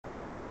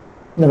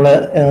നമ്മൾ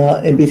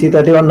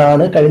MPC31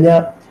 ആണ് കഴിഞ്ഞ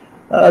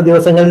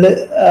ദിവസങ്ങളിൽ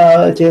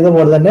ചെയ്ത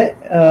പോലെ തന്നെ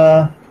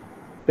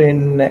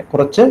പിന്നെ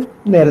കുറച്ച്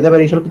നേരത്തെ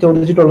പരീക്ഷകൾക്ക്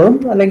ചോദിച്ചിട്ടുള്ളതും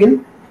അല്ലെങ്കിൽ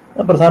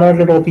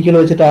പ്രധാനമായിട്ടുള്ള ടോപ്പിക്കുകൾ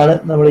വെച്ചിട്ടാണ്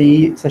നമ്മൾ ഈ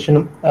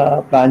സെഷനും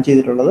പ്ലാൻ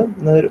ചെയ്തിട്ടുള്ളത്.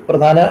 ഒരു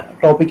പ്രധാന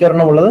ടോപ്പിക്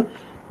ഒരെണ്ണമുള്ളത്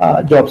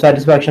ജോബ്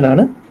സാറ്റിസ്ഫാക്ഷൻ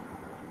ആണ്.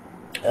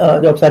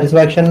 ജോബ്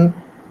സാറ്റിസ്ഫാക്ഷൻ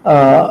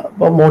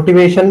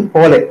മോട്ടിവേഷൻ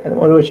പോലെ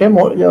ഒരു പക്ഷേ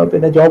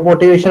പിന്നെ ജോബ്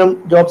മോട്ടിവേഷനും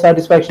ജോബ്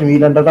സാറ്റിസ്ഫാക്ഷനും ഈ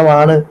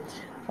രണ്ടെണ്ണമാണ്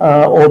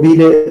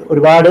OBയിൽ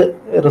ഒരുപാട്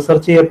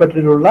റിസർച്ച്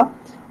ചെയ്യപ്പെട്ടിട്ടുള്ള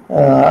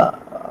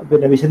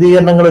പിന്നെ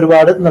വിശദീകരണങ്ങൾ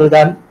ഒരുപാട്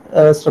നൽകാൻ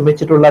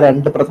ശ്രമിച്ചിട്ടുള്ള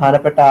രണ്ട്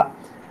പ്രധാനപ്പെട്ട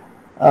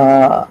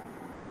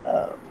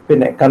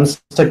പിന്നെ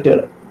കൺസ്ട്രക്റ്റുകൾ.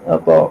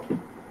 അപ്പോൾ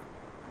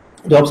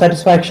ജോബ്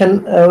സാറ്റിസ്ഫാക്ഷൻ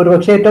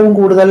ഒരുപക്ഷെ ഏറ്റവും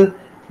കൂടുതൽ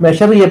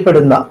മെഷർ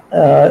ചെയ്യപ്പെടുന്ന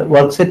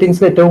വർക്ക്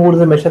സെറ്റിംഗ്സിൽ ഏറ്റവും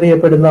കൂടുതൽ മെഷർ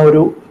ചെയ്യപ്പെടുന്ന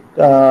ഒരു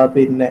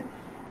പിന്നെ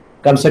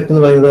കൺസെപ്റ്റ്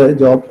എന്ന് പറയുന്നത്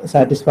ജോബ്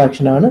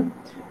സാറ്റിസ്ഫാക്ഷൻ ആണ്.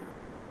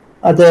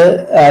 അത്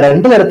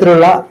രണ്ട്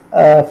തരത്തിലുള്ള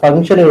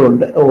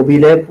ഫംഗ്ഷനുകളുണ്ട്.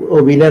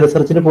 ഒബിയിലെ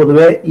റിസർച്ചിന്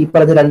പൊതുവെ ഈ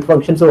പറഞ്ഞ രണ്ട്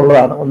ഫംഗ്ഷൻസ്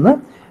ഉള്ളതാണ്. ഒന്ന്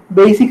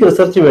ബേസിക്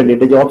റിസർച്ച്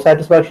വേണ്ടിയിട്ട് ജോബ്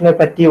സാറ്റിസ്ഫാക്ഷനെ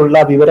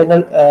പറ്റിയുള്ള വിവരങ്ങൾ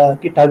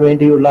കിട്ടാൻ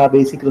വേണ്ടിയുള്ള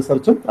ബേസിക്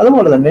റിസർച്ചും,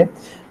 അതുപോലെ തന്നെ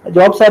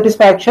ജോബ്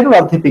സാറ്റിസ്ഫാക്ഷൻ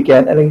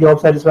വർദ്ധിപ്പിക്കാൻ അല്ലെങ്കിൽ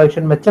ജോബ്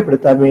സാറ്റിസ്ഫാക്ഷൻ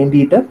മെച്ചപ്പെടുത്താൻ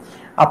വേണ്ടിയിട്ട്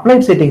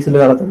അപ്ലൈഡ് സെറ്റിംഗ്സിൽ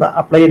നടത്തുന്ന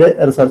അപ്ലൈഡ്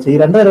റിസർച്ച്, ഈ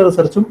രണ്ട് തരം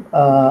റിസർച്ചും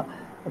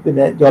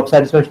പിന്നെ ജോബ്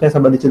സാറ്റിസ്ഫാക്ഷനെ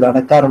സംബന്ധിച്ച്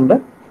നടക്കാറുണ്ട്.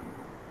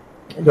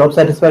 ജോബ്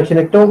സാറ്റിസ്ഫാക്ഷൻ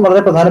ഏറ്റവും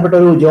വളരെ പ്രധാനപ്പെട്ട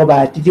ഒരു ജോബ്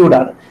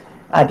ആറ്റിറ്റ്യൂഡാണ്.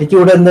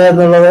 ആറ്റിറ്റ്യൂഡ്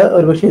എന്നുള്ളത്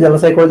ഒരു പക്ഷേ ജനറൽ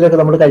സൈക്കോളജിയൊക്കെ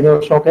നമ്മൾ കഴിഞ്ഞ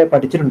വർഷമൊക്കെ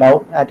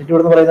പഠിച്ചിട്ടുണ്ടാവും.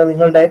 ആറ്റിറ്റ്യൂഡ് എന്ന് പറയുന്നത്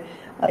നിങ്ങളുടെ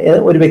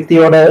ഒരു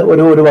വ്യക്തിയോട്,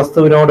 ഒരു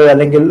വസ്തുവിനോട്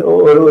അല്ലെങ്കിൽ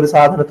ഒരു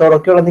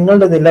സാധനത്തോടൊക്കെയുള്ള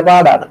നിങ്ങളുടെ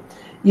നിലപാടാണ്.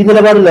 ഈ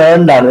നിലപാട്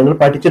ലേൺഡാണ്, നിങ്ങൾ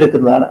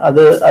പഠിച്ചെടുക്കുന്നതാണ്.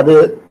 അത്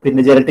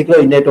പിന്നെ ജനറ്റിക്കലോ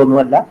ഇന്നേറ്റോ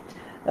ഒന്നുമല്ല.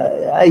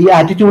 ഈ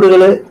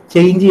ആറ്റിറ്റ്യൂഡുകൾ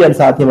ചേഞ്ച് ചെയ്യാൻ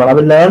സാധ്യമാണ്.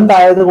 അത് ലേൺഡ്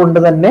ആയത് കൊണ്ട്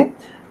തന്നെ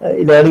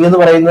ലേണിംഗ് എന്ന്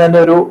പറയുന്നതിന്റെ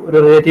ഒരു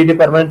relatively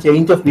permanent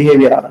change of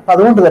behaviour ആണ്. അപ്പൊ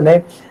അതുകൊണ്ട് തന്നെ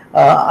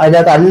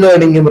അതിനകത്ത്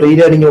അൺലേണിങ്ങും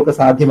റീലേണിങ്ങും ഒക്കെ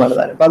സാധ്യമാണ്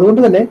താനും. അപ്പൊ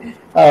അതുകൊണ്ട് തന്നെ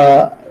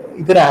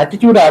ഇതൊരു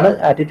ആറ്റിറ്റ്യൂഡാണ്.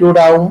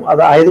 ആറ്റിറ്റ്യൂഡാവും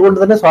അത് ആയതുകൊണ്ട്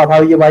തന്നെ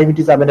സ്വാഭാവികമായും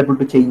it is amenable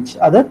to change.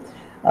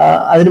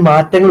 അതിന്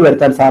മാറ്റങ്ങൾ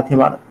വരുത്താൻ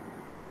സാധ്യമാണ്.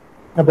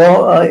 അപ്പോൾ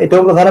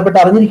ഏറ്റവും പ്രധാനപ്പെട്ട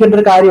അറിഞ്ഞിരിക്കേണ്ട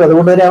ഒരു കാര്യം,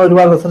 അതുകൊണ്ട് തന്നെയാണ്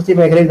ഒരുപാട് റിസർച്ച്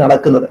മേഖലയിൽ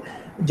നടക്കുന്നത്.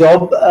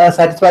 ജോബ്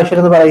സാറ്റിസ്ഫാക്ഷൻ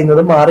എന്ന്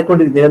പറയുന്നത്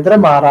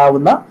നിരന്തരം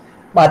മാറാവുന്ന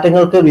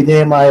മാറ്റങ്ങൾക്ക്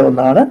വിധേയമായ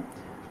ഒന്നാണ്.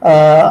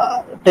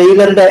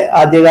 ടെയ്ലറുടെ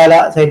ആദ്യകാല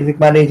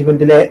സയന്റിഫിക്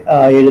മാനേജ്മെന്റിലെ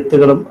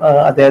എഴുത്തുകളും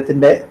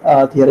അദ്ദേഹത്തിന്റെ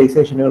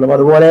തിയറൈസേഷനുകളും,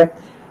 അതുപോലെ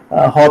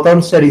ഹോത്തോൺ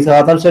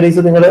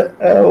സ്റ്റഡീസ് നിങ്ങൾ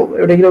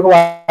എവിടെയെങ്കിലുമൊക്കെ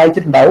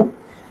വായിച്ചിട്ടുണ്ടാവും.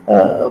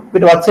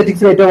 പിന്നെ വർക്ക്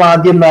സെറ്റിംഗ്സിൽ ഏറ്റവും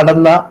ആദ്യം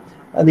നടന്ന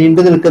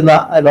നീണ്ടു നിൽക്കുന്ന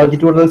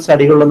ലോജിറ്റ്യൂഡൽ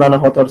സ്റ്റഡികളിലൊന്നാണ്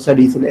ഹോത്തോൺ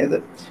സ്റ്റഡീസിലേത്.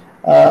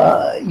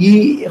 ഈ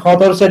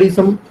ഹോത്തോൺ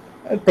സ്റ്റഡീസും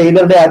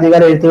ടെയ്ലറുടെ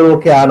ആദ്യകാല എഴുത്തുകളും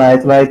ഒക്കെയാണ്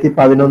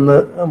 1911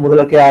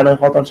 മുതലൊക്കെയാണ്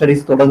ഹോത്തോൺ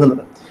സ്റ്റഡീസ്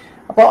തുടങ്ങുന്നത്.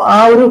 അപ്പോൾ ആ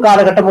ഒരു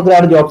കാലഘട്ടം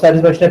മുതലാണ് ജോബ്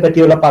സാറ്റിസ്ഫാക്ഷനെ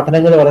പറ്റിയുള്ള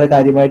പഠനങ്ങൾ വളരെ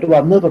കാര്യമായിട്ട്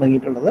വന്നു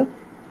തുടങ്ങിയിട്ടുള്ളത്.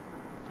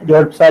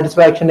 ജോബ്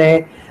സാറ്റിസ്ഫാക്ഷനെ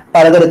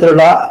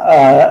പലതരത്തിലുള്ള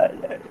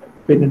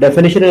പിന്നെ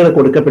ഡെഫിനിഷനുകൾ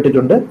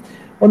കൊടുക്കപ്പെട്ടിട്ടുണ്ട്.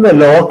 ഒന്ന്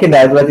ലോക്കിന്റെ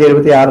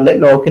 1976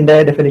 ലോക്കിന്റെ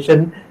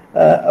definition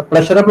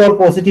pleasurable or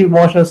positive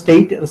emotional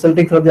state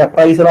resulting from the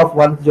appraisal of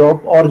one's job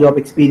or job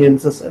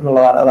experiences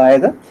എന്നുള്ളതാണ്.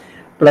 അതായത്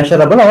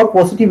pleasurable or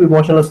positive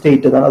emotional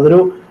state എന്നാണ്. അതൊരു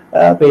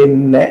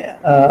പിന്നെ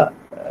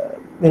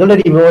നിങ്ങളുടെ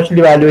ഒരു ഇമോഷണൽ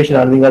ഇവാലുവേഷൻ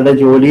ആണ് നിങ്ങളുടെ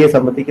ജോലിയെ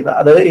സംബന്ധിക്കുന്നത്.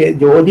 അത്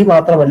ജോലി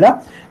മാത്രമല്ല,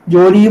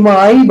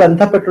 ജോലിയുമായി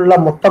ബന്ധപ്പെട്ടുള്ള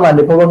മൊത്തം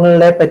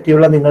അനുഭവങ്ങളെ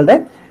പറ്റിയുള്ള നിങ്ങളുടെ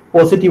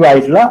പോസിറ്റീവ്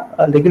ആയിട്ടുള്ള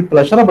അല്ലെങ്കിൽ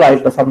പ്ലഷറബിൾ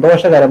ആയിട്ടുള്ള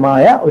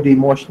സന്തോഷകരമായ ഒരു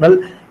ഇമോഷണൽ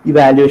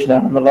ഇവാലുവേഷൻ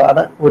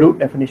ആണെന്നുള്ളതാണ് ഒരു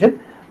ഡെഫിനിഷൻ.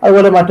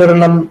 അതുപോലെ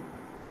മറ്റൊരെണ്ണം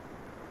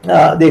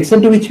the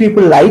extent to which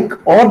people like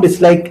or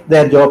dislike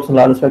their jobs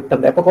എന്നുള്ളതാണ്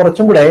സ്പെക്ട്രമിന്റെ. അപ്പൊ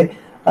കുറച്ചും കൂടെ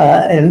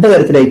രണ്ട്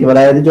തരത്തിലേക്കും,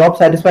 അതായത് ജോബ്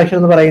സാറ്റിസ്ഫാക്ഷൻ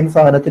എന്ന് പറയുന്ന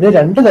സാധനത്തിന്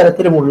രണ്ട്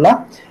തരത്തിലുമുള്ള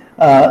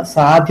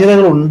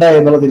സാധ്യതകൾ ഉണ്ട്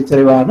എന്നുള്ള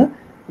തിരിച്ചറിവാണ്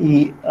ഈ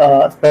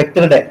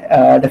സ്പെക്ട്രയുടെ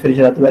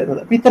ഡെഫിനിഷനകത്ത് വരുന്നത്.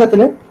 അപ്പൊ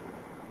ഇത്തരത്തില്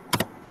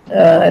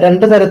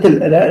രണ്ട് തരത്തിൽ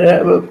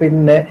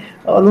പിന്നെ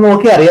ഒന്ന്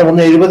നോക്കി അറിയാം.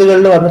 ഒന്ന്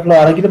 70കളിൽ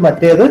വന്നിട്ടുള്ളതാണെങ്കിലും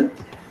മറ്റേത്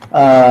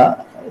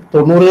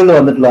 90കളിൽ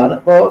വന്നിട്ടുള്ളതാണ്.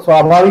 അപ്പോൾ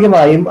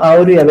സ്വാഭാവികമായും ആ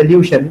ഒരു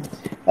എവല്യൂഷൻ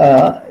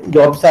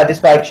ജോബ്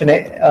സാറ്റിസ്ഫാക്ഷനെ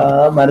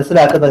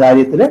മനസ്സിലാക്കുന്ന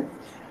കാര്യത്തിൽ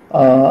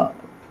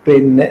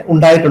പിന്നെ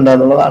ഉണ്ടായിട്ടുണ്ട്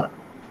എന്നുള്ളതാണ്.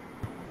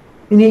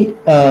 ഇനി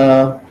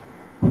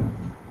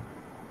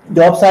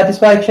ജോബ്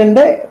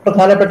സാറ്റിസ്ഫാക്ഷന്റെ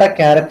പ്രധാനപ്പെട്ട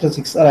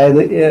ക്യാരക്ടറിസ്റ്റിക്സ്, അതായത്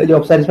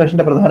ജോബ്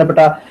സാറ്റിസ്ഫാക്ഷന്റെ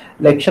പ്രധാനപ്പെട്ട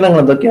ലക്ഷണങ്ങൾ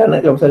എന്തൊക്കെയാണ്,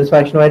 ജോബ്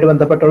സാറ്റിസ്ഫാക്ഷനുമായിട്ട്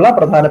ബന്ധപ്പെട്ടുള്ള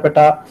പ്രധാനപ്പെട്ട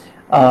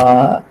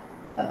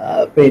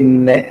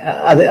പിന്നെ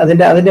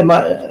അതിന്റെ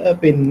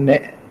പിന്നെ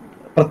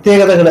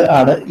പ്രത്യേകതകൾ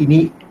ആണ്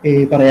ഇനി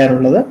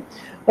പറയാനുള്ളത്.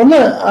 ഒന്ന്,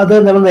 അത്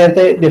നമ്മൾ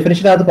നേരത്തെ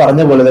ഡെഫിനിഷനകത്ത്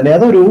പറഞ്ഞ പോലെ തന്നെ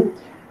അതൊരു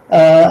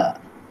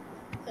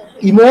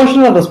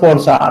ഇമോഷണൽ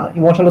റെസ്പോൺസ് ആണ്.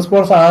 ഇമോഷണൽ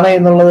റെസ്പോൺസ് ആണ്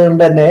എന്നുള്ളത്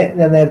കൊണ്ട് തന്നെ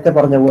ഞാൻ നേരത്തെ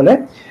പറഞ്ഞ പോലെ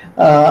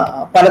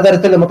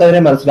പലതരത്തിൽ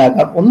നമുക്കതിനെ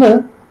മനസ്സിലാക്കാം. ഒന്ന്,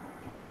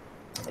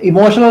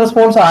 ഇമോഷണൽ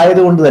റെസ്പോൺസ്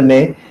ആയതുകൊണ്ട്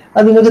തന്നെ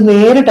അത് നിങ്ങൾക്ക്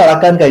നേരിട്ട്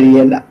അളക്കാൻ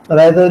കഴിയില്ല.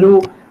 അതായത് ഒരു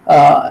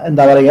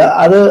എന്താ പറയുക,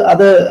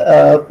 അത്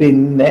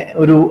പിന്നെ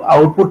ഒരു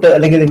ഔട്ട്പുട്ട്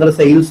അല്ലെങ്കിൽ നിങ്ങൾ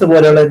സെയിൽസ്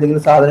പോലെയുള്ള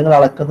എന്തെങ്കിലും സാധനങ്ങൾ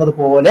അളക്കുന്നത്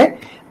പോലെ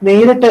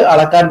നേരിട്ട്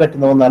അളക്കാൻ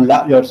പറ്റുന്ന ഒന്നല്ല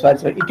job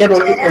satisfaction. It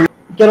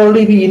can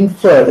only B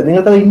inferred.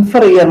 നിങ്ങൾക്ക്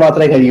ഇൻഫർ ചെയ്യാൻ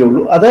മാത്രമേ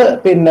കഴിയുള്ളൂ. അത്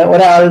പിന്നെ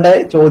ഒരാളുടെ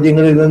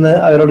ചോദ്യങ്ങളിൽ നിന്ന്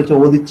അവരോട്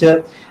ചോദിച്ച്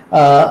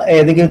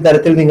ഏതെങ്കിലും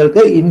തരത്തിൽ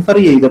നിങ്ങൾക്ക് ഇൻഫർ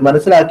ചെയ്ത്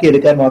മനസ്സിലാക്കി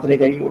എടുക്കാൻ മാത്രമേ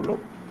കഴിയുള്ളൂ.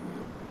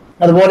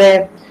 അതുപോലെ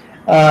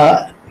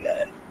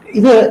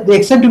ഇത് the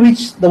extent to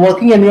which the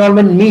working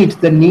environment meets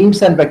the needs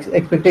and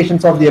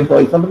expectations of the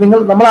employees.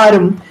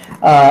 നമ്മളാരും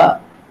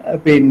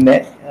പിന്നെ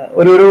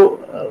ഒരു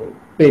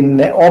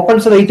പിന്നെ ഓപ്പൺ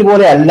സ്ലേറ്റ്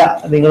പോലെ അല്ല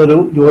നിങ്ങളൊരു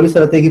ജോലി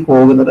സ്ഥലത്തേക്ക്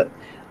പോകുന്നത്.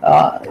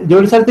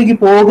 ജോലി സ്ഥലത്തേക്ക്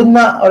പോകുന്ന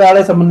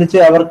ഒരാളെ സംബന്ധിച്ച്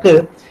അവർക്ക്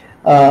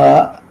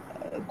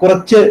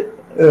കുറച്ച്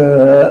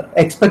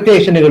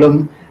എക്സ്പെക്ടേഷനുകളും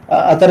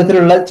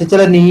അത്തരത്തിലുള്ള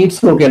ചില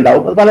നീഡ്സും ഒക്കെ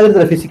ഉണ്ടാവും. അത്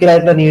പലതരത്തിലുള്ള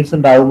ഫിസിക്കലായിട്ടുള്ള നീഡ്സ്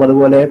ഉണ്ടാവും.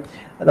 അതുപോലെ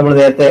നമ്മൾ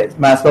നേരത്തെ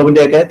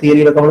മാസ്ലോവിന്റെ ഒക്കെ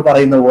തിയറിയിലൊക്കെ നമ്മൾ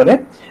പറയുന്ന പോലെ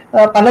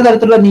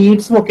പലതരത്തിലുള്ള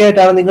നീഡ്സും ഒക്കെ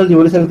ആയിട്ടാണ് നിങ്ങൾ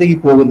ജോലി സ്ഥലത്തേക്ക്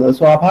പോകുന്നത്.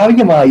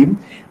 സ്വാഭാവികമായും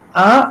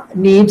ആ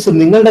നീഡ്സും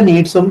നിങ്ങളുടെ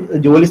നീഡ്സും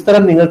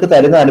ജോലിസ്ഥലം നിങ്ങൾക്ക്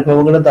തരുന്ന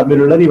അനുഭവങ്ങളും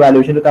തമ്മിലുള്ള ഒരു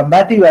ഇവാലുവേഷൻ, ഒരു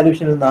കമ്പാരിറ്റീവ്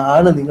ഇവാലുവേഷനിൽ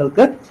നിന്നാണ്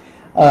നിങ്ങൾക്ക്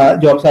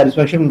ജോബ്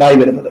സാറ്റിസ്ഫാക്ഷൻ ഉണ്ടായി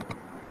വരുന്നത്.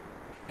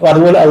 അപ്പൊ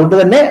അതുകൊണ്ട്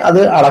തന്നെ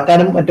അത്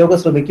അളക്കാനും മറ്റൊക്കെ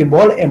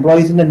ശ്രമിക്കുമ്പോൾ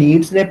എംപ്ലോയീസിന്റെ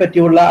നീഡ്സിനെ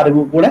പറ്റിയുള്ള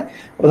അറിവ് കൂടെ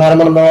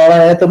പ്രധാനമാണെന്നാണ്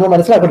നമ്മൾ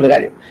മനസ്സിലാക്കേണ്ട ഒരു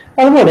കാര്യം.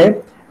 അതുപോലെ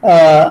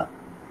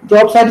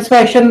ജോബ്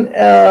സാറ്റിസ്ഫാക്ഷൻ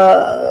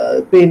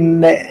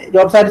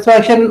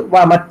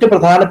മറ്റ്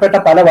പ്രധാനപ്പെട്ട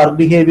പല വർക്ക്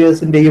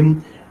ബിഹേവിയേഴ്സിന്റെയും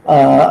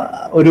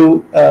ഒരു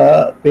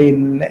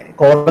പിന്നെ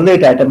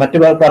കോർഡിനേറ്റ് ആയിട്ട് മറ്റ്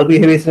വർക്ക്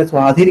ബിഹേവിയേഴ്സിനെ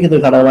സ്വാധീനിക്കുന്ന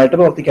ഒരു ഘടകമായിട്ട്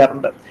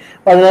പ്രവർത്തിക്കാറുണ്ട്.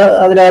 അപ്പൊ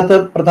അതിനകത്ത്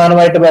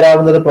പ്രധാനമായിട്ട്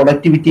വരാവുന്നത്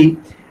പ്രൊഡക്ടിവിറ്റി,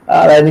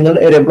 അതായത് നിങ്ങൾ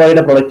ഒരു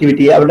എംപ്ലോയിയുടെ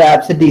പ്രൊഡക്ടിവിറ്റി, അവരുടെ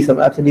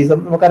ആബ്സെന്റീസം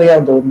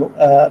നമുക്കറിയാമെന്ന് തോന്നുന്നു,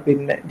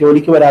 പിന്നെ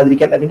ജോലിക്ക്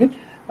വരാതിരിക്കാൻ അല്ലെങ്കിൽ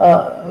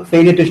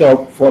failure to show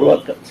four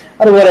work.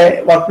 അതുപോലെ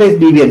വർക്ക് പ്ലേസ്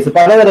ഡീവിയൻസ്,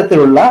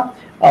 പലതരത്തിലുള്ള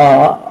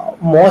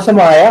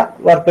മോശമായ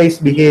വർക്ക് പ്ലേസ്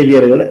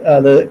ബിഹേവിയറുകൾ,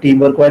 അത് ടീം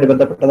വർക്കുമായിട്ട്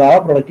ബന്ധപ്പെട്ടതാവാം,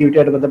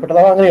 പ്രൊഡക്ടിവിറ്റിയായിട്ട്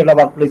ബന്ധപ്പെട്ടതാവാം, അങ്ങനെയുള്ള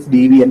വർക്ക് പ്ലേസ്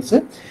ഡീവിയൻസ്.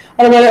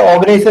 അതുപോലെ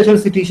ഓർഗനൈസേഷണൽ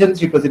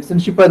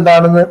സിറ്റിസൺഷിപ്പ്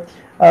എന്താണെന്ന്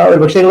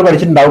ഒരുപക്ഷെ നിങ്ങൾ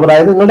പഠിച്ചിട്ടുണ്ടാവും.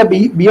 അതായത് നിങ്ങളുടെ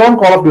ബിയോണ്ട്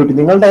കോൾ ഓഫ് ഡ്യൂട്ടി,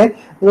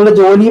 നിങ്ങളുടെ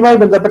ജോലിയുമായി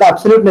ബന്ധപ്പെട്ട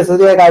അബ്സല്യൂട്ട്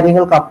നെസസറി ആയ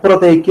കാര്യങ്ങൾക്ക്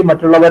അപ്പുറത്തേക്ക്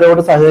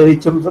മറ്റുള്ളവരോട്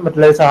സഹകരിച്ചും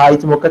മറ്റുള്ളവരെ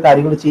സഹായിച്ചും ഒക്കെ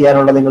കാര്യങ്ങൾ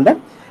ചെയ്യാനുള്ള നിങ്ങളുടെ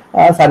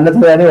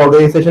സന്നദ്ധതയാണ്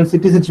ഓർഗനൈസേഷണൽ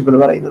സിറ്റിസൺഷിപ്പ്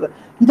എന്ന് പറയുന്നത്.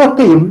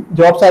 ഇതൊക്കെയും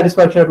ജോബ്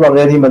സാറ്റിസ്ഫാക്ഷനായിട്ട്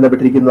വളരെയധികം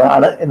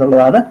ബന്ധപ്പെട്ടിരിക്കുന്നതാണ്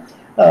എന്നുള്ളതാണ്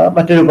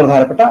മറ്റൊരു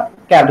പ്രധാനപ്പെട്ട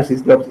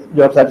ക്യാരക്ടറിസ്റ്റിക്സ്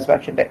ജോബ്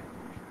സാറ്റിസ്ഫാക്ഷന്റെ.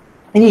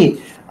 ഇനി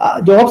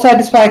ജോബ്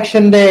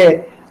സാറ്റിസ്ഫാക്ഷന്റെ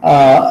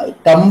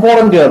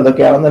കമ്പോണന്റുകൾ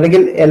എന്തൊക്കെയാണെന്ന്,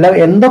 അല്ലെങ്കിൽ എല്ലാം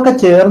എന്തൊക്കെ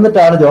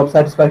ചേർന്നിട്ടാണ് ജോബ്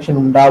സാറ്റിസ്ഫാക്ഷൻ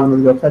ഉണ്ടാവുന്നത്,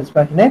 ജോബ്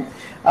സാറ്റിസ്ഫാക്ഷനെ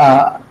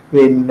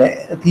പിന്നെ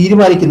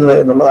തീരുമാനിക്കുന്നത്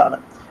എന്നുള്ളതാണ്.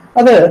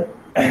 അത്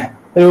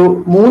ഒരു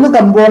 3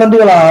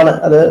 കമ്പോണന്റുകളാണ്.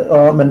 അത്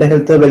മെന്റൽ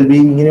ഹെൽത്ത്,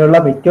 വെൽബീയിങ്, ഇങ്ങനെയുള്ള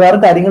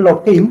മിക്കവാറും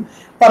കാര്യങ്ങളിലൊക്കെയും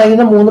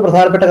പറയുന്ന 3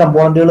 പ്രധാനപ്പെട്ട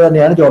കമ്പോണന്റുകൾ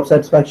തന്നെയാണ് ജോബ്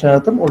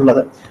സാറ്റിസ്ഫാക്ഷനകത്തും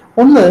ഉള്ളത്.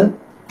 ഒന്ന്,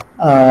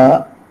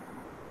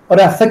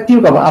 ഒരു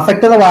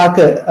അഫക്റ്റ് എന്ന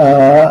വാക്ക്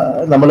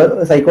നമ്മൾ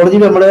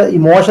സൈക്കോളജിയിൽ നമ്മൾ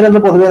ഇമോഷൻ എന്ന്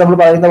പൊതുവെ നമ്മൾ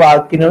പറയുന്ന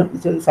വാക്കിന്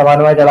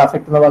സമാനമായിട്ടാണ്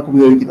അഫക്റ്റ് എന്ന വാക്ക്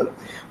ഉപയോഗിക്കുന്നത്.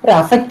 ഒരു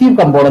അഫക്റ്റീവ്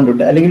കമ്പോണന്റ്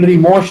ഉണ്ട്, അല്ലെങ്കിൽ ഒരു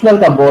ഇമോഷണൽ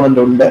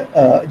കമ്പോണന്റ് ഉണ്ട്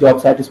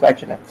ജോബ്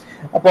സാറ്റിസ്ഫാക്ഷന്.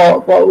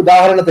 അപ്പോ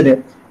ഉദാഹരണത്തിന്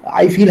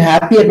I feel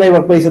happy at my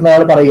work place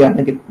എന്നാണ്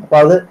പറയുകയാണെങ്കിൽ, അപ്പൊ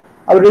അത്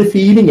അവരുടെ ഒരു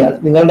ഫീലിംഗ് ആണ്,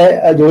 നിങ്ങളുടെ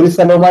ജോലി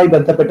സ്ഥലവുമായി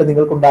ബന്ധപ്പെട്ട്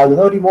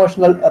നിങ്ങൾക്കുണ്ടാകുന്ന ഒരു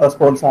ഇമോഷണൽ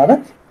റെസ്പോൺസ് ആണ്.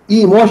 ഈ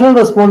ഇമോഷണൽ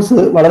റെസ്പോൺസ്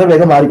വളരെ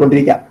വേഗം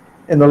മാറിക്കൊണ്ടിരിക്കാം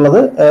എന്നുള്ളത്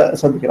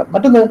ശ്രദ്ധിക്കണം.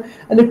 മറ്റൊന്ന്,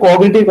 അതിന്റെ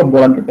കോഗ്നിറ്റീവ്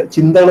കമ്പോണന്റ് ഉണ്ട്,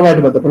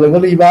 ചിന്തകളുമായിട്ട് ബന്ധപ്പെട്ടു,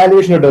 നിങ്ങളുടെ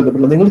ഇവാലുവേഷനായിട്ട്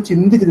ബന്ധപ്പെട്ടു, നിങ്ങൾ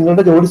ചിന്തിച്ച്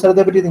നിങ്ങളുടെ ജോലി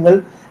സ്ഥലത്തെ പറ്റി നിങ്ങൾ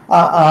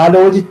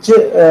ആലോചിച്ച്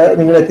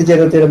നിങ്ങൾ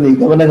എത്തിച്ചേരുന്ന ചില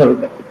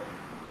നിഗമനങ്ങളുണ്ട്.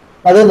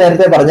 അത്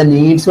നേരത്തെ പറഞ്ഞ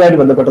നീഡ്സുമായിട്ട്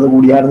ബന്ധപ്പെട്ടത്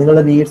കൂടിയാണ്,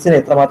 നിങ്ങളുടെ നീഡ്സിനെ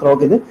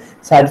എത്രമാത്രമൊക്കെ ഇത്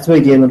സാറ്റിസ്ഫൈ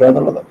ചെയ്യുന്നുണ്ട്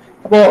എന്നുള്ളത്.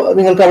 അപ്പോൾ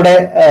നിങ്ങൾക്ക് അവിടെ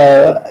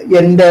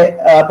എൻ്റെ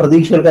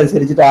പ്രതീക്ഷകൾക്ക്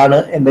അനുസരിച്ചിട്ടാണ്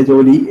എൻ്റെ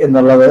ജോലി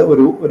എന്നുള്ളത്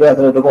ഒരു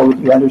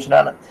കോഗ്നിറ്റീവ് ഇവാലുവേഷൻ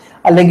ആണ്.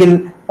 അല്ലെങ്കിൽ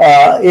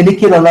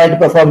എനിക്ക് നന്നായിട്ട്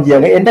പെർഫോം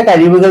ചെയ്യാൻ എന്റെ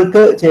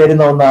കഴിവുകൾക്ക്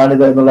ചേരുന്ന ഒന്നാണ്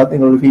ഇത് എന്നുള്ള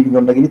നിങ്ങളൊരു ഫീലിംഗ്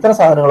ഉണ്ടെങ്കിൽ, ഇത്തരം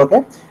സാധനങ്ങളൊക്കെ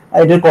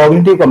അതിന്റെ ഒരു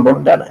കോഗ്നിറ്റീവ്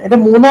കമ്പോണന്റ് ആണ്. എന്റെ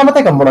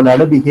മൂന്നാമത്തെ കമ്പോണന്റ്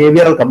ആണ്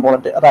ബിഹേവിയറൽ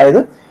കമ്പോണന്റ്. അതായത്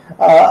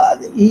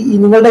ഈ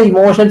നിങ്ങളുടെ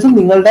ഇമോഷൻസും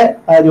നിങ്ങളുടെ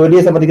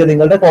ജോലിയെ സംബന്ധിക്കുന്ന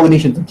നിങ്ങളുടെ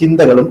കോഗ്നിഷൻസും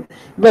ചിന്തകളും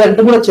ഇവ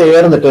രണ്ടും കൂടെ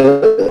ചേർന്നിട്ട്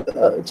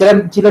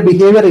ചില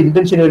ബിഹേവിയർ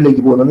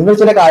ഇന്റൻഷനുകളിലേക്ക് പോകുന്നു. നിങ്ങൾ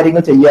ചില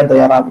കാര്യങ്ങൾ ചെയ്യാൻ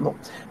തയ്യാറാകുന്നു,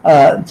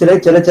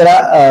 ചില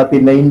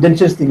പിന്നെ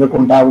ഇന്റൻഷൻസ് നിങ്ങൾക്ക്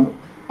ഉണ്ടാവുന്നു,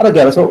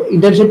 അതൊക്കെയാണ്. So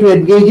intention to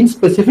engage in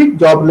specific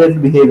job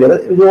related behaviour,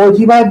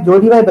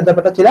 ജോലിയുമായി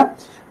ബന്ധപ്പെട്ട ചില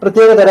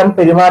പ്രത്യേക തരം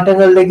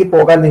പെരുമാറ്റങ്ങളിലേക്ക്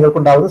പോകാൻ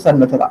നിങ്ങൾക്കുണ്ടാവുന്ന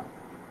സന്നദ്ധത.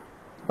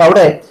 അപ്പൊ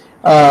അവിടെ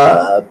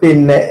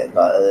പിന്നെ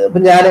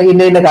ഞാൻ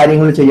ഇന്ന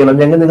കാര്യങ്ങൾ ചെയ്യണം,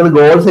 നിങ്ങൾ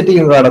ഗോൾ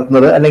സെറ്റിംഗ്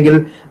നടത്തുന്നത്, അല്ലെങ്കിൽ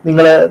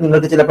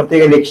നിങ്ങൾക്ക് ചില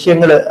പ്രത്യേക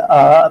ലക്ഷ്യങ്ങൾ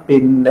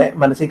പിന്നെ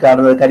മനസ്സിൽ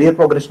കാണുന്നത്, കരിയർ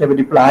പ്രോഗ്രഷനെ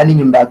പറ്റി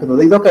പ്ലാനിങ്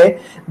ഉണ്ടാക്കുന്നത്, ഇതൊക്കെ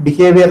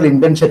ബിഹേവിയറൽ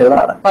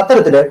ഇന്റൻഷനുകളാണ്. അപ്പൊ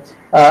അത്തരത്തില്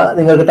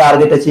നിങ്ങൾക്ക്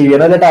ടാർഗറ്റ് അച്ചീവ്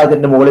ചെയ്യണം, അല്ലെങ്കിൽ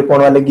ടാർഗറ്റിന്റെ മുകളിൽ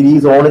പോകണം, അല്ലെങ്കിൽ ഈ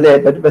സോണിലെ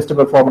ബെസ്റ്റ്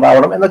പെർഫോമർ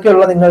ആവണം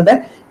എന്നൊക്കെയുള്ള നിങ്ങളുടെ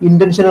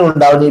ഇന്റൻഷനുകൾ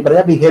ഉണ്ടാവുന്ന ഈ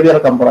പറഞ്ഞ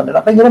ബിഹേവിയറൽ കമ്പോണന്റ്.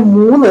 അപ്പൊ ഇങ്ങനെ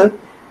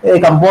 3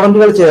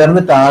 കമ്പോണന്റുകൾ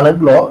ചേർന്നിട്ടാണ്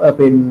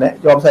പിന്നെ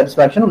ജോബ്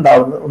സാറ്റിസ്ഫാക്ഷൻ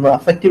ഉണ്ടാവുന്നത്. ഒന്ന്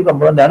അഫക്റ്റീവ്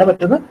കമ്പോണന്റ് ആണ്,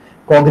 മറ്റൊന്ന്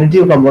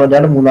കോഗ്നിറ്റീവ് കമ്പോണന്റ്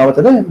ആണ്,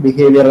 മൂന്നാമത്തത്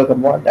ബിഹേവിയറൽ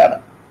കമ്പോണന്റ് ആണ്.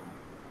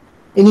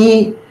 ഇനി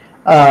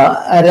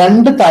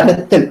 2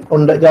 തരത്തിൽ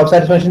ഉണ്ട് ജോബ്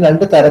സാറ്റിസ്ഫാക്ഷൻ,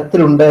 2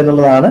 തരത്തിലുണ്ട്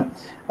എന്നുള്ളതാണ്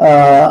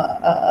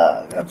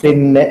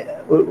പിന്നെ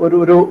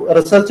ഒരു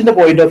റിസർച്ചിന്റെ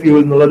പോയിന്റ് ഓഫ് വ്യൂ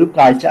എന്നുള്ള ഒരു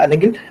കാഴ്ച.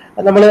 അല്ലെങ്കിൽ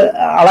നമ്മൾ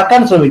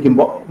അളക്കാൻ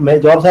ശ്രമിക്കുമ്പോൾ,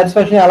 ജോബ്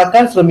സാറ്റിസ്ഫാക്ഷൻ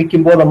അളക്കാൻ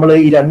ശ്രമിക്കുമ്പോൾ നമ്മൾ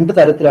ഈ 2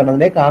 തരത്തിലാണ്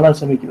അതിനെ കാണാൻ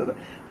ശ്രമിക്കുന്നത്.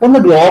 ഒന്ന്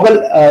ഗ്ലോബൽ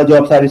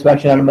ജോബ്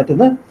സാറ്റിസ്ഫാക്ഷൻ ആണ്,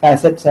 മറ്റൊന്ന്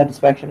ഫാസറ്റ്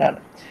സാറ്റിസ്ഫാക്ഷൻ ആണ്.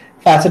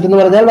 ഫാസറ്റ് എന്ന്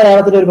പറഞ്ഞാൽ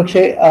മലയാളത്തിൽ ഒരു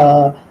പക്ഷേ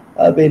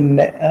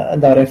പിന്നെ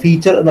എന്താ പറയുക,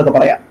 ഫീച്ചർ എന്നൊക്കെ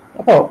പറയാം.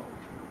 അപ്പോ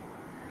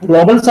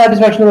ഗ്ലോബൽ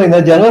സാറ്റിസ്ഫാക്ഷൻ എന്ന്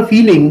പറയുന്നത് general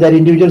feeling that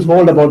individuals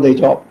hold about the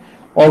job,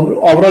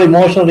 overall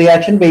emotional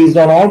reaction based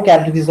on all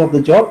characteristics of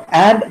the job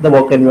and the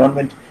work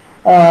environment.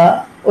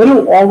 ഒരു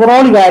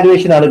ഓവറോൾ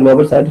ഇവാലുവേഷൻ ആണ്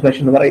ഗ്ലോബൽ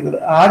സാറ്റിസ്ഫാക്ഷൻ എന്ന് പറയുന്നത്.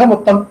 ആകെ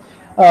മൊത്തം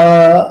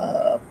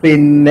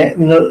പിന്നെ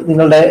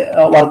നിങ്ങളുടെ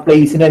വർക്ക്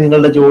പ്ലേസിനെ,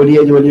 നിങ്ങളുടെ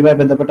ജോലിയുമായി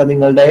ബന്ധപ്പെട്ട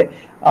നിങ്ങളുടെ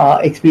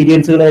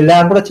എക്സ്പീരിയൻസുകൾ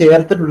എല്ലാം കൂടെ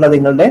ചേർത്തിട്ടുള്ള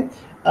നിങ്ങളുടെ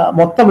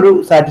മൊത്തം ഒരു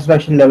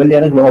സാറ്റിസ്ഫാക്ഷൻ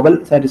ലെവലിലാണ് ഗ്ലോബൽ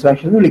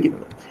സാറ്റിസ്ഫാക്ഷൻ എന്ന്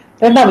വിളിക്കുന്നത്.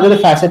 രണ്ടാമത്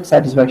ഫാസറ്റ്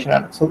സാറ്റിസ്ഫാക്ഷൻ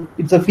ആണ്. So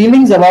it's A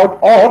feelings about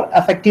or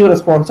effective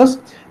responses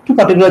to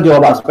particular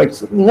job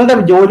aspects. നിങ്ങളുടെ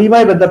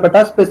ജോലിയുമായി ബന്ധപ്പെട്ട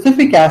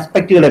സ്പെസിഫിക്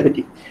ആസ്പെക്റ്റുകളെ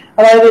പറ്റി,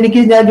 അതായത്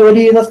ഞാൻ ജോലി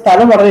ചെയ്യുന്ന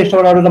സ്ഥലം വളരെ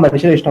ഇഷ്ടമാണ്, അവിടെയുള്ള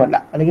മനുഷ്യരെ ഇഷ്ടമല്ല,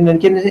 അല്ലെങ്കിൽ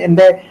എനിക്ക്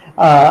എൻ്റെ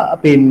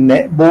പിന്നെ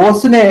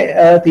ബോസിനെ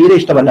തീരെ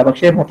ഇഷ്ടമല്ല,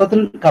 പക്ഷേ മൊത്തത്തിൽ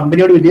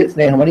കമ്പനിയോട് വലിയ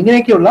സ്നേഹമാണ്.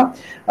 ഇങ്ങനെയൊക്കെയുള്ള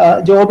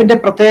ജോബിന്റെ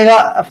പ്രത്യേക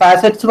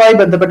ഫാസറ്റ്സുമായി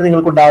ബന്ധപ്പെട്ട്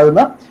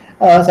നിങ്ങൾക്കുണ്ടാകുന്ന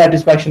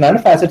സാറ്റിസ്ഫാക്ഷനാണ്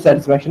ഫാസറ്റ്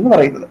സാറ്റിസ്ഫാക്ഷൻ എന്ന്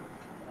പറയുന്നത്.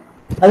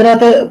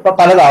 അതിനകത്ത്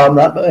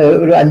പലതാവുന്ന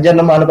ഒരു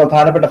 5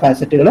 പ്രധാനപ്പെട്ട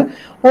ഫാസറ്റുകൾ.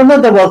 ഒന്ന്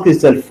ദ വർക്ക്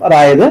ഇറ്റ്സെൽഫ്,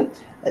 അതായത്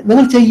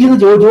നിങ്ങൾ ചെയ്യുന്ന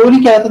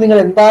ജോലിക്കകത്ത് നിങ്ങൾ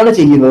എന്താണ്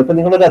ചെയ്യുന്നത്. ഇപ്പൊ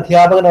നിങ്ങളൊരു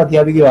അധ്യാപകനോ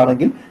അധ്യാപികയോ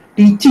ആണെങ്കിൽ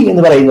ടീച്ചിങ്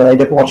എന്ന് പറയുന്നത്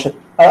അതിന്റെ പോർഷൻ,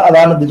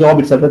 അതാണ് the job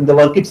itself, the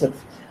work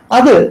itself.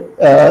 അത്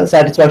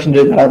സാറ്റിസ്ഫാക്ഷൻ്റെ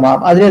ഒരു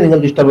ഘടകമാകും. അതിനെ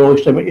നിങ്ങൾക്ക്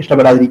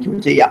ഇഷ്ടപ്പെടാതിരിക്കുകയും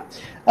ചെയ്യാം.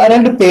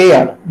 2 പേ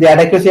ആണ്, the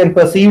അഡക്വസി and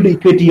perceived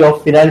equity of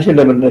financial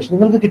remuneration.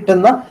 നിങ്ങൾക്ക്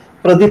കിട്ടുന്ന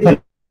പ്രതിഫലം.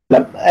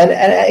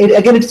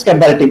 Again it's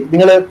comparative.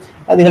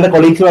 നിങ്ങളുടെ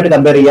കൊളീഗ്സുമായിട്ട്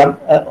കമ്പയർ ചെയ്യാം,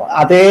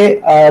 അതേ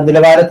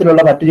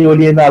നിലവാരത്തിലുള്ള മറ്റു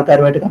ജോലി ചെയ്യുന്ന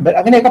ആൾക്കാരുമായിട്ട് കമ്പയർ,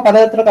 അങ്ങനെയൊക്കെ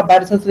പലതരത്തിലുള്ള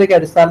കമ്പാരിസൺസിലേക്ക്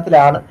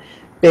അടിസ്ഥാനത്തിലാണ്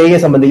പേയെ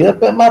സംബന്ധിക്കുന്നത്.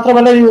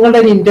 മാത്രമല്ല നിങ്ങളുടെ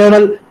ഒരു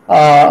ഇന്റേണൽ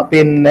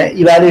പിന്നെ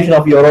evaluation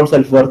of your own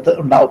self worth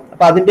ഉണ്ടാവും.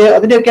 അപ്പൊ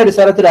അതിന്റെയൊക്കെ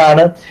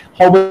അടിസ്ഥാനത്തിലാണ്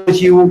how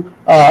much you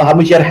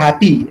are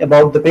happy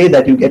about the pay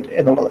that you get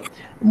എന്നുള്ളത്.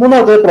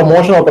 മൂന്നാമത്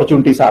പ്രൊമോഷൻ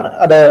ഓപ്പർച്യൂണിറ്റീസ് ആണ്.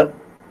 അത്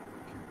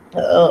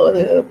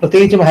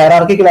പ്രത്യേകിച്ചും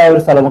ഹയറാർക്കിക്കലായ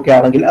ഒരു സ്ഥലമൊക്കെ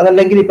ആണെങ്കിൽ,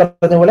 അതല്ലെങ്കിൽ ഈ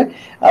പറഞ്ഞ പോലെ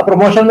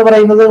പ്രൊമോഷൻ എന്ന്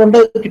പറയുന്നത് കൊണ്ട്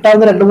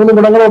കിട്ടാവുന്ന 2-3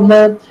 ഗുണങ്ങൾ. ഒന്ന്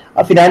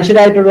ഫിനാൻഷ്യൽ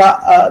ആയിട്ടുള്ള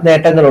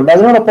നേട്ടങ്ങളുണ്ട്,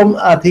 അതിനോടൊപ്പം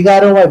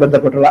അധികാരവുമായി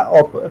ബന്ധപ്പെട്ടുള്ള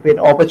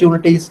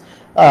ഓപ്പർച്യൂണിറ്റീസ്,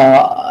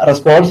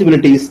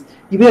 റെസ്പോൺസിബിലിറ്റീസ്,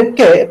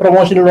 ഇവയൊക്കെ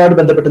പ്രൊമോഷനുമായി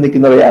ബന്ധപ്പെട്ട്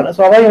നിൽക്കുന്നവയാണ്.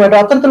 സ്വാഭാവികമായിട്ടും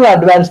അത്തരത്തിലുള്ള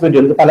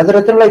അഡ്വാൻസ്മെന്റുകൾക്ക്,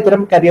 പലതരത്തിലുള്ള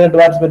ഇത്തരം കരിയർ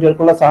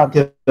അഡ്വാൻസ്മെന്റുകൾക്കുള്ള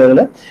സാധ്യതകൾ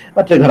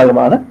മറ്റൊരു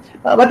ഘടകമാണ്.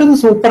 മറ്റൊന്ന്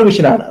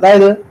സൂപ്പർവിഷനാണ്,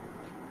 അതായത്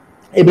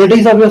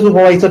abilities of your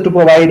supervisor to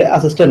provide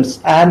assistance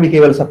and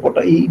behaviour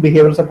support. ഈ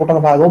ബിഹേവിയർ സപ്പോർട്ട്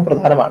എന്ന ഭാഗവും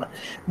പ്രധാനമാണ്.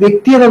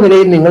 വ്യക്തി എന്ന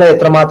നിലയിൽ നിങ്ങളെ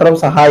എത്രമാത്രം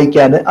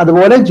സഹായിക്കാൻ,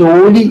 അതുപോലെ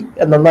ജോലി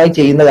നന്നായി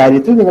ചെയ്യുന്ന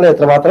കാര്യത്തിൽ നിങ്ങളെ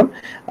എത്രമാത്രം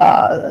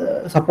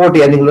സപ്പോർട്ട്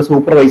ചെയ്യാൻ നിങ്ങളുടെ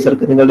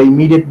സൂപ്പർവൈസർക്ക്, നിങ്ങളുടെ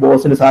ഇമ്മീഡിയറ്റ്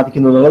ബോസിന്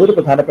സാധിക്കുന്നു എന്നുള്ളത് ഒരു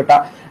പ്രധാനപ്പെട്ട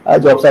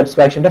ജോബ്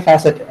സാറ്റിസ്ഫാക്ഷന്റെ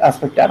ഫാസറ്റ്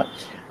ആസ്പെക്ട് ആണ്.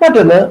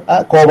 മറ്റൊന്ന്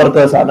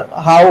കോവർക്കേഴ്സ് ആണ്.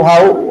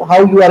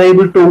 How you are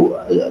able to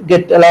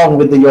get along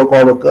with your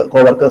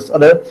coworkers.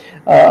 അത്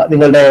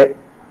നിങ്ങളുടെ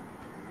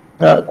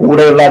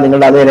കൂടെയുള്ള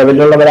നിങ്ങളുടെ അതേ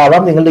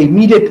ലെവലിലുള്ളവരാവാം, നിങ്ങളുടെ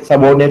ഇമ്മീഡിയറ്റ്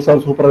സബോർഡിനേറ്റ്സ് ഓർ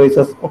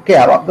സൂപ്പർവൈസേഴ്സ് ഒക്കെ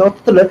ആവാം.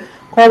 മൊത്തത്തിൽ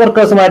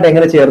കോവർക്കേഴ്സുമായിട്ട്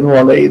എങ്ങനെ ചേർന്ന്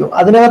പോകാൻ കഴിയുന്നു.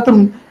 അതിനകത്തും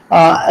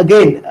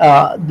again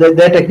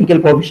technical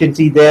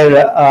proficiency,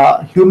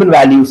 human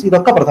values,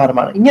 ഇതൊക്കെ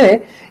പ്രധാനമാണ്. ഇങ്ങനെ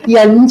ഈ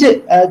 5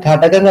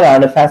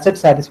 ഘടകങ്ങളാണ്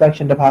ഫാസറ്റ്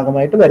സാറ്റിസ്ഫാക്ഷന്റെ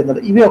ഭാഗമായിട്ട് വരുന്നത്.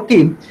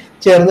 ഇവയൊക്കെയും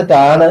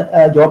ചേർന്നിട്ടാണ്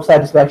ജോബ്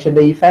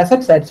സാറ്റിസ്ഫാക്ഷന്റെ ഈ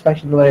ഫാസറ്റ്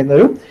സാറ്റിസ്ഫാക്ഷൻ എന്ന് പറയുന്ന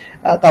ഒരു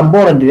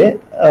കമ്പോണന്റിനെ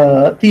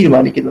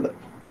തീരുമാനിക്കുന്നത്.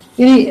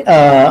 ഇനി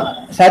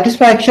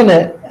സാറ്റിസ്ഫാക്ഷന്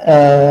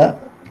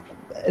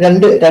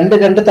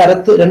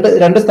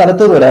രണ്ട്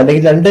സ്ഥലത്ത് വരാം,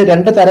 അല്ലെങ്കിൽ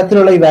രണ്ട്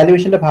തരത്തിലുള്ള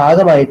ഇവാലുവേഷന്റെ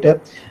ഭാഗമായിട്ട്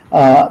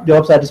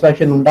ജോബ്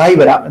സാറ്റിസ്ഫാക്ഷൻ ഉണ്ടായി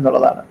വരാം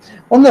എന്നുള്ളതാണ്.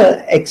 ഒന്ന്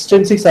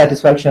എക്സ്ട്രിൻസിക്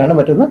സാറ്റിസ്ഫാക്ഷൻ ആണ്,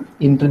 മറ്റൊന്ന്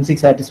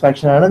ഇൻട്രിൻസിക്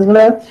സാറ്റിസ്ഫാക്ഷൻ ആണ്. നിങ്ങൾ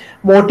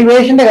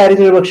മോട്ടിവേഷന്റെ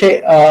കാര്യത്തിൽ ഒരുപക്ഷെ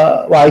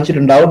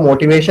വായിച്ചിട്ടുണ്ടാവും.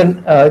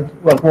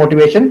 Work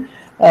motivation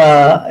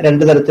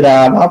 2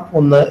 തരത്തിലാവാം.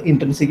 ഒന്ന്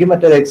ഇൻട്രിൻസിക്കും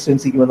മറ്റൊരു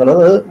എക്സ്ട്രിൻസിക്കും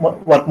എന്നുള്ളത്.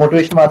 വർക്ക്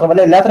മോട്ടിവേഷൻ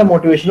മാത്രമല്ല, എല്ലാത്തരം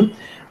മോട്ടിവേഷനും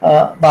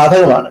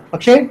ബാധകമാണ്.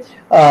 പക്ഷേ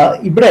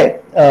ഇവിടെ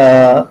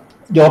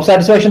ജോബ്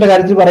സാറ്റിസ്ഫാക്ഷന്റെ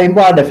കാര്യത്തിൽ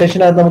പറയുമ്പോൾ ആ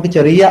ഡെഫിനേഷനകത്ത് നമുക്ക്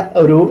ചെറിയ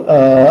ഒരു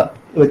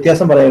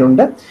വ്യത്യാസം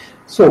പറയാനുണ്ട്.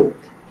 So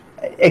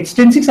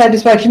extrinsic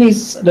satisfaction is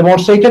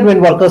demonstrated when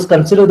workers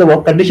consider the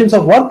work conditions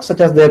of work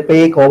such as their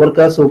pay,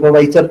 co-workers,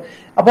 supervisor.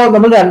 അപ്പോൾ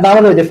നമ്മൾ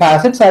രണ്ടാമത്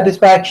ഫാസറ്റ്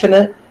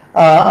സാറ്റിസ്ഫാക്ഷന്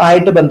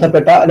ആയിട്ട്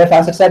ബന്ധപ്പെട്ട അല്ലെ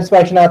ഫാസറ്റ്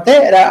സാറ്റിസ്ഫാക്ഷനകത്തെ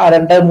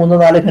 2, 3,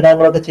 4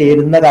 ഘടകങ്ങളൊക്കെ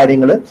ചേരുന്ന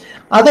കാര്യങ്ങൾ,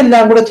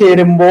 അതെല്ലാം കൂടെ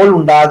ചേരുമ്പോൾ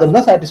ഉണ്ടാകുന്ന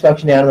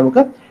സാറ്റിസ്ഫാക്ഷനെയാണ്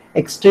നമുക്ക്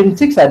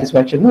എക്സ്ട്രിൻസിക്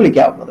സാറ്റിസ്ഫാക്ഷൻ എന്ന്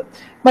വിളിക്കാവുന്നത്.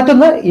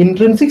 മറ്റൊന്ന്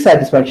ഇൻട്രിൻസിക്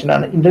സാറ്റിസ്ഫാക്ഷൻ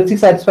ആണ്.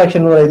 ഇൻട്രിൻസിക് സാറ്റിസ്ഫാക്ഷൻ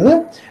എന്ന് പറയുന്നത്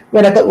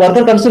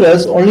worker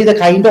considers only the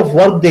kind of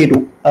work they do.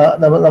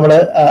 നമ്മൾ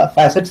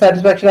ഫാസറ്റ്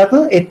സാറ്റിസ്ഫാക്ഷനകത്ത്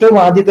ഏറ്റവും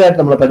ആദ്യത്തേതായിട്ട്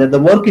നമ്മൾ പറഞ്ഞത്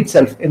വർക്ക് ഇറ്റ്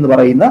സെൽഫ് എന്ന്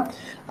പറയുന്ന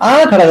ആ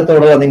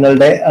ഘടകത്തോടുള്ള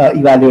നിങ്ങളുടെ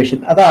ഇവാലുവേഷൻ,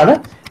 അതാണ്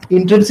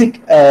ഇൻട്രിൻസിക്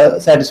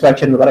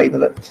സാറ്റിസ്ഫാക്ഷൻ എന്ന്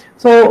പറയുന്നത്.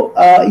 സോ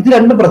ഇത്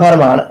രണ്ടും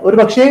പ്രധാനമാണ്. ഒരു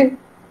പക്ഷേ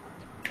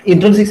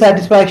ഇൻട്രിൻസിക്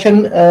സാറ്റിസ്ഫാക്ഷൻ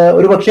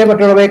ഒരു പക്ഷേ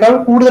മറ്റുള്ളവയേക്കാൾ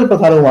കൂടുതൽ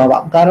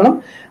പ്രധാനവുമാവാം. കാരണം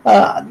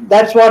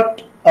that's what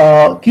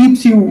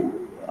keeps you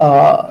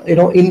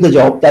in the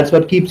job, that's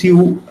what keeps you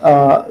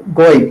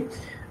going.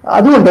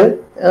 അതുകൊണ്ട്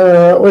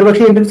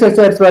ഒരുപക്ഷെ ഇൻട്രിൻസിക്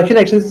സാറ്റിസ്ഫാക്ഷൻ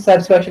എക്സ്ട്രിൻസിക്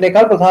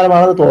സാറ്റിസ്ഫാക്ഷനേക്കാൾ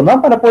പ്രധാനമാണെന്ന് തോന്നാം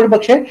പലപ്പോഴും.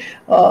 പക്ഷേ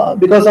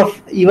because of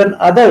even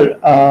other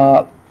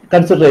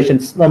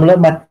considerations, നമ്മൾ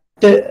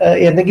മറ്റ്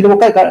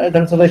എന്തെങ്കിലുമൊക്കെ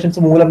കൺസിഡറേഷൻസ്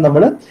മൂലം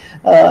നമ്മൾ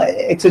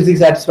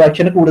എക്സ്ട്രിൻസിക്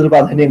സാറ്റിസ്ഫാക്ഷന് കൂടുതൽ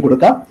പ്രാധാന്യം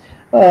കൊടുക്കാം.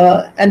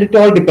 And it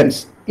all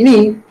depends. ഇനി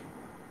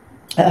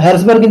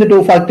ഹെർസ്ബർഗിന്റെ 2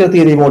 ഫാക്ടർ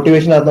തിയറി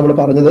മോട്ടിവേഷൻ അത് നമ്മൾ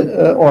പറഞ്ഞത്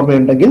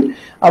ഓർമ്മയുണ്ടെങ്കിൽ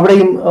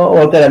അവിടെയും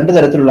ഓർക്ക 2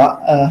 തരത്തിലുള്ള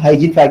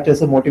ഹൈജീൻ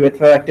ഫാക്ടേഴ്സ്,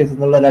 മോട്ടിവേറ്ററി ഫാക്ടേഴ്സ്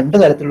എന്നുള്ള 2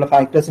 തരത്തിലുള്ള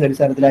ഫാക്ടേഴ്സിന്റെ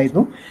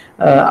അടിസ്ഥാനത്തിലായിരുന്നു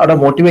അവിടെ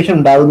മോട്ടിവേഷൻ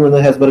ഉണ്ടാകുന്നു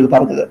എന്ന് ഹെർസ്ബർഗ്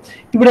പറഞ്ഞത്.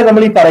 ഇവിടെ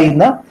നമ്മൾ ഈ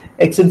പറയുന്ന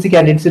എക്സ്ട്രിൻസിക്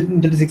ആൻഡ്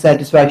ഇൻട്രിൻസിക്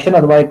സാറ്റിസ്ഫാക്ഷൻ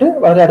അതുമായിട്ട്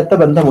വളരെ അടുത്ത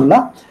ബന്ധമുള്ള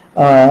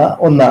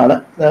ഒന്നാണ്.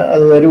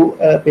 അത് ഒരു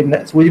പിന്നെ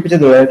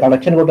സൂചിപ്പിച്ചത്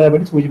കണക്ഷൻ കൊണ്ടുവരാൻ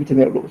വേണ്ടി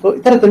സൂചിപ്പിച്ചതേ ഉള്ളൂ. സോ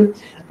ഇത്തരത്തിൽ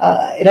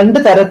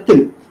 2 തരത്തിൽ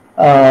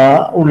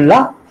ഉള്ള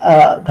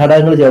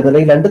ഘടകങ്ങൾ ചേർന്ന്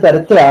അല്ലെങ്കിൽ 2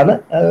 തരത്തിലാണ്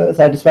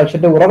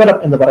സാറ്റിസ്ഫാക്ഷന്റെ ഉറവിടം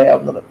എന്ന്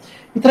പറയാവുന്നത്.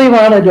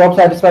 ഇത്രയുമാണ് ജോബ്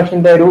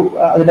സാറ്റിസ്ഫാക്ഷന്റെ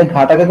അതിന്റെ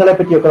ഘടകങ്ങളെ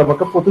പറ്റിയൊക്കെ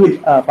നമുക്ക് പൊതുവിൽ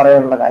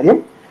പറയാനുള്ള കാര്യം.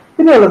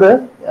 പിന്നെയുള്ളത്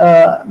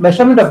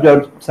മെഷർമെന്റ് ഓഫ്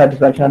ജോബ്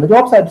സാറ്റിസ്ഫാക്ഷൻ ആണ്.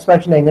 ജോബ്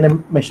സാറ്റിസ്ഫാക്ഷൻ എങ്ങനെ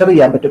മെഷർ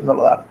ചെയ്യാൻ പറ്റും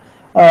എന്നുള്ളതാണ്.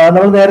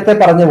 നമ്മൾ നേരത്തെ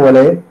പറഞ്ഞ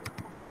പോലെ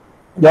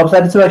ജോബ്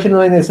സാറ്റിസ്ഫാക്ഷൻ എന്ന്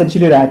പറയുന്നത്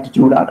എസെൻഷ്യലി ഒരു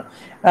ആറ്റിറ്റ്യൂഡാണ്.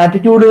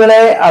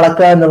 ആറ്റിറ്റ്യൂഡുകളെ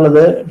അളക്കുക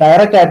എന്നുള്ളത്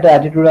ഡയറക്റ്റ് ആയിട്ട്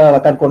ആറ്റിറ്റ്യൂഡുകൾ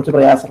അളക്കാൻ കുറച്ച്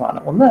പ്രയാസമാണ്.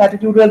 ഒന്ന്,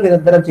 ആറ്റിറ്റ്യൂഡുകൾ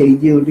നിരന്തരം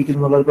ചേഞ്ച്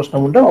ചെയ്തുകൊണ്ടിരിക്കുന്നു എന്നുള്ള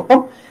പ്രശ്നമുണ്ട്.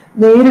 ഒപ്പം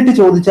നേരിട്ട്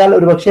ചോദിച്ചാൽ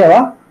ഒരു പക്ഷേ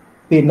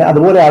പിന്നെ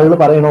അതുപോലെ ആളുകൾ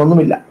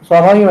പറയണമെന്നുമില്ല.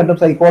 സ്വാഭാവികമായിട്ടും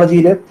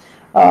സൈക്കോളജിയിൽ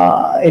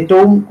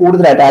ഏറ്റവും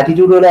കൂടുതലായിട്ട്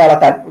ആറ്റിറ്റ്യൂഡുകളെ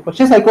അളക്കാൻ,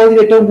 പക്ഷേ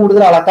സൈക്കോളജിയിൽ ഏറ്റവും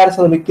കൂടുതൽ അളക്കാൻ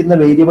ശ്രമിക്കുന്ന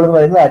വേരിയബിൾ എന്ന്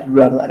പറയുന്നത്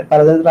ആറ്റിറ്റ്യൂഡാണ്.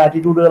 പലതരത്തിലുള്ള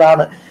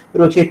ആറ്റിറ്റ്യൂഡുകളാണ്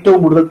ഒരുപക്ഷെ ഏറ്റവും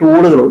കൂടുതൽ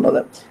ടൂളുകളുള്ളത്.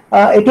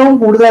 ഏറ്റവും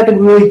കൂടുതലായിട്ട്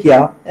ഉപയോഗിക്കുക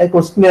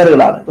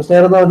ക്വസ്റ്റ്യനെയറുകളാണ്.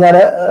 ക്വസ്റ്റ്യനെയർ എന്ന് പറഞ്ഞാൽ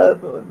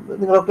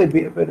നിങ്ങൾക്ക്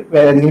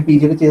ഏതെങ്കിലും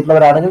PG ഒക്കെ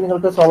ചെയ്തിട്ടുള്ളവരാണെങ്കിൽ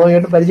നിങ്ങൾക്ക്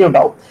സ്വാഭാവികമായിട്ടും പരിചയം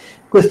ഉണ്ടാവും.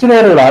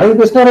 ക്വസ്റ്റ്യനെയറുകളാണ്. ഈ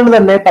ക്വസ്റ്റ്യനെയറുകൾ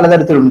തന്നെ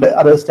പലതരത്തിലുണ്ട്.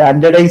 അത്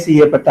സ്റ്റാൻഡേർഡൈസ്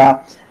ചെയ്യപ്പെട്ട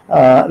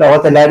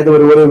ലോകത്തെല്ലായിടത്തും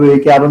ഒരുപോലെ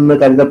ഉപയോഗിക്കാമെന്ന്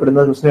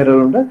കരുതപ്പെടുന്ന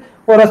ക്വസ്റ്റ്യനെയറുകളുണ്ട്.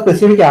 ഓരോ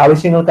സ്പെസിഫിക്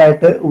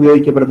ആവശ്യങ്ങൾക്കായിട്ട്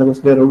ഉപയോഗിക്കപ്പെടുന്ന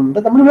ക്വസ്റ്റ്യനെയറുകളുണ്ട്.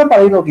 നമ്മളിവിടെ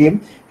പറയുകയും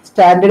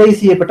സ്റ്റാൻഡേർഡൈസ്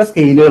ചെയ്യപ്പെട്ട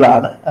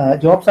സ്കെയിലുകളാണ്.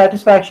 ജോബ്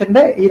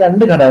സാറ്റിസ്ഫാക്ഷന്റെ ഈ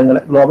 2 ഘടകങ്ങൾ,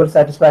 ഗ്ലോബൽ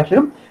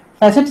സാറ്റിസ്ഫാക്ഷനും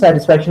ഫാസറ്റ്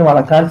സാറ്റിസ്ഫാക്ഷനും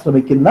അളക്കാൻ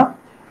ശ്രമിക്കുന്ന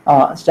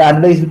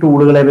സ്റ്റാൻഡർഡൈസ്ഡ്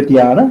ടൂളുകളെ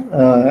പറ്റിയാണ്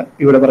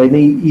ഇവിടെ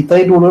പറയുന്നത്.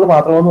 ഇത്രയും ടൂളുകൾ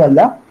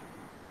മാത്രമൊന്നുമല്ല,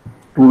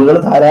 ടൂളുകൾ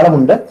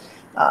ധാരാളമുണ്ട്.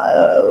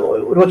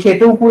 ഒരുപക്ഷെ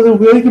ഏറ്റവും കൂടുതൽ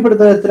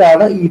ഉപയോഗിക്കപ്പെടുന്ന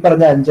തരത്തിലാണ് ഈ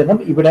പറഞ്ഞ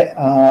 5 ഇവിടെ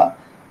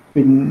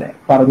പിന്നെ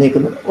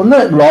പറഞ്ഞേക്കുന്നത്. ഒന്ന്,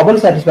 ഗ്ലോബൽ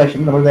സാറ്റിസ്ഫാക്ഷൻ.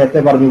 നമ്മൾ നേരത്തെ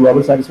പറഞ്ഞു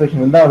ഗ്ലോബൽ സാറ്റിസ്ഫാക്ഷൻ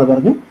എന്താണെന്ന്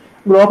പറഞ്ഞു.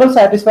 Global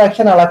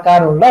satisfaction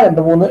അളക്കാനുള്ള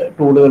 2-3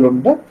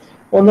 ടൂളുകളുണ്ട്.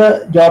 ഒന്ന്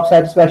ജോബ്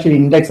സാറ്റിസ്ഫാക്ഷൻ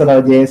ഇൻഡെക്സ്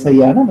അഥവാ JSI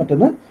ആണ്.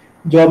 മറ്റൊന്ന്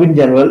job in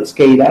general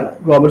സ്കെയിലാണ്.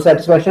 Global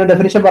satisfaction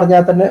definition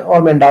പറഞ്ഞാൽ തന്നെ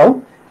ഓർമ്മയുണ്ടാവും.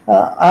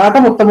 ആകെ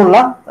മൊത്തമുള്ള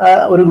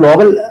ഒരു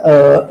ഗ്ലോബൽ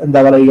എന്താ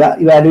പറയുക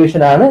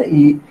ഇവാലുവേഷൻ ആണ്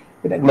ഈ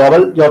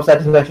ഗ്ലോബൽ ജോബ്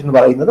സാറ്റിസ്ഫാക്ഷൻ എന്ന്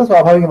പറയുന്നത്.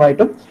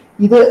 സ്വാഭാവികമായിട്ടും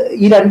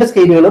ഈ 2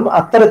 സ്കെയിലുകളും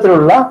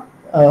അത്തരത്തിലുള്ള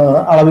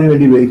അളവിന്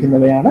വേണ്ടി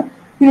ഉപയോഗിക്കുന്നവയാണ്.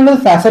 പിന്നുള്ളത്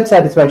ഫാസറ്റ്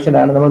സാറ്റിസ്ഫാക്ഷൻ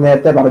ആണ്. നമ്മൾ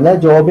നേരത്തെ പറഞ്ഞ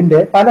ജോബിന്റെ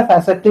പല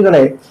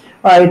ഫാസറ്റുകളെ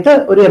ആയിട്ട്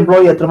ഒരു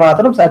എംപ്ലോയി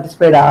എത്രമാത്രം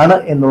സാറ്റിസ്ഫൈഡ് ആണ്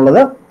എന്നുള്ളത്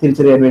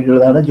തിരിച്ചറിയാൻ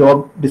വേണ്ടിയുള്ളതാണ്.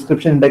 ജോബ്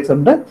ഡിസ്ക്രിപ്ഷൻ ഇൻഡെക്സ്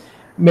ഉണ്ട്,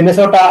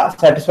 മിനസോട്ട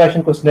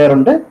സാറ്റിസ്ഫാക്ഷൻ ക്വസ്റ്റ്യനെയർ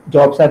ഉണ്ട്,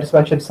 ജോബ്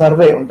സാറ്റിസ്ഫാക്ഷൻ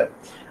സർവേ ഉണ്ട്.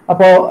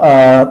 അപ്പോ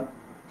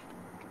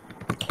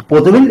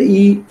പൊതുവിൽ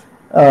ഈ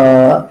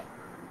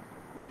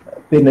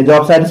പിന്നെ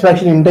ജോബ്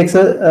സാറ്റിസ്ഫാക്ഷൻ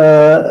ഇൻഡെക്സ്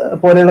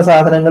പോലെയുള്ള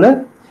സാധനങ്ങൾ,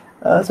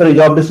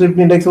 ജോബ്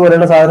ഡിസ്ക്രിപ്ഷൻ ഇൻഡെക്സ്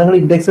പോലെയുള്ള സാധനങ്ങൾ,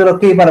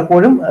 ഇൻഡെക്സുകളൊക്കെ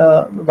പലപ്പോഴും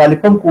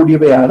വലിപ്പം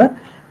കൂടിയവയാണ്.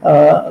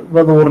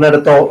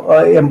 100-ടുത്തോ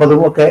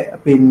 80 ഒക്കെ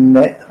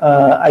പിന്നെ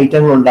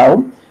ഐറ്റങ്ങൾ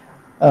ഉണ്ടാവും.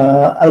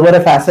 അതുപോലെ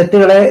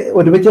ഫാസറ്റുകളെ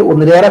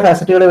ഒന്നിലേറെ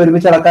ഫാസറ്റുകളെ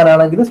ഒരുമിച്ച്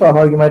അളക്കാനാണെങ്കിൽ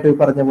സ്വാഭാവികമായിട്ടും ഈ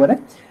പറഞ്ഞ പോലെ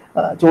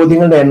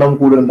ചോദ്യങ്ങളുടെ എണ്ണവും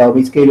കൂടുതലുണ്ടാവും.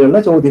 ഈ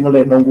സ്കെയിലുകളിലെ ചോദ്യങ്ങളുടെ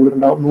എണ്ണവും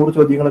കൂടുതലുണ്ടാവും. 100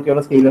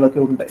 ചോദ്യങ്ങളൊക്കെയുള്ള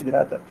സ്കെയിലുകളൊക്കെ ഉണ്ട്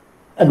ഇതിനകത്ത്.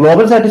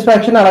 ഗ്ലോബൽ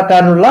സാറ്റിസ്ഫാക്ഷൻ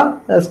അളക്കാനുള്ള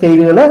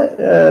സ്കെയിലുകൾ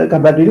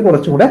കമ്പാരിറ്റീവ്ലി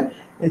കുറച്ചുകൂടെ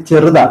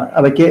ചെറുതാണ്.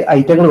 അവയ്ക്ക്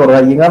ഐറ്റങ്ങൾ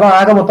കുറവായിരിക്കും. കാരണം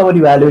ആകെ മൊത്തം ഒരു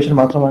വാല്യുവേഷൻ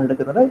മാത്രമാണ്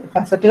എടുക്കുന്നത്.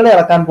 ഫാസറ്റുകളെ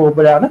അളക്കാൻ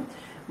പോകുമ്പോഴാണ്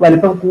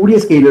വലിപ്പം കൂടിയ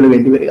സ്കെയിലുകൾ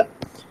വേണ്ടി വരിക.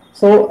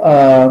 സോ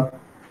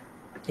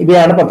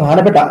ഇവയാണ്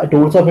പ്രധാനപ്പെട്ട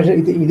ടൂൾസ് ഓഫ് മെഷർ.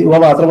 ഇവ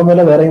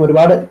മാത്രമൊന്നുമല്ല, വേറെയും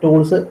ഒരുപാട്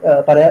ടൂൾസ്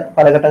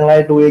പല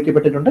ഘട്ടങ്ങളായിട്ട്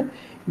ഉപയോഗിക്കപ്പെട്ടിട്ടുണ്ട്.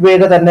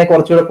 ഇവയുടെ തന്നെ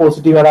കുറച്ചുകൂടെ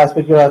പോസിറ്റീവ്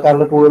ആസ്പെക്റ്റുകൾ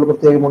ആക്കാനുള്ള ടൂളുകൾ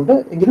പ്രത്യേകമുണ്ട്.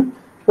 എങ്കിലും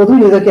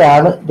പൊതുവിൽ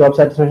ഇതൊക്കെയാണ് ജോബ്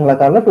സാറ്റിസ്ഫാക്ഷൻ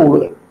ആക്കാനുള്ള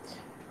ടൂളുകൾ.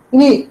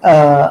 ഇനി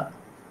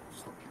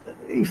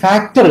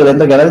ഫാക്ടറുകൾ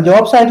എന്തൊക്കെയാണ്,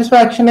 ജോബ്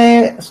സാറ്റിസ്ഫാക്ഷനെ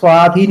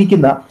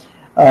സ്വാധീനിക്കുന്ന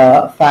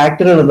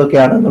ഫാക്ടറുകൾ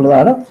എന്തൊക്കെയാണ്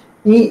എന്നുള്ളതാണ്.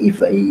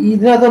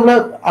 ഇതിനകത്ത് നമ്മൾ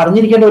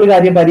അറിഞ്ഞിരിക്കേണ്ട ഒരു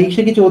കാര്യം,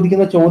 പരീക്ഷയ്ക്ക്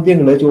ചോദിക്കുന്ന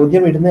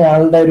ചോദ്യം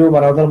ഇടുന്നയാളുടെ ഒരു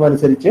മനോധർമ്മം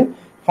അനുസരിച്ച്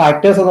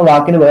ഫാക്ടേഴ്സ് എന്ന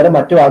വാക്കിന് വേറെ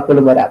മറ്റു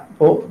വാക്കുകളും വരാം.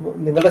 ഇപ്പോൾ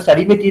നിങ്ങളുടെ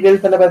സ്റ്റഡി മെറ്റീരിയലിൽ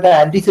തന്നെ പറയുന്നത്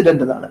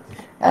ആന്റിസിഡന്റ് എന്നാണ്.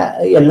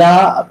 എല്ലാ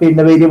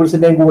പിന്നെ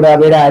വേരിയബിൾസിന്റെയും കൂടെ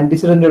അവയുടെ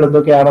ആന്റിസിഡന്റുകൾ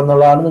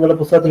എന്തൊക്കെയാണെന്നുള്ളതാണ് നിങ്ങളുടെ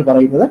പുസ്തകത്തിൽ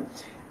പറയുന്നത്.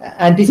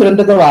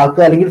 ആന്റിസിഡന്റ് എന്ന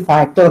വാക്ക് അല്ലെങ്കിൽ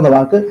ഫാക്ടർ എന്ന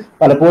വാക്ക്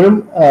പലപ്പോഴും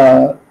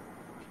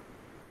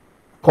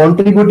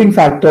കോൺട്രിബ്യൂട്ടിംഗ്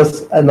ഫാക്ടേഴ്സ്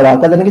എന്ന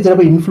വാക്ക്, അല്ലെങ്കിൽ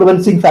ചിലപ്പോൾ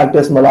ഇൻഫ്ലുവൻസിങ്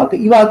ഫാക്ടേഴ്സ് എന്ന വാക്ക്,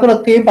 ഈ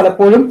വാക്കുകളൊക്കെയും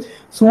പലപ്പോഴും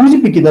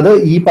സൂചിപ്പിക്കുന്നത്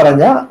ഈ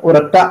പറഞ്ഞ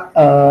ഒരൊറ്റ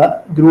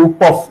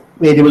ഗ്രൂപ്പ് ഓഫ്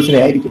വേരിയബിൾസിനെ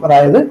ആയിരിക്കും.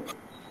 അതായത്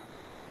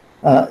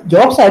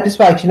ജോബ്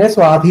സാറ്റിസ്ഫാക്ഷനെ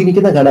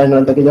സ്വാധീനിക്കുന്ന ഘടകങ്ങൾ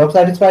എന്തൊക്കെ, ജോബ്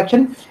സാറ്റിസ്ഫാക്ഷൻ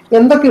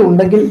എന്തൊക്കെ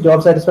ഉണ്ടെങ്കിൽ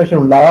ജോബ് സാറ്റിസ്ഫാക്ഷൻ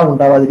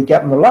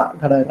ഉണ്ടാവാതിരിക്കാം എന്നുള്ള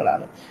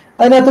ഘടകങ്ങളാണ്.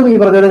 അതിനകത്തും ഈ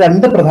പറഞ്ഞ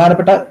 2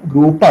 പ്രധാനപ്പെട്ട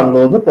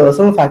ഗ്രൂപ്പാണുള്ളത്. ഒന്ന്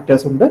പേഴ്സണൽ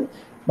ഫാക്ടേഴ്സ് ഉണ്ട്,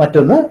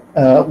 മറ്റൊന്ന്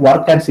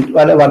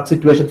വർക്ക്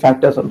സിറ്റുവേഷൻ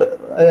ഫാക്ടേഴ്സ് ഉണ്ട്,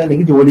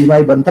 അല്ലെങ്കിൽ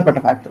ജോലിയുമായി ബന്ധപ്പെട്ട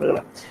ഫാക്ടറുകൾ.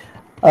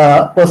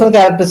 പേഴ്സണൽ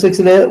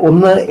ക്യാരക്ടറിസ്റ്റിക്സിൽ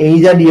ഒന്ന്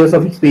age and years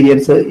of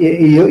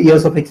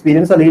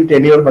experience അല്ലെങ്കിൽ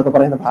ടെന്യൂർ എന്നൊക്കെ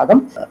പറയുന്ന ഭാഗം.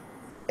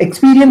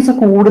 എക്സ്പീരിയൻസ്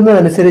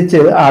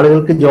കൂടുന്നതനുസരിച്ച്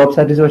ആളുകൾക്ക് ജോബ്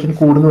സാറ്റിസ്ഫാക്ഷൻ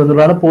കൂടുന്നു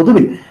എന്നുള്ളതാണ്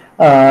പൊതുവിൽ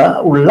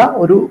ഉള്ള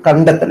ഒരു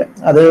കണ്ടെത്തൽ.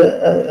 അത്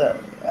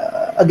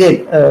അഗെയിൻ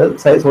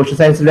സോഷ്യൽ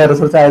സയൻസിലെ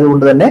റിസർച്ച്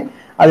ആയതുകൊണ്ട് തന്നെ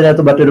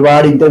അതിനകത്ത്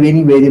മറ്റൊരുപാട്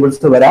ഇന്റർവീനിങ്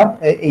വേരിയബിൾസ് വരാം.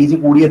 ഏജ്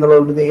കൂടി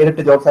എന്നുള്ളത്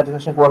നേരിട്ട് ജോബ്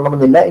സാറ്റിസ്ഫാക്ഷൻ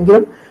കൂടണമെന്നില്ല.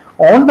 എങ്കിലും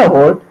ഓൺ ദ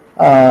ഹോൾ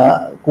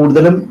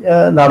കൂടുതലും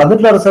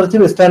നടന്നിട്ടുള്ള റിസർച്ച്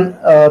വെസ്റ്റേൺ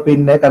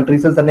പിന്നെ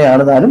കൺട്രീസിൽ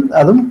തന്നെയാണ് താനും.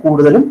 അതും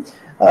കൂടുതലും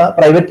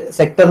പ്രൈവറ്റ്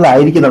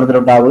സെക്ടറിലായിരിക്കും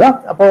നടന്നിട്ടുണ്ടാവുക.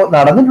 അപ്പോൾ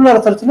നടന്നിട്ടുള്ള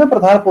റിസർച്ചിന്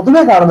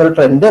പൊതുവെ കാണുന്ന ഒരു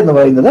ട്രെൻഡ് എന്ന്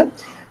പറയുന്നത്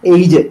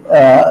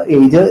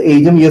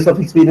ഏജും ഇയേഴ്സ്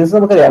ഓഫ് എക്സ്പീരിയൻസ്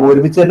നമുക്കറിയാം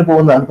ഒരുമിച്ച് തന്നെ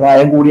പോകുന്നതാണ്.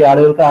 പ്രായം കൂടിയ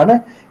ആളുകൾക്കാണ്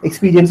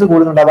എക്സ്പീരിയൻസ്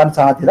കൂടുതലുണ്ടാവാൻ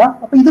സാധ്യത.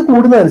 അപ്പൊ ഇത്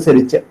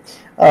കൂടുന്നതനുസരിച്ച്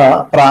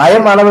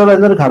പ്രായമാണ്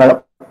എന്നൊരു ഘടകം.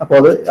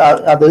 അപ്പോൾ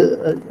അത്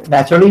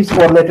നാച്ചുറലി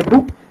കോറിലേറ്റഡ് ടു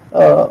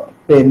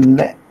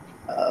പിന്നെ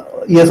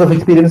ഇയേഴ്സ് ഓഫ്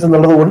എക്സ്പീരിയൻസ്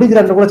എന്നുള്ളത് കൊണ്ട് ഇത്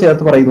രണ്ടും കൂടെ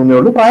ചേർത്ത് പറയുന്നേ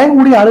ഉള്ളൂ. പ്രായം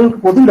കൂടിയ ആളുകൾക്ക്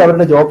പൊതുവിൽ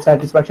അവരുടെ ജോബ്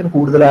സാറ്റിസ്ഫാക്ഷൻ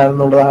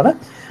കൂടുതലാണെന്നുള്ളതാണ്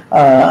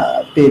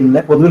പിന്നെ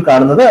പൊതുവിൽ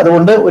കാണുന്നത്.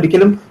 അതുകൊണ്ട്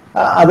ഒരിക്കലും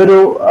അതൊരു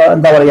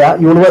എന്താ പറയാ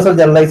യൂണിവേഴ്സൽ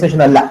ജനറലൈസേഷൻ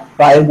അല്ല.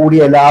 പ്രായം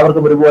കൂടിയ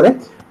എല്ലാവർക്കും ഒരുപോലെ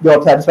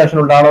ജോബ് സാറ്റിസ്ഫാക്ഷൻ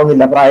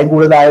ഉണ്ടാവണമെന്നില്ല. പ്രായം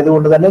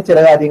കൂടുതലായതുകൊണ്ട് തന്നെ ചില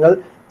കാര്യങ്ങൾ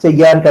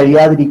ചെയ്യാൻ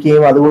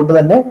കഴിയാതിരിക്കുകയും അതുകൊണ്ട്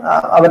തന്നെ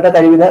അവരുടെ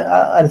കഴിവിന്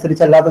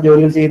അനുസരിച്ചല്ലാത്ത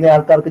ജോലികൾ ചെയ്യുന്ന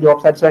ആൾക്കാർക്ക്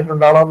ജോബ് സാറ്റിസ്ഫാക്ഷൻ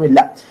ഉണ്ടാവണമെന്നില്ല.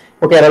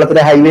 ഇപ്പൊ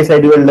കേരളത്തിലെ ഹൈവേ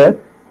സൈഡുകളിൽ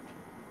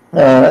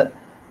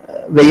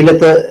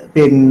വെയിലത്ത്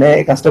പിന്നെ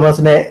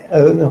കസ്റ്റമേഴ്സിനെ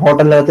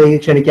ഹോട്ടലിനകത്തേക്ക്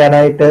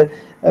ക്ഷണിക്കാനായിട്ട്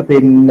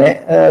പിന്നെ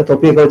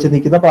തൊപ്പിയൊക്കെ വെച്ച്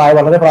നിൽക്കുന്ന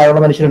വളരെ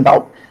പ്രായമുള്ള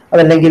മനുഷ്യരുണ്ടാവും.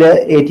 അതല്ലെങ്കിൽ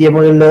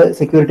ATMകളിൽ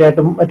സെക്യൂരിറ്റി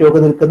ആയിട്ടും മറ്റുമൊക്കെ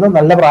നിൽക്കുന്ന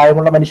നല്ല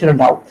പ്രായമുള്ള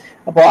മനുഷ്യരുണ്ടാവും.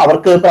 അപ്പോൾ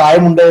അവർക്ക്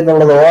പ്രായമുണ്ട്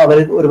എന്നുള്ളതോ അവർ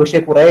ഒരുപക്ഷെ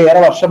കുറേയേറെ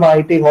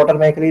വർഷമായിട്ട് ഈ ഹോട്ടൽ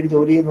മേഖലയിൽ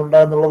ജോലി ചെയ്യുന്നുണ്ട്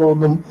എന്നുള്ളതോ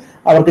ഒന്നും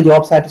അവർക്ക്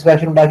ജോബ്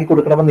സാറ്റിസ്ഫാക്ഷൻ ഉണ്ടാക്കി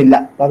കൊടുക്കണമെന്നില്ല.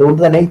 അപ്പൊ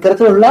അതുകൊണ്ട് തന്നെ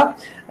ഇത്തരത്തിലുള്ള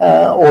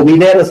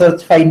ഒബിനെ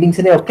റിസർച്ച്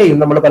ഫൈൻഡിങ്സിനെ ഒക്കെയും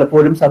നമ്മൾ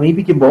പലപ്പോഴും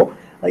സമീപിക്കുമ്പോൾ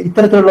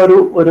ഇത്തരത്തിലുള്ള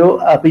ഒരു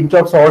പിഞ്ച്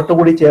ഓഫ് സോൾട്ട്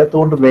കൂടി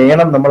ചേർത്തുകൊണ്ട്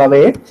വേണം നമ്മൾ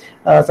അവയെ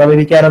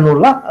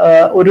സമീപിക്കാനെന്നുള്ള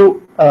ഒരു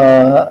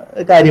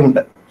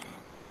കാര്യമുണ്ട്.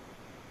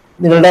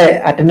 നിങ്ങളുടെ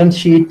അറ്റൻഡൻസ്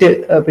ഷീറ്റ്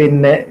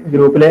പിന്നെ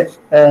ഗ്രൂപ്പിലെ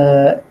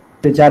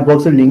ചാറ്റ്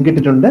ബോക്സിൽ ലിങ്ക്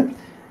ഇട്ടിട്ടുണ്ട്.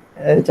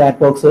 ചാറ്റ്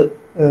ബോക്സ്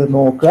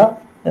നോക്കുക,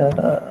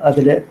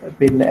 അതിൽ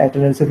പിന്നെ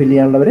അറ്റൻഡൻസ് ഫില്ല്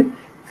ചെയ്യാനുള്ളവർ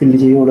ഫില്ല്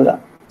ചെയ്ത് കൊടുക്കുക.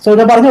 സോ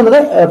ഞാൻ പറഞ്ഞു വന്നത്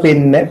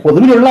പിന്നെ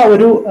പൊതുവിലുള്ള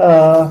ഒരു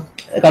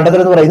കണ്ടെത്തൽ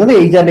എന്ന് പറയുന്നത്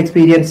age and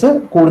experience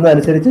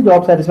കൂടുന്നതനുസരിച്ച്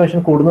job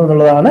satisfaction കൂടുന്നു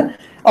എന്നുള്ളതാണ്.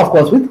 ഓഫ്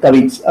കോഴ്സ് വിത്ത്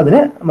കവീറ്റ്സ്, അതിന്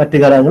മറ്റു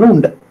ഘടകങ്ങളും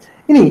ഉണ്ട്.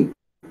 ഇനി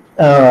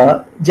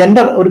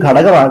ജെൻഡർ ഒരു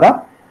ഘടകമാകാം.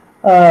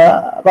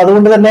 അപ്പൊ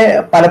അതുകൊണ്ട് തന്നെ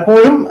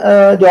പലപ്പോഴും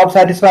ജോബ്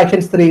സാറ്റിസ്ഫാക്ഷൻ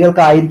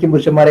സ്ത്രീകൾക്കായിരിക്കും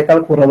പുരുഷന്മാരെക്കാൾ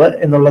കുറവ്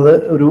എന്നുള്ളത്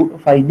ഒരു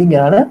ഫൈൻഡിങ്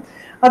ആണ്.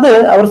 അത്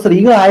അവർ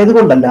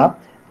സ്ത്രീകളായതുകൊണ്ടല്ല,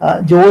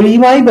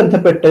 ജോലിയുമായി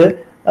ബന്ധപ്പെട്ട്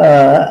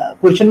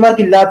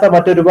പുരുഷന്മാർക്കില്ലാത്ത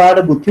മറ്റൊരുപാട്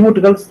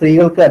ബുദ്ധിമുട്ടുകൾ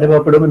സ്ത്രീകൾക്ക്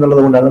അനുഭവപ്പെടും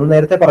എന്നുള്ളത് കൊണ്ടാണ്. നമ്മൾ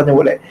നേരത്തെ പറഞ്ഞ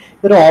പോലെ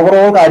ഇതൊരു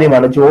ഓവറോൾ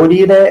കാര്യമാണ്.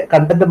 ജോലിയുടെ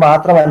കണ്ടന്റ്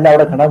മാത്രമല്ല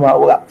അവിടെ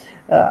ഘടകമാവുക.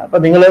 അപ്പൊ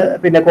നിങ്ങൾ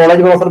പിന്നെ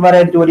കോളേജ്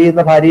പ്രൊഫസർമാരായിട്ട് ജോലി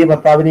ചെയ്യുന്ന ഭാര്യയും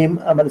ഭർത്താവിനെയും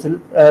മനസ്സിൽ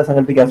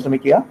സങ്കല്പിക്കാൻ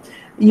ശ്രമിക്കുക.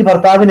 ഈ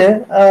ഭർത്താവിന്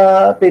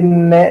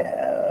പിന്നെ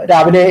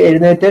രാവിലെ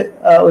എഴുന്നേറ്റ്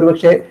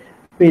ഒരുപക്ഷെ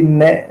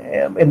പിന്നെ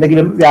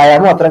എന്തെങ്കിലും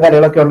വ്യായാമം അത്തരം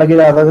കാര്യങ്ങളൊക്കെ ഉണ്ടെങ്കിൽ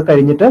അതൊക്കെ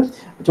കഴിഞ്ഞിട്ട്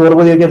ചോറ്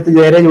പൊതിയൊക്കെ എടുത്ത്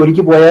നേരെ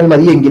ജോലിക്ക് പോയാൽ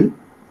മതിയെങ്കിൽ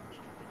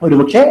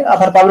ഒരുപക്ഷെ ആ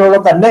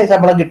ഭർത്താവിനോളം തന്നെ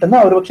ശമ്പളം കിട്ടുന്ന,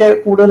 ഒരുപക്ഷെ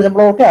കൂടുതൽ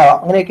ശമ്പളമൊക്കെ ആവാം.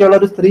 അങ്ങനെയൊക്കെയുള്ള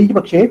ഒരു സ്ത്രീക്ക്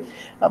പക്ഷേ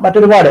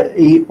മറ്റൊരുപാട്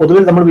ഈ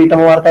പൊതുവിൽ നമ്മൾ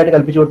വീട്ടമ്മമാർക്കായിട്ട്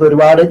കൽപ്പിച്ചു കൊടുത്ത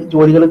ഒരുപാട്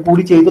ജോലികൾ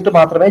കൂടി ചെയ്തിട്ട്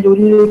മാത്രമേ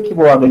ജോലിയിലേക്ക്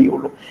പോകാൻ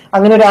കഴിയുള്ളൂ.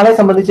 അങ്ങനെ ഒരാളെ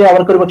സംബന്ധിച്ച്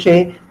അവർക്കൊരു പക്ഷേ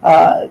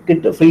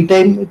ഫ്രീ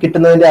ടൈം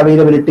കിട്ടുന്നതിന്റെ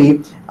അവൈലബിലിറ്റി,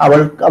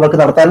 അവർക്ക്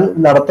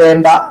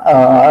നടത്തേണ്ട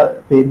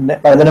പിന്നെ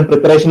പലതരം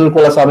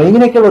പ്രിപ്പറേഷനുകൾക്കുള്ള സമയം,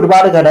 ഇങ്ങനെയൊക്കെയുള്ള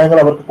ഒരുപാട് ഘടകങ്ങൾ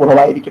അവർക്ക്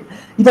കുറവായിരിക്കും.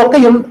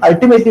 ഇതൊക്കെയും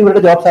അൾട്ടിമേറ്റ്ലി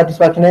ഇവരുടെ ജോബ്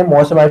സാറ്റിസ്ഫാക്ഷനെ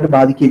മോശമായിട്ട്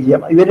ബാധിക്കുകയും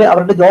ചെയ്യാം.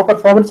 അവരുടെ ജോബ്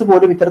പെർഫോമൻസ്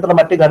പോലും ഇത്തരത്തിലുള്ള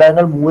മറ്റ്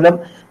ഘടകങ്ങൾ മൂലം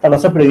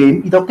തടസ്സപ്പെടുകയും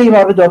ഇതൊക്കെയും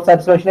അവരുടെ ജോബ്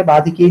സാറ്റിസ്ഫാക്ഷനെ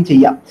ബാധിക്കുകയും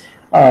ചെയ്യാം.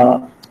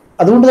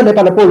 അതുകൊണ്ട് തന്നെ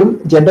പലപ്പോഴും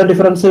gender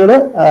ഡിഫറൻസുകൾ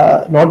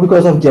not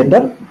because of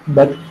gender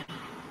but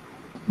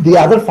the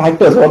other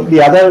factors or the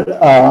other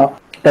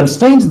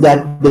constraints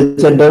that the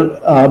gender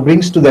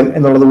brings to them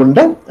എന്നുള്ളത്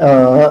കൊണ്ട്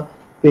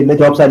പിന്നെ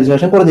ജോബ്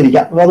സാറ്റിസ്ഫാക്ഷൻ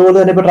കുറഞ്ഞിരിക്കാം. അപ്പൊ അതുപോലെ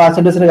തന്നെ ഇപ്പൊ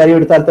ട്രാൻസ്ജെൻഡേഴ്സിന്റെ കാര്യം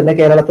എടുത്താൽ തന്നെ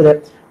കേരളത്തിലെ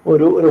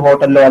ഒരു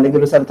ഹോട്ടലിലോ അല്ലെങ്കിൽ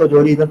ഒരു സ്ഥലത്തോ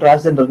ജോലി ചെയ്യുന്ന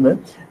ട്രാൻസ്ജെൻഡറിന്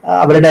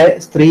അവരുടെ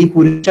സ്ത്രീ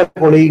പുരുഷ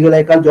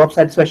കൊളീഗുകളെക്കാൾ ജോബ്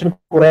സാറ്റിസ്ഫാക്ഷൻ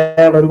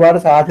കുറയാനുള്ള ഒരുപാട്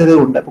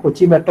സാധ്യതകളുണ്ട്. ഇപ്പൊ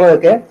കൊച്ചി മെട്രോ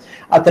ഒക്കെ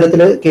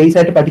അത്തരത്തില്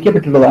കേസായിട്ട്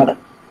പഠിക്കപ്പെട്ടിട്ടുള്ളതാണ്.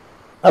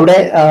 അവിടെ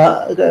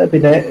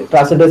പിന്നെ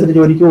ട്രാൻസ്ജെൻഡേഴ്സിന്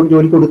ജോലി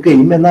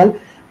കൊടുക്കുകയും എന്നാൽ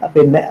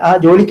പിന്നെ ആ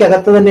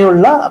ജോലിക്കകത്ത്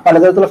തന്നെയുള്ള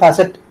പലതരത്തിലുള്ള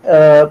ഫാസറ്റ്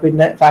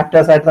പിന്നെ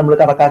ഫാക്ടേഴ്സ് ആയിട്ട് നമ്മൾ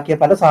കണക്കാക്കിയ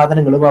പല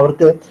സാധനങ്ങളും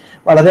അവർക്ക്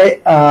വളരെ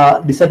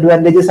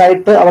ഡിസഡ്വാൻറ്റേജസ്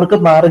ആയിട്ട് അവർക്ക്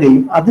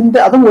മാറുകയും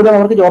അതുമൂലം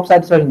അവർക്ക് ജോബ്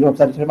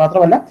സാറ്റിസ്ഫാക്ഷൻ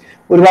മാത്രമല്ല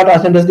ഒരുപാട്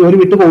ട്രാൻസ്ജെൻഡേഴ്സ് ജോലി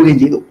വിട്ടുപോവുകയും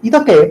ചെയ്തു.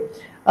 ഇതൊക്കെ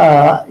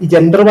ഈ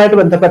ജെൻഡറുമായിട്ട്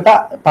ബന്ധപ്പെട്ട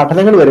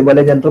പഠനങ്ങൾ വരുമ്പോൾ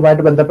അല്ലെങ്കിൽ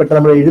ജെൻഡറുമായിട്ട് ബന്ധപ്പെട്ട്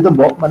നമ്മൾ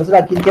എഴുതുമ്പോൾ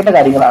മനസ്സിലാക്കിയിരിക്കേണ്ട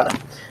കാര്യങ്ങളാണ്.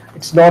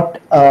 It's not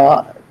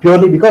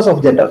purely because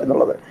of gender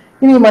എന്നുള്ളത്.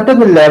 ഇനി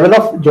മറ്റൊന്ന് ലെവൽ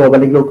ഓഫ് ജോബ്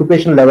അല്ലെങ്കിൽ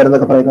ഒക്യുപ്പേഷൻ ലെവൽ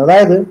എന്നൊക്കെ പറയുന്നത്,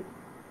 അതായത്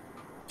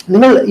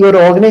നിങ്ങൾ ഈ ഒരു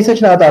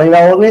ഓർഗനൈസേഷനകത്താണ്,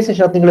 ആ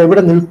ഓർഗനൈസേഷനകത്ത് നിങ്ങൾ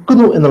എവിടെ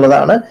നിൽക്കുന്നു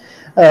എന്നുള്ളതാണ്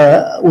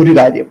ഒരു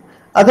കാര്യം.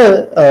 അത്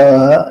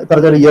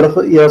പറഞ്ഞ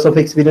ഇയേഴ്സ് ഓഫ്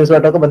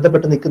എക്സ്പീരിയൻസുമായിട്ടൊക്കെ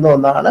ബന്ധപ്പെട്ട് നിൽക്കുന്ന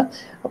ഒന്നാണ്.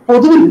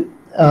 പൊതുവിൽ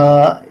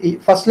ഈ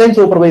ഫസ്റ്റ് ലൈൻ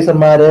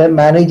സൂപ്പർവൈസർമാര്,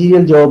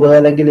 മാനേജീരിയൽ ജോബ്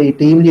അല്ലെങ്കിൽ ഈ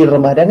ടീം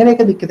ലീഡർമാർ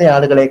അങ്ങനെയൊക്കെ നിൽക്കുന്ന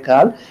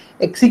ആളുകളെക്കാൾ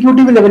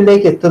എക്സിക്യൂട്ടീവ്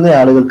ലെവലിലേക്ക് എത്തുന്ന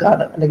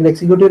ആളുകൾക്കാണ് അല്ലെങ്കിൽ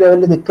എക്സിക്യൂട്ടീവ്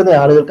ലെവലിൽ നിൽക്കുന്ന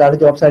ആളുകൾക്കാണ്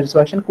ജോബ്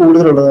സാറ്റിസ്ഫാക്ഷൻ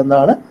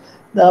കൂടുതലുള്ളതെന്നാണ്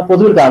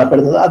പൊതുവിൽ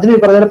കാണപ്പെടുന്നത്. അതിന്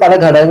പറഞ്ഞ പല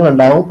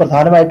ഘടകങ്ങളുണ്ടാവും.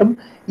 പ്രധാനമായിട്ടും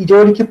ഈ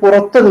ജോലിക്ക്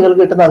പുറത്ത് നിങ്ങൾക്ക്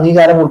കിട്ടുന്ന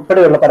അംഗീകാരം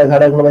ഉൾപ്പെടെയുള്ള പല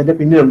ഘടകങ്ങളും അതിന്റെ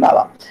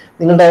പിന്നിലുണ്ടാവാം.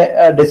 നിങ്ങളുടെ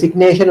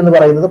ഡെസിഗ്നേഷൻ എന്ന്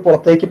പറയുന്നത്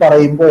പുറത്തേക്ക്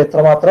പറയുമ്പോൾ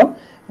എത്രമാത്രം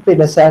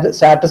പിന്നെ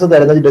സ്റ്റാറ്റസ്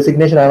തരുന്ന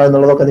ഡെസിഗ്നേഷൻ ആണ്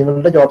എന്നുള്ളതൊക്കെ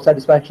നിങ്ങളുടെ ജോബ്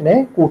സാറ്റിസ്ഫാക്ഷനെ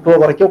കൂട്ടുകയോ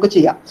കുറയ്ക്കുകയോ ഒക്കെ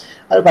ചെയ്യാം.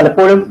 അത്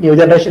പലപ്പോഴും ന്യൂ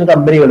ജനറേഷൻ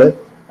കമ്പനികൾ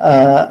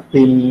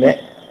പിന്നെ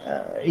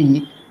ഈ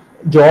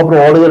ജോബ്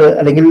റോളുകൾ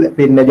അല്ലെങ്കിൽ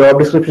പിന്നെ ജോബ്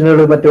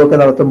ഡിസ്ക്രിപ്ഷനുകൾ മറ്റുമൊക്കെ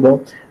നടത്തുമ്പോൾ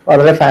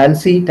വളരെ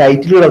ഫാൻസി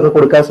ടൈറ്റിലുകളൊക്കെ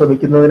കൊടുക്കാൻ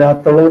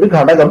ശ്രമിക്കുന്നതിനകത്തുള്ള ഒരു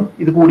ഘടകം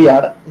ഇത്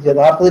കൂടിയാണ്.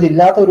 യഥാർത്ഥത്തിൽ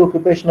ഇല്ലാത്ത ഒരു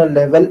ഒക്യുപ്പേഷണൽ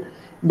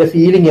ലെവലിന്റെ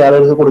ഫീലിംഗ്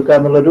ആളുകൾക്ക് കൊടുക്കുക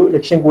എന്നുള്ളൊരു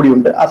ലക്ഷ്യം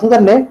കൂടിയുണ്ട്. അത്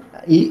തന്നെ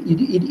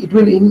it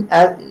will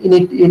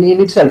in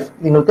it self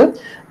നിങ്ങൾക്ക്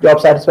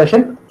ജോബ്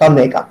സാറ്റിസ്ഫാക്ഷൻ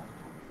തന്നേക്കാം.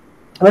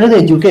 അവരത്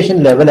എഡ്യൂക്കേഷൻ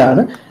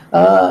ലെവലാണ്.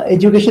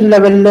 എഡ്യൂക്കേഷൻ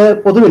ലെവലിൽ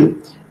പൊതുവിൽ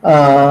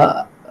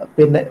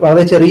പിന്നെ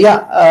വളരെ ചെറിയ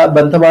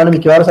ബന്ധമാണ്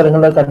മിക്കവാറും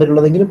സ്ഥലങ്ങളിൽ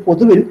കണ്ടിട്ടുള്ളതെങ്കിലും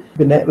പൊതുവിൽ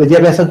പിന്നെ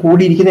വിദ്യാഭ്യാസം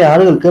കൂടിയിരിക്കുന്ന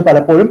ആളുകൾക്ക്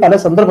പലപ്പോഴും പല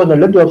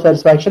സന്ദർഭങ്ങളിലും ജോബ്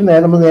സാറ്റിസ്ഫാക്ഷൻ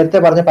നമ്മൾ നേരത്തെ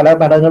പറഞ്ഞ പല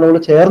ഘടകങ്ങളോട്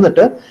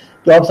ചേർന്നിട്ട്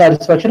ജോബ്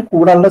സാറ്റിസ്ഫാക്ഷൻ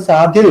കൂടാനുള്ള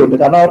സാധ്യതയുണ്ട്.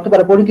 കാരണം അവർക്ക്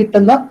പലപ്പോഴും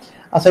കിട്ടുന്ന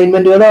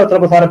അസൈൻമെന്റുകളോ അത്ര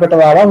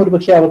പ്രധാനപ്പെട്ടതാവാം,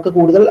 ഒരുപക്ഷെ അവർക്ക്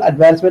കൂടുതൽ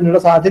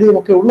അഡ്വാൻസ്മെന്റിനുള്ള സാധ്യതയും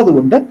ഒക്കെ ഉള്ളത്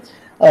കൊണ്ട്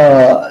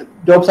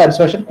ജോബ്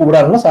സാറ്റിസ്ഫാക്ഷൻ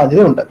കൂടാനുള്ള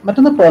സാധ്യതയുണ്ട്.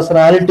 മറ്റൊന്ന്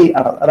പേഴ്സണാലിറ്റി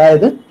ആണ്.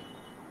 അതായത്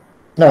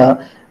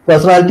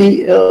പേഴ്സണാലിറ്റി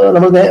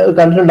നമ്മൾ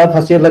കണ്ടിട്ടുണ്ടാവും,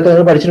 ഫസ്റ്റ്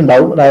ഇയറിലൊക്കെ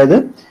പഠിച്ചിട്ടുണ്ടാവും. അതായത്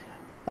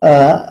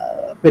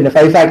പിന്നെ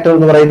 5 ഫാക്ടർ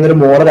എന്ന് പറയുന്ന ഒരു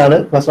മോഡലാണ്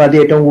പേഴ്സണാലിറ്റി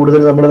ഏറ്റവും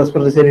കൂടുതൽ നമ്മൾ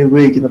റെസ്പോൺസ്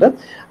ഉപയോഗിക്കുന്നത്.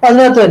 അപ്പൊ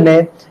അതിനകത്ത് തന്നെ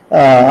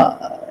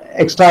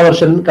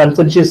എക്സ്ട്രാവേർഷൻ,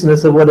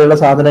 കൺസെൻഷ്യസ്നെസ് പോലെയുള്ള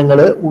സാധനങ്ങൾ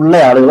ഉള്ള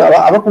ആളുകൾ,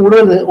 അവ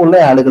കൂടുതൽ ഉള്ള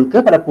ആളുകൾക്ക്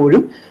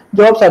പലപ്പോഴും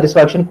ജോബ്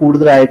സാറ്റിസ്ഫാക്ഷൻ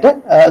കൂടുതലായിട്ട്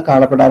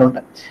കാണപ്പെടാറുണ്ട്.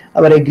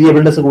 അവർ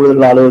എഗ്രിയബിൾനെസ്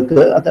കൂടുതലുള്ള ആളുകൾക്ക്,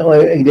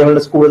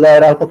 എഗ്രിയബിൾനെസ് കൂടുതലായ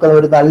ഒരാൾക്കൊക്കെ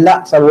ഒരു നല്ല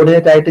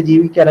സബോർഡിനേറ്റ് ആയിട്ട്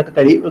ജീവിക്കാനൊക്കെ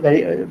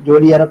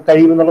ജോലി ചെയ്യാനൊക്കെ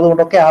കഴിയും എന്നുള്ളത്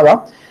കൊണ്ടൊക്കെ ആവാം.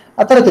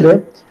 അത്തരത്തില്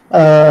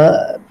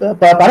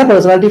പല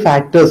പേഴ്സണാലിറ്റി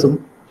ഫാക്ടേഴ്സും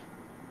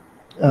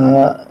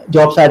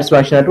ജോബ്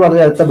സാറ്റിസ്ഫാക്ഷനായിട്ട്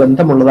വളരെ അടുത്ത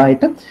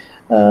ബന്ധമുള്ളതായിട്ട്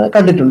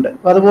കണ്ടിട്ടുണ്ട്.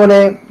 അതുപോലെ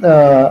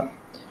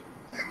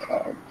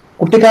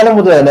കുട്ടിക്കാലം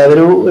മുതൽ തന്നെ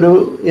ഒരു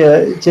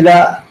ചില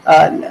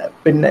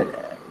പിന്നെ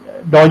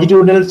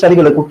ലോഞ്ചിറ്റ്യൂഡിനൽ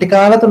സ്റ്റഡികൾ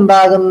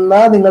കുട്ടിക്കാലത്തുണ്ടാകുന്ന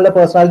നിങ്ങളുടെ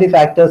പേഴ്സണാലിറ്റി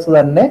ഫാക്ടേഴ്സ്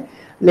തന്നെ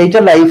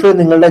ലേറ്റർ ലൈഫിൽ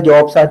നിങ്ങളുടെ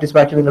ജോബ്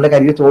സാറ്റിസ്ഫാക്ഷൻ, നിങ്ങളുടെ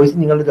കരിയർ ചോയ്സ്,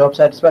 നിങ്ങളുടെ ജോബ്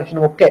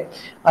സാറ്റിസ്ഫാക്ഷനും ഒക്കെ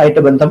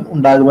ആയിട്ട് ബന്ധം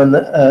ഉണ്ടാകുമെന്ന്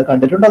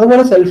കണ്ടിട്ടുണ്ട്.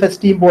 അതുപോലെ സെൽഫ്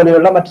എസ്റ്റീം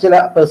പോലെയുള്ള മറ്റു ചില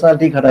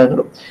പേഴ്സണാലിറ്റി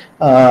ഘടകങ്ങളും,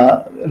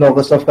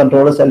 locus of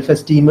control, self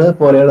esteem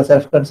പോലെയുള്ള,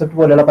 സെൽഫ് കൺസെപ്റ്റ്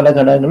പോലെയുള്ള പല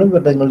ഘടകങ്ങളും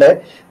നിങ്ങളുടെ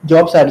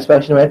ജോബ്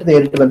സാറ്റിസ്ഫാക്ഷനുമായിട്ട്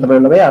നേരിട്ട്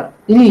ബന്ധമുള്ളവയാണ്.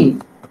 ഇനി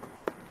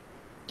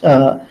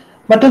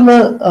മറ്റൊന്ന്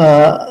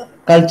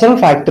കൾച്ചറൽ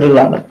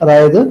ഫാക്ടറുകളാണ്.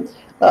 അതായത്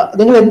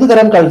നിങ്ങൾ എന്ത്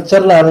തരം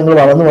കൾച്ചറിലാണ് നിങ്ങൾ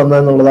വളർന്നു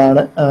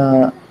വന്നതെന്നുള്ളതാണ്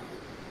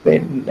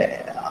പിന്നെ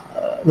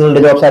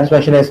നിങ്ങളുടെ ജോബ്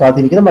സാറ്റിസ്ഫാക്ഷനെ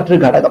സ്വാധീനിക്കുന്ന മറ്റൊരു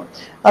ഘടകം.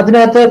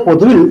 അതിനകത്ത്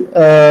പൊതുവിൽ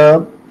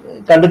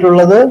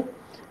കണ്ടിട്ടുള്ളത്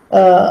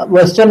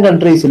വെസ്റ്റേൺ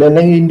കൺട്രീസിൽ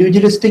അല്ലെങ്കിൽ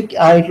ഇൻഡിവിജ്വലിസ്റ്റിക്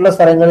ആയിട്ടുള്ള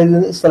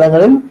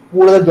സ്ഥലങ്ങളിൽ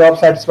കൂടുതൽ ജോബ്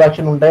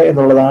സാറ്റിസ്ഫാക്ഷൻ ഉണ്ട്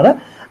എന്നുള്ളതാണ്.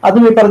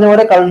 അതും ഈ പറഞ്ഞ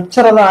പോലെ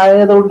കൾച്ചറൽ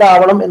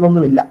ആയതുകൊണ്ടാവണം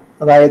എന്നൊന്നുമില്ല.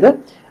 അതായത്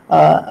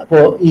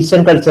ഇപ്പോൾ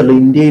ഈസ്റ്റേൺ കൾച്ചറിൽ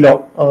ഇന്ത്യയിലോ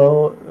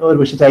ഒരു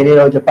പക്ഷേ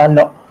ചൈനയിലോ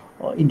ജപ്പാനിലോ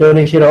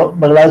ഇന്തോനേഷ്യയിലോ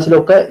ബംഗ്ലാദേശിലോ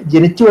ഒക്കെ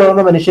ജനിച്ചു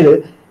വളർന്ന മനുഷ്യര്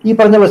ഈ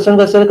പറഞ്ഞ വെസ്റ്റേൺ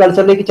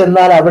കൾച്ചറിലേക്ക്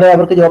ചെന്നാൽ അവിടെ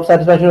അവർക്ക് ജോബ്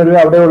സാറ്റിസ്ഫാക്ഷൻ വരും.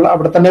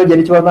 അവിടെ തന്നെ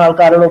ജനിച്ചു വന്ന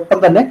ആൾക്കാരോടൊപ്പം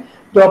തന്നെ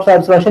ജോബ്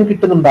സാറ്റിസ്ഫാക്ഷൻ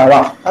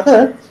കിട്ടുന്നുണ്ടാവാം. അത്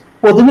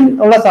പൊതുവിൽ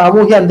ഉള്ള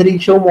സാമൂഹ്യ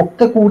അന്തരീക്ഷവും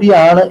ഒക്കെ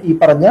കൂടിയാണ് ഈ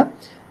പറഞ്ഞ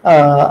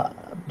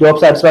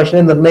ജോബ്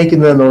സാറ്റിസ്ഫാക്ഷനെ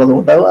നിർണ്ണയിക്കുന്നത്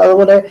എന്നുള്ളതുകൊണ്ട്.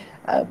 അതുപോലെ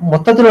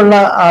മൊത്തത്തിലുള്ള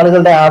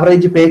ആളുകളുടെ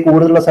ആവറേജ് പേ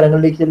കൂടുതലുള്ള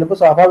സ്ഥലങ്ങളിലേക്ക് ചെല്ലുമ്പോൾ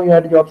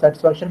സ്വാഭാവികമായിട്ട് ജോബ്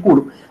സാറ്റിസ്ഫാക്ഷൻ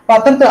കൂടും. അപ്പൊ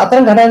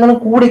അത്തരം ഘടകങ്ങളും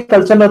കൂടി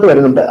കൾച്ചറിനകത്ത്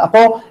വരുന്നുണ്ട്.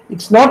 അപ്പോൾ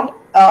it's not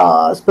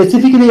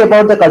specifically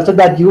about the culture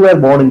that you were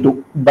born into,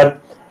 but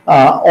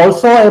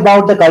also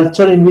about the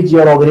culture in which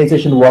your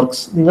organization works.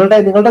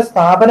 നിങ്ങളുടെ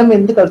സ്ഥാപനം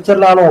എന്ത്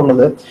കൾച്ചറിലാണോ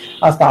ഉള്ളത്,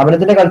 ആ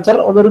സ്ഥാപനത്തിന്റെ കൾച്ചർ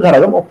ഒന്നൊരു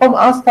ഘടകം, ഒപ്പം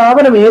ആ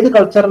സ്ഥാപനം ഏത്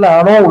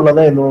കൾച്ചറിലാണോ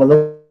ഉള്ളത് എന്നുള്ളത്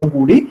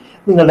കൂടി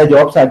നിങ്ങളുടെ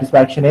ജോബ്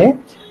സാറ്റിസ്ഫാക്ഷനെ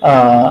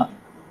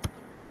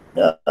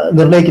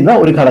നിർണ്ണയിക്കുന്ന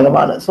ഒരു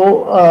ഘടകമാണ്. So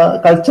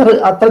culture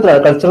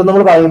അത്തരത്തിലാണ്. കൾച്ചർ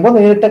നമ്മൾ പറയുമ്പോൾ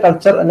നേരിട്ട്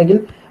കൾച്ചർ അല്ലെങ്കിൽ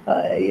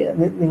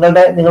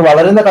നിങ്ങൾ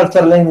വളരുന്ന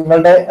കൾച്ചർ അല്ലെങ്കിൽ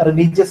നിങ്ങളുടെ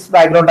റിലീജിയസ്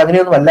ബാക്ക്ഗ്രൗണ്ട്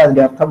അങ്ങനെയൊന്നും അല്ല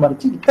അതിന്റെ അർത്ഥം,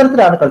 മറിച്ച്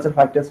ഇത്തരത്തിലാണ് കൾച്ചർ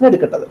ഫാക്ടേഴ്സിനെ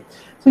എടുക്കേണ്ടത്.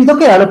 സോ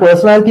ഇതൊക്കെയാണ്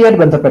പേഴ്സണാലിറ്റിയായിട്ട്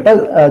ബന്ധപ്പെട്ട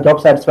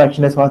ജോബ്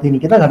സാറ്റിസ്ഫാക്ഷനെ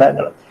സ്വാധീനിക്കുന്ന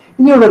ഘടകങ്ങൾ.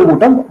 ഇനിയുള്ളൊരു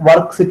കൂട്ടം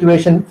വർക്ക്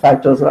സിറ്റുവേഷൻ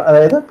ഫാക്ടേഴ്സ്,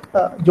 അതായത്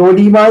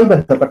ജോലിയുമായി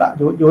ബന്ധപ്പെട്ട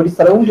ജോലി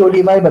സ്ഥലവും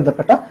ജോലിയുമായി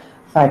ബന്ധപ്പെട്ട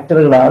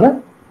ഫാക്ടറുകളാണ്.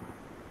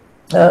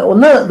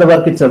 ഒന്ന് ദ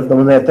വർക്ക് ഇറ്റ്സെൽഫ്,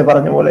 നമ്മൾ നേരത്തെ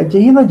പറഞ്ഞ പോലെ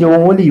ചെയ്യുന്ന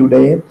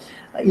ജോലിയുടെ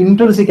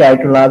ഇൻട്രിൻസിക്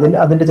ആയിട്ടുള്ള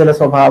അതിന്റെ ചില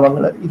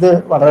സ്വഭാവങ്ങൾ, ഇത്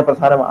വളരെ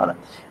പ്രധാനമാണ്.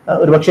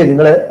 ഒരുപക്ഷെ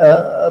നിങ്ങൾ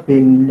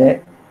പിന്നെ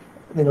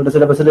നിങ്ങളുടെ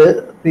സിലബസിൽ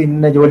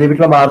പിന്നെ ജോലി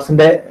കിട്ടുള്ള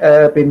മാർക്സിന്റെ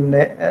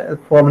പിന്നെ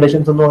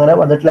ഫോർമുലേഷൻസ് ഒന്നും അങ്ങനെ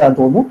വന്നിട്ടില്ല എന്ന്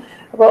തോന്നുന്നു.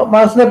 അപ്പോൾ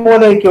മാർക്സിനെ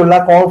പോലെയൊക്കെയുള്ള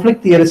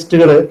കോൺഫ്ലിക്ട്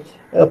തിയറിസ്റ്റുകൾ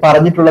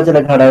പറഞ്ഞിട്ടുള്ള ചില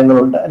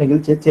ഘടകങ്ങളുണ്ട്, അല്ലെങ്കിൽ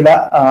ചില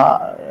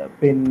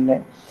പിന്നെ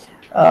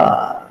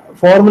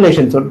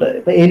ഫോർമുലേഷൻസ് ഉണ്ട്.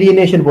 ഇപ്പൊ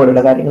ഏലിയനേഷൻ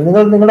പോലെയുള്ള കാര്യങ്ങൾ,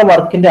 നിങ്ങളുടെ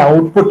വർക്കിന്റെ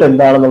ഔട്ട്പുട്ട്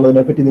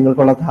എന്താണെന്നുള്ളതിനെ പറ്റി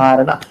നിങ്ങൾക്കുള്ള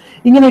ധാരണ,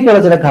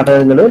 ഇങ്ങനെയൊക്കെയുള്ള ചില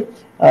ഘടകങ്ങൾ,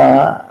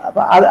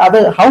 അത്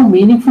how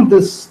meaning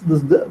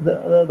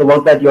the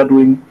work that you are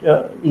doing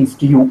is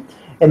to you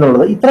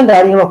എന്നുള്ളത്, ഇത്തരം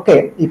കാര്യങ്ങളൊക്കെ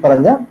ഈ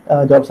പറഞ്ഞ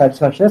ജോബ്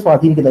സാറ്റിസ്ഫാക്ഷനെ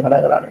സ്വാധീനിക്കുന്ന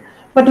ഘടകങ്ങളാണ്.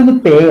 മറ്റൊന്ന്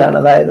പേ ആണ്.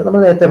 അതായത് നമ്മൾ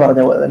നേരത്തെ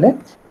പറഞ്ഞ പോലെ തന്നെ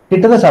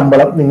കിട്ടുന്ന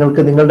ശമ്പളം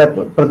നിങ്ങൾക്ക് നിങ്ങളുടെ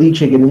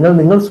പ്രതീക്ഷയ്ക്ക്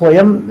നിങ്ങൾ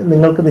സ്വയം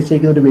നിങ്ങൾക്ക്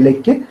നിശ്ചയിക്കുന്ന ഒരു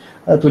വിലയ്ക്ക്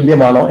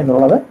തുല്യമാണോ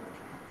എന്നുള്ളത്.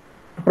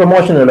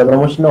 പ്രൊമോഷൻ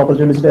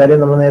ഓപ്പർച്യൂണിറ്റിയുടെ കാര്യം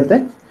നമ്മൾ നേരത്തെ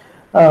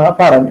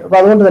പറഞ്ഞു. അപ്പൊ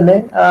അതുകൊണ്ട് തന്നെ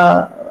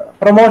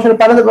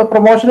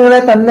പ്രൊമോഷനുകളെ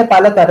തന്നെ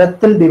പല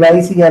തരത്തിൽ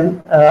ഡിവൈസ് ചെയ്യാൻ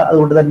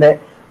അതുകൊണ്ട് തന്നെ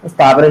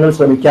സ്ഥാപനങ്ങൾ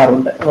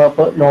ശ്രമിക്കാറുണ്ട്.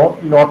 അപ്പോൾ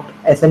not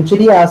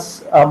essentially as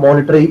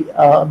monetary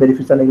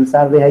benefits അല്ലെങ്കിൽ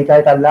സാലറി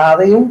ഹൈക്കായിട്ട്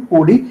അല്ലാതെയും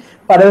കൂടി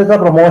പലവിധ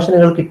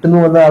പ്രൊമോഷനുകൾ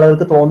കിട്ടുന്നുവെന്ന്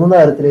ആളുകൾക്ക് തോന്നുന്ന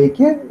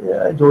തരത്തിലേക്ക്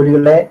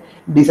ജോലികളെ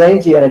ഡിസൈൻ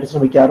ചെയ്യാനായിട്ട്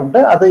ശ്രമിക്കാറുണ്ട്.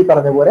 അത് ഈ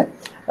പറഞ്ഞ പോലെ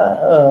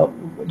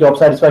ജോബ്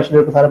സാറ്റിസ്ഫാക്ഷൻ്റെ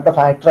ഒരു പ്രധാനപ്പെട്ട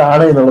ഫാക്ടർ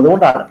ആണ് എന്നുള്ളത്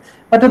കൊണ്ടാണ്.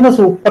 മറ്റൊന്ന്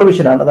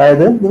സൂപ്പർവിഷനാണ്.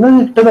 അതായത് നിങ്ങൾ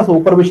കിട്ടുന്ന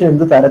സൂപ്പർവിഷൻ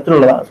എന്ത്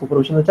തരത്തിലുള്ളതാണ്?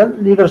 സൂപ്പർവിഷൻ എന്ന് വെച്ചാൽ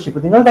ലീഡർഷിപ്പ്.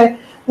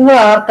 നിങ്ങൾ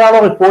ആർക്കാണോ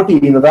റിപ്പോർട്ട്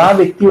ചെയ്യുന്നത് ആ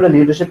വ്യക്തിയുടെ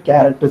ലീഡർഷിപ്പ്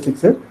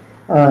ക്യാരക്ടറിസ്റ്റിക്സ്,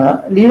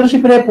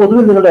 ലീഡർഷിപ്പിനെ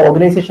പൊതുവെ നിങ്ങളുടെ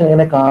ഓർഗനൈസേഷൻ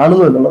എങ്ങനെ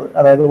കാണുന്നു എന്നുള്ളത്,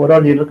 അതായത് ഓരോ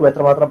ലീഡർക്കും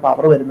എത്രമാത്രം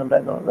പവർ വരുന്നുണ്ട്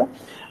എന്നുള്ളത്,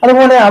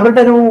 അതുപോലെ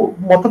അവരുടെ ഒരു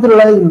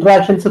മൊത്തത്തിലുള്ള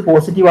ഇന്ററാക്ഷൻസ്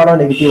പോസിറ്റീവ് ആണോ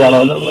നെഗറ്റീവ് ആണോ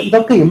എന്നുള്ളത്,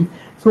 ഇതൊക്കെയും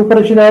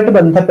സൂപ്പർവിഷനായിട്ട്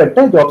ബന്ധപ്പെട്ട്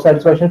ജോബ്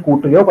സാറ്റിസ്ഫാക്ഷൻ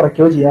കൂട്ടുകയോ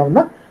കുറയ്ക്കുകയോ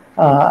ചെയ്യാവുന്ന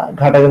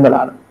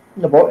ഘടകങ്ങളാണ്.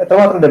 അപ്പോൾ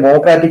എത്രമാത്രം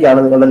ഡെമോക്രാറ്റിക് ആണ്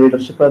നിങ്ങളുടെ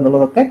ലീഡർഷിപ്പ്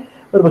എന്നുള്ളതൊക്കെ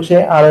ഒരുപക്ഷെ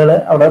ആളുകൾ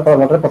അവിടെ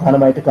വളരെ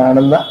പ്രധാനമായിട്ട്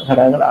കാണുന്ന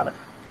ഘടകങ്ങളാണ്.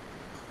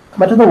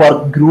 മറ്റൊന്ന്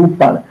വർക്ക്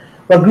ഗ്രൂപ്പാണ്.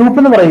 വർക്ക് ഗ്രൂപ്പ്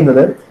എന്ന്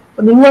പറയുന്നത്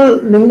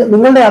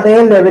നിങ്ങളുടെ അതേ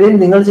ലെവലിൽ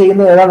നിങ്ങൾ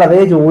ചെയ്യുന്ന ഏതാണ്ട് അതേ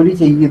ജോലി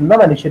ചെയ്യുന്ന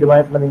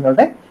മനുഷ്യരുമായിട്ടുള്ള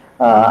നിങ്ങളുടെ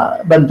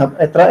ബന്ധം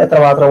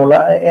എത്രമാത്രമുള്ള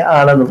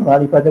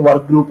ആണെന്നുള്ളതാണ് ഇപ്പോഴത്തെ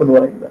വർക്ക് ഗ്രൂപ്പ് എന്ന്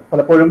പറയുന്നത്.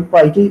 പലപ്പോഴും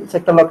IT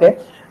സെക്ടറിലൊക്കെ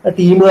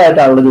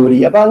ടീമുകളായിട്ടാണുള്ള ജോലി.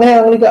 അപ്പൊ അങ്ങനെ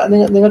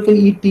നിങ്ങൾക്ക്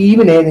ഈ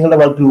ടീമിനെ നിങ്ങളുടെ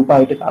വർക്ക്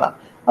ഗ്രൂപ്പായിട്ട് കാണാം.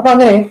 അപ്പൊ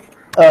അങ്ങനെ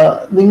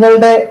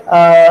നിങ്ങളുടെ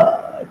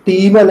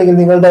ടീം അല്ലെങ്കിൽ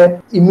നിങ്ങളുടെ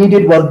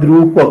ഇമ്മീഡിയറ്റ് വർക്ക്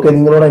ഗ്രൂപ്പ് ഒക്കെ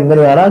നിങ്ങളോട്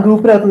എങ്ങനെയാണ്, ആ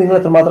ഗ്രൂപ്പിനകത്ത് നിങ്ങൾ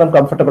എത്രമാത്രം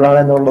കംഫർട്ടബിൾ ആണ്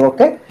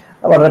എന്നുള്ളതൊക്കെ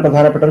വളരെ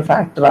പ്രധാനപ്പെട്ട ഒരു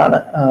ഫാക്ടറാണ്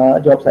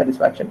ജോബ്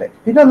സാറ്റിസ്ഫാക്ഷന്റെ.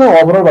 പിന്നെ ഒന്ന്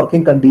ഓവറോൾ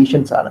വർക്കിംഗ്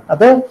കണ്ടീഷൻസ് ആണ്.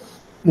 അത്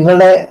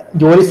നിങ്ങളുടെ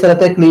ജോലി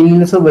സ്ഥലത്തെ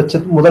ക്ലീൻനെസ് വെച്ച്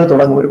മുതൽ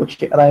തുടങ്ങും ഒരു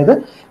പക്ഷേ. അതായത്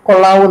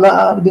കൊള്ളാവുന്ന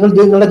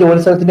നിങ്ങളുടെ ജോലി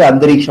സ്ഥലത്തിന്റെ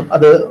അന്തരീക്ഷം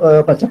അത്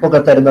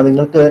പച്ചപ്പൊക്കെ തരുന്ന,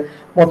 നിങ്ങൾക്ക്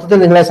മൊത്തത്തിൽ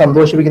നിങ്ങളെ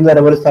സന്തോഷിപ്പിക്കുന്ന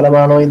തരം ഒരു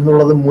സ്ഥലമാണോ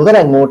എന്നുള്ളത് മുതൽ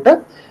അങ്ങോട്ട്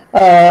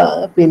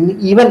പിന്നെ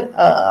ഈവൻ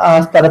ആ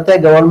സ്ഥലത്തെ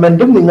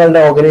ഗവൺമെന്റും നിങ്ങളുടെ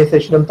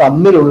ഓർഗനൈസേഷനും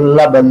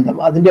തമ്മിലുള്ള ബന്ധം,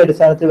 അതിന്റെ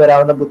അടിസ്ഥാനത്തിൽ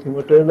വരാവുന്ന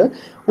ബുദ്ധിമുട്ടുകൾ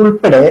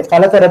ഉൾപ്പെടെ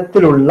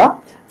പലതരത്തിലുള്ള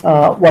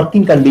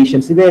വർക്കിംഗ്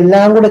കണ്ടീഷൻസ്,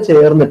 ഇവയെല്ലാം കൂടെ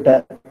ചേർന്നിട്ട്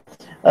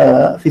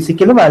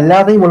ഫിസിക്കലും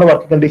അല്ലാതെയുമുള്ള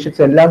വർക്കിംഗ്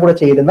കണ്ടീഷൻസ് എല്ലാം കൂടെ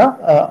ചേരുന്ന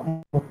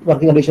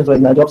വർക്കിംഗ് കണ്ടീഷൻസ്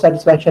വരുന്ന ജോബ്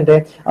സാറ്റിസ്ഫാക്ഷന്റെ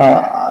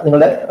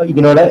നിങ്ങളുടെ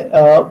ഇതിനോട്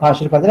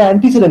ഭാഷയിൽ പറഞ്ഞ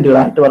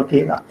ആന്റിസിഡന്റുകളായിട്ട് വർക്ക്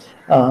ചെയ്യുന്ന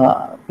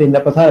പിന്നെ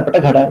പ്രധാനപ്പെട്ട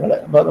ഘടകങ്ങൾ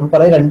നമുക്ക്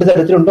പറയാം. രണ്ട്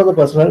തരത്തിലുണ്ട്.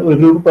 ഒരു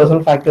ഗ്രൂപ്പ്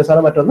പേഴ്സണൽ ഫാക്ടേഴ്സ്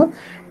ആണ്, മറ്റൊന്ന്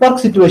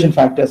വർക്ക് സിറ്റുവേഷൻ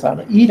ഫാക്ടേഴ്സ്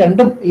ആണ്. ഈ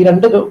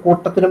രണ്ട്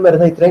കൂട്ടത്തിലും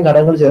വരുന്ന ഇത്രയും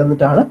ഘടകങ്ങൾ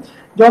ചേർന്നിട്ടാണ്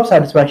ജോബ്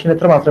സാറ്റിസ്ഫാക്ഷൻ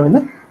എത്രമാത്രം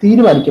എന്ന്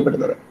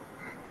തീരുമാനിക്കപ്പെടുന്നത്.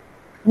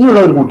 ഇനിയുള്ള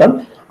ഒരു കൂട്ടം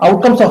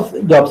ഔട്ട്കംസ് ഓഫ്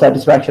ജോബ്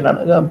സാറ്റിസ്ഫാക്ഷൻ ആണ്.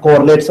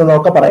 കോറിലേറ്റ്സ്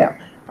എന്നൊക്കെ പറയാം.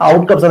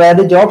 ഔട്ട്കംസ്,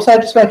 അതായത് ജോബ്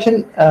സാറ്റിസ്ഫാക്ഷൻ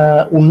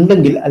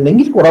ഉണ്ടെങ്കിൽ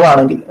അല്ലെങ്കിൽ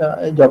കുറവാണെങ്കിൽ,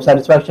 ജോബ്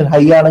സാറ്റിസ്ഫാക്ഷൻ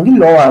ഹൈ ആണെങ്കിൽ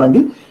ലോ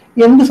ആണെങ്കിൽ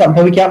എന്ത്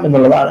സംഭവിക്കാം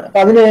എന്നുള്ളതാണ്. അപ്പൊ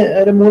അതിന്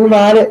ഒരു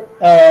 3-4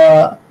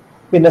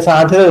 പിന്നെ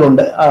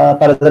സാധ്യതകളുണ്ട്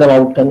പലതരം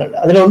ഔട്ട്കങ്ങൾ.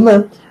 അതിലൊന്ന്,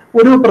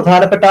 ഒരു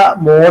പ്രധാനപ്പെട്ട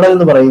മോഡൽ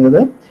എന്ന്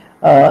പറയുന്നത്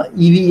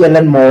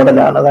EVLN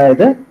മോഡലാണ്.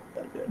 അതായത്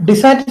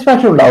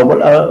ഡിസാറ്റിസ്ഫാക്ഷൻ ഉണ്ടാവുമ്പോൾ,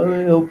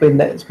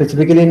 പിന്നെ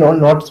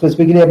not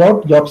specifically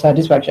about job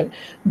satisfaction,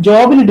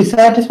 ജോബിൽ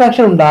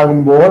dissatisfaction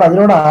ഉണ്ടാകുമ്പോൾ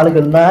അതിനോട്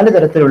ആളുകൾ 4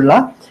 തരത്തിലുള്ള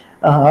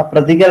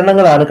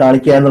പ്രതികരണങ്ങളാണ്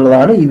കാണിക്കുക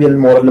എന്നുള്ളതാണ് EVLN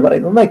മോഡൽ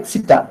പറയുന്നത്. ഒന്ന്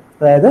എക്സിറ്റ് ആണ്,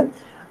 അതായത്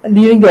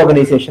ലീവിംഗ്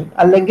ഓർഗനൈസേഷൻ,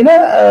 അല്ലെങ്കിൽ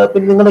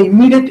പിന്നെ നിങ്ങളുടെ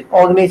ഇമ്മീഡിയറ്റ്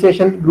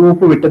ഓർഗനൈസേഷൻ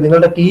ഗ്രൂപ്പ് വിട്ട്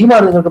നിങ്ങളുടെ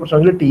ടീമാണ് നിങ്ങൾക്ക്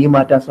പ്രശ്നമെങ്കിൽ ടീം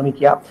മാറ്റാൻ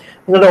ശ്രമിക്കുക,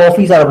 നിങ്ങളുടെ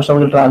ഓഫീസാണ്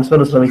പ്രശ്നമെങ്കിൽ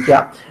ട്രാൻസ്ഫറിന് ശ്രമിക്കുക,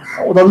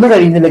 ഇതൊന്നും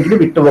കഴിയുന്നില്ലെങ്കിൽ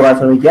വിട്ടുപോകാൻ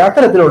ശ്രമിക്കുക.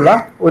 അത്തരത്തിലുള്ള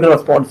ഒരു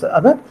റെസ്പോൺസ്,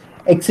 അത്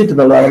എക്സിറ്റ്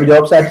എന്നുള്ളതാണ്.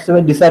 ജോബ്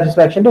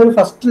ഡിസാറ്റിസ്ഫാക്ഷന്റെ ഒരു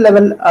ഫസ്റ്റ്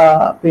ലെവൽ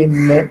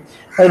പിന്നെ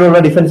അതിനുള്ള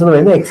ഡിഫൻസ് എന്ന്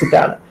പറയുന്നത് എക്സിറ്റ്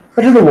ആണ്.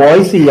 മറ്റൊന്ന്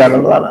വോയിസ് ചെയ്യുക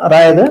എന്നുള്ളതാണ്.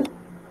 അതായത്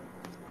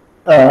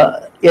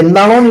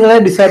എന്താണോ നിങ്ങളെ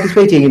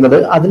ഡിസാറ്റിസ്ഫൈ ചെയ്യുന്നത്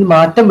അതിൽ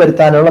മാറ്റം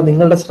വരുത്താനുള്ള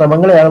നിങ്ങളുടെ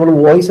ശ്രമങ്ങളെയാണ് നമ്മൾ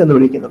വോയിസ് എന്ന്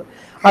വിളിക്കുന്നത്.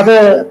 അത്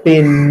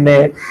പിന്നെ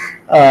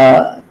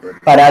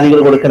പരാതികൾ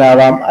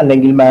കൊടുക്കലാവാം,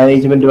 അല്ലെങ്കിൽ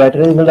മാനേജ്മെന്റുമായിട്ട്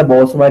നിങ്ങളുടെ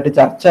ബോസുമായിട്ട്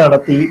ചർച്ച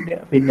നടത്തി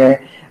പിന്നെ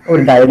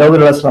ഒരു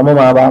ഡയലോഗിലുള്ള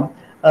ശ്രമമാവാം,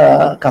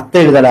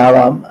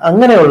 കത്തെഴുതലാവാം,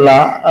 അങ്ങനെയുള്ള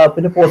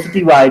പിന്നെ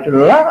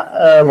പോസിറ്റീവായിട്ടുള്ള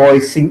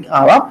വോയിസിങ്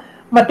ആവാം.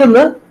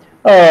 മറ്റൊന്ന്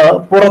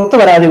പുറത്ത്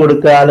പരാതി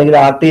കൊടുക്കുക, അല്ലെങ്കിൽ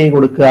RTI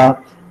കൊടുക്കുക,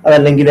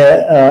 അതല്ലെങ്കിൽ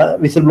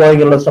വിസിൽ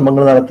ബ്ലോയിങ് ഉള്ള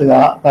ശ്രമങ്ങൾ നടത്തുക,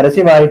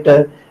 പരസ്യമായിട്ട്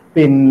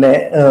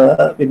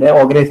പിന്നെ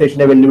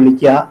ഓർഗനൈസേഷനെ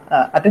വെല്ലുവിളിക്കുക,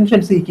 അറ്റൻഷൻ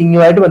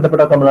സീക്കിങ്ങുമായിട്ട്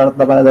ബന്ധപ്പെട്ടൊക്കെ നമ്മൾ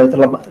നടത്തുന്ന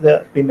പലതരത്തിലുള്ള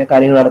പിന്നെ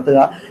കാര്യങ്ങൾ നടത്തുക.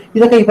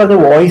 ഇതൊക്കെ ഈ പറഞ്ഞ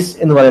വോയിസ്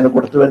എന്ന് പറയുന്നത്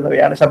കൊടുത്തു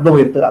വരുന്നവയാണ്,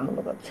 ശബ്ദമുയർത്തുക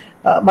എന്നുള്ളത്.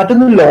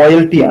 മറ്റൊന്ന്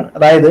ലോയൽറ്റിയാണ്.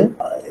 അതായത്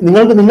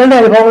നിങ്ങളുടെ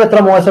അനുഭവങ്ങൾ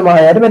എത്ര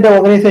മോശമായാലും എൻ്റെ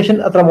ഓർഗനൈസേഷൻ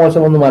അത്ര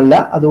മോശമൊന്നുമല്ല,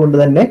 അതുകൊണ്ട്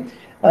തന്നെ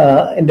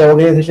എൻ്റെ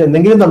ഓർഗനൈസേഷൻ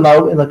എന്തെങ്കിലും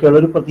നന്നാവും എന്നൊക്കെയുള്ള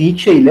ഒരു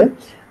പ്രതീക്ഷയിൽ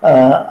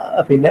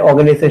പിന്നെ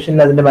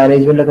ഓർഗനൈസേഷനിൽ അതിന്റെ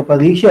മാനേജ്മെന്റിലൊക്കെ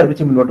പ്രതീക്ഷ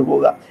അർപ്പിച്ച് മുന്നോട്ട്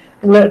പോവുക.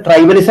 നിങ്ങൾ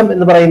ട്രൈബലിസം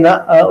എന്ന് പറയുന്ന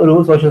ഒരു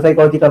സോഷ്യൽ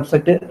സൈക്കോളജി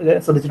കൺസെപ്റ്റ്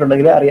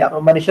ശ്രദ്ധിച്ചിട്ടുണ്ടെങ്കിൽ അറിയാം.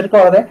 മനുഷ്യർക്ക്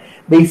വളരെ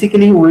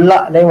ബേസിക്കലി ഉള്ള,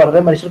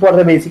 അല്ലെങ്കിൽ മനുഷ്യർക്ക്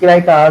വളരെ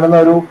ബേസിക്കലായി കാണുന്ന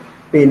ഒരു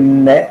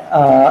പിന്നെ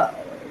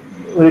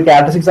ഒരു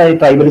ക്യാരക്ടറിസ്റ്റിക്സ് ആയി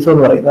ട്രൈബലിസം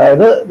എന്ന് പറയുന്നത്.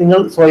 അതായത്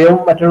നിങ്ങൾ സ്വയവും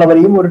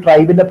മറ്റുള്ളവരെയും ഒരു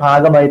ട്രൈബിന്റെ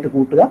ഭാഗമായിട്ട്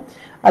കൂട്ടുക,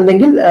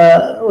 അല്ലെങ്കിൽ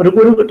ഒരു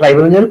ട്രൈബ്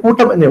എന്ന് പറഞ്ഞാൽ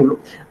കൂട്ടം എന്നേ ഉള്ളൂ.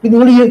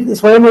 നിങ്ങൾ ഈ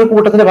സ്വയം ഒരു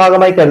കൂട്ടത്തിന്റെ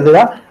ഭാഗമായി കരുതുക.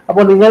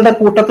 അപ്പോൾ നിങ്ങളുടെ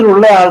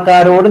കൂട്ടത്തിലുള്ള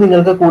ആൾക്കാരോട്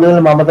നിങ്ങൾക്ക് കൂടുതൽ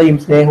മമതയും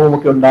സ്നേഹവും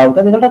ഒക്കെ ഉണ്ടാവുക.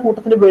 നിങ്ങളുടെ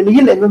കൂട്ടത്തിന്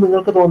വെളിയിൽ എന്ന്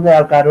നിങ്ങൾക്ക് തോന്നുന്ന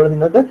ആൾക്കാരോട്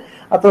നിങ്ങൾക്ക്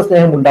അത്ര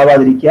സ്നേഹം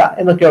ഉണ്ടാവാതിരിക്കുക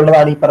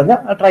എന്നൊക്കെയുള്ളതാണ് ഈ പറഞ്ഞ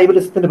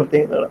ട്രൈബലിസത്തിന്റെ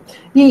പ്രത്യേകതകൾ.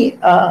 ഈ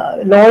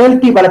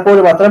ലോയൽറ്റി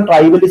പലപ്പോഴും അത്തരം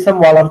ട്രൈബലിസം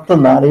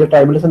വളർത്തുന്ന, അല്ലെങ്കിൽ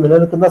ട്രൈബലിസം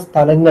നിലനിൽക്കുന്ന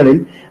സ്ഥലങ്ങളിൽ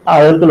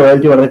ആളുകൾക്ക്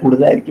ലോയൽറ്റി വളരെ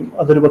കൂടുതലായിരിക്കും.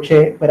 അതൊരു പക്ഷേ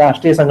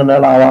രാഷ്ട്രീയ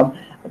സംഘടനകളാവാം,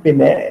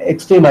 പിന്നെ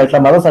എക്സ്ട്രീം ആയിട്ടുള്ള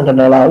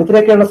മതസംഘടനകളാവും.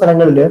 ഇത്രയൊക്കെയുള്ള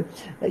സ്ഥലങ്ങളിൽ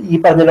ഈ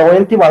പറഞ്ഞ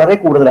ലോയൽറ്റി വളരെ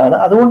കൂടുതലാണ്.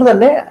 അതുകൊണ്ട്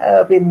തന്നെ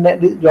പിന്നെ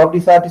ജോബ്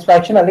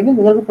ഡിസാറ്റിസ്ഫാക്ഷൻ അല്ലെങ്കിൽ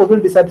നിങ്ങൾക്ക് പൊതുവെ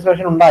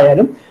ഡിസാറ്റിസ്ഫാക്ഷൻ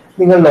ഉണ്ടായാലും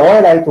നിങ്ങൾ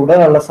ലോയലായി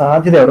തുടരാനുള്ള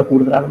സാധ്യത അവിടെ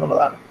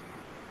കൂടുതലാണെന്നുള്ളതാണ്.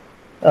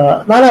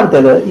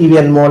 നാലാമത്തേത്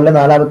EVN മോളിലെ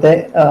നാലാമത്തെ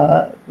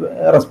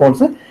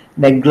റെസ്പോൺസ്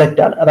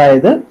നെഗ്ലക്റ്റ് ആണ്.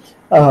 അതായത്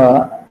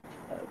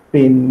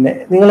പിന്നെ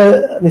നിങ്ങൾ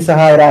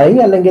നിസ്സഹായരായി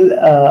അല്ലെങ്കിൽ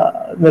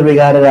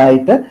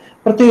നിർവികാരരായിട്ട്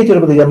പ്രത്യേകിച്ച്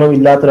ഒരു പ്രതികരണവും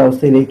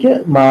ഇല്ലാത്തൊരവസ്ഥയിലേക്ക്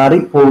മാറി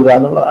പോവുക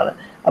എന്നുള്ളതാണ്.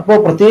 അപ്പോൾ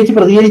പ്രത്യേകിച്ച്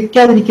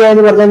പ്രതികരിക്കാതിരിക്കുക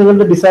എന്ന് പറഞ്ഞാൽ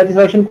നിങ്ങളുടെ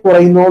ഡിസാറ്റിസ്ഫാക്ഷൻ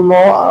കുറയുന്നോ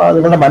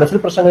നിങ്ങളുടെ മനസ്സിൽ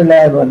പ്രശ്നങ്ങളില്ല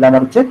എന്നല്ല,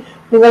 മറിച്ച്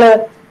നിങ്ങൾ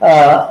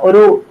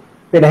ഒരു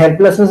പിന്നെ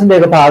ഹെൽപ്ലെസ്നെസിന്റെ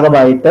ഒക്കെ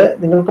ഭാഗമായിട്ട്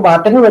നിങ്ങൾക്ക്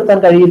മാറ്റങ്ങൾ വരുത്താൻ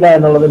കഴിയില്ല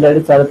എന്നുള്ളതിന്റെ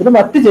അടിസ്ഥാനത്തിൽ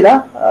മറ്റു ചില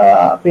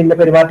പിന്നെ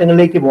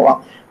പെരുമാറ്റങ്ങളിലേക്ക് പോവാം.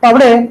 അപ്പൊ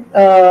അവിടെ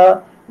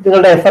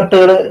നിങ്ങളുടെ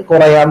എഫർട്ടുകൾ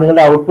കുറയാം,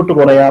 നിങ്ങളുടെ ഔട്ട്പുട്ട്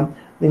കുറയാം,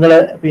 നിങ്ങൾ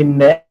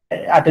പിന്നെ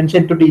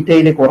അറ്റൻഷൻ ടു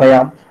ഡീറ്റെയിൽ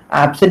കുറയാം,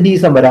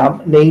 ആബ്സെന്റീസം വരാം,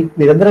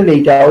 നിരന്തരം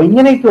ലേറ്റ് ആവും,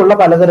 ഇങ്ങനെയൊക്കെയുള്ള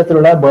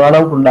പലതരത്തിലുള്ള ബേൺ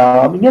ഔട്ട്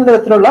ഉണ്ടാവാം. ഇങ്ങനെ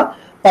തരത്തിലുള്ള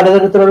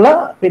പലതരത്തിലുള്ള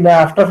പിന്നെ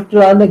ആഫ്റ്റർ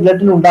എഫക്റ്റുകളാണ്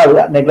നെഗ്ലക്റ്റിന് ഉണ്ടാവുക.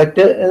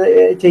 നെഗ്ലക്ട്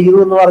ചെയ്തു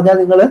എന്ന് പറഞ്ഞാൽ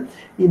നിങ്ങൾ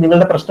ഈ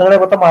നിങ്ങളുടെ പ്രശ്നങ്ങളെ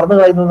മൊത്തം മറന്നു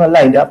കളയുന്നതല്ല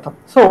അതിന്റെ അർത്ഥം.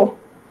 സോ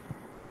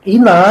ഈ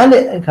 4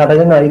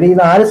 ഘടകങ്ങളിൽ ഈ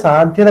 4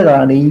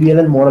 സാധ്യതകളാണ്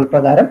EVN മോഡൽ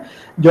പ്രകാരം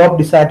ജോബ്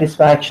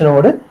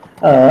ഡിസാറ്റിസ്ഫാക്ഷനോട്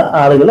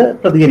ആളുകൾ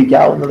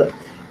പ്രതികരിക്കാവുന്നത്.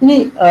 ഇനി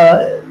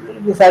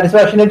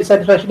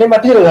ഡിസാറ്റിസ്ഫാക്ഷന്റെ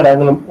മറ്റു ചില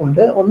ഘടകങ്ങളും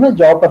ഉണ്ട്. ഒന്ന്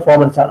ജോബ്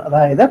പെർഫോമൻസ് ആണ്.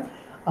 അതായത്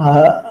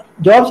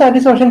ജോബ്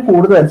സാറ്റിസ്ഫാക്ഷൻ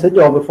കൂടുന്നതനുസരിച്ച്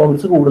ജോബ്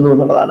പെർഫോമൻസ് കൂടുന്നു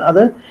എന്നുള്ളതാണ്.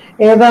 അത്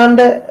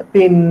ഏതാണ്ട്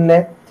പിന്നെ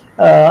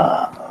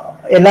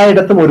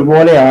എല്ലായിടത്തും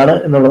ഒരുപോലെയാണ്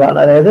എന്നുള്ളതാണ്.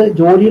 അതായത്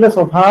ജോലിയുടെ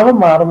സ്വഭാവം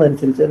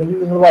മാറുന്നതനുസരിച്ച്, അല്ലെങ്കിൽ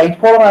നിങ്ങൾ വൈറ്റ്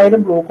കോളർ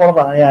ആയാലും ബ്ലൂ കോളർ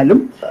ആയാലും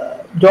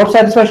ജോബ്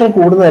സാറ്റിസ്ഫാക്ഷൻ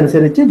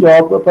കൂടുന്നതനുസരിച്ച്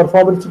ജോബ്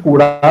പെർഫോമൻസ്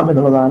കൂടാം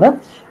എന്നുള്ളതാണ്.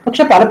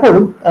 പക്ഷെ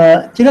പലപ്പോഴും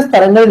ചില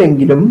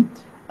സ്ഥലങ്ങളിലെങ്കിലും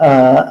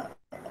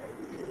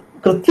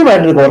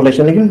കൃത്യമായിട്ടൊരു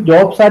കോറിലേഷൻ, അല്ലെങ്കിൽ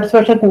ജോബ്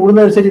സാറ്റിസ്ഫാക്ഷൻ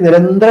കൂടുന്നതനുസരിച്ച്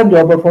നിരന്തരം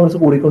ജോബ് പെർഫോമൻസ്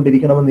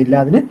കൂടിക്കൊണ്ടിരിക്കണമെന്നില്ല,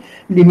 അതിന്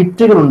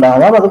ലിമിറ്റുകൾ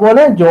ഉണ്ടാവാം.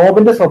 അതുപോലെ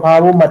ജോബിന്റെ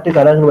സ്വഭാവവും മറ്റു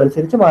ഘടകങ്ങളും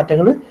അനുസരിച്ച്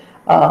മാറ്റങ്ങൾ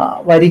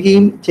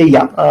വരികയും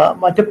ചെയ്യാം.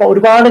 മറ്റു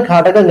ഒരുപാട്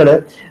ഘടകങ്ങൾ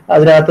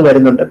അതിനകത്ത്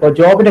വരുന്നുണ്ട്. ഇപ്പോൾ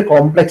ജോബിന്റെ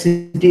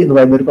കോംപ്ലക്സിറ്റി എന്ന്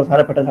പറയുന്ന ഒരു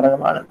പ്രധാനപ്പെട്ട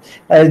ഘടകമാണ്.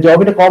 അതായത്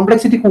ജോബിന്റെ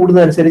കോംപ്ലക്സിറ്റി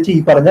കൂടുന്നതനുസരിച്ച് ഈ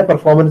പറഞ്ഞ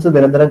പെർഫോമൻസ്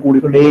നിരന്തരം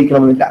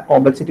കൂടിക്കൊണ്ടേയിരിക്കണമെന്നില്ല.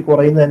 കോംപ്ലക്സിറ്റി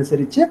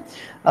കുറയുന്നതനുസരിച്ച്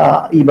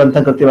ഈ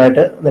ബന്ധം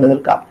കൃത്യമായിട്ട്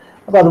നിലനിൽക്കാം.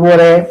 അപ്പൊ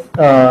അതുപോലെ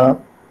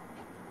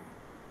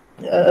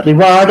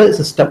റിവാർഡ്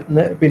സിസ്റ്റം,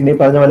 പിന്നെ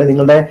പറഞ്ഞ പോലെ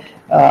നിങ്ങളുടെ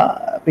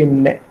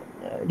പിന്നെ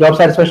ജോബ്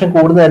സാറ്റിസ്ഫാക്ഷൻ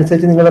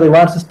കൂടുന്നതനുസരിച്ച് നിങ്ങളുടെ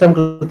റിവാർഡ് സിസ്റ്റം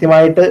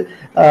കൃത്യമായിട്ട്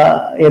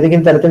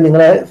ഏതെങ്കിലും തരത്തിൽ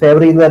നിങ്ങളെ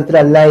ഫേവർ ചെയ്യുന്ന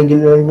തരത്തിലല്ല എങ്കിൽ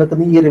നിങ്ങൾക്ക്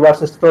ഈ റിവാർഡ്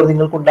സിസ്റ്റത്തോട്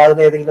നിങ്ങൾക്ക്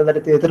ഉണ്ടാകുന്ന ഏതെങ്കിലും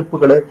തരത്തിൽ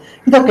എതിർപ്പുകൾ,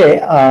 ഇതൊക്കെ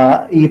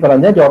ഈ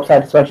പറഞ്ഞ ജോബ്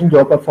സാറ്റിസ്ഫാക്ഷൻ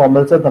ജോബ്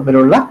പെർഫോമൻസ്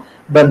തമ്മിലുള്ള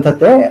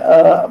ബന്ധത്തെ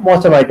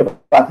മോശമായിട്ട്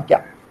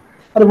ബാധിക്കാം.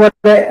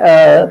 അതുപോലെ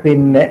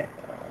പിന്നെ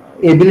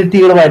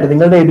എബിലിറ്റികളുമായിട്ട്,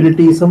 നിങ്ങളുടെ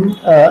എബിലിറ്റീസും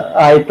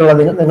ആയിട്ടുള്ള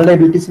നിങ്ങളുടെ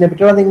എബിലിറ്റീസിനെ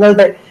പറ്റിയുള്ള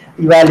നിങ്ങളുടെ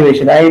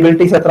ഇവാലുവേഷൻ, ആ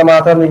എബിലിറ്റീസ്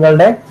എത്രമാത്രം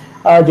നിങ്ങളുടെ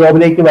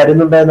ജോബിലേക്ക്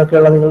വരുന്നുണ്ട്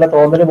എന്നൊക്കെയുള്ള നിങ്ങളുടെ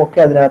തോന്നലും ഒക്കെ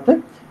അതിനകത്ത്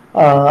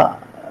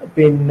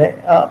പിന്നെ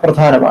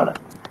പ്രധാനമാണ്.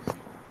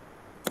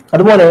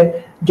 അതുപോലെ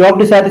ജോബ്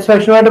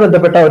ഡിസാറ്റിസ്ഫാക്ഷനുമായിട്ട്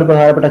ബന്ധപ്പെട്ട ഒരു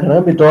പ്രധാനപ്പെട്ട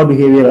ഘടകം വിത്ഡ്രോവൽ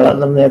ബിഹേവിയറുകളാണ്.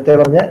 നമ്മൾ നേരത്തെ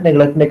പറഞ്ഞ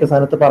നെഗ്ലക്റ്റിന്റെ ഒക്കെ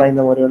സ്ഥാനത്ത്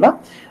പറയുന്ന പോലെയുള്ള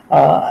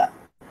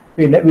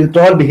പിന്നെ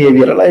വിത്ഡ്രോവൽ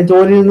ബിഹേവിയറുകൾ,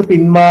 ജോലിയിൽ നിന്ന്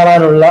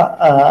പിന്മാറാനുള്ള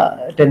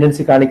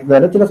ടെൻഡൻസി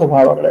കാണിക്കുന്നതിന് ചില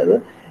സ്വഭാവങ്ങൾ. അത്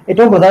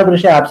ഏറ്റവും പ്രധാനപ്പെട്ട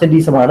വിഷയം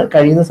ആബ്സെന്റീസമാണ്.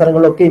 കഴിയുന്ന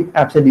സ്ഥലങ്ങളിലൊക്കെ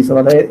ആബ്സെന്റീസം,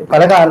 അതായത്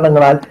പല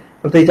കാരണങ്ങളാൽ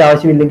പ്രത്യേകിച്ച്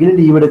ആവശ്യമില്ലെങ്കിൽ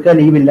ലീവ് എടുക്കുക,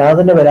 ലീവ് ഇല്ലാതെ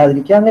തന്നെ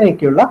വരാതിരിക്കുക,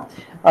 അങ്ങനെയൊക്കെയുള്ള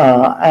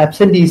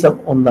ആബ്സെന്റീസം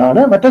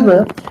ഒന്നാണ്. മറ്റൊന്ന്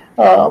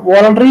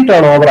വോളണ്ടറി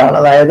ടേൺ ഓവർ ആണ്.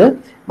 അതായത്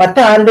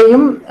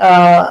മറ്റാരുടെയും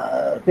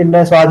പിന്നെ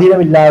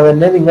സ്വാധീനമില്ലാതെ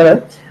തന്നെ നിങ്ങൾ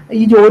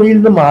ഈ ജോലിയിൽ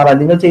നിന്ന് മാറാൻ,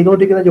 നിങ്ങൾ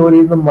ചെയ്തുകൊണ്ടിരിക്കുന്ന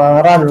ജോലിയിൽ നിന്ന്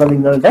മാറാനുള്ള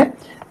നിങ്ങളുടെ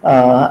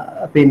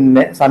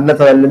പിന്നെ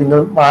സന്നദ്ധത, അല്ലെങ്കിൽ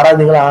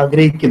നിങ്ങൾ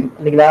ആഗ്രഹിക്കുന്നു,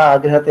 അല്ലെങ്കിൽ ആ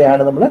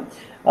ആഗ്രഹത്തെയാണ് നമ്മൾ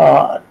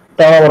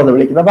ടേൺ ഓവർ എന്ന്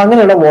വിളിക്കുന്നത്. അപ്പൊ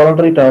അങ്ങനെയുള്ള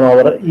വോളണ്ടറി ടേൺ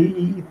ഓവർ,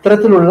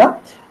 ഇത്തരത്തിലുള്ള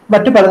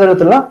മറ്റു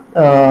പലതരത്തിലുള്ള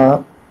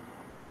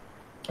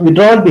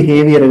വിഡ്രോവൽ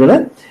ബിഹേവിയറുകൾ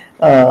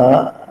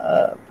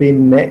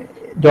പിന്നെ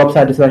ജോബ്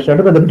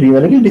സാറ്റിസ്ഫാക്ഷനായിട്ട് ബന്ധപ്പെട്ടിരിക്കുന്നു.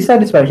 അല്ലെങ്കിൽ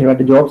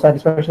ഡിസാറ്റിസ്ഫാക്ഷനുമായിട്ട്, ജോബ്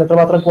സാറ്റിസ്ഫാക്ഷൻ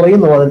എത്രമാത്രം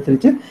കുറയുന്നു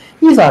അതനുസരിച്ച്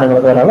ഈ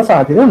സാധനങ്ങളൊക്കെ വരാനുള്ള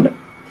സാധ്യതയുണ്ട്.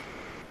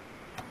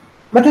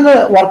 മറ്റൊന്ന്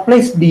വർക്ക്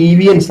പ്ലേസ്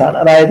ഡീവിയൻസ് ആണ്.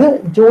 അതായത്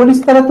ജോലി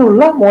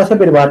സ്ഥലത്തുള്ള മോശം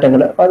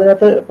പെരുമാറ്റങ്ങൾ. അപ്പൊ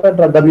അതിനകത്ത്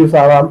ഡ്രഗ് അബ്യൂസ്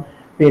ആവാം,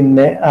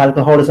 പിന്നെ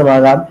ആൽക്കഹോളിസം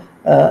ആകാം,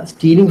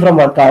 സ്റ്റീലിംഗ് ഫ്രം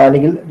വർക്ക് ആവാം,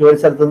 അല്ലെങ്കിൽ ജോലി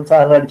സ്ഥലത്ത് നിന്ന്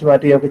സാധനങ്ങൾ അടിച്ചു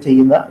മാറ്റുകയൊക്കെ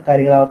ചെയ്യുന്ന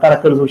കാര്യങ്ങളാവാം,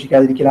 കണക്കുകൾ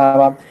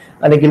സൂക്ഷിക്കാതിരിക്കലാവാം,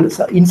 അല്ലെങ്കിൽ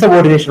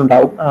ഇൻസബോർഡിനേഷൻ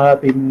ഉണ്ടാവും,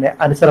 പിന്നെ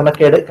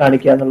അനുസരണക്കേട്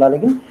കാണിക്കുക എന്നുള്ള,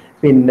 അല്ലെങ്കിൽ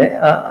പിന്നെ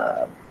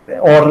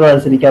ഓർഡർ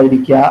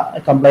അനുസരിക്കാതിരിക്കുക,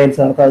 കംപ്ലയൻസ്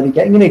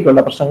നടത്താതിരിക്കുക,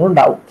 ഇങ്ങനെയൊക്കെയുള്ള പ്രശ്നങ്ങൾ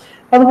ഉണ്ടാവും.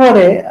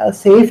 അതുപോലെ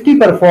സേഫ്റ്റി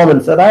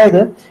പെർഫോമൻസ്,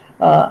 അതായത്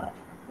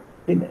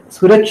പിന്നെ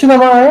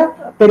സുരക്ഷിതമായ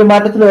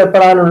പെരുമാറ്റത്തിൽ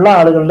ഏർപ്പെടാനുള്ള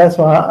ആളുകളുടെ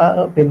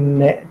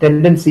പിന്നെ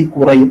ടെൻഡൻസി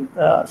കുറയും.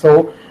 So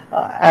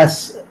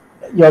as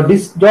your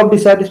job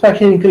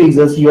dissatisfaction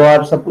increases, you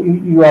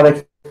are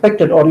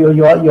expected, or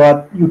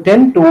you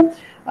tend to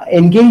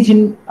engage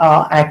in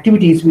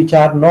activities which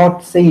are not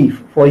safe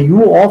for you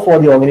or for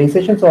the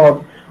organizations or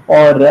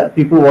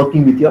people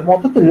working with you.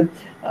 മൊത്തത്തിൽ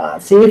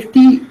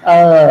safety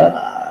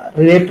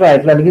related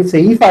ആയിട്ടുള്ള, അല്ലെങ്കിൽ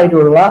safe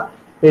ആയിട്ടുള്ള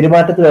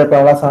പെരുമാറ്റത്തിൽ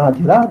ഏർപ്പെടാനുള്ള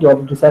സാധ്യത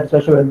job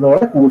dissatisfaction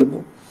വരുന്നതോടെ കൂടുന്നു.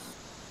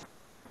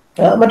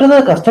 മറ്റൊന്ന്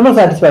customer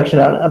satisfaction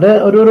ആണ്. അത്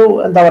ഒരു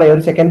എന്താ പറയുക,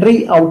 ഒരു സെക്കൻഡറി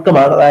ഔട്ട്കം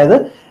ആണ്. അതായത്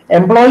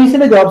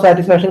എംപ്ലോയീസിന്റെ ജോബ്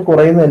സാറ്റിസ്ഫാക്ഷൻ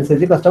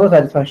കുറയുന്നതനുസരിച്ച് കസ്റ്റമർ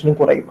സാറ്റിസ്ഫാക്ഷനും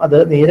കുറയും. അത്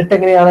നേരിട്ട്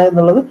എങ്ങനെയാണ്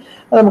എന്നുള്ളത്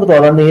അത് നമുക്ക്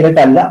തോന്നാം,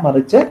 നേരിട്ടല്ല,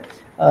 മറിച്ച്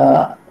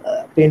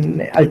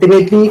പിന്നെ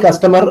അൾട്ടിമേറ്റ്ലി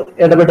കസ്റ്റമർ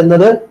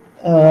ഇടപെടുന്നത്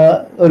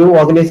ഒരു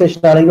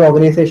ഓർഗനൈസേഷൻ ആണെങ്കിൽ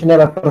ഓർഗനൈസേഷനെ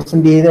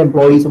റെപ്രസെന്റ് ചെയ്യുന്ന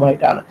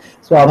എംപ്ലോയീസുമായിട്ടാണ്.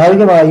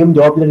 സ്വാഭാവികമായും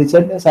ജോബ്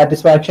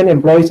സാറ്റിസ്ഫാക്ഷൻ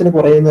എംപ്ലോയീസിന്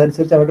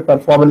കുറയുന്നതനുസരിച്ച് അവരുടെ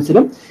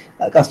പെർഫോമൻസിലും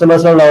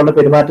കസ്റ്റമേഴ്സിനുള്ള അവരുടെ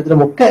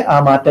പെരുമാറ്റത്തിലും ഒക്കെ ആ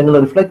മാറ്റങ്ങൾ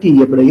റിഫ്ലക്ട്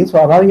ചെയ്യപ്പെടുകയും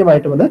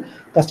സ്വാഭാവികമായിട്ടും അത്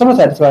കസ്റ്റമർ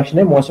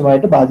സാറ്റിസ്ഫാക്ഷനെ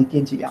മോശമായിട്ട്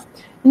ബാധിക്കുകയും ചെയ്യാം.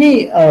 ഇനി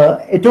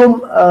ഏറ്റവും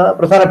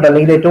പ്രധാനപ്പെട്ട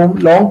അല്ലെങ്കിൽ ഏറ്റവും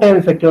ലോങ് ടൈം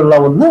ഇഫക്റ്റുള്ള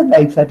ഒന്ന്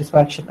ലൈഫ്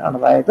സാറ്റിസ്ഫാക്ഷൻ ആണ്.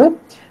 അതായത്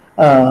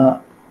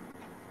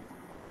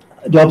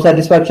ജോബ്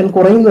സാറ്റിസ്ഫാക്ഷൻ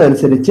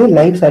കുറയുന്നതനുസരിച്ച്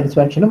ലൈഫ്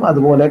സാറ്റിസ്ഫാക്ഷനും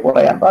അതുപോലെ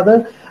കുറയാം. അപ്പൊ അത്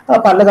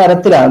പല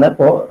തരത്തിലാണ്.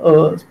 ഇപ്പോൾ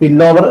സ്പിൽ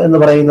ഓവർ എന്ന്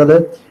പറയുന്നത്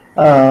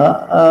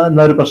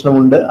എന്നൊരു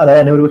പ്രശ്നമുണ്ട്.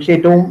 അതായത് ഒരുപക്ഷെ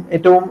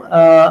ഏറ്റവും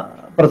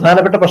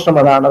പ്രധാനപ്പെട്ട പ്രശ്നം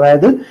അതാണ്.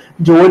 അതായത്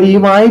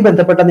ജോലിയുമായി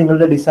ബന്ധപ്പെട്ട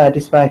നിങ്ങളുടെ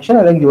ഡിസാറ്റിസ്ഫാക്ഷൻ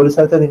അല്ലെങ്കിൽ ജോലി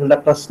സ്ഥലത്തെ നിങ്ങളുടെ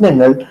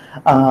പ്രശ്നങ്ങൾ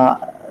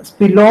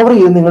സ്പിൽ ഓവർ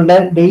ചെയ്ത് നിങ്ങളുടെ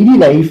ഡെയിലി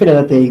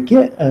ലൈഫിനകത്തേക്ക്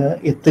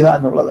എത്തുക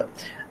എന്നുള്ളത്.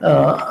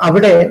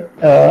 അവിടെ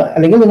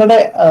അല്ലെങ്കിൽ നിങ്ങളുടെ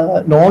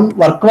നോൺ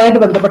വർക്കുമായിട്ട്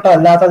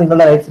ബന്ധപ്പെട്ടതല്ലാത്ത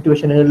നിങ്ങളുടെ ലൈഫ്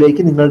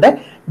സിറ്റുവേഷനുകളിലേക്ക് നിങ്ങളുടെ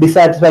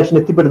ഡിസാറ്റിസ്ഫാക്ഷൻ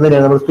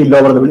എത്തിപ്പെടുന്നതിനാണ് നമ്മൾ സ്പിൽ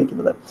ഓവർ എന്ന്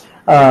വിളിക്കുന്നത്.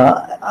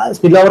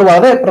 സ്പിൽ ഓവർ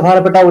വളരെ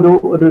പ്രധാനപ്പെട്ട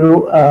ഒരു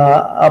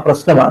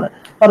പ്രശ്നമാണ്.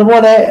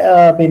 അതുപോലെ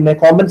പിന്നെ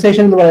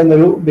കോമ്പൻസേഷൻ എന്ന് പറയുന്ന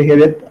ഒരു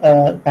ബിഹേവിയർ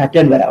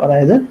പാറ്റേൺ വരാം.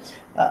 അതായത്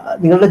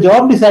നിങ്ങളുടെ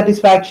ജോബ്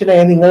ഡിസാറ്റിസ്ഫാക്ഷനെ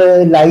നിങ്ങൾ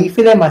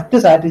ലൈഫിലെ മറ്റ്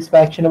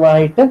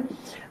സാറ്റിസ്ഫാക്ഷനുമായിട്ട്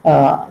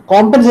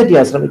കോമ്പൻസേറ്റ്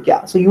ചെയ്യാൻ ശ്രമിക്കുക.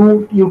 So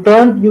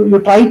you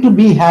try to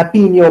be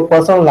happy in your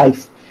personal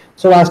life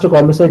so as to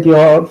compensate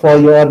for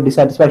your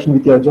dissatisfaction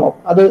with your job.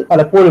 അത്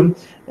പലപ്പോഴും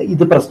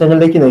ഇത്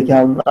പ്രശ്നങ്ങളിലേക്ക്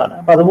നയിക്കാവുന്നതാണ്.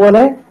 അപ്പൊ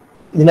അതുപോലെ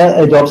ഇതിന്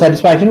ജോബ്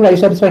സാറ്റിസ്ഫാക്ഷൻ ലൈഫ്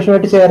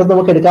സാറ്റിസ്ഫാക്ഷനുമായിട്ട് ചേർന്ന്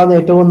നമുക്ക് എടുക്കാവുന്ന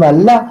ഏറ്റവും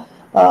നല്ല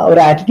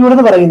ഒരു ആറ്റിറ്റ്യൂഡ്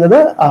എന്ന് പറയുന്നത്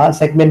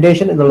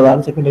സെഗ്മെന്റേഷൻ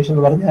എന്നുള്ളതാണ്. സെഗ്മെന്റേഷൻ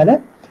എന്ന് പറഞ്ഞാൽ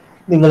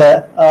നിങ്ങൾ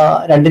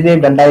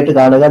രണ്ടിനെയും രണ്ടായിട്ട്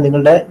കാണുക.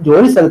 നിങ്ങളുടെ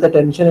ജോലി സ്ഥലത്തെ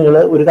ടെൻഷനുകൾ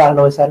ഒരു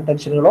കാരണവശാലും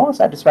ടെൻഷനുകളോ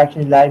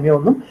സാറ്റിസ്ഫാക്ഷൻ ഇല്ലായ്മയോ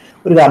ഒന്നും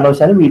ഒരു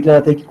കാരണവശാലും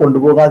വീട്ടിനകത്തേക്ക്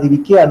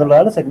കൊണ്ടുപോകാതിരിക്കുക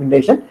എന്നുള്ളതാണ്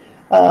സെഗ്മെന്റേഷൻ.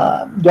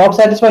 ജോബ്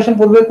സാറ്റിസ്ഫാക്ഷൻ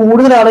പൊതുവെ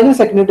കൂടുതലാണെങ്കിൽ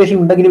സെഗ്മെന്റേഷൻ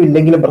ഉണ്ടെങ്കിലും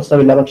ഇല്ലെങ്കിലും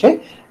പ്രശ്നമില്ല. പക്ഷേ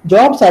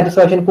ജോബ്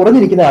സാറ്റിസ്ഫാക്ഷൻ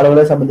കുറഞ്ഞിരിക്കുന്ന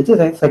ആളുകളെ സംബന്ധിച്ച്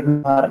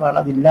സെഗ്മെന്റേഷൻ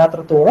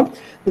അതില്ലാത്തത്തോളം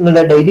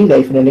നിങ്ങളുടെ ഡെയിലി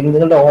ലൈഫിനെ അല്ലെങ്കിൽ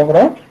നിങ്ങളുടെ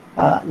ഓവറോൾ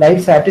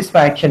ലൈഫ്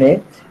സാറ്റിസ്ഫാക്ഷനെ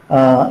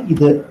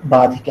ഇത്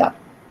ബാധിക്കാം.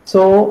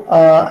 സോ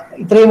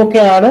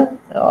ഇത്രയുമൊക്കെയാണ്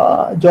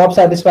ജോബ്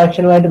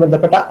സാറ്റിസ്ഫാക്ഷനുമായിട്ട്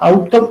ബന്ധപ്പെട്ട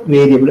ഔട്ട്കം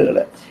വേരിയബിളുകൾ.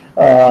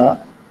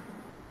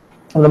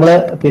 നമ്മൾ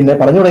പിന്നെ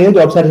പറഞ്ഞു തുടങ്ങിയത്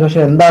ജോബ്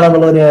സാറ്റിസ്ഫാക്ഷൻ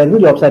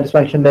എന്താണെന്നുള്ളതിനായിരുന്നു. ജോബ്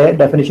സാറ്റിസ്ഫാക്ഷന്റെ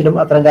ഡെഫിനിഷനും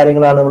അത്തരം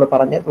കാര്യങ്ങളാണ് നമ്മൾ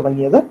പറഞ്ഞു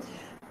തുടങ്ങിയത്.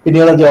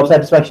 പിന്നീട് ജോബ്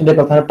സാറ്റിസ്ഫാക്ഷന്റെ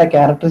പ്രധാനപ്പെട്ട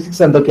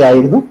ക്യാരക്ടറിസ്റ്റിക്സ്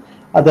എന്തൊക്കെയായിരുന്നു,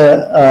 അത്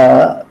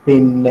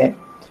പിന്നെ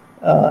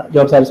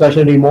ജോബ്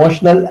സാറ്റിസ്ഫാക്ഷൻ ഒരു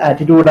ഇമോഷണൽ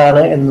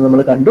ആറ്റിറ്റ്യൂഡാണ് എന്ന്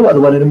നമ്മൾ കണ്ടു.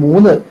 അതുപോലെ ഒരു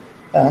 3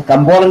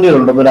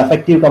 കമ്പോണന്റുകളുണ്ട്. ഒരു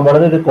അഫക്റ്റീവ്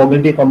കമ്പോണന്റ്, ഒരു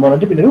കോഗ്നിറ്റീവ്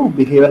കമ്പോണന്റ്, പിന്നെ ഒരു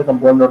ബിഹേവിയർ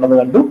കമ്പോണന്റ് ഉണ്ടെന്ന്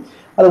കണ്ടു.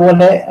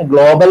 അതുപോലെ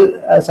ഗ്ലോബൽ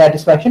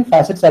സാറ്റിസ്ഫാക്ഷൻ,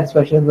 ഫാസറ്റ്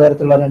സാറ്റിസ്ഫാക്ഷൻ എന്ന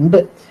തരത്തിലുള്ള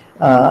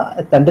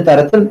രണ്ട്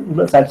തരത്തിൽ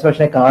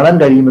സാറ്റിസ്ഫാക്ഷനെ കാണാൻ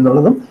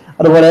കഴിയുമെന്നുള്ളതും,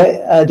 അതുപോലെ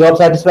ജോബ്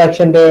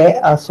സാറ്റിസ്ഫാക്ഷന്റെ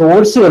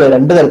സോഴ്സുകൾ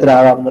 2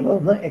 തരത്തിലാകാം എന്നുള്ളത്.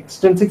 ഒന്ന്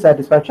എക്സ്ട്രിൻസിക്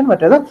സാറ്റിസ്ഫാക്ഷൻ,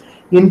 മറ്റേത്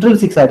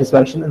ഇൻട്രിൻസിക്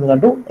സാറ്റിസ്ഫാക്ഷൻ എന്ന്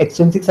കണ്ടു.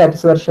 എക്സ്ട്രിൻസിക്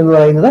സാറ്റിസ്ഫാക്ഷൻ എന്ന്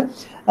പറയുന്നത്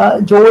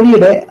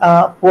ജോലിയുടെ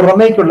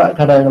പുറമേക്കുള്ള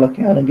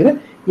ഘടകങ്ങളൊക്കെ ആണെങ്കിൽ,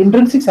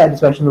 ഇൻട്രിൻസിക്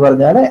സാറ്റിസ്ഫാക്ഷൻ എന്ന്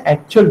പറഞ്ഞാൽ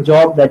actual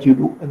job that you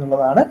do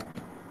എന്നുള്ളതാണ്.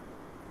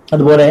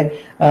 അതുപോലെ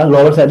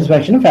ഗ്ലോബൽ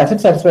സാറ്റിസ്ഫാക്ഷനും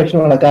ഫാസറ്റ്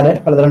സാറ്റിസ്ഫാക്ഷനും നടക്കാൻ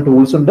പലതരം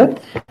ടൂൾസ് ഉണ്ട്.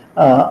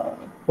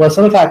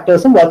 പേഴ്സണൽ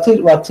ഫാക്ടേഴ്സും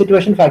വർക്ക്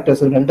സിറ്റുവേഷൻ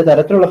ഫാക്ടേഴ്സും 2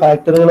 തരത്തിലുള്ള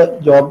ഫാക്ടറുകൾ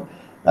ജോബ്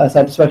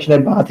സാറ്റിസ്ഫാക്ഷനെ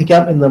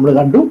ബാധിക്കാം എന്ന് നമ്മൾ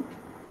കണ്ടു.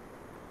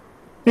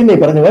 പിന്നെ ഈ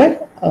പറഞ്ഞ പോലെ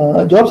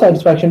ജോബ്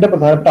സാറ്റിസ്ഫാക്ഷന്റെ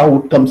പ്രധാനപ്പെട്ട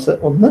ഔട്ട്കംസ്,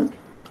 ഒന്ന്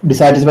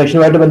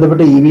ഡിസാറ്റിസ്ഫാക്ഷനുമായിട്ട്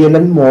ബന്ധപ്പെട്ട്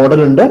EVLN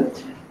മോഡൽ ഉണ്ട്,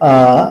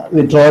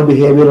 വിത്ഡ്രോവൽ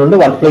ബിഹേവിയർ ഉണ്ട്,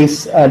 വർക്ക്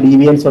പ്ലേസ്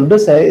ഡീവിയൻസ് ഉണ്ട്,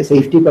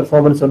 സേഫ്റ്റി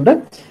പെർഫോമൻസ് ഉണ്ട്,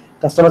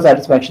 കസ്റ്റമർ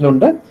സാറ്റിസ്ഫാക്ഷൻ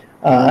ഉണ്ട്,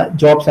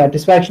 ജോബ്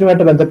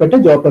സാറ്റിസ്ഫാക്ഷനുമായിട്ട് ബന്ധപ്പെട്ട്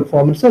ജോബ്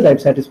പെർഫോമൻസ്,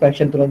 ലൈഫ്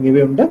സാറ്റിസ്ഫാക്ഷൻ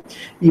തുടങ്ങിയവയുണ്ട്.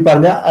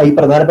 ഈ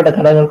പ്രധാനപ്പെട്ട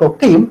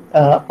ഘടകങ്ങൾക്കൊക്കെയും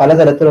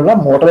പലതരത്തിലുള്ള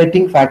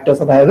മോഡറേറ്റിംഗ്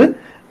ഫാക്ടേഴ്സ്, അതായത്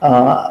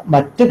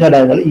മറ്റ്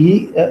ഘടകങ്ങൾ ഈ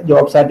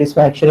ജോബ്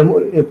സാറ്റിസ്ഫാക്ഷനും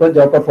ഇപ്പോൾ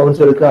ജോബ്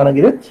പെർഫോമൻസ്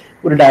എടുക്കുകയാണെങ്കിൽ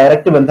ഒരു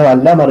ഡയറക്റ്റ്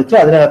ബന്ധമല്ല, മറിച്ച്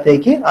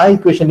അതിനകത്തേക്ക് ആ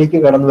ഇക്വേഷനിലേക്ക്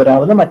കടന്നു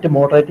വരാവുന്ന മറ്റ്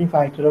മോഡറേറ്റിംഗ്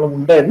ഫാക്ടറുകളും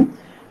ഉണ്ട് എന്ന്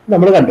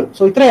നമ്മൾ കണ്ടു.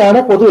 സോ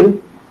ഇത്രയാണ് പൊതുവിൽ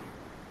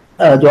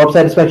ജോബ്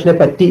സാറ്റിസ്ഫാക്ഷനെ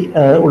പറ്റി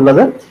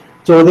ഉള്ളത്.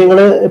 ചോദ്യങ്ങൾ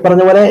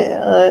പറഞ്ഞ പോലെ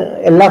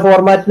എല്ലാ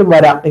ഫോർമാറ്റിലും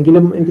വരാം.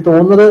 എങ്കിലും എനിക്ക്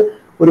തോന്നുന്നത്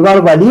ഒരുപാട്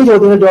വലിയ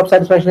ചോദ്യങ്ങൾ ജോബ്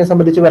സാറ്റിസ്ഫാക്ഷനെ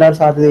സംബന്ധിച്ച് വരാൻ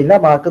സാധ്യതയില്ല.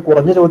 മാർക്ക്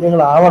കുറഞ്ഞ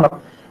ചോദ്യങ്ങളാവണം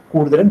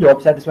കൂടുതലും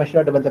ജോബ്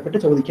സാറ്റിസ്ഫാക്ഷനുമായിട്ട് ബന്ധപ്പെട്ട്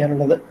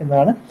ചോദിക്കാനുള്ളത്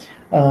എന്നാണ്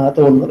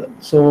തോന്നുന്നത്.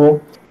 സോ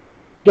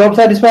ജോബ്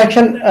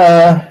സാറ്റിസ്ഫാക്ഷൻ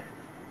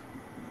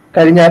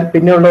കഴിഞ്ഞാൽ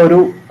പിന്നെയുള്ള ഒരു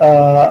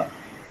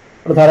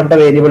പ്രധാനപ്പെട്ട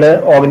വേരിയബിള്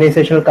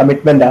ഓർഗനൈസേഷണൽ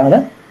കമ്മിറ്റ്മെന്റ് ആണ്.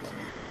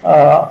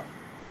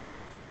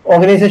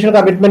 ഓർഗനൈസേഷണൽ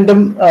കമ്മിറ്റ്മെന്റും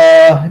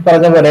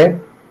പറഞ്ഞ പോലെ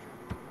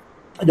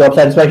ജോബ്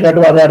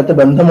സാറ്റിസ്ഫാക്ഷനായിട്ട് വളരെ അടുത്ത്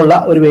ബന്ധമുള്ള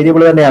ഒരു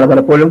വേരിയബിൾ തന്നെയാണ്.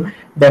 പലപ്പോഴും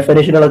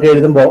ഡെഫിനേഷനുകളൊക്കെ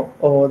എഴുതുമ്പോൾ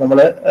നമ്മൾ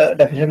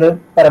ഡെഫിനേഷനുകൾ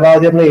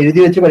പരമാവധി നമ്മൾ എഴുതി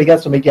വെച്ച് പഠിക്കാൻ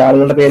ശ്രമിക്കുക.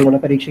 ആളുകളുടെ പേരുകൊണ്ട്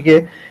പരീക്ഷയ്ക്ക്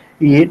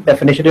ഈ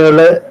ഡെഫിനേഷനുകൾ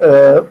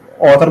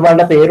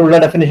ഓഥർമാരുടെ പേരുള്ള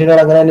ഡെഫിനേഷനുകൾ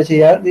അങ്ങനെ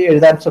തന്നെ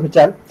എഴുതാൻ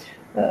ശ്രമിച്ചാൽ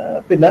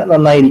പിന്നെ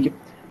നന്നായിരിക്കും.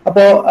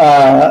 അപ്പോൾ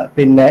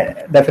പിന്നെ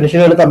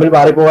ഡെഫിനേഷനുകൾ തമ്മിൽ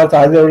മാറിപ്പോകാൻ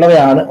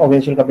സാധ്യതയുള്ളവയാണ്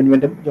ഓർഗനൈസേഷണൽ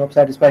കമ്മിറ്റ്മെന്റും ജോബ്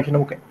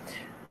സാറ്റിസ്ഫാക്ഷനും ഒക്കെ.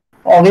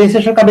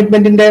 ഓർഗനൈസേഷൻ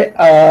കമ്മിറ്റ്മെന്റിന്റെ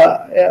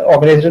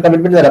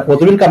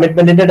പൊതുവിൽ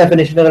കമ്മിറ്റ്മെന്റിന്റെ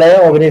ഡെഫിനേഷനുകളെ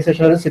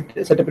ഓർഗനൈസേഷണൽ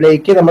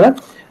സെറ്റപ്പിലേക്ക് നമ്മൾ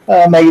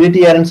മൈഗ്രേറ്റ്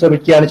ചെയ്യാൻ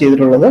ശ്രമിക്കുകയാണ്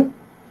ചെയ്തിട്ടുള്ളത്.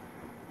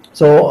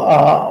 So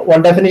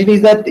one definition is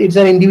that it's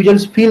an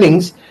individual's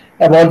feelings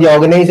about the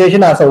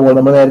organization as a whole.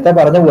 നമ്മൾ നേരത്തെ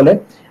പറഞ്ഞ പോലെ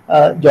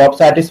ജോബ്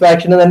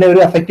സാറ്റിസ്ഫാക്ഷന് തന്നെ ഒരു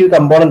അഫക്റ്റീവ്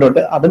കമ്പോണന്റ്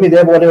ഉണ്ട്. അതും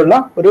ഇതേപോലെയുള്ള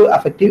ഒരു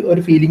അഫക്റ്റീവ്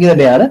ഒരു ഫീലിംഗ്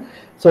തന്നെയാണ്.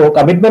 സോ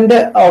കമ്മിറ്റ്മെന്റ്,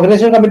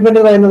 ഓർഗനൈസേഷൻ കമ്മിറ്റ്മെന്റ്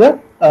എന്ന് പറയുന്നത്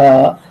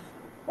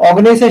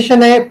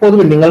ഓർഗനൈസേഷനെ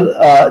പൊതുവിൽ നിങ്ങൾ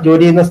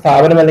ജോലി ചെയ്യുന്ന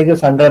സ്ഥാപനം അല്ലെങ്കിൽ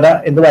സംഘടന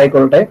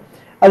എന്തുമായിക്കൊള്ളട്ടെ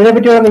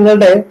അതിനെപ്പറ്റിയുള്ള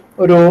നിങ്ങളുടെ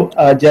ഒരു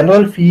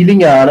ജനറൽ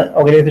ഫീലിംഗ് ആണ്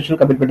ഓർഗനൈസേഷണൽ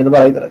കമ്മിറ്റ്മെന്റ് എന്ന്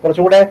പറയുന്നത്.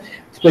 കുറച്ചുകൂടെ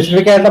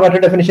സ്പെസിഫിക് ആയിട്ടുള്ള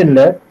മറ്റൊരു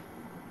ഡെഫിനിഷനിൽ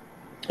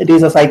it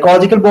is a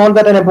psychological bond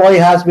that an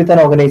employee has with an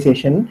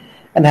organization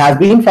and has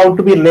been found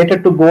to be related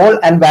to goal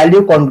and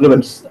value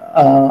congruence,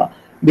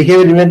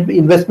 behavior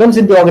investments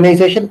in the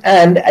organization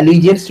and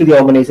allegiance to the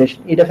organization.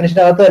 ഈ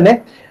ഡെഫിനിഷനകത്ത് തന്നെ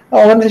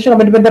organisation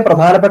കമ്മിറ്റ്മെന്റിന്റെ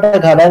പ്രധാനപ്പെട്ട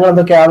ഘടകങ്ങൾ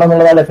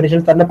എന്തൊക്കെയാണെന്നുള്ളത് ആ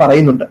ഡെഫിനിഷനിൽ തന്നെ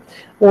പറയുന്നുണ്ട്.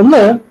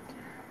 ഒന്ന്,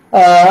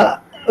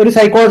 ഒരു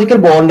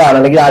psychological ബോണ്ടാണ്,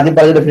 അല്ലെങ്കിൽ ആദ്യം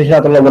പറഞ്ഞ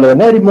ഡെഫിനിഷനകത്തുള്ള പോലെ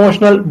തന്നെ ഒരു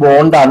ഇമോഷണൽ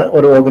ബോണ്ടാണ്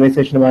ഒരു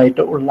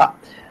ഓർഗനൈസേഷനുമായിട്ട് ഉള്ള.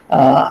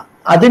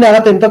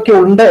 അതിനകത്ത് എന്തൊക്കെ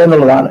ഉണ്ട്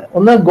എന്നുള്ളതാണ്.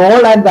 ഒന്ന്,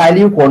 ഗോൾ ആൻഡ്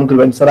വാല്യൂ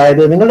കോൺഗ്രുവൻസ്, അതായത്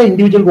നിങ്ങളുടെ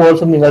ഇൻഡിവിജ്വൽ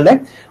ഗോൾസും നിങ്ങളുടെ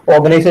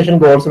ഓർഗനൈസേഷൻ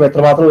ഗോൾസും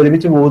എത്രമാത്രം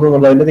ഒരുമിച്ച് പോകുന്നു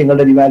എന്നുള്ളതിന്റെ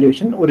നിങ്ങളുടെ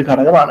ഇവാലുവേഷൻ ഒരു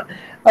ഘടകമാണ്.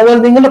 അതുപോലെ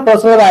നിങ്ങളുടെ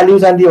personal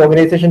values and the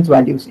organisations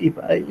values,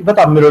 ഇവ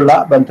തമ്മിലുള്ള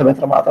ബന്ധം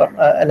എത്രമാത്രം,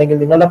 അല്ലെങ്കിൽ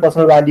നിങ്ങളുടെ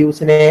പേഴ്സണൽ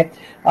വാല്യൂസിനെ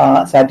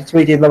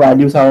സാറ്റിസ്ഫൈ ചെയ്യുന്ന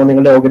വാല്യൂസ് ആണോ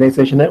നിങ്ങളുടെ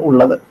ഓർഗനൈസേഷന്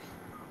ഉള്ളത്.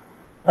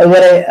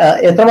 അതുപോലെ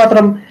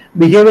എത്രമാത്രം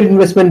ബിഹേവിയർ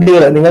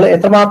ഇൻവെസ്റ്റ്മെന്റുകൾ, നിങ്ങൾ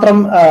എത്രമാത്രം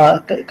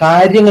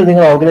കാര്യങ്ങൾ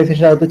നിങ്ങൾ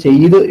ഓർഗനൈസേഷനകത്ത്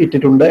ചെയ്ത്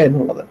ഇട്ടിട്ടുണ്ട്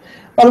എന്നുള്ളത്.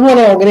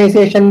 അതുപോലെ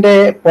ഓർഗനൈസേഷന്റെ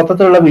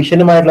മൊത്തത്തിലുള്ള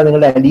വിഷനുമായിട്ടുള്ള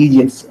നിങ്ങളുടെ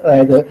അലീജിയൻസ്,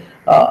 അതായത്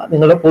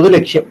നിങ്ങളുടെ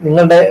പൊതുലക്ഷ്യം,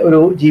 നിങ്ങളുടെ ഒരു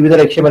ജീവിത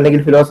ലക്ഷ്യം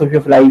അല്ലെങ്കിൽ ഫിലോസഫി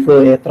ഓഫ് ലൈഫ്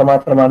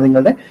എത്രമാത്രമാണ്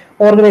നിങ്ങളുടെ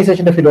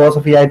ഓർഗനൈസേഷന്റെ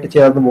ഫിലോസഫി ആയിട്ട്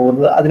ചേർന്ന്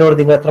പോകുന്നത്, അതിനോട്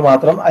നിങ്ങൾ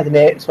എത്രമാത്രം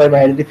അതിനെ സ്വയം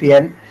ഐഡന്റിഫൈ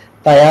ചെയ്യാൻ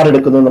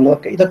തയ്യാറെടുക്കുന്നു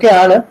എന്നുള്ളതൊക്കെ.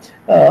 ഇതൊക്കെയാണ്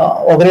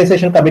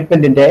ഓർഗനൈസേഷൻ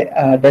കമ്മിറ്റ്മെന്റിന്റെ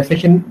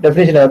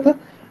ഡെഫിനിഷനകത്ത്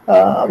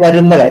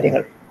വരുന്ന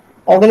കാര്യങ്ങൾ.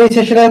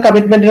 ഓർഗനൈസേഷണൽ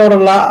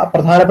കമ്മിറ്റ്മെന്റിനോടുള്ള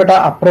പ്രധാനപ്പെട്ട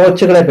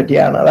അപ്രോച്ചുകളെ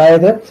പറ്റിയാണ്.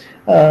 അതായത്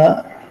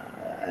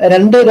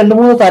രണ്ട്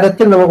മൂന്ന്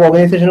തരത്തിൽ നമുക്ക്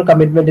ഓർഗനൈസേഷണൽ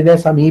കമ്മിറ്റ്മെന്റിനെ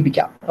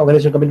സമീപിക്കാം.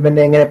 ഓർഗനൈസേഷൻ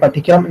കമ്മിറ്റ്മെന്റിനെ എങ്ങനെ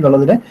പഠിക്കാം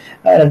എന്നുള്ളതിന്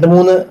രണ്ട്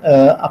മൂന്ന്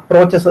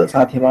അപ്രോച്ചസ്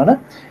സാധ്യമാണ്.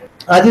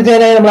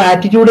 ആദ്യത്തേനായി നമ്മൾ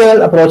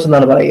ആറ്റിറ്റ്യൂഡൽ അപ്രോച്ച്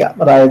എന്നാണ് പറയുക.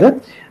 അതായത്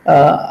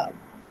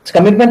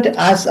commitment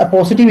as A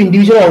positive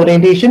individual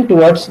organisation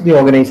towards the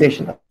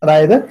organisation.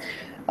 അതായത്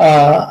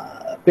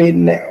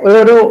പിന്നെ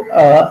ഒരു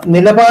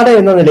നിലപാട്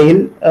എന്ന നിലയിൽ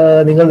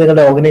നിങ്ങൾ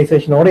നിങ്ങളുടെ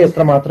ഓർഗനൈസേഷനോട്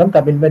എത്രമാത്രം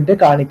കമ്മിറ്റ്മെന്റ്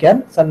കാണിക്കാൻ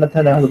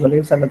സന്നദ്ധനാകുന്നു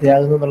അല്ലെങ്കിൽ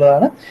സന്നദ്ധയാകുന്നു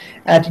എന്നുള്ളതാണ്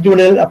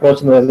ആറ്റിറ്റ്യൂഡൽ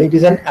അപ്രോച്ച് എന്ന് പറയുന്നത്. It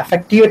is an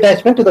affective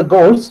attachment to the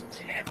goals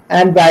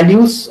and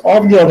values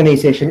of the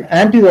organisation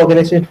and to the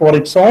organisation for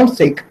it's on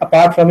sake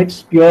apart from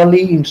it's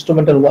purely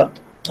instrumental work.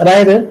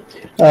 അതായത്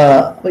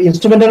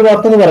ഇൻസ്ട്രുമെന്റൽ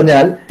വർക്ക് എന്ന്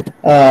പറഞ്ഞാൽ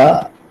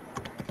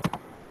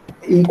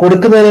ഈ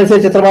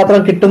കൊടുക്കുന്നതിനനുസരിച്ച് എത്രമാത്രം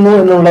കിട്ടുന്നു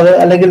എന്നുള്ളത്,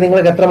 അല്ലെങ്കിൽ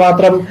നിങ്ങൾക്ക്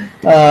എത്രമാത്രം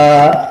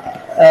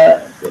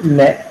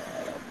പിന്നെ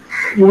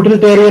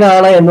യൂട്ടിലിറ്റേറിയൻ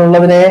ആണ്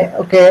എന്നുള്ളതിനെ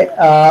ഒക്കെ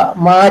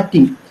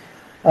മാറ്റി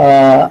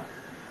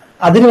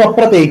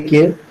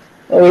അതിനുമപ്പുറത്തേക്ക്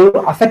ഒരു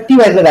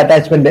അഫക്റ്റീവ് ആയിട്ടുള്ള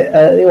അറ്റാച്ച്മെന്റ്,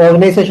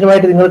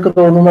 ഓർഗനൈസേഷനുമായിട്ട് നിങ്ങൾക്ക്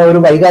തോന്നുന്ന ഒരു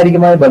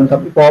വൈകാരികമായ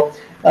ബന്ധം. ഇപ്പോ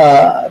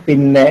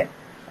പിന്നെ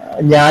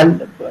ഞാൻ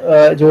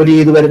ജോലി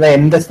ചെയ്തു വരുന്ന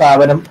എന്റെ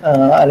സ്ഥാപനം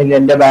അല്ലെങ്കിൽ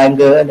എന്റെ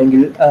ബാങ്ക്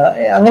അല്ലെങ്കിൽ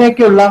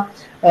അങ്ങനെയൊക്കെയുള്ള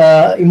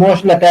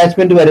ഇമോഷണൽ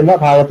അറ്റാച്ച്മെന്റ് വരുന്ന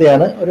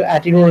ഭാഗത്തെയാണ് ഒരു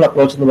ആറ്റിറ്റ്യൂഡൽ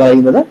അപ്രോച്ച് എന്ന്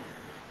പറയുന്നത്.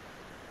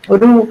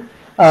 ഒരു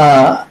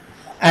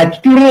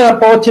ആറ്റിറ്റ്യൂഡൽ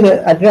അപ്രോച്ചിന്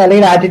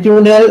അല്ലെങ്കിൽ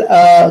ആറ്റിറ്റ്യൂഡൽ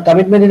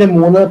കമ്മിറ്റ്മെന്റിന്റെ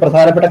മൂന്ന്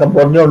പ്രധാനപ്പെട്ട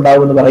കമ്പോണന്റുകൾ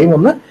ഉണ്ടാവും എന്ന് പറയും.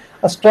 ഒന്ന്,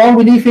 strong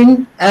belief in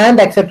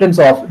and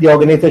acceptance of the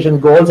organisation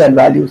goals and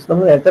values.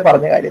 നമ്മൾ നേരത്തെ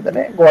പറഞ്ഞ കാര്യം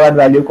തന്നെ, ഗോൾ ആൻഡ്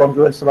വാല്യൂ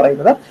കോൺഗ്രുവൻസ്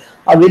പറയുന്നത്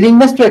a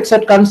willingness to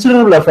accept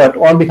considerable effort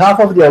on behalf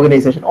of the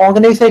organization.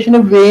 ഓർഗനൈസേഷന്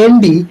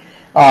വേണ്ടി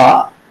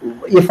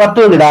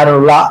എഫർട്ടുകൾ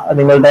ഇടാനുള്ള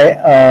നിങ്ങളുടെ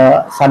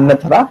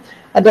സന്നദ്ധത.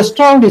 and a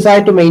strong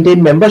desire to maintain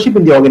membership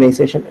in the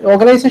organization.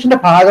 ഓർഗനൈസേഷന്റെ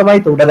ഭാഗമായി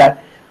തുടരാൻ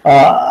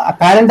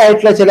അപ്പാരന്റ്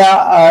ആയിട്ടുള്ള ചില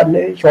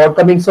ഷോർട്ട്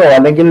കമ്മിങ്സോ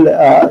അല്ലെങ്കിൽ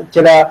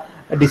ചില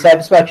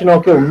ഡിസാറ്റിസ്ഫാക്ഷനോ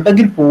ഒക്കെ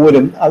ഉണ്ടെങ്കിൽ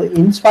പോലും അത്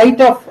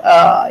in spite of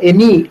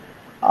any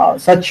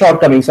such short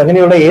Cummings,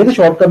 അങ്ങനെയുള്ള ഏത്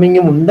ഷോർട്ട്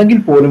കമ്മിങ്ങും ഉണ്ടെങ്കിൽ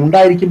പോലും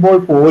ഉണ്ടായിരിക്കുമ്പോൾ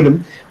പോലും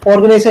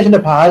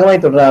ഓർഗനൈസേഷന്റെ ഭാഗമായി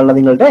തുടരാനുള്ള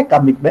നിങ്ങളുടെ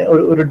കമ്മിറ്റ്മെന്റ്,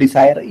 ഒരു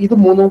ഡിസയർ, ഇത്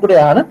മൂന്നും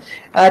കൂടെയാണ്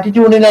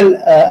ആറ്റിറ്റ്യൂഡിനൽ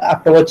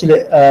അപ്രോച്ചിൽ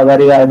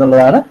വരിക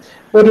എന്നുള്ളതാണ്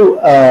ഒരു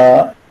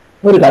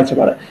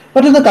കാഴ്ചപ്പാട്.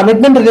 മറ്റൊന്ന്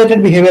കമ്മിറ്റ്മെന്റ്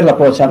റിലേറ്റഡ് ബിഹേവിയർ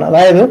അപ്രോച്ചാണ്.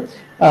 അതായത്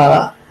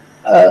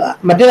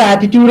മറ്റൊരു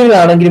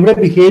ആറ്റിറ്റ്യൂഡിലാണെങ്കിൽ ഇവിടെ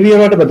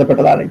ബിഹേവിയറുമായിട്ട്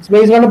ബന്ധപ്പെട്ടതാണ്. It's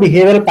based on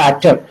behavioural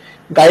pattern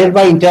guided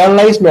by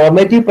internalized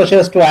normative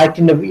pressures to act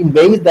in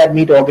ways that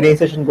meet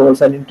organization goals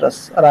and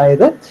interests.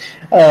 അതായത്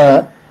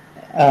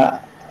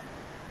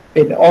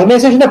പിന്നെ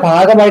ഓർഗനൈസേഷന്റെ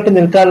ഭാഗമായിട്ട്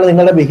നിൽക്കാനുള്ള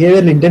നിങ്ങളുടെ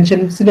ബിഹേവിയറൽ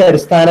ഇന്റൻഷൻസിന്റെ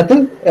അടിസ്ഥാനത്തിൽ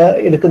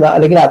എടുക്കുന്ന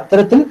അല്ലെങ്കിൽ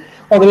അത്തരത്തിൽ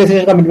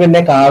organisation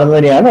കമ്മിറ്റ്മെന്റിനെ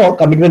കാണുന്നതിനെയാണ്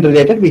commitment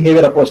related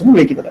behaviour approach എന്ന്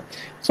വിളിക്കുന്നത്.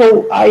 So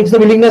it's the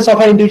willingness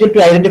of an individual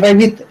to identify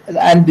with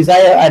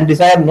and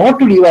desire not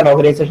to leave an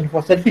organisation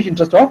for selfish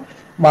interest of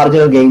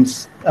marginal gains.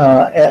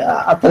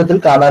 അത്തരത്തിൽ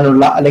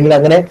കാണാനുള്ള, അല്ലെങ്കിൽ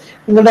അങ്ങനെ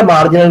നിങ്ങളുടെ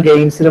മാർജിനൽ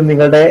ഗെയിൻസിലും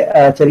നിങ്ങളുടെ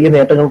ചെറിയ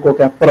നേട്ടങ്ങൾക്കും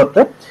ഒക്കെ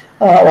അപ്പുറത്ത്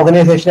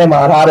ഓർഗനൈസേഷനെ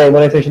മാറാതെ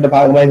ഓർഗനൈസേഷന്റെ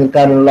ഭാഗമായി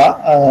നിൽക്കാനുള്ള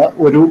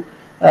ഒരു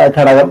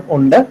ഘടകം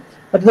ഉണ്ട്.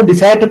 മറ്റൊന്ന്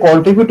Desire to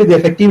contribute to the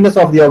effectiveness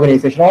of the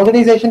organisation.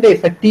 ഓർഗനൈസേഷന്റെ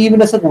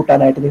എഫക്റ്റീവ്നെസ്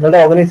കൂട്ടാനായിട്ട് നിങ്ങളുടെ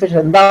ഓർഗനൈസേഷൻ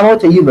എന്താണോ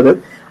ചെയ്യുന്നത്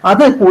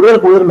അത്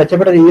കൂടുതൽ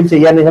മെച്ചപ്പെട്ട രീതിയിൽ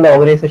ചെയ്യാൻ നിങ്ങളുടെ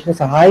ഓർഗനൈസേഷനെ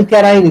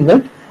സഹായിക്കാനായി നിങ്ങൾ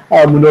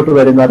മുന്നോട്ട്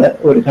വരുന്നത്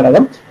ഒരു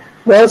ഘടകം.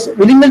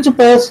 Willingness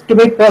to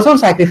make personal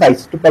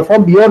sacrifice to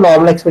perform beyond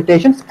normal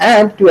expectations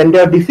and to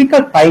endure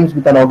difficult times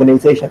with an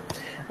organization.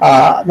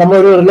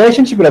 നമ്മളൊരു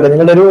റിലേഷൻഷിപ്പിലൊക്കെ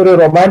നിങ്ങളൊരു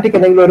റൊമാൻറ്റിക്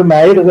അല്ലെങ്കിൽ ഒരു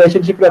മാരീഡ്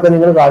റിലേഷൻഷിപ്പിലൊക്കെ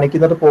നിങ്ങൾ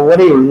കാണിക്കുന്നത്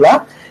പോലെയുള്ള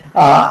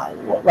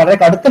വളരെ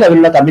കടുത്ത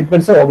ലെവലിലുള്ള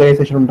കമ്മിറ്റ്മെന്റ്സ്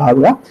ഓർഗനൈസേഷൻ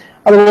ഉണ്ടാവുക.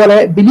 അതുപോലെ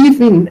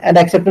belief in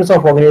and acceptance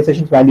of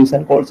organisations values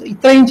and goals.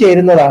 ഇത്രയും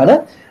ചേരുന്നതാണ്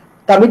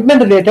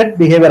കമ്മിറ്റ്മെന്റ് റിലേറ്റഡ്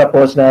ബിഹേവിയർ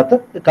അപ്രോച്ചിനകത്ത്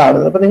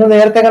കാണുന്നത്. അപ്പൊ നിങ്ങൾ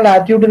നേരത്തെ കണ്ട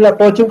ആറ്റിറ്റ്യൂഡിൽ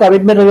അപ്രോച്ചും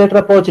കമ്മിറ്റ്മെന്റ് റിലേറ്റഡ്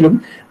അപ്രോച്ചിലും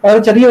വളരെ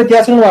ചെറിയ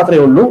വ്യത്യാസങ്ങൾ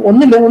മാത്രമേ ഉള്ളൂ.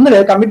 ഒന്നില്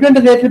കമ്മിറ്റ്മെന്റ്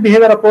റിലേറ്റഡ്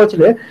ബിഹേവിയർ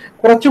അപ്രോച്ചിൽ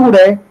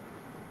കുറച്ചുകൂടെ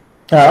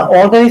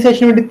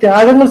ഓർഗനൈസേഷന് വേണ്ടി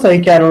ത്യാഗങ്ങൾ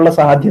സഹിക്കാനുള്ള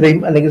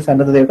സാധ്യതയും അല്ലെങ്കിൽ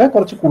സന്നദ്ധതയൊക്കെ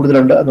കുറച്ച്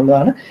കൂടുതലുണ്ട്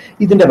എന്നുള്ളതാണ്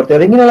ഇതിന്റെ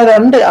പ്രത്യേകത. ഇങ്ങനെയുള്ള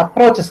രണ്ട്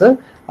അപ്രോച്ചസ്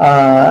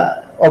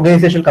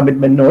ഓർഗനൈസേഷൻ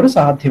കമ്മിറ്റ്മെന്റിനോട്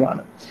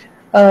സാധ്യമാണ്.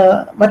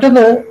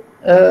 മറ്റൊന്ന്,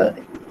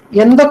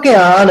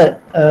 എന്തൊക്കെയാണ്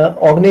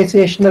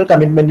ഓർഗനൈസേഷണൽ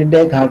കമ്മിറ്റ്മെന്റിന്റെ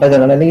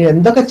ഘടകങ്ങൾ, അല്ലെങ്കിൽ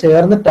എന്തൊക്കെ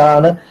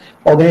ചേർന്നിട്ടാണ്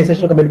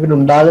ഓർഗനൈസേഷണൽ കമ്മിറ്റ്മെന്റ്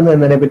ഉണ്ടാകുന്നത്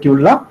എന്നതിനെ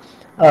പറ്റിയുള്ള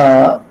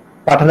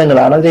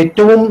പഠനങ്ങളാണ്. അതിൽ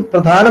ഏറ്റവും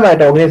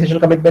പ്രധാനമായിട്ട് ഓർഗനൈസേഷണൽ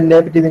കമ്മിറ്റ്മെന്റിനെ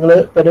പറ്റി നിങ്ങൾ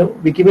ഒരു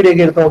വിക്കിപീഡിയ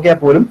ഒക്കെ എടുത്ത് നോക്കിയാൽ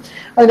പോലും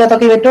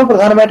അതിനകത്തൊക്കെ ഏറ്റവും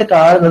പ്രധാനമായിട്ട്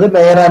കാണുന്നത്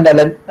മേയർ ആൻഡ്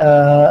അലൻ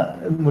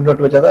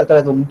മുന്നോട്ട് വെച്ച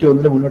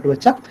 1991 മുന്നോട്ട്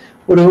വെച്ച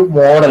ഒരു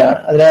മോഡലാണ്.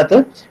 അതിനകത്ത്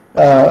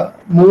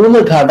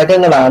 3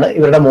 ഘടകങ്ങളാണ്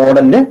ഇവരുടെ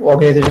മോഡലിന്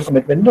ഓർഗനൈസേഷൻ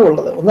കമ്മിറ്റ്മെന്റിന്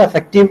ഉള്ളത്. ഒന്ന്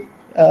എഫക്റ്റീവ്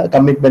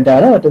കമ്മിറ്റ്മെന്റ്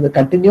ആണ്, മറ്റൊന്ന്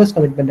കണ്ടിന്യൂസ്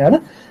കമ്മിറ്റ്മെന്റ് ആണ്,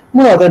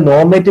 മൂന്നാമത്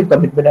നോർമേറ്റീവ്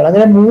കമ്മിറ്റ്മെന്റ് ആണ്.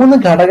 അങ്ങനെ 3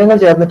 ഘടകങ്ങൾ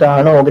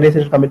ചേർന്നിട്ടാണ്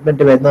organisation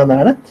commitment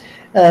വരുന്നതെന്നാണ്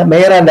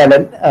mayor and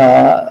Allen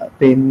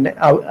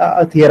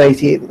theorise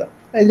ചെയ്തത്.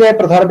 ഇതിലെ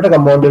പ്രധാനപ്പെട്ട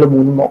കമ്പോണന്റുകൾ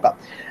 3 നോക്കാം.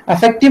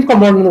 അഫക്റ്റീവ്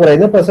കമ്പോണന്റ് എന്ന്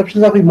പറയുന്നത്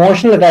perceptions of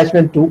emotional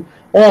attachment two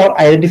or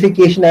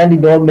identification and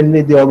involvement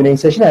with the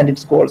organisation and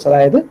it's goals.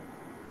 അതായത്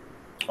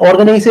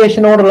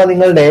ഓർഗനൈസേഷനോടുള്ള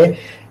നിങ്ങളുടെ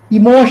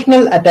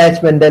ഇമോഷണൽ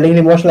അറ്റാച്ച്മെന്റ് അല്ലെങ്കിൽ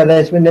ഇമോഷണൽ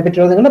അറ്റാച്ച്മെന്റിനെ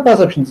പറ്റിയുള്ള നിങ്ങളുടെ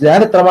പെർസെപ്ഷൻസ്. ഞാൻ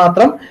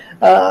ഇത്രമാത്രം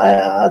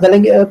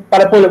അതല്ലെങ്കിൽ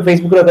പലപ്പോഴും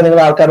ഫേസ്ബുക്കിലൊക്കെ നിങ്ങൾ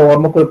ആൾക്കാർ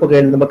ഓർമ്മക്കുറിപ്പൊക്കെ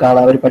എഴുതുമ്പോൾ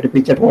കാണാം അവർ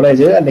പഠിപ്പിച്ച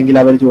കോളേജ് അല്ലെങ്കിൽ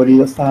അവർ ജോലി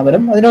ചെയ്ത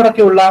സ്ഥാപനം,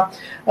 അതിനോടൊക്കെയുള്ള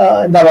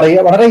എന്താ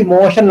പറയുക വളരെ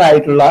ഇമോഷണൽ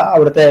ആയിട്ടുള്ള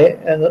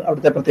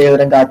അവിടുത്തെ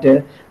പ്രത്യേകതരം കാറ്റ്,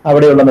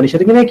 അവിടെയുള്ള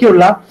മനുഷ്യർ,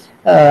 ഇങ്ങനെയൊക്കെയുള്ള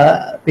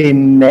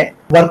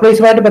വർക്ക്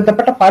പ്ലേസുമായിട്ട്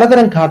ബന്ധപ്പെട്ട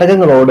പലതരം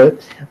ഘടകങ്ങളോട്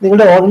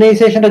നിങ്ങളുടെ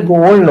ഓർഗനൈസേഷന്റെ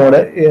ഗോളിനോട്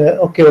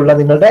ഒക്കെയുള്ള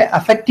നിങ്ങളുടെ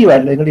അഫക്റ്റീവ്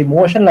ആയിട്ടുള്ള നിങ്ങളുടെ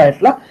ഇമോഷണൽ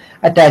ആയിട്ടുള്ള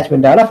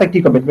അറ്റാച്ച്മെന്റ് ആണ്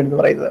അഫക്റ്റീവ് കമ്മിറ്റ്മെന്റ് എന്ന്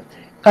പറയുന്നത്.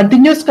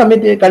 കണ്ടിന്യൂസ്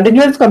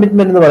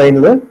കമ്മിറ്റ്മെന്റ് എന്ന്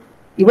പറയുന്നത്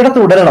ഇവിടെ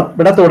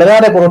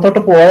തുടരാതെ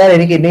പുറത്തോട്ട് പോയാൽ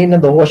എനിക്ക് ഇന്ന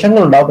ദോഷങ്ങൾ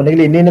ഉണ്ടാവും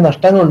അല്ലെങ്കിൽ ഇന്ന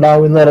നഷ്ടങ്ങൾ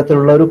ഉണ്ടാവും എന്ന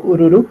തരത്തിലുള്ള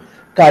ഒരു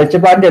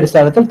കാഴ്ചപ്പാടിന്റെ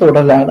അടിസ്ഥാനത്തിൽ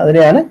തുടരലാണ്.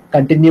 അതിനെയാണ്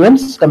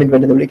കണ്ടിന്യൂവൻസ്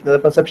കമ്മിറ്റ്മെന്റ് എന്ന് വിളിക്കുന്നത്.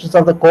 Perceptions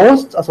of the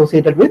cost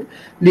associated with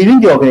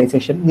living the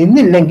organisation.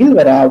 നിന്നില്ലെങ്കിൽ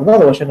വരാവുന്ന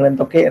ദോഷങ്ങൾ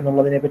എന്തൊക്കെ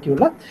എന്നുള്ളതിനെ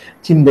പറ്റിയുള്ള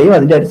ചിന്തയും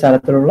അതിന്റെ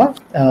അടിസ്ഥാനത്തിലുള്ള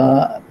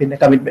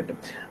കമ്മിറ്റ്മെന്റും.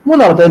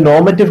 മൂന്നാമത്തേത്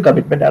നോർമറ്റീവ്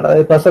കമ്മിറ്റ്മെന്റ് ആണ്.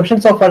 അതായത്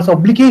perceptions of wands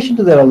obligation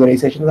to the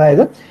organisation.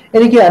 അതായത്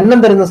എനിക്ക് അന്നം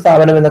തരുന്ന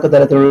സ്ഥാപനം എന്നൊക്കെ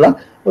തരത്തിലുള്ള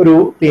ഒരു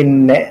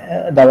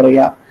എന്താ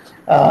പറയുക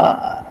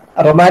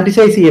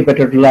റൊമാൻറ്റിസൈസ്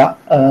ചെയ്യപ്പെട്ടിട്ടുള്ള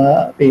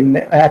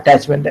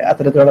അറ്റാച്ച്മെന്റ്,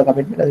 അത്തരത്തിലുള്ള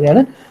കമ്മിറ്റ്മെന്റ്,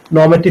 അതിനെയാണ്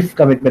നോർമറ്റീവ്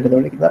കമ്മിറ്റ്മെന്റ് എന്ന്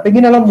വിളിക്കുന്നത്. അപ്പൊ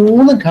ഇങ്ങനെയുള്ള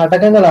 3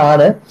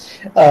 ഘടകങ്ങളാണ്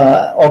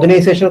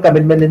organisational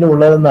കമ്മിറ്റ്മെന്റിന്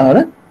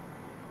ഉള്ളതെന്നാണ്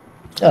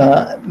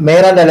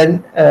mayor and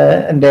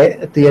അലന്റെ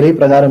theory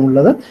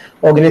പ്രകാരമുള്ളത്.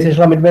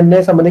 Organisational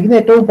കമ്മിറ്റ്മെന്റിനെ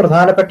സംബന്ധിക്കുന്ന ഏറ്റവും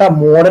പ്രധാനപ്പെട്ട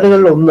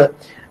മോഡലുകളിൽ ഒന്ന്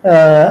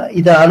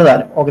ഇതാണ്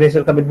താനും.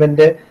 ഓർഗനൈസേഷണൽ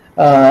കമ്മിറ്റ്മെന്റ്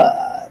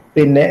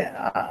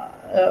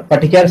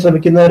പഠിക്കാൻ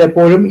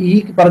ശ്രമിക്കുന്നവരെപ്പോഴും ഈ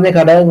പറഞ്ഞ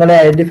ഘടകങ്ങളെ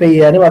ഐഡന്റിഫൈ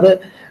ചെയ്യാനും അത്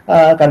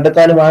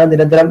കണ്ടെത്താനുമാണ്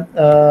നിരന്തരം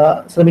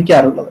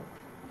ശ്രമിക്കാറുള്ളത്.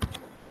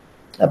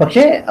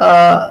 പക്ഷേ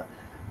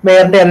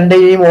മേയറിന്റെ അലന്റെ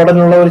ഈ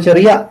മോഡലിനുള്ള ഒരു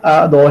ചെറിയ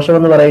ദോഷം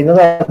എന്ന്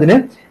പറയുന്നത് അതിന്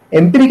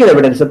എംപിരിക്കൽ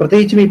എവിഡൻസ്,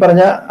 പ്രത്യേകിച്ചും ഈ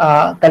പറഞ്ഞ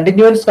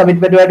കണ്ടിന്യൂസ്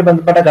കമ്മിറ്റ്മെന്റുമായിട്ട്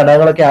ബന്ധപ്പെട്ട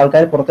ഘടകങ്ങളൊക്കെ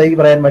ആൾക്കാർ പുറത്തേക്ക്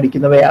പറയാൻ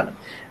മടിക്കുന്നവയാണ്.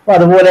 അപ്പൊ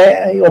അതുപോലെ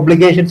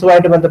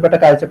ഒബ്ലിഗേഷൻസുമായിട്ട് ബന്ധപ്പെട്ട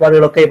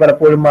കാഴ്ചപ്പാടുകളൊക്കെ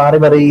പലപ്പോഴും മാറി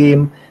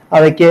മറിയുകയും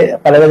അവയ്ക്ക്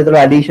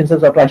പലതരത്തിലുള്ള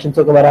അഡീഷൻസും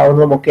സബ്ട്രാക്ഷൻസും ഒക്കെ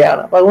വരാവുന്നതും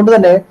ഒക്കെയാണ്. അപ്പൊ അതുകൊണ്ട്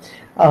തന്നെ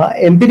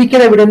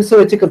എംപിരിക്കൽ എവിഡൻസ്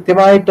വെച്ച്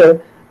കൃത്യമായിട്ട്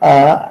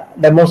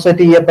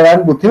ഡെമോൺസ്ട്രേറ്റ് ചെയ്യപ്പെടാൻ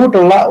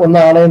ബുദ്ധിമുട്ടുള്ള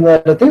ഒന്നാണ് എന്ന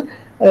തരത്തിൽ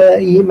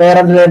ഈ മേയർ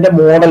ആൻഡ് അലന്റെ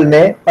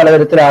മോഡലിനെ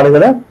പലതരത്തിൽ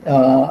ആളുകൾ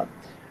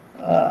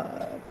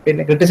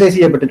ക്രിട്ടിസൈസ്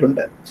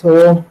ചെയ്യപ്പെട്ടിട്ടുണ്ട്. സോ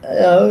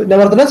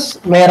നെവർദലെസ്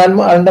മേയർ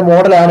ആൻഡ് അലന്റെ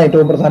മോഡലാണ്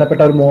ഏറ്റവും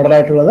പ്രധാനപ്പെട്ട ഒരു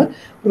മോഡലായിട്ടുള്ളത്.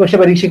 ഒരുപക്ഷെ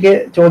പരീക്ഷയ്ക്ക്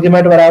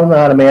ചോദ്യമായിട്ട്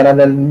വരാവുന്നതാണ് മേയർ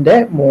ആൻഡ് അലന്റെ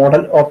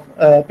മോഡൽ ഓഫ്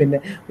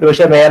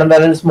ഒരുപക്ഷെ മേയർ ആൻഡ്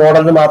അലൻസ്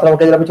മോഡലിന്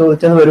മാത്രമൊക്കെ ചിലപ്പോൾ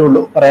ചോദിച്ചെന്ന്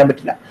വരുള്ളൂ, പറയാൻ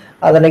പറ്റില്ല.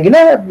 അതല്ലെങ്കിൽ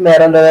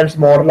mayor and Allen's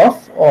model of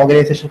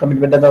organisation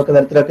commitment എന്നൊക്കെ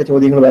തരത്തിലൊക്കെ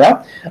ചോദ്യങ്ങൾ വരാം.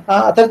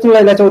 അത്തരത്തിലുള്ള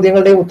എല്ലാ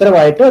ചോദ്യങ്ങളുടെയും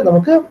ഉത്തരമായിട്ട്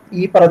നമുക്ക്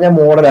ഈ പറഞ്ഞ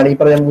മോഡലാണ്, ഈ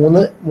പറഞ്ഞ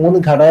മൂന്ന്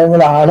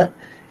ഘടകങ്ങളാണ്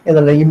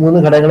എന്നുള്ള ഈ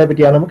 3 ഘടകങ്ങളെ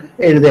പറ്റിയാണ് നമുക്ക്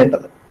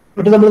എഴുതേണ്ടത്.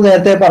 എന്നിട്ട് നമ്മൾ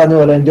നേരത്തെ പറഞ്ഞ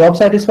പോലെ ജോബ്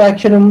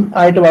സാറ്റിസ്ഫാക്ഷനും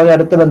ആയിട്ട് വളരെ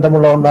അടുത്ത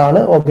ബന്ധമുള്ള ഒന്നാണ്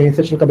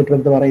ഓർഗനൈസേഷൻ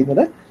കമ്മിറ്റ്മെന്റ് എന്ന്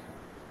പറയുന്നത്.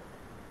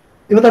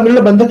 ഇവ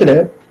തമ്മിലുള്ള ബന്ധത്തില്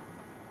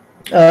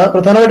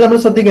പ്രധാനമായിട്ട് നമ്മൾ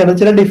ശ്രദ്ധിക്കേണ്ടത്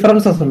ചില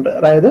ഡിഫറൻസസ് ഉണ്ട്.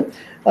 അതായത്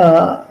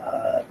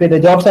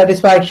ജോബ്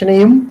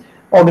സാറ്റിസ്ഫാക്ഷനെയും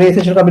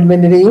ഓർഗനൈസേഷൻ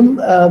കമ്മിറ്റ്മെന്റിനെയും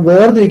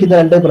വേർതിരിക്കുന്ന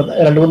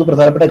 2-3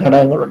 പ്രധാനപ്പെട്ട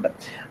ഘടകങ്ങളുണ്ട്.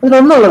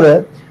 അതിലൊന്നുള്ളത്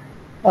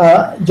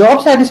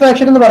ജോബ്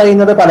സാറ്റിസ്ഫാക്ഷൻ എന്ന്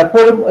പറയുന്നത്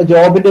പലപ്പോഴും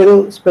ജോബിന്റെ ഒരു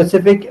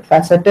സ്പെസിഫിക്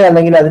ഫാസറ്റ്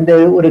അല്ലെങ്കിൽ അതിന്റെ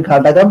ഒരു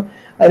ഘടകം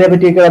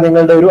അതിനെപ്പറ്റിയൊക്കെ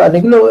നിങ്ങളുടെ ഒരു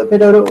അല്ലെങ്കിൽ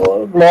പിന്നെ ഒരു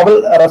ഗ്ലോബൽ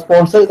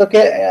റെസ്പോൺസ്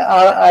ഇതൊക്കെ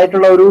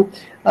ആയിട്ടുള്ള ഒരു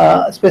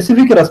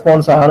സ്പെസിഫിക്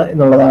റെസ്പോൺസ് ആണ്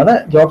എന്നുള്ളതാണ്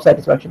ജോബ്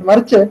സാറ്റിസ്ഫാക്ഷൻ.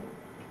 മറിച്ച്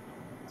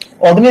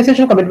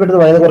ഓർഗനൈസേഷൻ കമ്മിറ്റ്മെന്റ്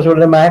എന്ന് പറയുന്നത്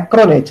കുറച്ചുകൂടി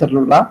മാക്രോ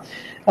നേച്ചറിലുള്ള,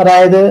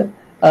 അതായത്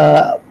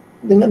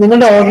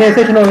നിങ്ങളുടെ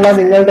ഓർഗനൈസേഷനുള്ള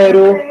നിങ്ങളുടെ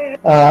ഒരു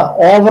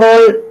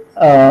ഓവറോൾ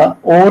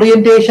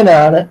ഓറിയന്റേഷൻ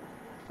ആണ്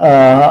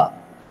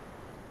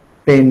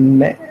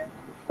പിന്നെ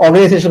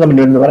ഓർഗനൈസേഷൻ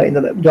കമ്മിറ്റ്മെന്റ് എന്ന്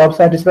പറയുന്നത്. ജോബ്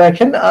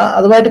സാറ്റിസ്ഫാക്ഷൻ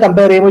അതുമായിട്ട്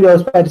കമ്പയർ ചെയ്യുമ്പോൾ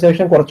ജോബ്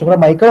സാറ്റിസ്ഫാക്ഷൻ കുറച്ചും കൂടെ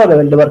മൈക്രോ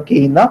ലെവലിൽ വർക്ക്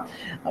ചെയ്യുന്ന,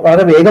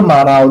 വളരെ വേഗം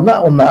മാറാവുന്ന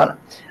ഒന്നാണ്.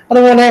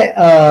 അതുപോലെ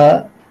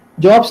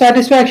ജോബ്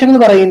സാറ്റിസ്ഫാക്ഷൻ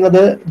എന്ന്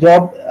പറയുന്നത്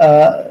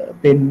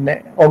പിന്നെ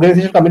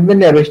ഓർഗനൈസേഷൻ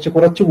കമ്മിറ്റ്മെന്റിനെ അപേക്ഷിച്ച്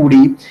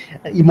കുറച്ചുകൂടി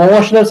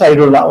ഇമോഷണൽ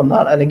സൈഡുള്ള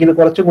ഒന്നാണ്, അല്ലെങ്കിൽ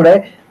കുറച്ചും കൂടെ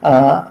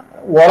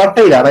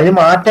വോളട്ടൈലാണ്. അതിന്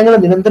മാറ്റങ്ങൾ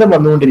നിരന്തരം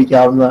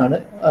വന്നുകൊണ്ടിരിക്കാവുന്നതാണ്.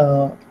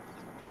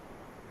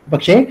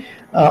 പക്ഷേ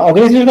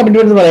ഓർഗനൈസേഷൻ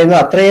കമ്മിറ്റ്മെന്റ് എന്ന് പറയുന്നത്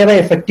അത്രയേറെ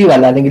എഫക്റ്റീവ്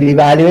അല്ല, അല്ലെങ്കിൽ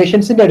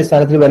ഇവാലുവേഷൻസിന്റെ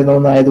അടിസ്ഥാനത്തിൽ വരുന്ന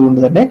ഒന്നായതുകൊണ്ട്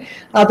തന്നെ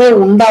അത്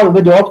ഉണ്ടാവും.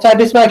 ജോബ്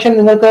സാറ്റിസ്ഫാക്ഷൻ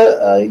നിങ്ങൾക്ക്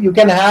you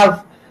can have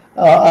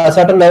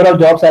certain level of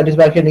job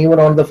satisfaction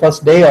even on the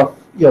first day of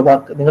your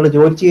work. നിങ്ങൾ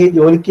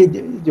ജോലിക്ക്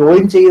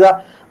ജോയിൻ ചെയ്ത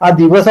ആ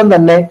ദിവസം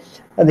തന്നെ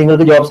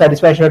നിങ്ങൾക്ക് ജോബ്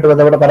സാറ്റിസ്ഫാക്ഷനായിട്ട്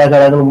ബന്ധപ്പെട്ട പല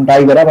ഘടകങ്ങളും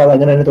ഉണ്ടായി വരാം, അത്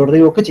അങ്ങനെ തന്നെ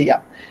തുടരുകയൊക്കെ ചെയ്യാം.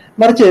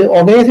 മറിച്ച്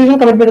ഓർഗനൈസേഷൻ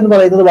കമ്മിറ്റ്മെന്റ് എന്ന്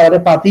പറയുന്നത് വളരെ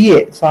പതിയെ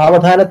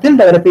സാവധാനത്തിൽ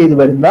ഡെവലപ്പ് ചെയ്ത്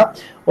വരുന്ന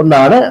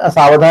ഒന്നാണ്.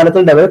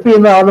 സാവധാനത്തിൽ ഡെവലപ്പ്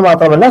ചെയ്യുന്നതാണെന്ന്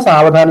മാത്രമല്ല,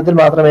 സാവധാനത്തിൽ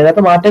മാത്രമേ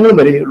അതിനകത്ത് മാറ്റങ്ങളും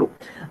വരികയുള്ളൂ.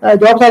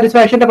 ജോബ്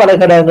സാറ്റിസ്ഫാക്ഷന്റെ പല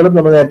ഘടകങ്ങളും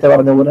നമ്മൾ നേരത്തെ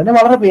പറഞ്ഞ പോലെ തന്നെ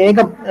വളരെ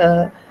വേഗം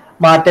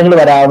മാറ്റങ്ങൾ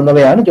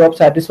വരാവുന്നവയാണ് ജോബ്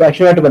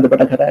സാറ്റിസ്ഫാക്ഷനുമായിട്ട്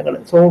ബന്ധപ്പെട്ട ഘടകങ്ങൾ.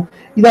 സോ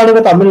ഇതാണ്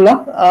ഇവ തമ്മിലുള്ള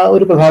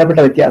ഒരു പ്രധാനപ്പെട്ട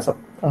വ്യത്യാസം.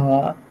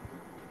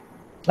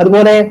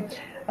 അതുപോലെ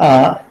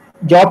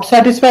ജോബ്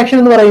സാറ്റിസ്ഫാക്ഷൻ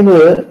എന്ന്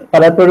പറയുന്നത്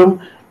പലപ്പോഴും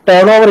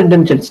turn over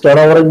intentions, turn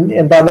over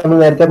എന്താണെന്ന് നമ്മൾ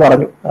നേരത്തെ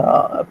പറഞ്ഞു,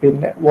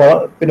 പിന്നെ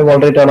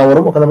വോളണ്ടറി ടേൺ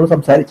ഓവറും ഒക്കെ നമ്മൾ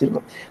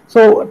സംസാരിച്ചിരുന്നു. സോ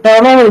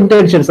ടേൺ ഓവർ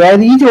ഇന്റൻഷൻസ്,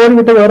 അതായത് ഈ ജോലി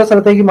വിട്ട് വേറെ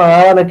സ്ഥലത്തേക്ക്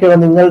മാറാനൊക്കെയുള്ള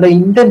നിങ്ങളുടെ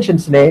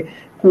ഇന്റൻഷൻസിനെ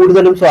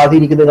കൂടുതലും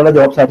സ്വാധീനിക്കുന്നത് നിങ്ങളുടെ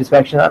ജോബ്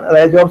സാറ്റിസ്ഫാക്ഷൻ ആണ്.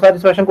 അതായത് ജോബ്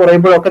സാറ്റിസ്ഫാക്ഷൻ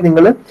കുറയുമ്പോഴൊക്കെ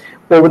നിങ്ങൾ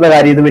പോകുന്ന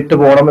കാര്യം ഇത് വിട്ടു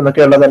പോകണം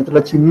എന്നൊക്കെയുള്ള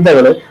തരത്തിലുള്ള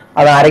ചിന്തകൾ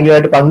അത്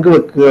ആരെങ്കിലുമായിട്ട്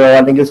പങ്കുവെക്കുകയോ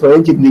അല്ലെങ്കിൽ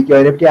സ്വയം ചിന്തിക്കുകയോ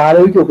അതിനെപ്പറ്റി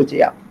ആലോചിക്കുകയൊക്കെ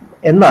ചെയ്യാം.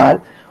 എന്നാൽ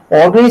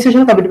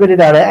ഓർഗനൈസേഷൻ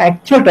കമ്മിറ്റ്മെന്റിനാണ്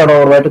ആക്ച്വൽ ടേൺ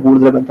ഓവറുമായിട്ട്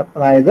കൂടുതൽ ബന്ധം.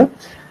 അതായത്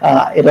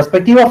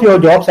irrespective of your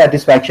job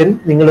satisfaction,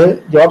 നിങ്ങൾ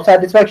ജോബ്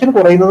സാറ്റിസ്ഫാക്ഷൻ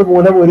കുറയുന്നത്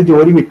മൂലം ഒരു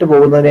ജോലി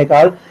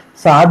വിട്ടുപോകുന്നതിനേക്കാൾ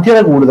സാധ്യത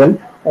കൂടുതൽ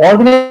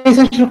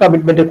ഓർഗനൈസേഷൻ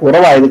കമ്മിറ്റ്മെന്റ്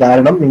കുറവായത്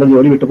കാരണം നിങ്ങൾ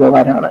ജോലി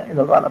വിട്ടുപോകാനാണ്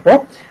എന്നുള്ളതാണ്. അപ്പോൾ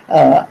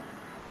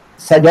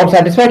job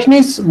satisfaction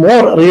is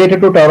more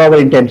related to turn over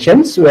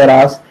intentions,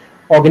 വെയറാസ്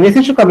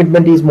organisation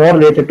commitment is more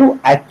related to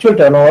actual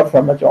turn over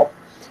from A job.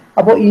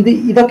 അപ്പോൾ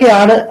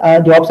ഇതൊക്കെയാണ്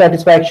ജോബ്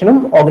സാറ്റിസ്ഫാക്ഷനും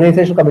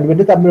ഓർഗനൈസേഷൻ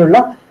കമ്മിറ്റ്മെന്റും തമ്മിലുള്ള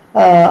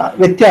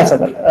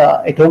വ്യത്യാസങ്ങൾ.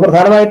 ഏറ്റവും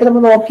പ്രധാനമായിട്ട്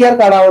നമ്മൾ നോക്കിയാൽ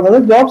കാണാവുന്നത്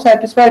ജോബ്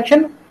സാറ്റിസ്ഫാക്ഷൻ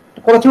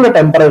കുറച്ചുകൂടെ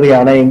ടെമ്പററി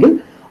ആണ് എങ്കിൽ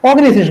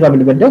ഓർഗനൈസേഷൻ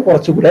കമ്മിറ്റ്മെന്റ്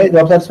കുറച്ചുകൂടെ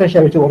ജോബ്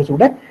സാറ്റിസ്ഫാക്ഷൻ വെച്ച്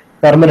കുറച്ചുകൂടെ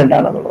പെർമനന്റ്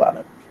ആണ്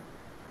എന്നുള്ളതാണ്.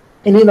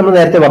 ഇനി നമ്മൾ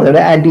നേരത്തെ പറഞ്ഞത്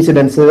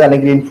ആന്റിസിഡൻസ്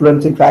അല്ലെങ്കിൽ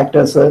ഇൻഫ്ലുവൻസിങ്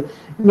ഫാക്ടേഴ്സ്,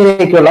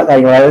 ഇങ്ങനെയൊക്കെയുള്ള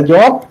കാര്യങ്ങൾ,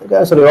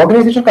 അതായത്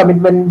ഓർഗനൈസേഷൻ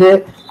കമ്മിറ്റ്മെന്റ്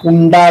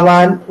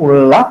ഉണ്ടാവാൻ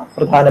ഉള്ള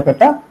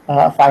പ്രധാനപ്പെട്ട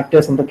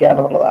ഫാക്ടേഴ്സ്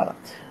എന്തൊക്കെയാണെന്നുള്ളതാണ്.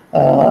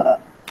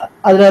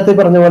 അതിനകത്ത്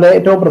പറഞ്ഞ പോലെ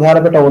ഏറ്റവും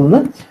പ്രധാനപ്പെട്ട ഒന്ന്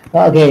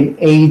അഗൈൻ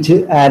ഏജ്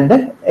ആൻഡ്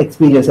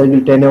എക്സ്പീരിയൻസ്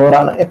അല്ലെങ്കിൽ ടെനോർ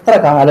ആണ്. എത്ര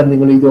കാലം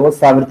നിങ്ങൾ ഈ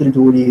സ്ഥാപനത്തിൽ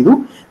ജോലി ചെയ്തു,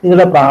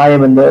 നിങ്ങളുടെ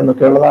പ്രായം എന്ത്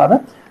എന്നൊക്കെയുള്ളതാണ്.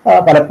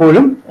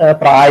 പലപ്പോഴും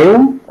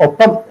പ്രായവും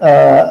ഒപ്പം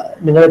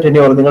നിങ്ങളുടെ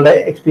ടെന്യൂർ, നിങ്ങളുടെ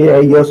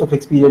ഇയേഴ്സ് ഓഫ്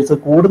എക്സ്പീരിയൻസ്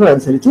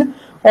കൂടുന്നതനുസരിച്ച്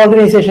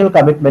ഓർഗനൈസേഷണൽ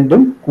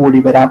കമ്മിറ്റ്മെന്റും കൂടി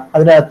വരാം.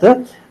 അതിനകത്ത്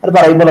അത്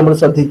പറയുമ്പോൾ നമ്മൾ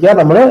ശ്രദ്ധിക്കുക,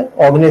 നമ്മൾ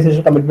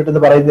ഓർഗനൈസേഷൻ കമ്മിറ്റ്മെന്റ്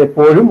എന്ന് പറയുന്നത്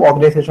എപ്പോഴും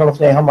ഓർഗനൈസേഷനുള്ള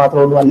സ്നേഹം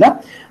മാത്രമൊന്നുമല്ല,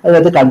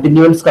 അതിനകത്ത്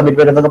കണ്ടിന്യൂസ്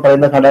കമ്മിറ്റ്മെന്റ് എന്നൊക്കെ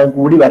പറയുന്ന ഘടകം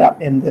കൂടി വരാം.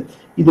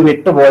 ഇത്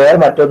വിട്ടുപോയാൽ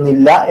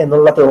മറ്റൊന്നില്ല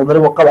എന്നുള്ള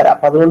തോന്നലും ഒക്കെ വരാം.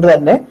 അപ്പൊ അതുകൊണ്ട്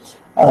തന്നെ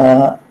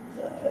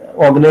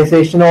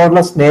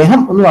ഓർഗനൈസേഷനോടുള്ള സ്നേഹം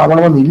ഒന്നും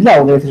ആവണമെന്നില്ല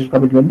ഓർഗനൈസേഷൻ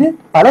കമ്മിറ്റ്മെന്റ്.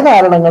 പല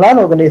കാരണങ്ങളാൽ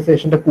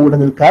ഓർഗനൈസേഷന്റെ കൂടെ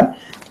നിൽക്കാൻ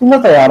നിങ്ങൾ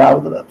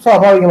തയ്യാറാവുന്നത്.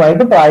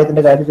 സ്വാഭാവികമായിട്ടും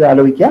പ്രായത്തിന്റെ കാര്യത്തിൽ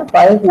ആലോചിക്കുക.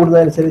 പ്രായം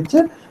കൂടുന്നതനുസരിച്ച്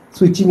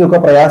സ്വിച്ചിങ് ഒക്കെ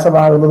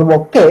പ്രയാസമാകുന്നതും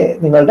ഒക്കെ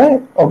നിങ്ങളുടെ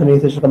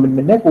ഓർഗനൈസേഷൻ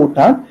കമ്മിറ്റ്മെന്റിനെ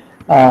കൂട്ടാൻ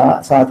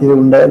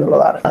സാധ്യതയുണ്ട്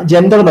എന്നുള്ളതാണ്.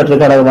 ജെൻഡർ മറ്റൊരു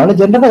ഘടകമാണ്.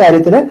 ജെൻഡറിന്റെ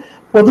കാര്യത്തിൽ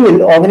പൊതുവിൽ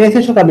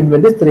ഓർഗനൈസേഷൻ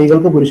കമ്മിറ്റ്മെന്റ്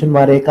സ്ത്രീകൾക്ക്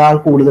പുരുഷന്മാരെക്കാൾ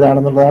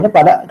കൂടുതലാണെന്നുള്ളതാണ്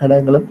പല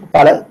ഘടകങ്ങളും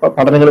പല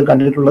പഠനങ്ങളും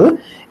കണ്ടിട്ടുള്ളത്.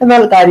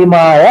 എന്നാൽ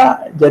കാര്യമായ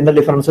ജെൻഡർ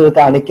ഡിഫറൻസുകൾ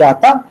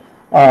കാണിക്കാത്ത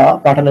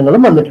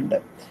പഠനങ്ങളും വന്നിട്ടുണ്ട്.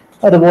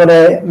 അതുപോലെ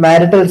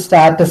മാരിറ്റൽ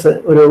സ്റ്റാറ്റസ്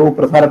ഒരു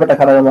പ്രധാനപ്പെട്ട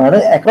ഘടകമാണ്.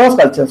 അക്രോസ്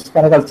കൾച്ചേഴ്സ്,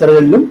 പല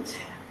കൾച്ചറുകളിലും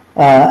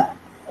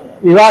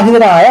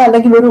വിവാഹിതരായ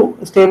അല്ലെങ്കിൽ ഒരു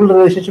സ്റ്റേബിൾ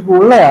റിലേഷൻഷിപ്പ്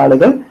ഉള്ള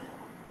ആളുകൾ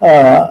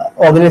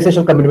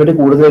ഓർഗനൈസേഷൻ കമ്മിറ്റ്മെന്റ്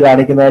കൂടുതൽ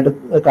കാണിക്കുന്നതായിട്ട്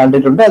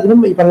കണ്ടിട്ടുണ്ട്. അതിനും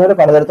ഈ പറഞ്ഞ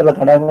പലതരത്തിലുള്ള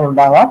ഘടകങ്ങൾ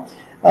ഉണ്ടാവാം.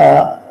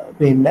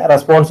 പിന്നെ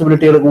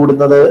റെസ്പോൺസിബിലിറ്റികൾ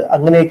കൂടുന്നത്,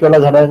 അങ്ങനെയൊക്കെയുള്ള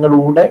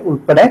ഘടകങ്ങളിലൂടെ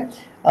ഉൾപ്പെടെ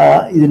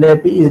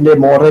ഇതിന്റെ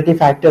മോഡറേറ്റീവ്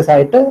ഫാക്ടേഴ്സ്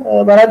ആയിട്ട്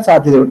വരാൻ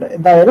സാധ്യതയുണ്ട്.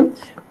 എന്തായാലും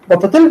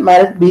മൊത്തത്തിൽ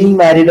ബീയിങ്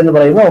മാരീഡ് എന്ന്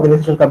പറയുന്ന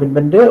ഓർഗനൈസേഷൻ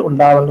കമ്മിറ്റ്മെന്റ്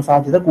ഉണ്ടാവാനുള്ള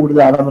സാധ്യത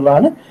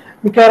കൂടുതലാണെന്നുള്ളതാണ്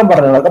മിക്കവാറും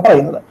പഠനങ്ങളൊക്കെ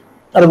പറയുന്നത്.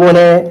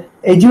 അതുപോലെ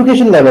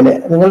എഡ്യൂക്കേഷൻ ലെവല്,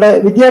 നിങ്ങളുടെ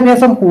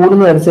വിദ്യാഭ്യാസം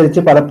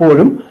കൂടുന്നതനുസരിച്ച്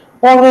പലപ്പോഴും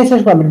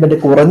ഓർഗനൈസേഷൻ കമ്മിറ്റ്മെന്റ്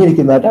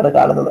കുറഞ്ഞിരിക്കുന്നതായിട്ടാണ്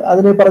കാണുന്നത്.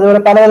 അതിന് പറഞ്ഞ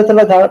പോലെ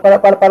പലതരത്തിലുള്ള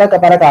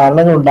പല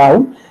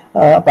കാരണങ്ങളുണ്ടാവും.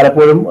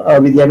 പലപ്പോഴും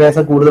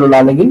വിദ്യാഭ്യാസം കൂടുതലുള്ള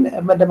അല്ലെങ്കിൽ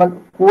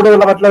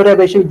കൂടുതലുള്ള മറ്റുള്ളവരെ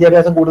അപേക്ഷിച്ച്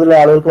വിദ്യാഭ്യാസം കൂടുതലുള്ള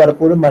ആളുകൾക്ക്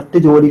പലപ്പോഴും മറ്റ്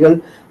ജോലികൾ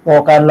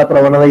നോക്കാനുള്ള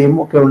പ്രവണതയും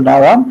ഒക്കെ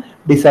ഉണ്ടാകാം.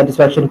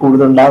 ഡിസാറ്റിസ്ഫാക്ഷൻ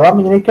കൂടുതലുണ്ടാകാം.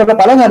 ഇങ്ങനെയൊക്കെയുള്ള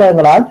പല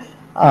ഘടകങ്ങളാൽ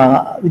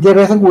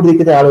വിദ്യാഭ്യാസം കൂടി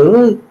നിൽക്കുന്ന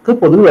ആളുകൾക്ക്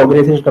പൊതുവെ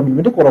ഓർഗനൈസേഷൻ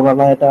കമ്മിറ്റ്മെന്റ്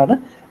കുറവായിട്ടാണ്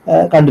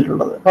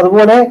കണ്ടിട്ടുള്ളത്. അപ്പൊ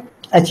അതുപോലെ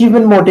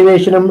അച്ചീവ്മെന്റ്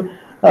മോട്ടിവേഷനും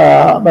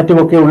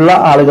മറ്റുമൊക്കെ ഉള്ള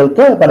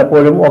ആളുകൾക്ക്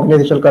പലപ്പോഴും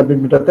ഓർഗനൈസേഷണൽ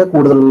കമ്മിറ്റ്മെന്റ് ഒക്കെ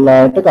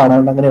കൂടുതലായിട്ട്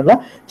കാണാറുണ്ട്. അങ്ങനെയുള്ള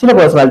ചില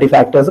പേഴ്സണാലിറ്റി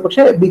ഫാക്ടേഴ്സ്.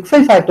 പക്ഷേ ബിഗ്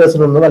 5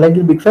 ഫാക്ടേഴ്സിനൊന്നും,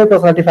 അല്ലെങ്കിൽ ബിഗ് 5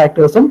 പേഴ്സണാലിറ്റി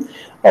ഫാക്ടേഴ്സും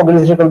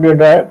ഓർഗനൈസേഷൻ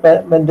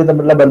കമ്മിറ്റ്മെന്റ്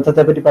തമ്മിലുള്ള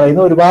ബന്ധത്തെ പറ്റി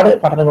പറയുന്ന ഒരുപാട്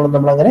പഠനങ്ങളൊന്നും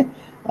നമ്മൾ അങ്ങനെ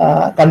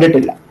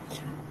കണ്ടിട്ടില്ല.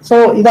 സോ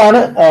ഇതാണ്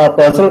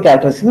പേഴ്സണൽ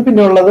ക്യാരക്ടറിസ്റ്റിക്സ്.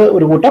 പിന്നെ ഉള്ളത്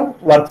ഒരു കൂട്ടം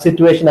work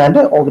situation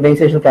and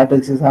organisational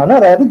characteristics ആണ്.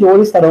 അതായത്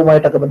ജോലി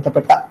സ്ഥലവുമായിട്ടൊക്കെ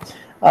ബന്ധപ്പെട്ട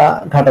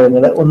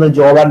ഘടകങ്ങൾ. ഒന്ന്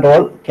ജോബ് ആൻഡ്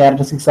റോൾ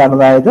ക്യാരക്ടറിസ്റ്റിക്സ് ആണ്.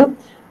 അതായത്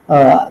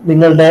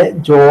നിങ്ങളുടെ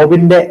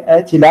ജോബിന്റെ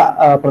ചില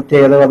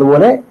പ്രത്യേകതകൾ,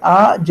 അതുപോലെ ആ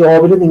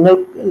ജോബിൽ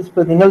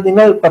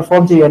നിങ്ങൾ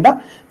പെർഫോം ചെയ്യേണ്ട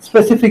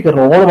സ്പെസിഫിക്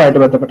റോളുമായിട്ട്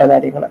ബന്ധപ്പെട്ട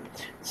കാര്യങ്ങൾ.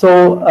 സോ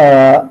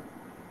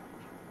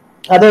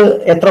അത്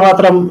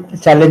എത്രമാത്രം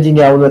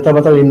ചലഞ്ചിങ് ആവുന്നു,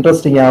 എത്രമാത്രം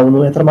ഇൻട്രസ്റ്റിംഗ്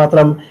ആവുന്നു,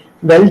 എത്രമാത്രം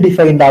വെൽ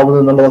ഡിഫൈൻഡ് ആവുന്നു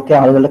എന്നുള്ളതൊക്കെ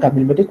ആളുകളുടെ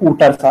കമ്മിറ്റ്മെന്റ്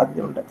കൂട്ടാൻ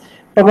സാധ്യതയുണ്ട്.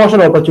 പ്രൊമോഷൻ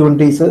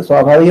ഓപ്പർച്യൂണിറ്റീസ്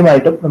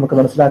സ്വാഭാവികമായിട്ടും നമുക്ക്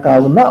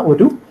മനസ്സിലാക്കാവുന്ന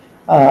ഒരു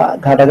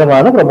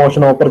ഘടകമാണ്.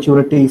 പ്രൊമോഷൻ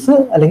ഓപ്പർച്യൂണിറ്റീസ്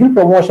അല്ലെങ്കിൽ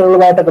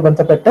പ്രൊമോഷനുകളുമായിട്ടൊക്കെ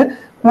ബന്ധപ്പെട്ട്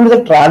കൂടുതൽ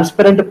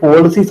ട്രാൻസ്പെറന്റ്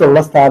പോളിസീസ്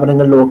ഉള്ള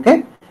സ്ഥാപനങ്ങളിലുമൊക്കെ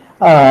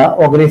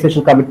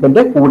ഓർഗനൈസേഷൻ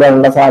കമ്മിറ്റ്മെന്റ്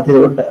കൂടാനുള്ള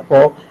സാധ്യതയുണ്ട്.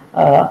 അപ്പോൾ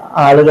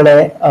ആളുകളെ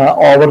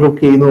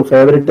ഓവർലുക്ക് ചെയ്യുന്നു,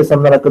 ഫേവറിറ്റിസം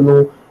നടക്കുന്നു,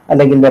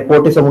 അല്ലെങ്കിൽ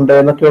നെപ്പോട്ടിസം ഉണ്ട്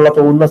എന്നൊക്കെയുള്ള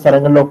തോന്നുന്ന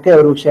സ്ഥലങ്ങളിലൊക്കെ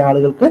ഒരു പക്ഷേ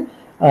ആളുകൾക്ക്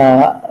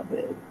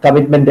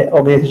കമ്മിറ്റ്മെന്റ്,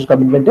 ഓർഗനൈസേഷൻ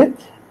കമ്മിറ്റ്മെന്റ്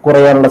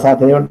കുറയാനുള്ള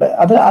സാധ്യതയുണ്ട്.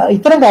 അത്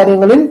ഇത്തരം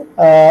കാര്യങ്ങളിൽ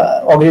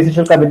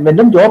ഓർഗനൈസേഷൻ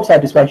കമ്മിറ്റ്മെന്റും ജോബ്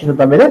സാറ്റിസ്ഫാക്ഷനും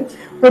തമ്മിൽ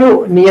ഒരു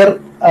നിയർ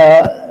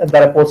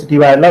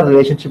പോസിറ്റീവായുള്ള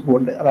റിലേഷൻഷിപ്പും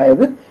ഉണ്ട്.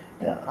 അതായത്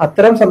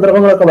അത്തരം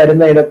സന്ദർഭങ്ങളൊക്കെ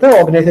വരുന്നതിനകത്ത്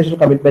ഓർഗനൈസേഷൻ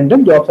കമ്മിറ്റ്മെന്റും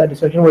ജോബ്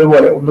സാറ്റിസ്ഫാക്ഷനും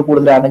ഒരുപോലെ, ഒന്ന്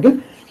കൂടുതലാണെങ്കിൽ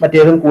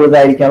മറ്റേതും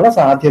കൂടുതലായിരിക്കാനുള്ള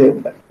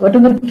സാധ്യതയുണ്ട്.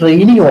 മറ്റൊന്ന്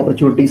ട്രെയിനിങ്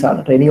ഓപ്പർച്യൂണിറ്റീസ് ആണ്.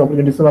 ട്രെയിനിങ്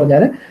ഓപ്പർച്യൂണിറ്റീസ് എന്ന്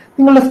പറഞ്ഞാൽ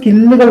നിങ്ങളുടെ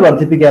സ്കില്ലുകൾ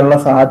വർദ്ധിപ്പിക്കാനുള്ള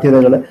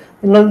സാധ്യതകൾ,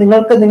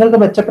 നിങ്ങൾക്ക്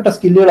മെച്ചപ്പെട്ട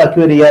സ്കില്ലുകൾ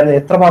അക്വയർ ചെയ്യാൻ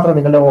എത്രമാത്രം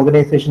നിങ്ങളുടെ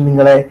ഓർഗനൈസേഷൻ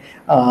നിങ്ങളെ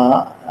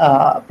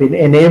പിന്നെ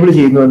എനേബിൾ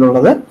ചെയ്യുന്നു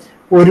എന്നുള്ളത്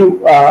ഒരു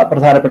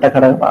പ്രധാനപ്പെട്ട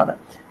ഘടകമാണ്.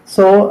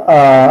 സോ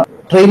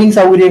ട്രെയിനിങ്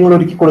സൗകര്യങ്ങൾ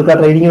ഒരുക്കി കൊടുക്കുക,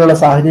 ട്രെയിനിങ്ങിനുള്ള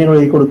സാഹചര്യങ്ങൾ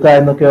ഒരുക്കി കൊടുക്കുക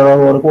എന്നൊക്കെയുള്ള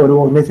ഒരു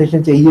ഓർഗനൈസേഷൻ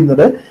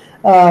ചെയ്യുന്നത്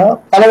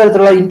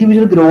പലതരത്തിലുള്ള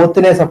ഇൻഡിവിജ്വൽ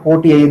ഗ്രോത്തിനെ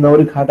സപ്പോർട്ട് ചെയ്യുന്ന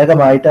ഒരു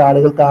ഘടകമായിട്ട്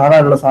ആളുകൾ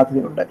കാണാനുള്ള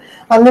സാധ്യതയുണ്ട്.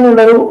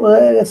 അങ്ങനെയുള്ളൊരു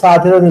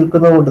സാധ്യത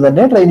നിൽക്കുന്നത് കൊണ്ട്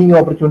തന്നെ ട്രെയിനിങ്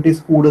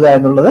ഓപ്പർച്യൂണിറ്റീസ് കൂടുക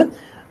എന്നുള്ളത്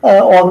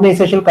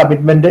ഓർഗനൈസേഷൻ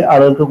കമ്മിറ്റ്മെന്റ്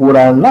ആളുകൾക്ക്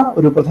കൂടാനുള്ള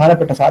ഒരു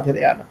പ്രധാനപ്പെട്ട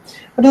സാധ്യതയാണ്.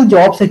 മറ്റൊരു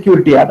ജോബ്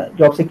സെക്യൂരിറ്റിയാണ്.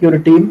 ജോബ്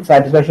സെക്യൂരിറ്റിയും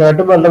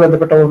സാറ്റിസ്ഫാക്ഷനായിട്ടും വളരെ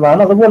ബന്ധപ്പെട്ട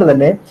ഒന്നാണ്. അതുപോലെ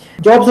തന്നെ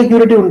ജോബ്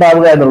സെക്യൂരിറ്റി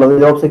ഉണ്ടാവുക എന്നുള്ളത്,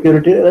 ജോബ്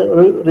സെക്യൂരിറ്റി,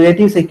 ഒരു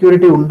റിലേറ്റീവ്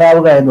സെക്യൂരിറ്റി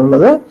ഉണ്ടാവുക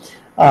എന്നുള്ളത്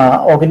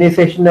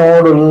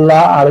ഓർഗനൈസേഷനോടുള്ള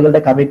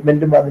ആളുകളുടെ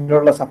കമ്മിറ്റ്മെന്റും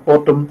അതിനുള്ള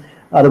സപ്പോർട്ടും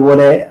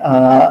അതുപോലെ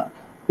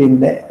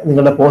പിന്നെ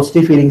നിങ്ങളുടെ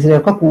പോസിറ്റീവ് ഫീലിങ്സിനെ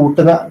ഒക്കെ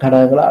കൂട്ടുന്ന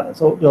ഘടകങ്ങളാണ്.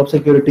 സോ ജോബ്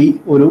സെക്യൂരിറ്റി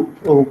ഒരു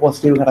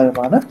പോസിറ്റീവ്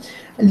ഘടകമാണ്.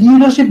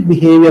 ലീഡർഷിപ്പ്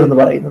ബിഹേവിയർ എന്ന്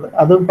പറയുന്നത്,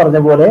 അതും പറഞ്ഞ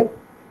പോലെ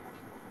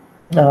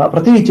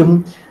പ്രത്യേകിച്ചും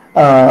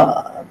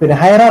പിന്നെ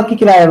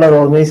ഹയറാർക്കിക്കലായുള്ള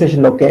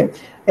ഓർഗനൈസേഷനിലൊക്കെ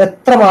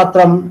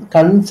എത്രമാത്രം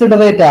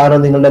കൺസിഡറേറ്റ് ആണ്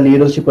നിങ്ങളുടെ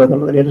ലീഡർഷിപ്പ്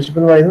എന്നുള്ളത്. ലീഡർഷിപ്പ്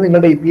എന്ന് പറയുന്നത്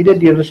നിങ്ങളുടെ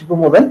ഇമ്മീഡിയറ്റ് ലീഡർഷിപ്പ്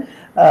മുതൽ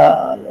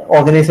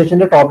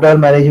ഓർഗനൈസേഷന്റെ ടോപ്പ്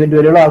ലെവൽ മാനേജ്മെന്റ്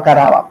വരെയുള്ള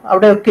ആൾക്കാരാവാം.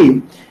 അവിടെയൊക്കെയും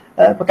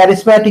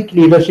കരിസ്മാറ്റിക്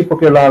ലീഡർഷിപ്പ്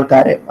ഒക്കെ ഉള്ള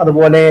ആൾക്കാരെ,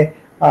 അതുപോലെ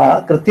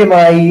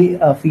കൃത്യമായി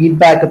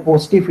ഫീഡ്ബാക്ക്,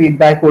 പോസിറ്റീവ്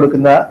ഫീഡ്ബാക്ക്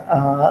കൊടുക്കുന്ന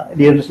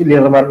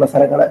ലീഡർമാരുള്ള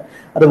സ്ഥലങ്ങൾ,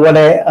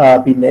 അതുപോലെ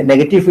പിന്നെ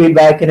നെഗറ്റീവ്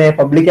ഫീഡ്ബാക്കിനെ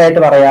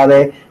പബ്ലിക്കായിട്ട്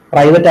പറയാതെ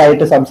പ്രൈവറ്റ്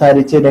ആയിട്ട്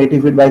സംസാരിച്ച്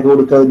നെഗറ്റീവ് ഫീഡ്ബാക്ക്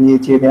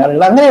കൊടുക്കുകയും ചെയ്യുന്ന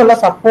ആളുകൾ, അങ്ങനെയുള്ള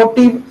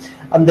സപ്പോർട്ടീവ്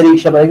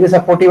അന്തരീക്ഷം അല്ലെങ്കിൽ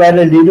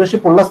സപ്പോർട്ടീവായിട്ടുള്ള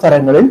ലീഡർഷിപ്പ് ഉള്ള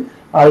സ്ഥലങ്ങളിൽ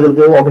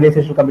ആളുകൾക്ക്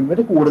ഓർഗനൈസേഷൻ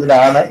കമ്മിറ്റ്മെന്റ്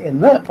കൂടുതലാണ്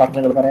എന്ന്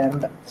പഠനങ്ങൾ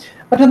പറയാറുണ്ട്.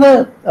 മറ്റൊന്ന്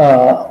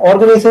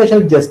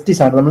ഓർഗനൈസേഷണൽ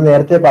ജസ്റ്റിസ് ആണ്. നമ്മൾ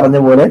നേരത്തെ പറഞ്ഞ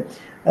പോലെ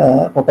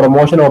ഇപ്പോൾ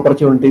പ്രൊമോഷൻ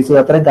ഓപ്പർച്യൂണിറ്റീസ്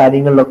അത്തരം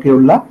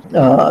കാര്യങ്ങളിലൊക്കെയുള്ള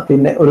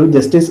പിന്നെ ഒരു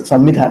ജസ്റ്റിസ്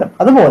സംവിധാനം,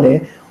 അതുപോലെ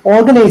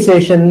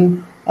ഓർഗനൈസേഷൻ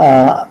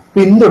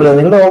പിന്തുടരുന്നത്,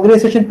 നിങ്ങളുടെ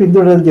ഓർഗനൈസേഷൻ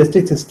പിന്തുടരുന്ന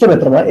ജസ്റ്റിസ് സിസ്റ്റം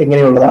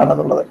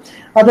എങ്ങനെയുള്ളതാണെന്നുള്ളത്.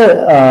 അത്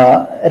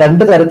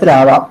രണ്ട്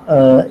തരത്തിലാവാം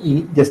ഈ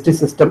ജസ്റ്റിസ്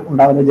സിസ്റ്റം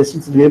ഉണ്ടാകുന്നത്,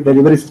 ജസ്റ്റിസ്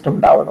ഡെലിവറി സിസ്റ്റം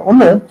ഉണ്ടാവുന്നത്.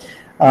 ഒന്ന്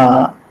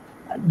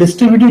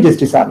ഡിസ്ട്രിബ്യൂട്ടീവ്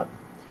ജസ്റ്റിസ് ആണ്.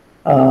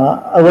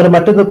 അതുപോലെ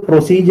മറ്റൊന്ന്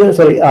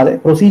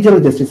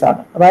പ്രൊസീജിയറൽ ജസ്റ്റിസ്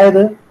ആണ്.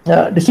 അതായത്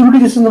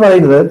ഡിസ്ട്രിബ്യൂട്ടീവ് ജസ്റ്റിസ് എന്ന്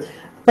പറയുന്നത്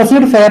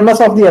perceived fairness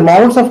of the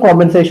amounts of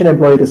compensation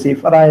employee receive.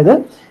 അതായത്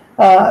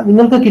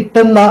നിങ്ങൾക്ക്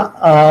കിട്ടുന്ന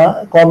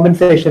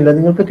കോമ്പൻസേഷനിൽ,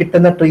 നിങ്ങൾക്ക്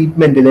കിട്ടുന്ന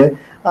ട്രീറ്റ്മെന്റിൽ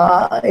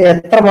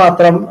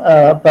എത്രമാത്രം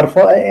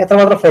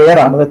ഫെയർ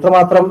ആണ്,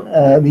 എത്രമാത്രം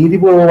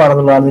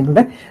നീതിപൂർവമാണെന്നുള്ളതാണ്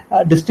നിങ്ങളുടെ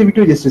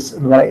ഡിസ്ട്രിബ്യൂട്ടീവ് ജസ്റ്റിസ്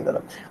എന്ന് പറയുന്നത്.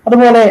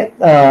 അതുപോലെ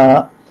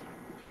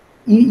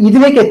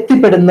ഇതിലേക്ക്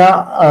എത്തിപ്പെടുന്ന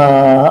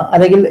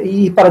അല്ലെങ്കിൽ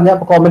ഈ പറഞ്ഞ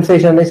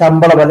കോമ്പൻസേഷൻ അല്ലെങ്കിൽ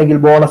ശമ്പളം അല്ലെങ്കിൽ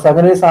ബോണസ്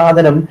അങ്ങനെ ഒരു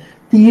സാധനം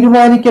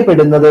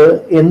തീരുമാനിക്കപ്പെടുന്നത്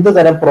എന്ത്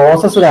തരം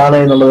പ്രോസസ്സിലാണ്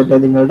എന്നുള്ളതിന്റെ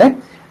നിങ്ങളുടെ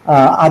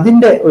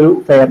അതിന്റെ ഒരു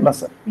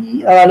ഫെയർനെസ്,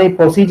 അതാണ് ഈ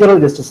പ്രൊസീജിയറൽ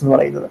ജസ്റ്റിസ് എന്ന്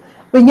പറയുന്നത്.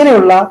 അപ്പൊ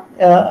ഇങ്ങനെയുള്ള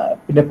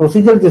പിന്നെ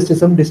പ്രൊസീജിയറൽ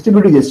ജസ്റ്റിസും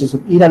ഡിസ്ട്രിബ്യൂട്ടീവ്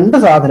ജസ്റ്റിസും ഈ രണ്ട്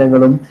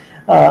സാധനങ്ങളും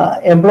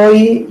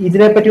എംപ്ലോയി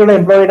ഇതിനെപ്പറ്റിയുള്ള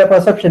എംപ്ലോയിയുടെ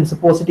പെർസെപ്ഷൻസ്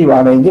പോസിറ്റീവ്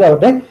ആണെങ്കിൽ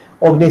അവരുടെ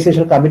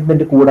ഓർഗനൈസേഷൻ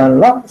കമ്മിറ്റ്മെന്റ്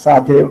കൂടാനുള്ള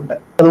സാധ്യതയുണ്ട്.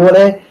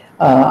 അതുപോലെ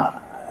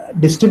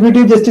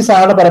ഡിസ്ട്രിബ്യൂട്ടീവ് ജസ്റ്റിസ്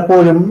ആണ്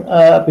പലപ്പോഴും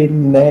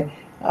പിന്നെ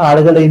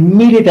ആളുകളുടെ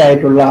ഇമ്മീഡിയറ്റ്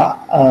ആയിട്ടുള്ള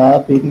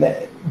പിന്നെ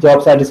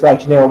ജോബ്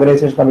സാറ്റിസ്ഫാക്ഷനെ,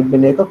 ഓർഗനൈസേഷൻ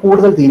കമ്മിറ്റ്മെന്റിനെയൊക്കെ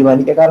കൂടുതൽ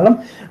തീരുമാനിക്കുക. കാരണം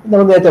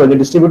നമ്മൾ നേരത്തെ പറഞ്ഞു,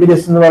 ഡിസ്ട്രിബ്യൂട്ടീവ്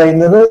ജസ്റ്റിസ് എന്ന്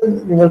പറയുന്നത്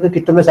നിങ്ങൾക്ക്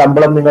കിട്ടുന്ന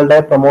ശമ്പളം, നിങ്ങളുടെ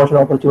പ്രൊമോഷൻ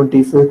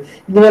ഓപ്പർച്യൂണിറ്റീസ്,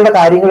 ഇങ്ങനെയുള്ള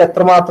കാര്യങ്ങൾ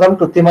എത്രമാത്രം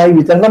കൃത്യമായി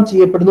വിതരണം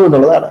ചെയ്യപ്പെടുന്നു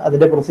എന്നുള്ളതാണ്.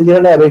 അതിന്റെ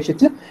പ്രൊസീജിയറിനെ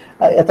അപേക്ഷിച്ച്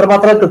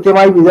എത്രമാത്രം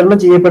കൃത്യമായി വിതരണം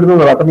ചെയ്യപ്പെടുന്നു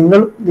എന്നുള്ളത്. അപ്പൊ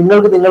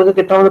നിങ്ങൾക്ക്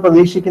കിട്ടണമെന്ന്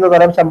പ്രതീക്ഷിക്കുന്ന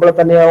തരം ശമ്പളം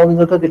തന്നെയാവും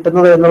നിങ്ങൾക്ക്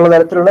കിട്ടുന്നത് എന്നുള്ള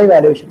തരത്തിലുള്ള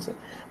ഇവാലുവേഷൻസ്.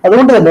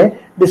 അതുകൊണ്ട് തന്നെ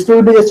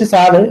ഡിസ്ട്രിബ്യൂട്ടീവ് ജസ്റ്റിസ്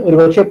ആണ്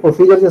ഒരുപക്ഷെ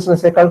പ്രൊസീജിയർ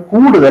ജസ്റ്റിസിനേക്കാൾ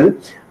കൂടുതൽ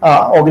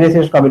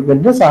ഓർഗനൈസേഷൻ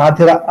കമ്മിറ്റ്മെന്റിന്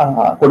സാധ്യത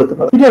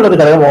കൊടുക്കുന്നത്. പിന്നെയുള്ളൊരു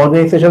ഘടകം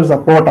ഓർഗനൈസേഷൻ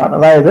സപ്പോർട്ടാണ്.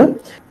 അതായത്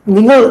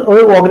നിങ്ങൾ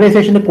ഒരു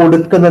ഓർഗനൈസേഷന്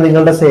കൊടുക്കുന്ന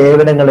നിങ്ങളുടെ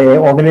സേവനങ്ങളെ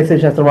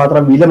ഓർഗനൈസേഷൻ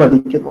എത്രമാത്രം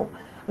വിലമതിക്കുന്നു,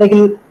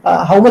 അല്ലെങ്കിൽ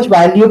how much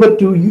valuable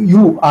to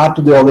you are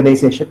to the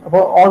organisation.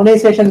 അപ്പോൾ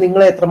ഓർഗനൈസേഷൻ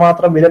നിങ്ങളെ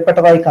എത്രമാത്രം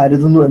വിലപ്പെട്ടതായി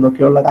കരുതുന്നു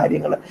എന്നൊക്കെയുള്ള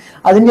കാര്യങ്ങൾ,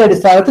 അതിന്റെ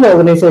അടിസ്ഥാനത്തിൽ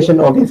ഓർഗനൈസേഷൻ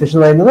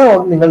പറയുന്നത്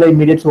നിങ്ങളുടെ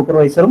ഇമ്മീഡിയറ്റ്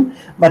സൂപ്പർവൈസറും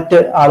മറ്റ്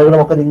ആളുകളും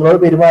ഒക്കെ നിങ്ങളോട്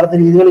പെരുമാറുന്ന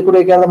രീതികളിൽ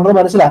കൂടെയൊക്കെയാണ് നമ്മൾ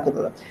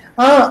മനസ്സിലാക്കുന്നത്.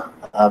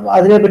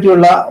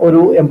 അതിനെപ്പറ്റിയുള്ള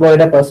ഒരു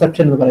എംപ്ലോയിയുടെ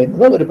പെർസെപ്ഷൻ എന്ന്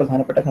പറയുന്നത് ഒരു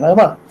പ്രധാനപ്പെട്ട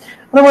ഘടകമാണ്.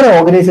 അതുപോലെ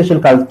ഓർഗനൈസേഷൻ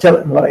കൾച്ചർ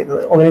എന്ന്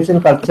പറയുന്നത്, ഓർഗനൈസേഷൻ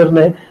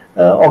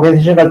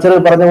കൾച്ചർ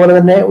പറഞ്ഞ പോലെ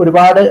തന്നെ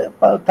ഒരുപാട്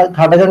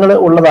ഘടകങ്ങൾ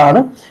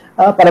ഉള്ളതാണ്.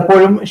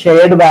 പലപ്പോഴും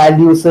ഷെയർഡ്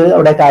വാല്യൂസ്,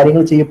 അവിടെ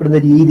കാര്യങ്ങൾ ചെയ്യപ്പെടുന്ന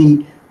രീതി,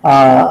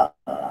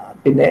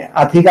 പിന്നെ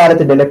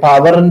അധികാരത്തിന്റെ അല്ലെ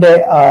പവറിന്റെ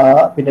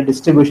പിന്നെ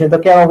ഡിസ്ട്രിബ്യൂഷൻ,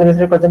 ഇതൊക്കെയാണ്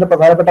ഓർഗനൈസേഷൻ കൾച്ചറിന്റെ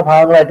പ്രധാനപ്പെട്ട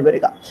ഭാഗങ്ങളായിട്ട്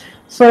വരിക.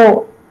 സോ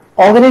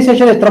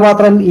ഓർഗനൈസേഷൻ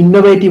എത്രമാത്രം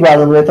ഇന്നോവേറ്റീവ്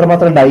ആകുന്നു,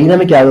 എത്രമാത്രം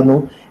ഡൈനാമിക് ആകുന്നു,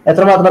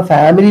 എത്രമാത്രം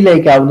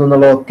ഫാമിലിയിലേക്ക് ആകുന്നു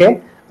എന്നുള്ളതൊക്കെ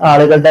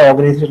ആളുകളുടെ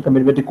ഓർഗനൈസേഷൻ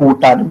കമ്മിറ്റ്മെന്റ്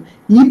കൂട്ടാനും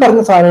ഈ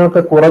പറഞ്ഞ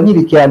സാധനങ്ങളൊക്കെ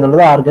കുറഞ്ഞിരിക്കുക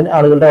എന്നുള്ളത്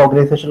ആളുകളുടെ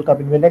ഓർഗനൈസേഷൻ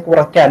കമ്മിറ്റ്മെന്റിനെ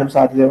കുറയ്ക്കാനും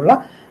സാധ്യതയുള്ള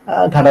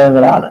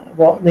ഘടകങ്ങളാണ്.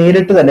 അപ്പോൾ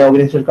നേരിട്ട് തന്നെ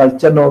ഓർഗനൈസേഷൻ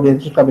കൾച്ചറിനും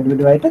ഓർഗനൈസേഷൻ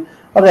കമ്മിറ്റ്മെന്റുമായിട്ട്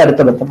വളരെ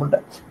അടുത്ത ബന്ധമുണ്ട്.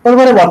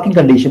 അതുപോലെ വർക്കിംഗ്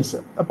കണ്ടീഷൻസ്.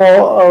 അപ്പോൾ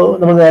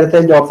നമ്മൾ നേരത്തെ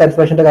ജോബ്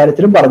സാറ്റിസ്ഫാക്ഷന്റെ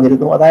കാര്യത്തിലും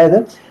പറഞ്ഞിരുന്നു. അതായത്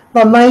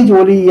നന്നായി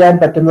ജോലി ചെയ്യാൻ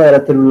പറ്റുന്ന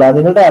തരത്തിലുള്ള,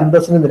 നിങ്ങളുടെ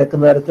അന്തസ്സിന്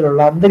നിരക്കുന്ന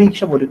തരത്തിലുള്ള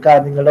അന്തരീക്ഷം ഒരുക്കാൻ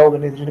നിങ്ങളുടെ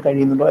ഓർഗനൈസേഷന്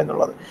കഴിയുന്നുണ്ടോ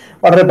എന്നുള്ളത്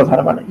വളരെ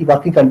പ്രധാനമാണ്. ഈ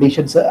വർക്കിംഗ്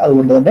കണ്ടീഷൻസ്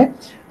അതുകൊണ്ട് തന്നെ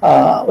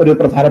ഒരു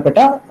പ്രധാനപ്പെട്ട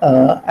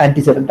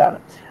ആന്റിസിഡന്റ് ആണ്.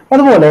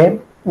 അതുപോലെ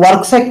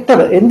വർക്ക് സെക്ടർ,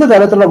 എന്ത്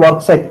തരത്തിലുള്ള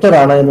വർക്ക് സെക്ടർ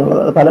ആണ്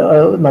എന്നുള്ളത്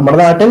നമ്മുടെ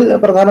നാട്ടിൽ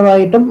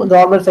പ്രധാനമായിട്ടും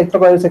ഗവൺമെന്റ് സെക്ടർ,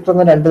 പ്രൈവറ്റ് സെക്ടർ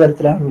എന്ന രണ്ട്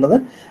തരത്തിലാണുള്ളത്.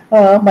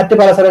 മറ്റ്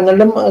പല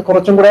സ്ഥലങ്ങളിലും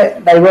കുറച്ചും കൂടെ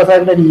ഡൈവേഴ്സ്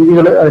ആയിട്ടുള്ള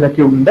രീതികൾ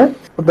അതിനൊക്കെ ഉണ്ട്.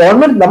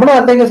 ഗവൺമെന്റ്, നമ്മുടെ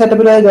നാട്ടിലേക്ക്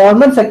സെറ്റപ്പിൽ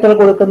ഗവൺമെന്റ് സെക്ടർ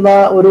കൊടുക്കുന്ന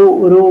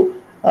ഒരു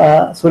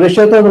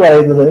സുരക്ഷിതത്വം എന്ന്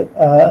പറയുന്നത്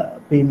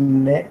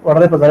പിന്നെ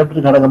വളരെ പ്രധാനപ്പെട്ട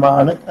ഒരു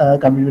ഘടകമാണ്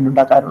കമ്മിറ്റ്മെന്റ്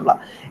ഉണ്ടാക്കാനുള്ള.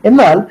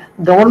 എന്നാൽ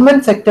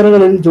ഗവൺമെന്റ്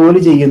സെക്ടറുകളിൽ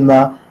ജോലി ചെയ്യുന്ന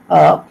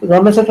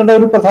ഗവൺമെന്റ് സെക്ടറിന്റെ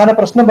ഒരു പ്രധാന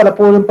പ്രശ്നം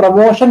പലപ്പോഴും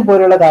പ്രൊമോഷൻ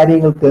പോലെയുള്ള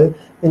കാര്യങ്ങൾക്ക്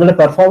നിങ്ങളുടെ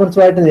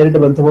പെർഫോമൻസുമായിട്ട് നേരിട്ട്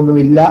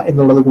ബന്ധമൊന്നുമില്ല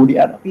എന്നുള്ളത്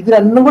കൂടിയാണ്. ഇത്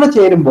രണ്ടും കൂടെ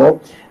ചേരുമ്പോൾ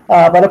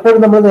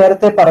പലപ്പോഴും നമ്മൾ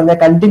നേരത്തെ പറഞ്ഞ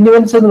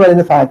കണ്ടിന്യൂവൻസ് എന്ന്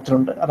പറയുന്ന ഫാക്ടർ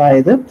ഉണ്ട്.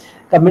 അതായത്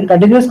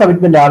കണ്ടിന്യൂസ്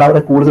കമ്മിറ്റ്മെന്റ് ആണ്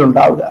അവിടെ കൂടുതൽ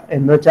ഉണ്ടാവുക.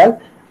 എന്ന് വെച്ചാൽ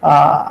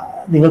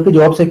നിങ്ങൾക്ക്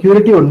ജോബ്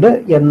സെക്യൂരിറ്റി ഉണ്ട്,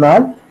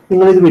 എന്നാൽ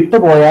നിങ്ങൾ ഇത്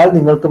വിട്ടുപോയാൽ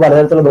നിങ്ങൾക്ക്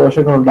പലതരത്തിലുള്ള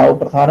ദോഷങ്ങൾ ഉണ്ടാവും.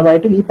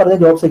 പ്രധാനമായിട്ടും ഈ പറഞ്ഞ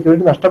ജോബ്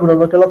സെക്യൂരിറ്റി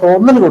നഷ്ടപ്പെടുന്നൊക്കെയുള്ള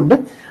തോന്നൽ കൊണ്ട്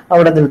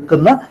അവിടെ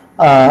നിൽക്കുന്ന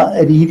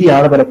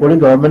രീതിയാണ് പലപ്പോഴും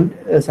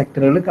ഗവൺമെന്റ്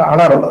സെക്ടറുകളിൽ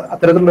കാണാറുള്ളത്.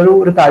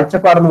 അത്തരത്തിലുള്ള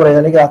കാഴ്ചപ്പാടെന്ന്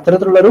പറയുന്നത്, അല്ലെങ്കിൽ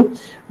അത്തരത്തിലുള്ളൊരു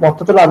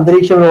മൊത്തത്തിലുള്ള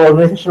അന്തരീക്ഷം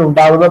ഓർഗനൈസേഷൻ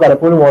ഉണ്ടാകുന്ന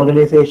പലപ്പോഴും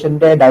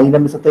ഓർഗനൈസേഷന്റെ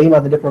ഡൈനാമിസത്തെയും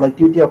അതിന്റെ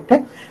പ്രൊഡക്ടിവിറ്റിയും ഒക്കെ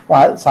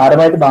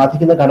സാരമായിട്ട്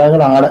ബാധിക്കുന്ന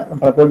ഘടകങ്ങളാണ്.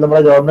 പലപ്പോഴും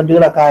നമ്മുടെ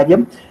ഗവൺമെന്റുകൾ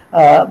അക്കാര്യം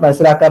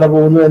മനസ്സിലാക്കാതെ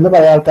പോകുന്നു എന്ന്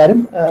പല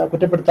ആൾക്കാരും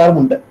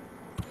കുറ്റപ്പെടുത്താറുമുണ്ട്.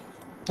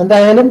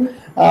 എന്തായാലും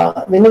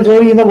നിങ്ങൾ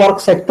ജോലി ചെയ്യുന്ന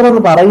വർക്ക് സെക്ടർ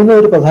എന്ന് പറയുന്ന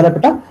ഒരു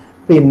പ്രധാനപ്പെട്ട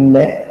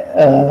പിന്നെ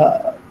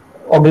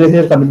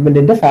ഓർഗനൈസേഷൻ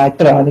കമ്മിറ്റ്മെന്റിന്റെ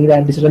ഫാക്ടർ ആണ്, അല്ലെങ്കിൽ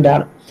ആന്റിസിഡന്റ്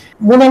ആണ്.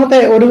 മൂന്നാമത്തെ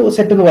ഒരു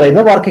സെറ്റ് എന്ന്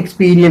പറയുന്നത് വർക്ക്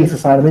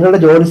എക്സ്പീരിയൻസസ് ആണ്. നിങ്ങളുടെ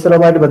ജോലി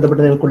സ്ഥലവുമായിട്ട്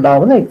ബന്ധപ്പെട്ട് നിങ്ങൾക്ക്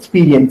ഉണ്ടാകുന്ന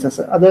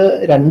എക്സ്പീരിയൻസസ്. അത്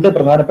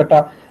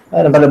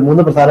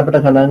മൂന്ന് പ്രധാനപ്പെട്ട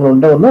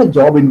ഘടകങ്ങളുണ്ട്. ഒന്ന്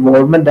ജോബ്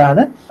ഇൻവോൾവ്മെന്റ്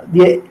ആണ്.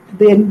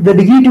 The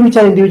degree to which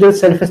an individual's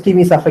self-esteem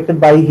is affected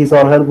by his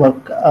or her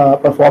work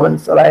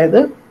performance.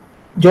 അതായത്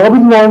ജോബ്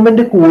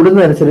ഇൻവോൾവ്മെന്റ്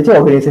കൂടുന്നതനുസരിച്ച്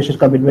ഓർഗനൈസേഷൻ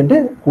കമ്മിറ്റ്മെന്റ്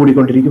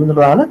കൂടിക്കൊണ്ടിരിക്കും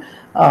എന്നുള്ളതാണ്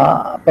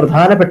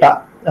പ്രധാനപ്പെട്ട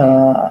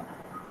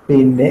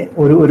പിന്നെ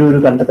ഒരു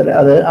കണ്ടെത്തൽ.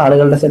 അത്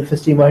ആളുകളുടെ സെൽഫ്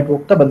എസ്റ്റീമായിട്ടും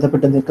ഒക്കെ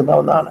ബന്ധപ്പെട്ട് നിൽക്കുന്ന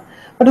ഒന്നാണ്.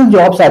 മറ്റൊരു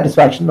ജോബ്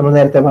സാറ്റിസ്ഫാക്ഷൻ. നമ്മൾ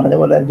നേരത്തെ പറഞ്ഞ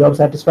പോലെ ജോബ്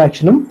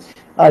സാറ്റിസ്ഫാക്ഷനും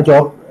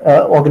ജോബ്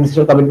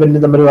ഓർഗനൈസേഷൻ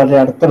കമ്മിറ്റ്മെന്റിനും തമ്മിൽ വളരെ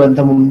അടുത്ത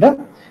ബന്ധമുണ്ട്.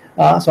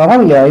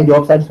 സ്വാഭാവികമായും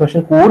ജോബ്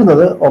സാറ്റിസ്ഫാക്ഷൻ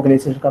കൂടുന്നത്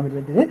ഓർഗനൈസേഷൻ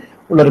കമ്മിറ്റ്മെന്റിന്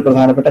ഉള്ളൊരു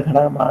പ്രധാനപ്പെട്ട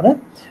ഘടകമാണ്.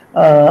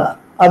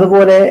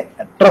 അതുപോലെ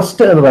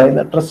ട്രസ്റ്റ്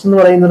എന്ന്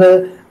പറയുന്നത്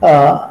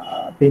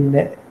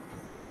പിന്നെ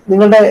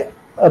നിങ്ങളുടെ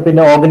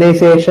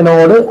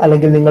ഓർഗനൈസേഷനോട്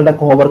അല്ലെങ്കിൽ നിങ്ങളുടെ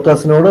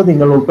കോവർക്കേഴ്സിനോട്,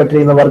 നിങ്ങൾ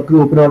ഉൾപ്പെട്ടിരിക്കുന്ന വർക്ക്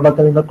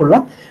ഗ്രൂപ്പിനോടൊക്കെ നിങ്ങൾക്കുള്ള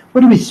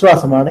ഒരു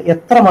വിശ്വാസമാണ്.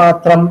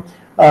 എത്രമാത്രം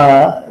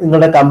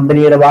നിങ്ങളുടെ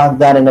കമ്പനിയുടെ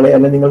വാഗ്ദാനങ്ങളെ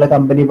അല്ലെങ്കിൽ നിങ്ങളുടെ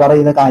കമ്പനി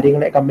പറയുന്ന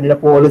കാര്യങ്ങളെ, കമ്പനിയുടെ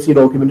പോളിസി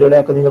ഡോക്യുമെന്റുകളെ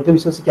ഒക്കെ നിങ്ങൾക്ക്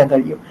വിശ്വസിക്കാൻ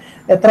കഴിയും.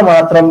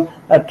 എത്രമാത്രം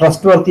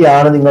ട്രസ്റ്റ്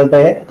വർത്തിയാണ്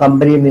നിങ്ങളുടെ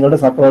കമ്പനിയും നിങ്ങളുടെ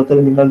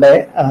സപ്പോർട്ടറും നിങ്ങളുടെ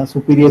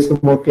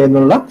സുപ്പീരിയേഴ്സും ഒക്കെ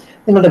എന്നുള്ള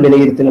നിങ്ങളുടെ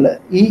വിലയിരുത്തലുകൾ.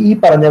 ഈ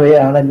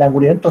പറഞ്ഞവയാണ് എല്ലാം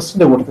കൂടിയാണ്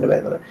ട്രസ്റ്റിന്റെ കൂട്ടത്തിൽ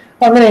വരുന്നത്.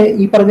 അപ്പൊ അങ്ങനെ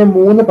ഈ പറഞ്ഞ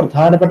മൂന്ന്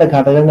പ്രധാനപ്പെട്ട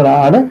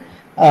ഘടകങ്ങളാണ്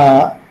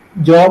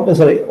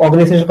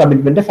ഓർഗനൈസേഷൻ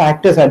കമ്മിറ്റ്മെന്റ്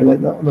ഫാക്ടേഴ്സ് ആയിട്ട്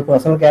വരുന്നത്. ഒന്ന്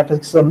പേഴ്സണൽ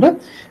ക്യാരക്ടറിസ്റ്റിക്സ് ഉണ്ട്,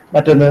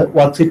 മറ്റൊന്ന്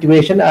work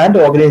situation and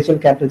organisation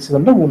characteristics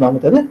ഉണ്ട്,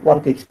 മൂന്നാമത്തേത്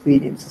വർക്ക്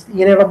എക്സ്പീരിയൻസസ്.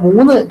 ഇങ്ങനെയുള്ള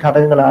മൂന്ന്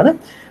ഘടകങ്ങളാണ്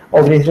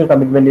ഓർഗനൈസേഷൻ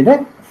കമ്മിറ്റ്മെന്റിന്റെ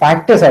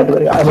ഫാക്ടേഴ്സ് ആയിട്ട്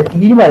വരിക, അതിനെ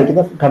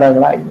തീരുമാനിക്കുന്ന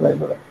ഘടകങ്ങളായിട്ട്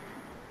വരുന്നത്.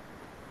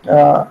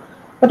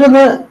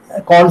 മറ്റൊന്ന്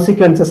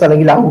കോൺസിക്വൻസസ്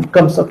അല്ലെങ്കിൽ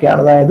ഔട്ട്കംസ്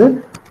ഒക്കെയാണ്. അതായത്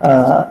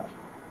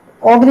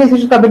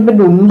ഓർഗനൈസേഷൻ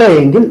കമ്മിറ്റ്മെന്റ്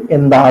ഉണ്ടെങ്കിൽ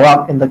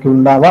എന്തൊക്കെ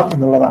ഉണ്ടാവാം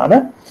എന്നുള്ളതാണ്.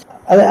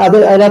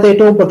 അതിനകത്ത്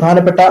ഏറ്റവും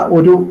പ്രധാനപ്പെട്ട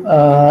ഒരു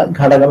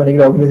ഘടകം,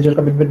 അല്ലെങ്കിൽ ഓർഗനൈസേഷൻ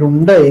കമ്മിറ്റ്മെന്റ്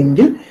ഉണ്ട്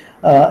എങ്കിൽ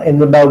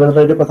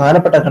എന്തുണ്ടാവുക ഒരു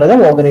പ്രധാനപ്പെട്ട ഘടകം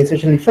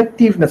ഓർഗനൈസേഷൻ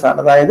ഇഫക്റ്റീവ്നെസ് ആണ്.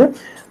 അതായത്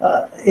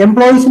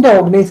എംപ്ലോയീസിന്റെ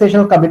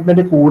ഓർഗനൈസേഷണൽ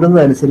കമ്മിറ്റ്മെന്റ്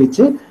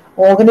കൂടുന്നതനുസരിച്ച്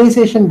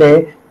ഓർഗനൈസേഷന്റെ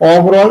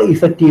overall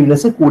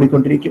effectiveness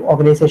കൂടിക്കൊണ്ടിരിക്കും.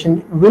 Organisation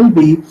will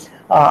be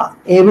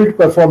able to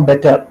perform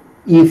better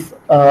if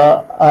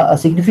a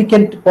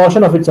significant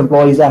portion of its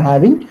employees are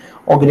having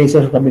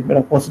organizational commitment,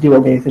 a positive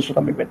organizational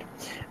commitment.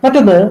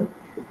 മറ്റൊന്ന്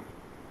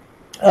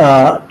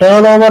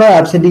turn over,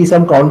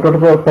 absenteeism, counter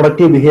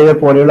productive behaviour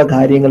പോലെയുള്ള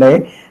കാര്യങ്ങളെ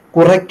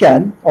കുറയ്ക്കാൻ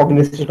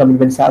organisation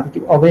commitment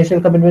സാധിക്കും.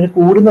 Organisation commitment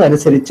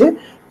കൂടുന്നതനുസരിച്ച്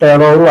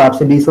turn ഓവറും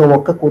ആബ്സെന്റീസവും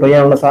ഒക്കെ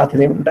കുറയാനുള്ള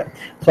സാധ്യതയുണ്ട്.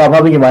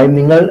 സ്വാഭാവികമായും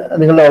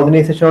നിങ്ങളുടെ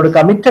ഓർഗനൈസേഷനോട്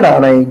കമ്മിറ്റഡ്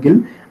ആണെങ്കിൽ,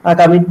 ആ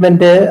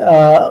കമ്മിറ്റ്മെന്റ്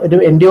ഒരു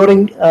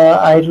എൻഡ്യൂറിംഗ്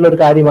ആയിട്ടുള്ള ഒരു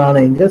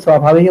കാര്യമാണെങ്കിൽ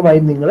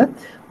സ്വാഭാവികമായും നിങ്ങൾ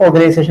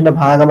ഓർഗനൈസേഷന്റെ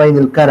ഭാഗമായി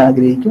നിൽക്കാൻ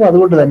ആഗ്രഹിക്കും.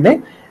 അതുകൊണ്ട് തന്നെ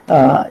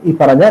ഈ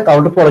പറഞ്ഞ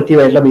കൗണ്ടർ പ്രൊഡക്റ്റീവ്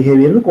ആയിട്ടുള്ള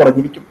ബിഹേവിയർ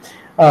കുറഞ്ഞിരിക്കും.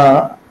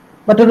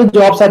 മറ്റൊരു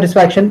job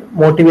satisfaction,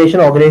 motivation,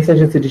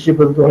 organisation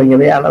citizenship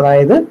തുടങ്ങിയവയാണ്.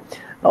 അതായത്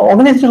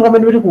ഓർഗനൈസേഷൻ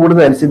കമ്മിറ്റ്മെന്റ്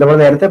കൂടുന്നതനുസരിച്ച്, നമ്മൾ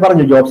നേരത്തെ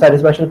പറഞ്ഞു ജോബ്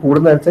സാറ്റിസ്ഫാക്ഷൻ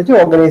കൂടുന്നതനുസരിച്ച്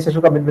ഓർഗനൈസേഷൻ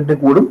കമ്മിറ്റ്മെന്റ്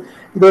കൂടും.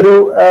 ഇതൊരു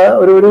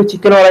ഒരു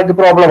ചിക്കൻ ഓർ എഗ്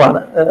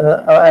പ്രോബ്ലമാണ്.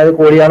 അതായത്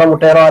കോഴിയാണോ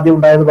മുട്ടയാണോ ആദ്യം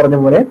ഉണ്ടായെന്ന് പറഞ്ഞ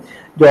പോലെ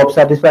ജോബ്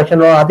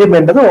സാറ്റിസ്ഫാക്ഷനോ ആദ്യം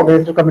വേണ്ടത്,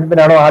 ഓർഗനൈസേഷൻ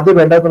കമ്മിറ്റ്മെന്റ് ആണോ ആദ്യം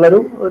വേണ്ടത്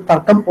എന്നുള്ളൊരു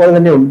തർക്കം പോലെ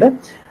തന്നെ ഉണ്ട്.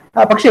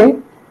 പക്ഷേ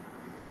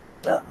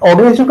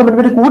ഓർഗനൈസേഷൻ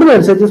കമ്മിറ്റ്മെന്റ്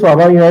കൂടുന്നതനുസരിച്ച്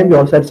സ്വാഭാവികമായും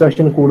ജോബ്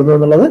സാറ്റിസ്ഫാക്ഷൻ കൂടുന്നു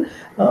എന്നുള്ളത്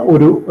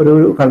ഒരു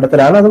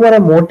കണ്ടെത്തലാണ്. അതുപോലെ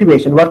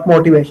motivation, work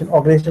motivation,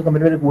 organisation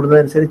commitment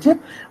കൂടുന്നതനുസരിച്ച്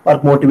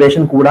work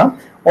motivation കൂടാം.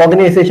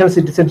 ഓർഗനൈസേഷൻ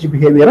സിറ്റിസൺഷിപ്പ്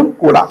ബിഹേവിയറും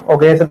കൂടാം.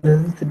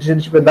 ഓർഗനൈസേഷൻ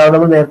സിറ്റിസൺഷിപ്പ് എന്താണെന്ന്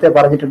നമ്മൾ നേരത്തെ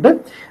പറഞ്ഞിട്ടുണ്ട്.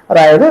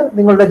 അതായത്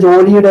നിങ്ങളുടെ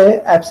ജോലിയുടെ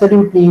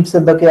അബ്സല്യൂട്ട് നീഡ്സ്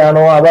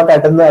എന്തൊക്കെയാണോ അവ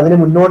കടന്ന് അതിന്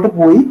മുന്നോട്ട്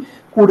പോയി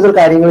കൂടുതൽ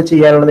കാര്യങ്ങൾ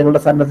ചെയ്യാനുള്ള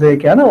നിങ്ങളുടെ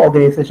സന്നദ്ധതയ്ക്കാണ്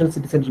ഓർഗനൈസേഷൻ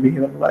സിറ്റിസൺഷിപ്പ്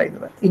ബിഹേവിയർ എന്ന്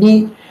പറയുന്നത്. ഇനി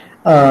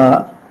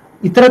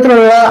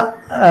ഇത്തരത്തിലുള്ള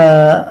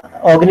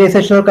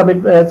ഓർഗനൈസേഷണൽ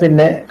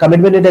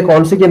കമ്മിറ്റ്മെന്റിന്റെ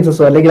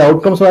കോൺസിക്വൻസസോ അല്ലെങ്കിൽ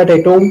ഔട്ട്കംസുമായിട്ട്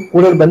ഏറ്റവും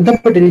കൂടുതൽ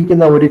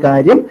ബന്ധപ്പെട്ടിരിക്കുന്ന ഒരു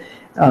കാര്യം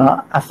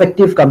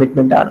അഫക്റ്റീവ്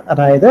കമ്മിറ്റ്മെന്റ് ആണ്.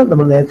 അതായത്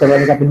നമ്മൾ നേരത്തെ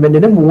പറഞ്ഞ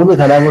കമ്മിറ്റ്മെന്റിന് 3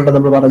 ഘടകങ്ങളുണ്ട്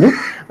നമ്മൾ പറഞ്ഞു.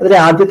 അതിലെ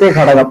ആദ്യത്തെ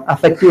ഘടകം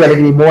അഫക്റ്റീവ്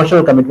അല്ലെങ്കിൽ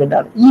ഇമോഷണൽ കമ്മിറ്റ്മെന്റ്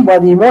ആണ്. ഈ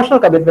ഇമോഷണൽ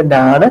കമ്മിറ്റ്മെന്റ്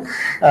ആണ്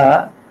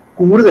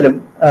കൂടുതലും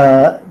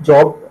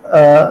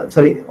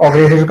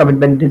ഓർഗനൈസേഷൻ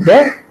കമ്മിറ്റ്മെന്റിന്റെ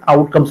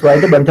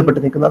ഔട്ട്കംസുമായിട്ട് ബന്ധപ്പെട്ട്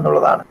നിൽക്കുന്നത്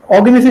എന്നുള്ളതാണ്.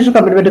 ഓർഗനൈസേഷൻ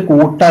കമ്മിറ്റ്മെന്റ്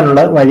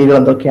കൂട്ടാനുള്ള വഴികൾ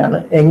എന്തൊക്കെയാണ്,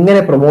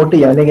 എങ്ങനെ പ്രൊമോട്ട്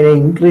ചെയ്യാം അല്ലെങ്കിൽ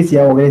എങ്ങനെ ഇൻക്രീസ്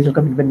ചെയ്യാം ഓർഗനൈസേഷൻ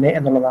കമ്മിറ്റ്മെന്റിനെ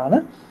എന്നുള്ളതാണ്.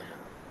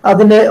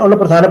 അതിന്റെ ഉള്ള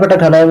പ്രധാനപ്പെട്ട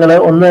ഘടകങ്ങൾ,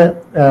 ഒന്ന്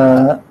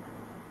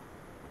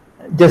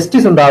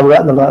ജസ്റ്റിസ് ഉണ്ടാവുക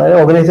എന്നുള്ളതാണ്.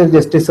 ഓർഗനൈസേഷൻ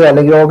ജസ്റ്റിസ്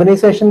അല്ലെങ്കിൽ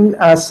ഓർഗനൈസേഷൻ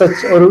ആസ്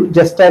സച്ച് ഒരു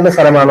ജസ്റ്റ് ആയിട്ടുള്ള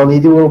സ്ഥലമാണോ,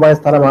 നീതിപൂർവമായ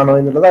സ്ഥലമാണോ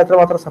എന്നുള്ളത്,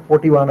 എത്രമാത്രം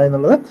സപ്പോർട്ടീവ് ആണ്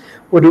എന്നുള്ളത്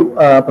ഒരു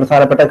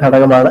പ്രധാനപ്പെട്ട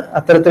ഘടകമാണ്.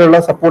 അത്തരത്തിലുള്ള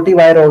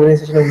സപ്പോർട്ടീവായ ഒരു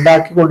ഓർഗനൈസേഷൻ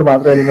ഉണ്ടാക്കിക്കൊണ്ട്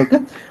മാത്രമേ നിങ്ങൾക്ക്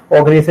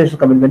ഓർഗനൈസേഷൻ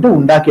കമ്മിറ്റ്മെന്റ്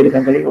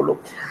ഉണ്ടാക്കിയെടുക്കാൻ കഴിയുള്ളൂ.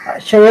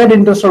 ഷെയർഡ്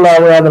ഇൻട്രസ്റ്റ്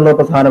ഉണ്ടാവുക എന്നുള്ളത്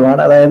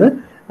പ്രധാനമാണ്. അതായത്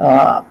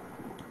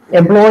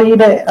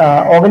എംപ്ലോയിയുടെ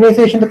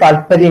ഓർഗനൈസേഷന്റെ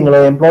താല്പര്യങ്ങൾ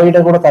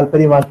എംപ്ലോയിയുടെ കൂടെ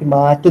താല്പര്യമാക്കി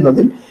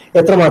മാറ്റുന്നതിൽ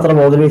എത്രമാത്രം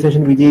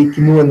ഓർഗനൈസേഷൻ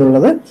വിജയിക്കുന്നു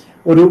എന്നുള്ളത്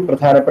ഒരു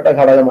പ്രധാനപ്പെട്ട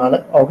ഘടകമാണ്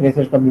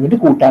ഓർഗനൈസേഷൻ കമ്മിറ്റ്മെന്റ്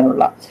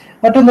കൂട്ടാനുള്ള.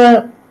 മറ്റൊന്ന്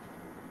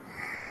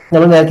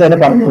നമ്മൾ നേരത്തെ തന്നെ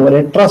പറഞ്ഞതുപോലെ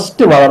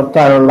ട്രസ്റ്റ്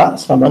വളർത്താനുള്ള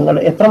ശ്രമങ്ങൾ.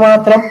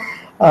 എത്രമാത്രം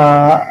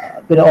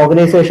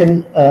ഓർഗനൈസേഷൻ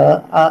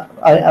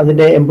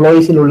അതിന്റെ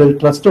എംപ്ലോയീസിനുള്ളിൽ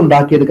ട്രസ്റ്റ്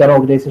ഉണ്ടാക്കിയെടുക്കാൻ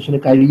ഓർഗനൈസേഷന്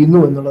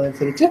കഴിയുന്നു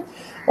എന്നുള്ളതനുസരിച്ച്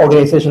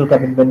ഓർഗനൈസേഷണൽ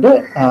കമ്മിറ്റ്മെന്റ്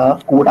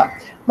കൂടാം.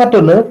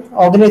 മറ്റൊന്ന്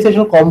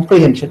ഓർഗനൈസേഷണൽ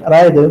കോംപ്രിഹെൻഷൻ.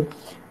 അതായത്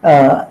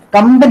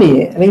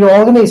കമ്പനിയെ അല്ലെങ്കിൽ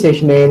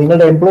ഓർഗനൈസേഷനെ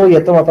നിങ്ങളുടെ എംപ്ലോയി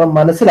എത്രമാത്രം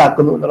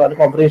മനസ്സിലാക്കുന്നു എന്നുള്ളതാണ്.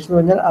 കോംപ്രിഹെൻഷൻ എന്ന്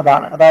പറഞ്ഞാൽ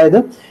അതാണ്. അതായത്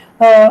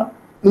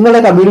നിങ്ങളുടെ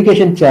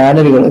കമ്മ്യൂണിക്കേഷൻ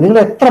ചാനലുകൾ, നിങ്ങൾ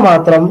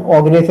എത്രമാത്രം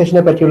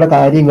ഓർഗനൈസേഷനെ പറ്റിയുള്ള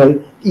കാര്യങ്ങൾ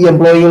ഈ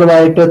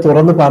എംപ്ലോയികളുമായിട്ട്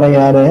തുറന്നു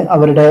പറയാന്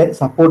അവരുടെ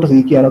സപ്പോർട്ട്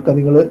സ്വീകരിക്കാനൊക്കെ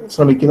നിങ്ങൾ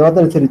ശ്രമിക്കുന്നു.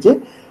 അതനുസരിച്ച്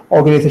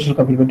ഓർഗനൈസേഷൻ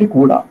കമ്മിറ്റ്മെന്റ്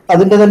കൂടാം.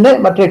 അതിന്റെ തന്നെ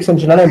മറ്റൊരു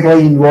എക്സ്റ്റൻഷനാണ്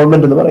എംപ്ലോയി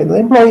ഇൻവോൾവ്മെന്റ് എന്ന് പറയുന്നത്.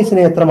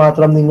 എംപ്ലോയീസിനെ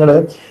എത്രമാത്രം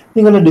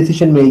നിങ്ങളുടെ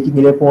ഡിസിഷൻ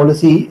മേക്കിങ്ങില്,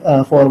 പോളിസി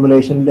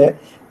ഫോർമുലേഷനില്,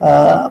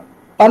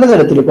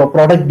 പലതരത്തിൽ ഇപ്പോൾ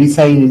പ്രോഡക്റ്റ്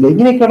ഡിസൈനിൽ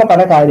ഇങ്ങനെയൊക്കെയുള്ള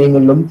പല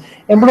കാര്യങ്ങളിലും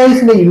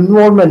എംപ്ലോയീസിന്റെ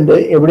ഇൻവോൾവ്മെന്റ്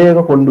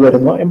എവിടെയൊക്കെ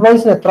കൊണ്ടുവരുന്നോ,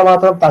 എംപ്ലോയീസിന്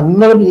എത്രമാത്രം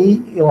തങ്ങളും ഈ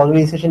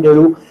ഓർഗനൈസേഷന്റെ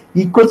ഒരു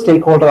ഈക്വൽ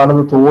സ്റ്റേക്ക് ഹോൾഡർ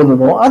ആണെന്ന്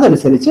തോന്നുന്നോ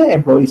അതനുസരിച്ച്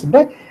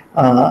എംപ്ലോയീസിന്റെ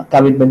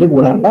കമ്മിറ്റ്മെന്റ്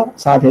കൂടാനുള്ള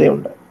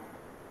സാധ്യതയുണ്ട്.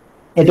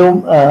 ഏറ്റവും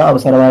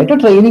അവസരമായിട്ട്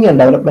ട്രെയിനിങ് ആൻഡ്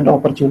ഡെവലപ്മെന്റ്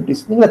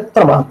ഓപ്പർച്യൂണിറ്റീസ്. നിങ്ങൾ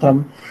എത്രമാത്രം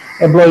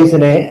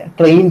എംപ്ലോയീസിനെ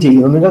ട്രെയിൻ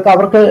ചെയ്യുന്നു, നിങ്ങൾക്ക്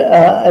അവർക്ക്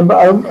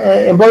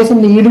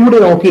എംപ്ലോയീസിന്റെ നീഡ് കൂടി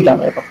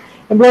നോക്കിയിട്ടാണ്. ഇപ്പം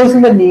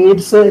എംപ്ലോയീസിന്റെ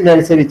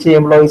നീഡ്സിനനുസരിച്ച്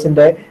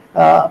എംപ്ലോയീസിന്റെ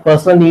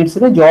പേഴ്സണൽ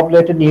നീഡ്സിന്, ജോബ്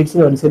റിലേറ്റഡ്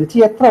നീഡ്സിനും അനുസരിച്ച്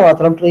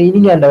എത്രമാത്രം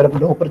ട്രെയിനിങ് ആൻഡ്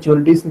ഡെവലപ്മെന്റ്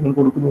ഓപ്പർച്യൂണിറ്റീസ് നിങ്ങൾ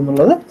കൊടുക്കുന്നു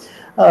എന്നുള്ളത്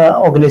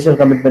ഓർഗനൈസേഷൻ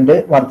കമ്മിറ്റ്മെന്റ്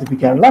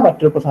വർദ്ധിപ്പിക്കാനുള്ള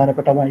മറ്റൊരു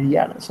പ്രധാനപ്പെട്ട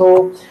വഴിയാണ്. സോ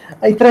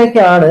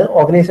ഇത്രയൊക്കെയാണ്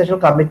ഓർഗനൈസേഷൻ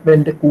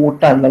കമ്മിറ്റ്മെന്റ്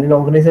കൂട്ടാനുള്ള അല്ലെങ്കിൽ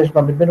ഓർഗനൈസേഷൻ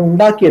കമ്മിറ്റ്മെന്റ്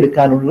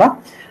ഉണ്ടാക്കിയെടുക്കാനുള്ള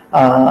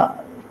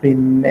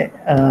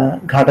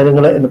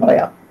ഘടകങ്ങൾ എന്ന്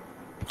പറയാം.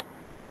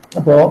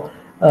 അപ്പോ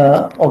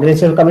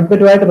ഓർഗനൈസേഷൻ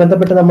കമ്മിറ്റ്മെന്റുമായിട്ട്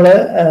ബന്ധപ്പെട്ട് നമ്മൾ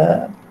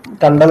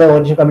കണ്ടത്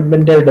ഓർഗനൈസേഷൻ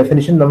കമ്മിറ്റ്മെന്റ്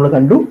ഡെഫിനിഷൻ നമ്മൾ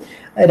കണ്ടു.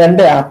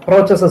 2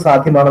 അപ്രോച്ചസ്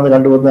സാധ്യമാണെന്ന്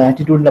കണ്ടു. ഒന്ന്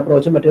ആറ്റിറ്റ്യൂഡിന്റെ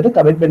അപ്രോച്ചും മറ്റൊരു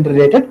കമ്മിറ്റ്മെന്റ്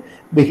റിലേറ്റഡ്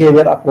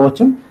ബിഹേവിയർ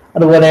അപ്രോച്ചും.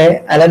 അതുപോലെ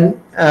അലൻ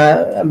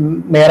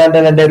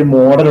മേറാൻഡലന്റെ ഒരു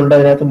മോഡൽ ഉണ്ട്.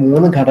 അതിനകത്ത്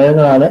 3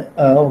 ഘടകങ്ങളാണ്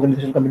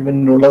ഓർഗനൈസേഷൻ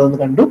കമ്മിറ്റ്മെന്റിനുള്ളതെന്ന്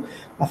കണ്ടു.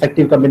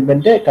 Affective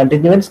commitment,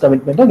 continuance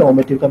commitment,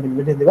 normative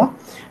commitment എന്നിവ.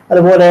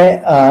 അതുപോലെ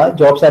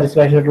ജോബ്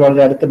സാറ്റിസ്ഫാക്ഷനായിട്ട്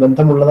വളരെ അടുത്ത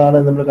ബന്ധമുള്ളതാണ്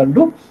നമ്മൾ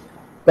കണ്ടു.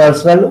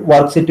 Personal,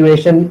 work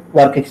situation,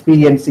 work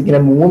experience, ഇങ്ങനെ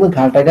 3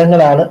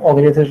 ഘടകങ്ങളാണ്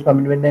ഓർഗനൈസേഷൻ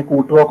കമ്മിറ്റ്മെന്റിനെ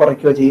കൂട്ടുകയോ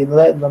കുറയ്ക്കുകയോ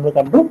ചെയ്യുന്നത് എന്ന് നമ്മൾ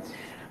കണ്ടു.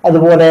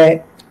 അതുപോലെ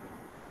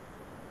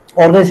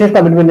ഓർഗനൈസേഷൻ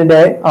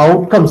കമ്മിറ്റ്മെന്റിന്റെ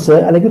ഔട്ട്കംസ്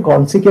അല്ലെങ്കിൽ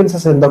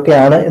കോൺസിക്വൻസസ്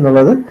എന്തൊക്കെയാണ്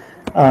എന്നുള്ളത്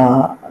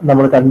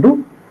നമ്മൾ കണ്ടു.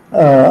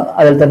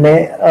 അതിൽ തന്നെ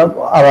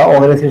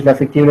ഓർഗനൈസേഷൻ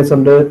എഫക്റ്റീവ്നെസ്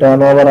ഉണ്ട്, turn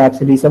over,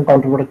 absenteeism,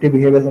 counter productive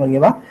behaviour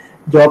തുടങ്ങിയവ,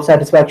 job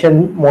satisfaction,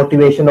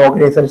 motivation,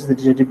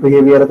 organisation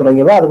behaviour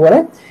തുടങ്ങിയവ. അതുപോലെ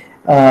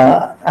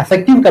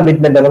അഫക്റ്റീവ്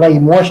കമ്മിറ്റ്മെന്റ് അഥവാ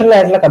ഇമോഷണൽ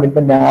ആയിട്ടുള്ള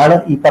കമ്മിറ്റ്മെന്റ് ആണ്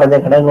ഈ പറഞ്ഞ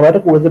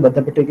ഘടകങ്ങളുമായിട്ട് കൂടുതൽ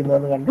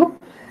ബന്ധപ്പെട്ടിരിക്കുന്നതെന്ന് കണ്ടു.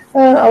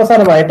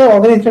 അവസാനമായിട്ട്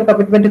ഓർഗനൈസേഷൻ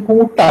കമ്മിറ്റ്മെന്റ്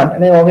കൂട്ടാൻ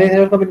അല്ലെങ്കിൽ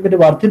ഓർഗനൈസേഷൻ കമ്മിറ്റ്മെന്റ്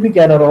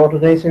വർദ്ധിപ്പിക്കാൻ ഒരു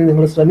ഓർഗനൈസേഷനിൽ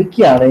നിങ്ങൾ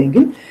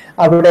ശ്രമിക്കുകയാണെങ്കിൽ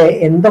അവിടെ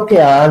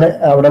എന്തൊക്കെയാണ്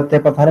അവിടുത്തെ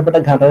പ്രധാനപ്പെട്ട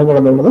ഘടകങ്ങൾ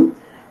എന്നുള്ളതും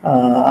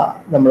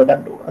നമ്മൾ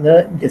കണ്ടു. അത്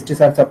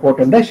ജസ്റ്റിസ് ആൻഡ് സപ്പോർട്ട്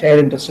ഉണ്ട്, ഷെയർ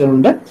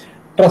ഇൻട്രസ്റ്റുകളുണ്ട്,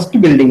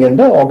 ട്രസ്റ്റ് ബിൽഡിംഗ്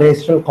ഉണ്ട്,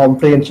 ഓർഗനൈസേഷണൽ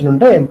കോംപ്രിഹെൻഷൻ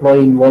ഉണ്ട്,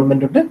 എംപ്ലോയി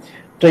ഇൻവോൾവ്മെന്റ് ഉണ്ട്,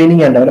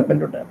 ട്രെയിനിങ് ആൻഡ്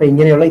ഡെവലപ്മെന്റ് ഉണ്ട്. അപ്പൊ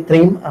ഇങ്ങനെയുള്ള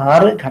ഇത്രയും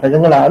 6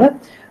 ഘടകങ്ങളാണ്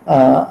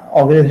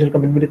ഓർഗനൈസേഷൻ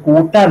കമ്മിറ്റ്മെന്റ്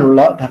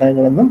കൂട്ടാനുള്ള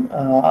ഘടകങ്ങളെന്നും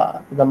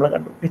നമ്മൾ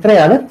കണ്ടു.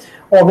 ഇത്രയാണ്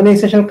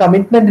ഓർഗനൈസേഷൻ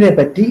കമ്മിറ്റ്മെന്റിനെ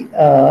പറ്റി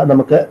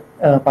നമുക്ക്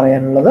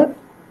പറയാനുള്ളത്.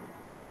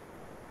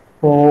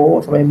 ഇപ്പോ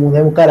സമയം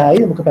 3:45,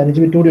 നമുക്ക്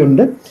 15 മിനിറ്റ് കൂടി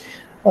ഉണ്ട്.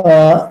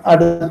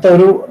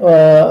 അടുത്തൊരു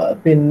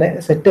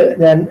സെറ്റ്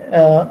ഞാൻ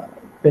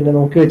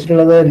നോക്കി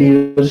വെച്ചിട്ടുള്ളത്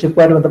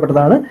ലീഡർഷിപ്പുമായിട്ട്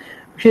ബന്ധപ്പെട്ടതാണ്.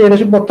 പക്ഷെ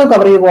ലീഡർഷിപ്പ് മൊത്തം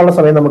കവർ ചെയ്ത് പോകാനുള്ള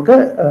സമയം നമുക്ക്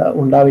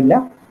ഉണ്ടാവില്ല.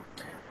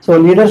 So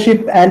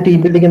leadership and team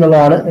building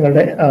എന്നുള്ളതാണ്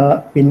നിങ്ങളുടെ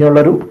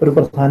പിന്നെയുള്ളൊരു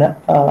പ്രധാന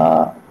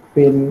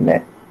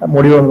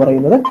മൊഡ്യൂൾ എന്ന്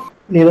പറയുന്നത്.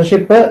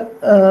 ലീഡർഷിപ്പ്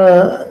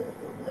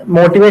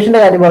മോട്ടിവേഷന്റെ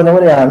കാര്യം പറഞ്ഞ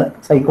പോലെയാണ്.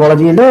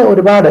 സൈക്കോളജിയിൽ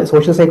ഒരുപാട്,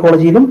 സോഷ്യൽ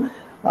സൈക്കോളജിയിലും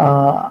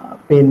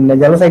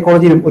ജനറൽ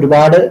സൈക്കോളജിയിലും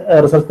ഒരുപാട്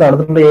റിസർച്ച്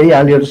നടന്നിട്ടുള്ള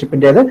ഏരിയയാണ്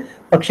ലീഡർഷിപ്പിൻ്റെത്.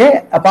 പക്ഷേ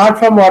apart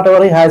from what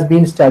ever has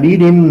been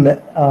studied in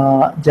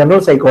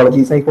general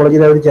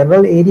സൈക്കോളജിയിലെ ഒരു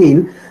ജനറൽ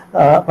ഏരിയയിൽ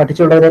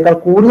പഠിച്ചുള്ളതിനേക്കാൾ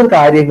കൂടുതൽ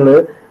കാര്യങ്ങൾ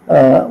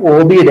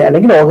OBയുടെ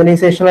അല്ലെങ്കിൽ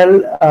ഓർഗനൈസേഷണൽ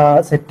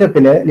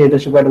സെറ്റപ്പില്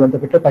ലീഡർഷിപ്പുമായിട്ട്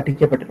ബന്ധപ്പെട്ട്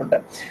പഠിക്കപ്പെട്ടിട്ടുണ്ട്.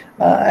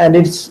 And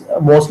it's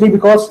mostly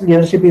because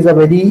leadership is A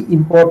very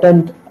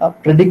important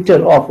predictor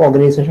of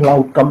organisational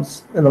outcomes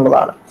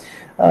എന്നുള്ളതാണ്.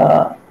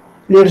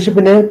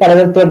 ലീഡർഷിപ്പിന്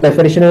പലതരത്തിലുള്ള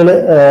ഡെഫിനിഷനുകൾ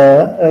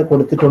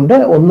കൊടുത്തിട്ടുണ്ട്.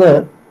 ഒന്ന്,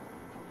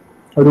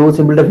 ഒരു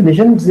simple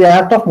definition, the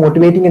act of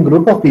motivating A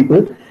group of people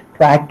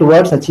to act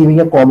towards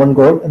achieving A common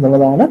goal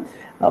എന്നുള്ളതാണ്.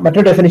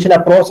 മറ്റൊരു definition,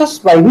 A process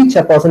by which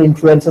A person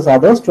influences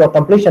others to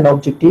accomplish an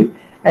objective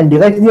and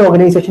direct the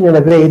organization in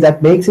a way that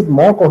makes it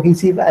more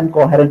cohesive and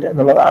coherent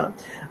എന്നുള്ളതാണ്.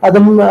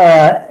 അതും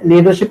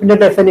ലീഡർഷിപ്പിന്റെ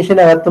definition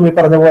അകത്തും ഈ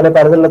പറഞ്ഞ പോലെ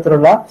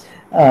പലതരത്തിലുള്ള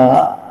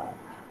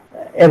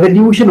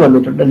evolution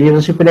വന്നിട്ടുണ്ട്.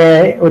 ലീഡർഷിപ്പിനെ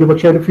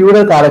ഒരുപക്ഷെ ഒരു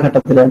ഫ്യൂഡൽ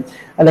കാലഘട്ടത്തിൽ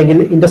അല്ലെങ്കിൽ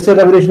ഇൻഡസ്ട്രിയൽ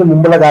റവല്യൂഷന്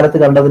മുമ്പുള്ള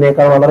കാലത്ത്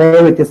കണ്ടതിനേക്കാൾ വളരെ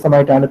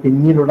വ്യത്യസ്തമായിട്ടാണ്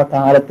പിന്നീടുള്ള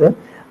കാലത്ത്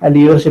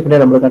ലീഡർഷിപ്പിനെ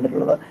നമ്മൾ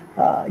കണ്ടിട്ടുള്ളത്.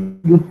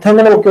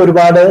 യുദ്ധങ്ങളൊക്കെ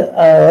ഒരുപാട്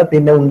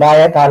ഉണ്ടായ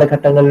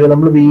കാലഘട്ടങ്ങളിൽ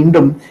നമ്മൾ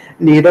വീണ്ടും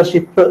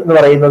ലീഡർഷിപ്പ് എന്ന്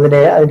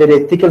പറയുന്നതിനെ അതിന്റെ ഒരു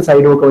എത്തിക്കൽ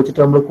സൈഡും ഒക്കെ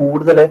വെച്ചിട്ട് നമ്മൾ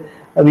കൂടുതൽ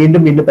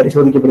വീണ്ടും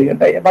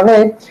പരിശോധിക്കപ്പെടുകയുണ്ടായി. അപ്പൊ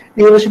അങ്ങനെ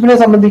ലീഡർഷിപ്പിനെ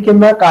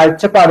സംബന്ധിക്കുന്ന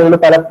കാഴ്ചപ്പാടുകൾ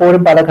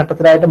പലപ്പോഴും പല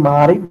ഘട്ടത്തിലായിട്ട്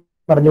മാറി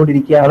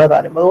പറഞ്ഞുകൊണ്ടിരിക്കുകയാണ്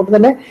കാര്യം. അതുകൊണ്ട്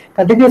തന്നെ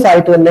കണ്ടിന്യൂസ്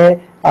ആയിട്ട് തന്നെ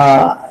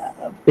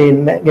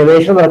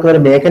ഗവേഷണം നടക്കുന്ന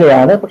ഒരു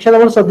മേഖലയാണ്. പക്ഷെ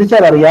നമ്മൾ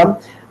ശ്രദ്ധിച്ചാൽ അറിയാം,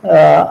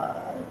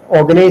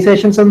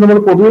 ഓർഗനൈസേഷൻസ് എന്ന്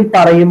നമ്മൾ പൊതുവിൽ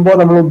പറയുമ്പോൾ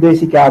നമ്മൾ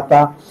ഉദ്ദേശിക്കാത്ത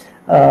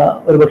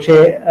ഒരുപക്ഷെ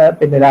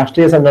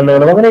രാഷ്ട്രീയ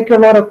സംഘടനകളും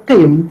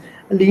അങ്ങനെയൊക്കെയുള്ളവരൊക്കെയും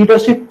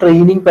ലീഡർഷിപ്പ്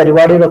ട്രെയിനിങ്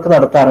പരിപാടികളൊക്കെ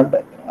നടത്താറുണ്ട്.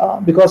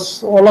 Because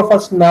all of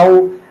us now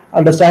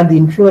understand the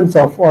influence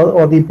of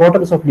or the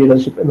importance of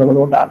leadership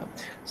എന്നുള്ളതുകൊണ്ടാണ്.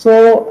 So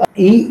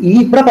ഈ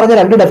ഇവിടെ പറഞ്ഞ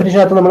 2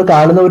 ഡെഫിനിഷനകത്ത് നമ്മൾ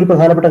കാണുന്ന ഒരു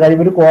പ്രധാനപ്പെട്ട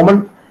കാര്യം ഒരു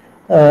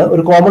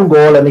കോമൺ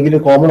ഗോൾ അല്ലെങ്കിൽ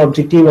ഒരു കോമൺ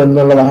ഒബ്ജക്റ്റീവ്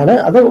എന്നുള്ളതാണ്.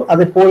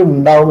 അതെപ്പോഴും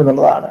ഉണ്ടാവും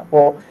എന്നുള്ളതാണ്.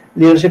 അപ്പോൾ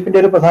ലീഡർഷിപ്പിന്റെ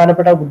ഒരു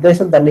പ്രധാനപ്പെട്ട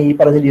ഉദ്ദേശം തന്നെ ഈ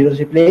പറഞ്ഞ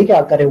ലീഡർഷിപ്പിലേക്ക്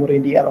ആൾക്കാരെ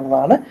ഓറിയന്റ് ചെയ്യുക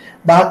എന്നുള്ളതാണ്.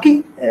 ബാക്കി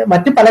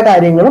മറ്റ് പല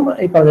കാര്യങ്ങളും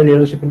ഈ പറഞ്ഞ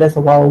ലീഡർഷിപ്പിന്റെ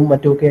സ്വഭാവവും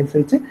മറ്റുമൊക്കെ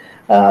അനുസരിച്ച്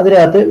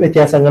അതിനകത്ത്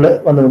വ്യത്യാസങ്ങൾ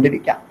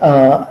വന്നുകൊണ്ടിരിക്കാം.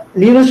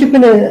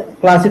 ലീഡർഷിപ്പിന്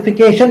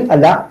ക്ലാസിഫിക്കേഷൻ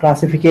അല്ല,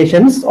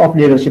 ക്ലാസിഫിക്കേഷൻസ് ഓഫ്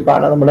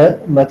ലീഡർഷിപ്പാണ്. നമ്മൾ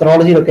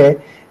മെത്തഡോളജിയിലൊക്കെ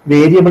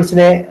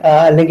വേരിയബിൾസിനെ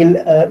അല്ലെങ്കിൽ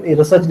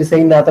റിസർച്ച്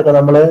ഡിസൈനിനകത്തൊക്കെ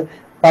നമ്മൾ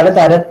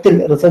പലതരത്തിൽ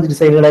റിസർച്ച്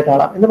ഡിസൈനുകളെ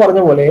കാണാം. എന്ന് പറഞ്ഞ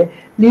പോലെ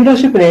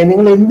ലീഡർഷിപ്പിനെ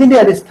നിങ്ങൾ എന്തിന്റെ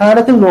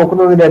അടിസ്ഥാനത്തിൽ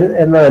നോക്കുന്നതിന്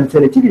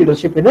എന്നതനുസരിച്ച്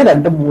ലീഡർഷിപ്പിന്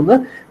 2-3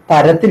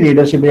 തരത്തിൽ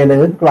ലീഡർഷിപ്പിനെ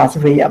നിങ്ങൾക്ക്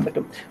ക്ലാസിഫൈ ചെയ്യാൻ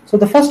പറ്റും. So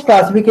the first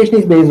classification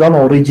is based on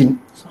origin.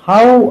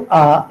 How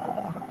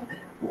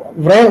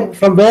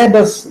from where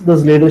does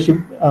this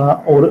leadership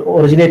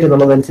originate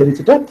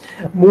എന്നുള്ളതനുസരിച്ചിട്ട്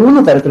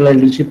 3 തരത്തിലുള്ള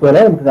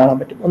ലീഡർഷിപ്പുകളെ നമുക്ക് കാണാൻ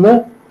പറ്റും. ഒന്ന്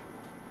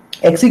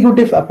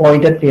എക്സിക്യൂട്ടീവ്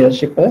അപ്പോയിന്റഡ്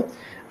ലീഡർഷിപ്പ്,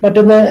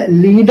 മറ്റൊന്ന്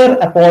leader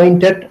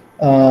appointed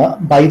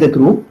by the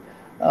group,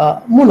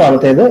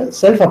 മൂന്നാമത്തേത്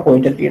സെൽഫ്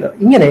അപ്പോയിന്റഡ് ലീഡർ.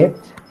 ഇങ്ങനെ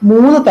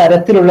 3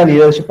 തരത്തിലുള്ള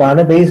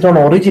ലീഡർഷിപ്പാണ് ബേസ്ഡ് ഓൺ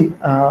ഒറിജിൻ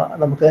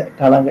നമുക്ക്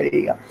കാണാൻ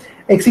കഴിയുക.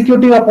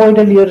 എക്സിക്യൂട്ടീവ്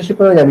അപ്പോയിന്റഡ്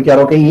ലീഡർഷിപ്പ്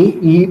ലഭിക്കാറ് ഓക്കെ,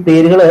 ഈ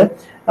പേരുകൾ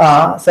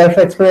സെൽഫ്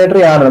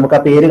എക്സ്പ്ലനേറ്ററി ആണ്. നമുക്ക്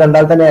ആ പേര്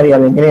കണ്ടാൽ തന്നെ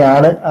അറിയാം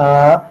എങ്ങനെയാണ്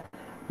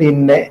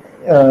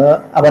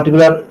ആ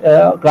പർട്ടിക്കുലർ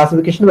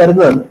ക്ലാസിഫിക്കേഷൻ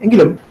വരുന്നതെന്ന്.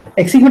 എങ്കിലും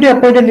എക്സിക്യൂട്ടീവ്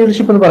അപ്പോയിന്റഡ്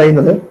ലീഡർഷിപ്പ് എന്ന്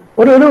പറയുന്നത്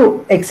ഒരു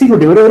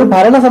എക്സിക്യൂട്ടീവ്, ഒരു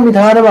ഭരണ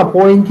സംവിധാനം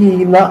അപ്പോയിന്റ്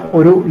ചെയ്യുന്ന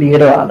ഒരു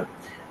ലീഡറാണ്.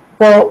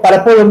 ഇപ്പോൾ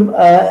പലപ്പോഴും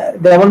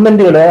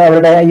ഗവൺമെന്റുകൾ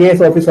അവരുടെ IAS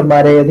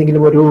ഓഫീസർമാരെ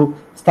ഏതെങ്കിലും ഒരു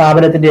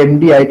സ്ഥാപനത്തിന്റെ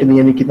MD ആയിട്ട്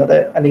നിയമിക്കുന്നത്,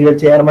 അല്ലെങ്കിൽ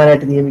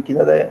ചെയർമാനായിട്ട്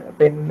നിയമിക്കുന്നത്,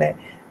 പിന്നെ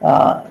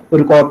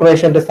ഒരു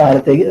കോർപ്പറേഷന്റെ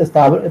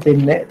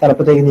പിന്നെ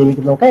തലപ്പത്തേക്ക്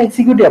നിയമിക്കുന്നതൊക്കെ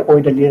എക്സിക്യൂട്ടീവ്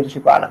അപ്പോയിന്റഡ്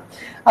ലീഡർഷിപ്പ് ആണ്.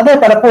 അത്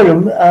പലപ്പോഴും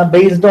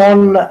based on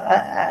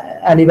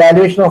an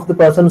evaluation of the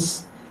persons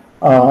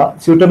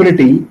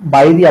suitability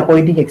by the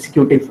appointing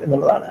executive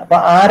എന്നുള്ളതാണ്. അപ്പൊ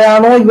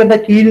ആരാണോ ഇവരുടെ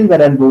കീഴിൽ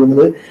വരാൻ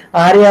പോകുന്നത്,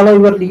 ആരെയാണോ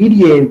ഇവർ ലീഡ്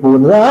ചെയ്യാൻ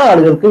പോകുന്നത്, ആ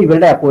ആളുകൾക്ക്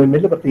ഇവരുടെ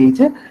അപ്പോയിന്റ്മെന്റ്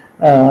പ്രത്യേകിച്ച്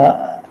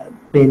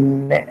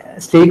പിന്നെ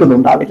സ്റ്റേക്ക് ഒന്നും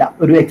ഉണ്ടാവില്ല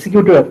ഒരു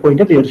എക്സിക്യൂട്ടീവ്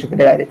അപ്പോയിന്റഡ്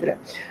ലീഡർഷിപ്പിന്റെ കാര്യത്തിൽ.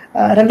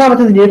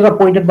 രണ്ടാമത്തേത് ലീഡർ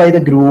അപ്പോയിന്റഡ് ബൈ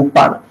ദ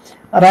ഗ്രൂപ്പാണ്.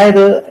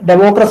 അതായത്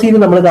ഡെമോക്രസിയിൽ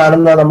നമ്മൾ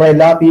കാണുന്ന നമ്മുടെ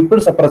എല്ലാ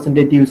പീപ്പിൾസ്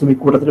റെപ്രസെന്റേറ്റീവ്സും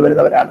ഇക്കൂട്ടത്തിൽ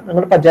വരുന്നവരാണ്.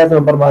 നിങ്ങളുടെ പഞ്ചായത്ത്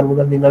മെമ്പർമാർ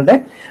മുതൽ നിങ്ങളുടെ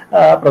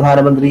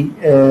പ്രധാനമന്ത്രി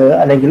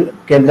അല്ലെങ്കിൽ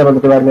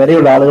കേന്ദ്രമന്ത്രിമാർ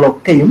വരെയുള്ള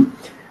ആളുകളൊക്കെയും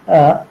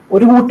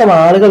ഒരു കൂട്ടം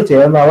ആളുകൾ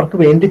ചേർന്ന് അവർക്ക്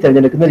വേണ്ടി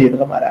തിരഞ്ഞെടുക്കുന്ന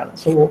ലീഡർമാരാണ്.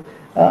 സോ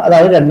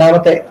അതാണ്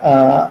രണ്ടാമത്തെ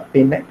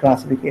പിന്നെ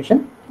ക്ലാസിഫിക്കേഷൻ.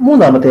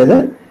 മൂന്നാമത്തേത്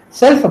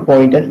സെൽഫ്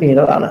അപ്പോയിന്റഡ്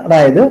ലീഡർ ആണ്.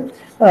 അതായത്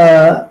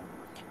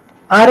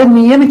ആരെ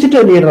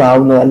നിയമിച്ചിട്ട് ലീഡർ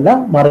ആവുന്നതല്ല,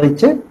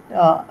 മറിച്ച്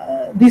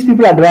these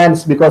people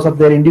advance because of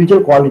their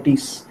individual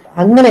qualities.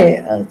 അങ്ങനെ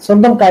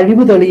സ്വന്തം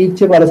കഴിവ്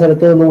തെളിയിച്ച് പല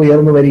സ്ഥലത്ത് നിന്ന്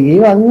ഉയർന്നു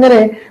വരികയും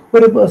അങ്ങനെ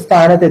ഒരു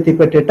സ്ഥാനത്ത്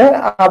എത്തിപ്പെട്ടിട്ട്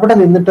അവിടെ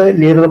നിന്നിട്ട്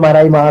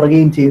ലീഡർമാരായി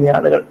മാറുകയും ചെയ്യുന്ന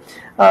ആളുകൾ.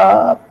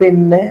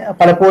 പിന്നെ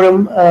പലപ്പോഴും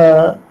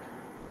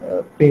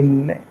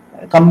പിന്നെ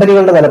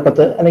കമ്പനികളുടെ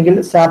തലപ്പത്ത് അല്ലെങ്കിൽ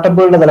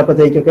സ്റ്റാർട്ടപ്പുകളുടെ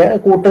തലപ്പത്തേക്കൊക്കെ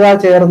കൂട്ടുകാർ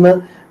ചേർന്ന്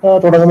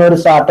തുടങ്ങുന്ന ഒരു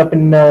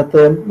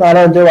സ്റ്റാർട്ടപ്പിനകത്ത്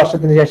 4-5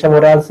 വർഷത്തിന് ശേഷം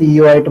ഒരാൾ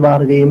CEO ആയിട്ട്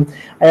മാറുകയും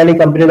അയാൾ ഈ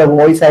കമ്പനിയുടെ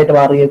വോയിസ് ആയിട്ട്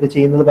മാറുകയൊക്കെ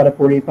ചെയ്യുന്നത്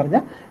പലപ്പോഴും ഈ പറഞ്ഞ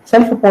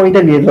സെൽഫ്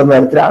അപ്പോയിന്റഡ് ലീഡർ എന്ന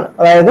തരത്തിലാണ്.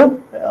 അതായത്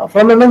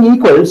from among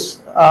equals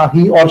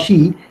he or she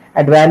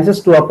advances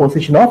to a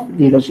position of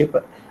leadership.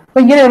 അപ്പൊ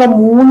ഇങ്ങനെയുള്ള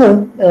 3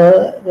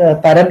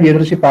 തരം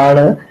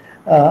ലീഡർഷിപ്പാണ്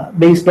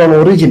ബേസ്ഡ് ഓൺ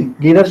ഒറിജിൻ.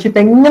 ലീഡർഷിപ്പ്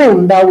എങ്ങനെ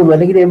ഉണ്ടാവുന്നു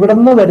അല്ലെങ്കിൽ എവിടെ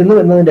നിന്ന് വരുന്നു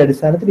എന്നതിന്റെ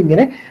അടിസ്ഥാനത്തിൽ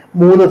ഇങ്ങനെ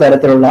 3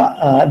 തരത്തിലുള്ള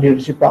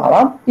ലീഡർഷിപ്പ്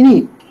ആവാം. ഇനി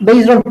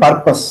ബേസ്ഡ് ഓൺ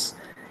പർപ്പസ്,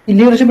 ഈ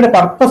ലീഡർഷിപ്പിന്റെ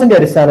പർപ്പസിന്റെ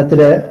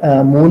അടിസ്ഥാനത്തിൽ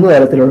 3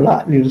 തരത്തിലുള്ള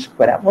ലീഡർഷിപ്പ്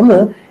വരാം. ഒന്ന്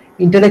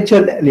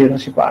ഇന്റലക്ച്വൽ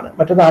ലീഡർഷിപ്പ് ആണ്,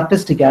 മറ്റൊന്ന്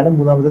ആർട്ടിസ്റ്റിക് ആണ്,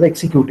 മൂന്നാമത്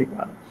എക്സിക്യൂട്ടീവ്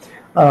ആണ്.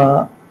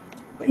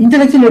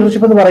 ഇന്റലക്ച്വൽ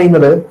ലീഡർഷിപ്പ് എന്ന്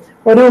പറയുന്നത്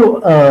ഒരു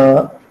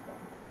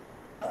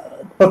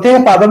പ്രത്യേക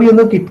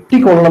പദവിയൊന്നും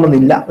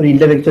കിട്ടിക്കൊള്ളണമെന്നില്ല ഒരു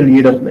ഇന്റലക്ച്വൽ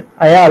ലീഡറിന്.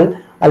 അയാൾ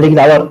അല്ലെങ്കിൽ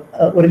അവർ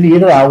ഒരു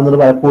ലീഡർ ആവുന്നത്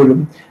പലപ്പോഴും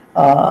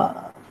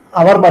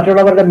അവർ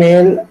മറ്റുള്ളവരുടെ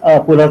മേൽ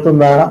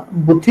പുലർത്തുന്ന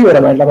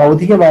ബുദ്ധിപരമായിട്ടുള്ള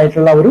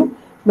ബൗദ്ധികമായിട്ടുള്ള ഒരു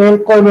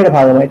മേൽക്കോയ്മയുടെ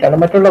ഭാഗമായിട്ടാണ്.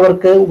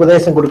 മറ്റുള്ളവർക്ക്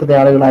ഉപദേശം കൊടുക്കുന്ന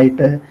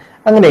ആളുകളായിട്ട്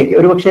അങ്ങനെയൊക്കെ.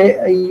 ഒരുപക്ഷെ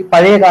ഈ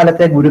പഴയ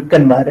കാലത്തെ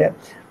ഗുരുക്കന്മാര്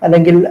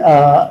അല്ലെങ്കിൽ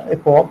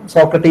ഇപ്പോ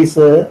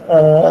സോക്രട്ടീസ്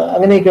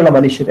അങ്ങനെയൊക്കെയുള്ള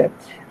മനുഷ്യര്,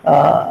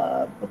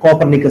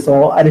 കോപ്പർനിക്കസോ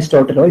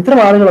അരിസ്റ്റോട്ടലോ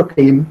ഇത്തരം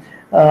ആളുകളൊക്കെയും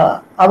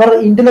അവർ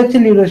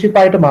ഇന്റലക്ച്വൽ ലീഡർഷിപ്പ്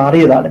ആയിട്ട്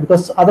മാറിയതാണ്.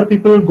 Because other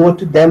people go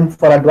to them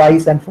for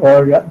advice and for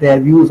their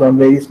views on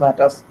various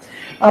matters.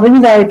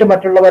 അറിവിനായിട്ട്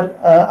മറ്റുള്ളവർ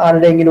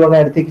ആരുടെയെങ്കിലും ഒക്കെ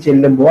അടുത്തേക്ക്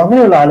ചെല്ലുമ്പോൾ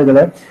അങ്ങനെയുള്ള ആളുകൾ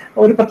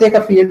ഒരു പ്രത്യേക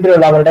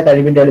ഫീൽഡിലുള്ള അവരുടെ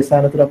കഴിവിന്റെ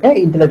അടിസ്ഥാനത്തിലൊക്കെ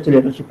ഇന്റലക്ച്വൽ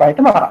ലീഡർഷിപ്പ്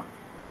ആയിട്ട് മാറാം.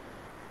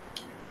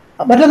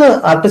 മറ്റൊന്ന്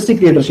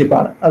ആർട്ടിസ്റ്റിക്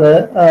ലീഡർഷിപ്പാണ്. അത്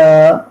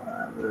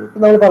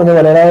നമ്മൾ പറഞ്ഞ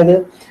പോലെ, അതായത്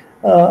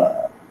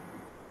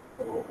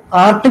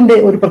ആർട്ടിന്റെ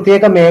ഒരു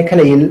പ്രത്യേക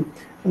മേഖലയിൽ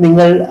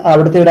നിങ്ങൾ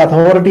അവിടുത്തെ ഒരു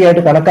അതോറിറ്റി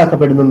ആയിട്ട്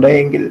കണക്കാക്കപ്പെടുന്നുണ്ട്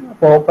എങ്കിൽ,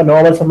 ഇപ്പോൾ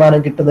നോവൽ സമ്മാനം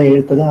കിട്ടുന്ന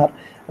എഴുത്തുകാർ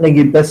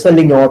അല്ലെങ്കിൽ ബെസ്റ്റ്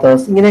സെല്ലിംഗ്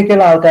ഓതേഴ്സ്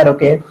ഇങ്ങനെയൊക്കെയുള്ള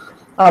ആൾക്കാരൊക്കെ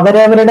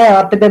അവരവരുടെ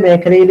ആർട്ടിന്റെ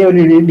മേഖലയിലെ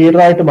ഒരു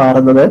ലീഡറായിട്ട്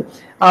മാറുന്നത്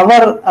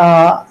അവർ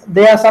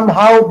they are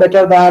somehow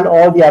better than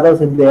all the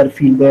others in there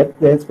field,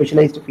 there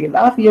specialised field.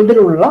 ആ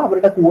ഫീൽഡിലുള്ള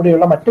അവരുടെ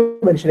കൂടെയുള്ള മറ്റു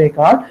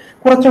മനുഷ്യരെക്കാൾ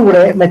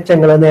കുറച്ചുകൂടെ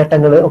മെച്ചങ്ങൾ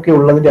നേട്ടങ്ങൾ ഒക്കെ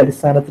ഉള്ളതിന്റെ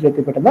അടിസ്ഥാനത്തിൽ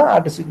എത്തിപ്പെടുന്ന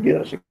ആർട്ടിസ്റ്റിക്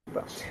ലീഡർഷിപ്പ്.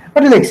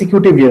 മറ്റൊരു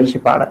എക്സിക്യൂട്ടീവ്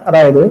ലീഡർഷിപ്പാണ്.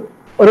 അതായത്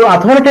ഒരു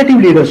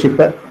അതോറിറ്റേറ്റീവ്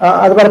ലീഡർഷിപ്പ്.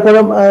 അത്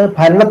പലപ്പോഴും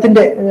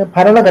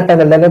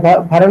ഭരണഘട്ടങ്ങളിൽ അല്ലെങ്കിൽ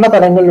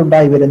ഭരണതലങ്ങളിൽ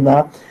ഉണ്ടായി വരുന്ന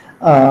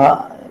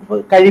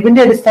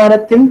കഴിവിന്റെ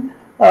അടിസ്ഥാനത്തിൽ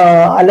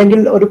അല്ലെങ്കിൽ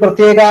ഒരു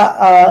പ്രത്യേക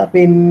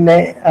പിന്നെ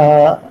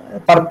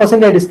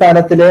പർപ്പസിന്റെ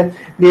അടിസ്ഥാനത്തിൽ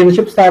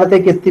ലീഡർഷിപ്പ്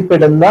സ്ഥാനത്തേക്ക്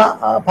എത്തിപ്പെടുന്ന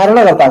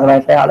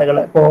ഭരണകർത്താക്കളായിട്ടുള്ള ആളുകൾ.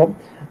 ഇപ്പോ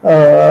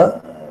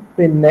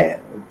പിന്നെ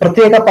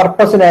പ്രത്യേക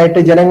പർപ്പസിനായിട്ട്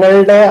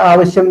ജനങ്ങളുടെ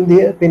ആവശ്യം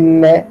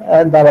പിന്നെ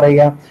എന്താ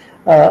പറയുക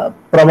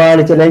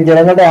പ്രമാണിച്ച് അല്ലെങ്കിൽ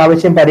ജനങ്ങളുടെ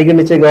ആവശ്യം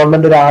പരിഗണിച്ച്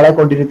ഗവൺമെന്റ് ഒരാളെ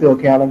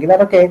കൊണ്ടിരുത്തുകയൊക്കെ ആണെങ്കിൽ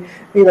അതൊക്കെ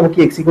നമുക്ക്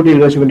എക്സിക്യൂട്ടീവ്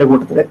ലീഡർഷിപ്പിന്റെ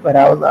കൂട്ടത്തിൽ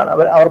വരാവുന്നതാണ്.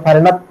 അവർ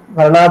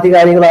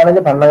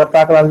ഭരണാധികാരികളാണെങ്കിൽ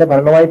ഭരണകർത്താക്കളാണെങ്കിൽ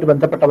ഭരണവുമായിട്ട്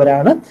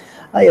ബന്ധപ്പെട്ടവരാണ്.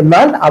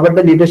 എന്നാൽ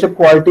അവരുടെ ലീഡർഷിപ്പ്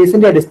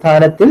ക്വാളിറ്റീസിന്റെ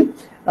അടിസ്ഥാനത്തിൽ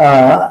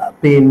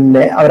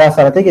പിന്നെ അവർ ആ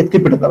സ്ഥലത്തേക്ക്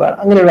എത്തിപ്പെടുന്നവരാണ്.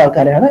 അങ്ങനെയുള്ള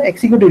ആൾക്കാരെയാണ്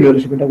എക്സിക്യൂട്ടീവ്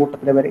ലീഡർഷിപ്പിന്റെ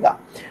കൂട്ടത്തിൽ വരിക.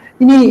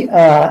 ഇനി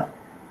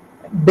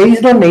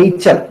ബേസ്ഡ് ഓൺ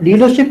നേച്ചർ,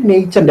 ലീഡർഷിപ്പ്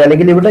നേച്ചറിന്റെ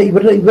അല്ലെങ്കിൽ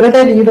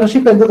ഇവരുടെ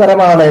ലീഡർഷിപ്പ് എന്ത്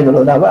തരമാണ്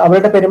എന്നുള്ളത്,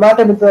 അവരുടെ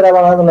പെരുമാറ്റം എന്ത്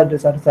തരമാണെന്നുള്ള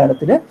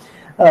അടിസ്ഥാനത്തിൽ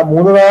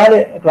 3-4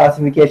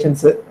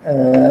 ക്ലാസിഫിക്കേഷൻസ്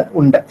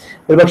ഉണ്ട്.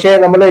 ഒരുപക്ഷെ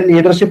നമ്മൾ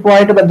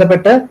ലീഡർഷിപ്പുമായിട്ട്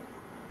ബന്ധപ്പെട്ട്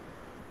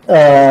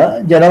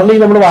ജനറലി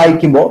നമ്മൾ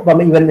വായിക്കുമ്പോൾ,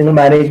 ഇവൻ നിങ്ങൾ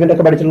മാനേജ്മെന്റ്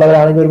ഒക്കെ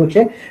പഠിച്ചിട്ടുള്ളവരാണെങ്കിൽ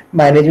ഒരുപക്ഷെ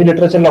മാനേജ്മെന്റ്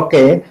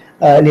ലിറ്ററേച്ചറിലൊക്കെ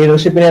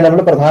ലീഡർഷിപ്പിനെ നമ്മൾ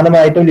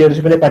പ്രധാനമായിട്ടും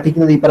ലീഡർഷിപ്പിനെ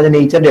പഠിക്കുന്നത് ഈ പറഞ്ഞ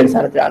നേച്ചറിന്റെ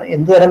അടിസ്ഥാനത്തിലാണ്.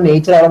 എന്തുതരം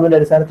നേച്ചർ ആണെന്നതിന്റെ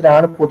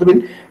അടിസ്ഥാനത്തിലാണ് പൊതുവിൽ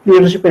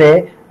ലീഡർഷിപ്പിനെ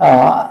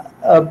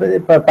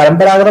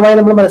പരമ്പരാഗതമായി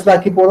നമ്മൾ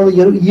മനസ്സിലാക്കി പോകുന്നത്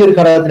ഈ ഒരു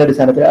ഘടകത്തിന്റെ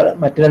അടിസ്ഥാനത്തിലാണ്.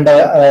 മറ്റു രണ്ട്,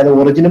 അതായത്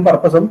ഒറിജിനും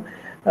പർപ്പസും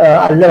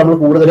അല്ല നമ്മൾ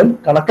കൂടുതലും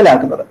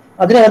കണക്കിലാക്കുന്നത്.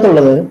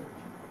 അതിനകത്തുള്ളത്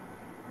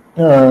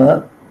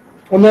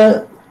ഒന്ന്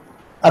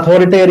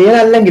അതോറിറ്റേറിയൻ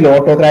അല്ലെങ്കിൽ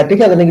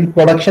ഓട്ടോക്രാറ്റിക് അതല്ലെങ്കിൽ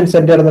പ്രൊഡക്ഷൻ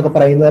സെന്റർ എന്നൊക്കെ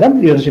പറയുന്ന തരം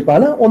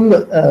ലീഡർഷിപ്പാണ് ഒന്ന്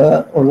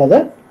ഉള്ളത്.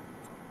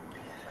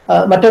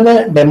 മറ്റൊന്ന്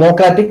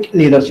ഡെമോക്രാറ്റിക്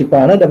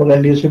ലീഡർഷിപ്പാണ്.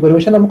 ഡെമോക്രാറ്റിക് ലീഡർഷിപ്പ് ഒരു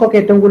പക്ഷേ നമുക്കൊക്കെ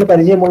ഏറ്റവും കൂടുതൽ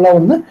പരിചയമുള്ള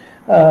ഒന്ന്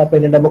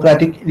പിന്നെ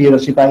ഡെമോക്രാറ്റിക്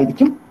ലീഡർഷിപ്പ്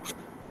ആയിരിക്കും.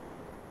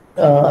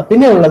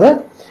 പിന്നെ ഉള്ളത്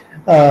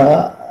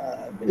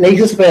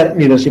licence fair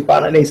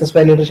ലീഡർഷിപ്പാണ്. Licence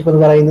fair leadership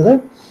എന്ന് പറയുന്നത്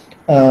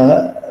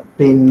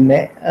പിന്നെ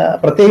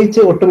പ്രത്യേകിച്ച്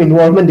ഒട്ടും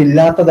ഇൻവോൾവ്മെന്റ്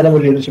ഇല്ലാത്ത തരം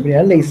ഒരു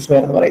ലീഡർഷിപ്പിനെയാണ് ലൈസൻസ്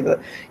ഫെയർ എന്ന് പറയുന്നത്.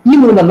 ഈ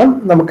മൂന്നെണ്ണം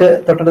നമുക്ക്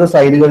തൊട്ടടുത്ത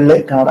സൈഡുകളിൽ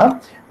കാണാം.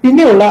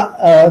 പിന്നെയുള്ള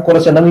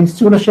കുറച്ചെണ്ണം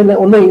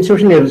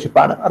ഇൻസ്റ്റിറ്റ്യൂഷൻ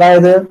ലീഡർഷിപ്പാണ്.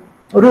 അതായത്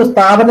ഒരു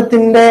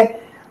സ്ഥാപനത്തിന്റെ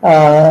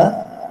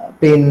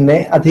പിന്നെ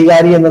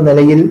അധികാരി എന്ന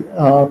നിലയിൽ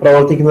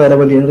പ്രവർത്തിക്കുന്ന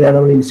തരം ലീഡറെയാണ്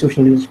നമ്മൾ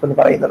ഇൻസ്റ്റിറ്റ്യൂഷൻ ലീഡർഷിപ്പ് എന്ന്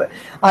പറയുന്നത്.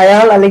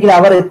 അയാൾ അല്ലെങ്കിൽ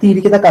അവർ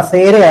എത്തിയിരിക്കുന്ന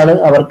കസേരയാണ്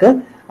അവർക്ക്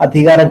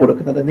അധികാരം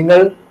കൊടുക്കുന്നത്.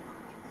 നിങ്ങൾ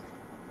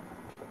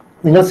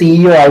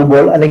CEO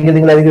ആകുമ്പോൾ അല്ലെങ്കിൽ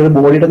നിങ്ങൾ ഏതെങ്കിലും ഒരു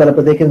ബോഡിയുടെ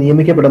തലപ്പത്തേക്ക്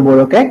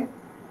നിയമിക്കപ്പെടുമ്പോഴൊക്കെ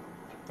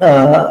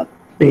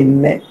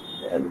പിന്നെ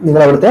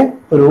നിങ്ങൾ അവിടുത്തെ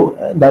ഒരു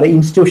എന്താ പറയുക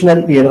ഇൻസ്റ്റിറ്റ്യൂഷണൽ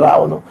ലീഡർ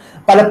ആവുന്നു.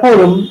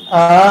 പലപ്പോഴും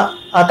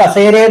ആ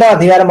കസേരയുടെ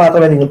അധികാരം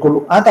മാത്രമേ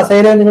നിങ്ങൾക്കുള്ളൂ. ആ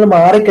കസേര നിങ്ങൾ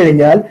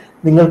മാറിക്കഴിഞ്ഞാൽ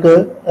നിങ്ങൾക്ക്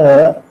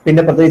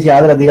പിന്നെ പ്രത്യേകിച്ച്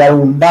യാതൊരു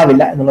അധികാരവും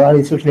ഉണ്ടാവില്ല എന്നുള്ളതാണ്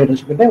ഇൻസ്റ്റിറ്റ്യൂഷൻ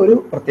ലീഡർഷിപ്പിന്റെ ഒരു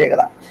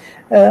പ്രത്യേകത.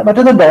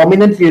 മറ്റൊന്ന്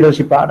ഡോമിനന്റ്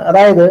ലീഡർഷിപ്പാണ്.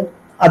 അതായത്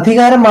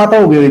അധികാരം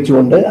മാത്രം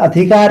ഉപയോഗിച്ചുകൊണ്ട്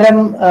അധികാരം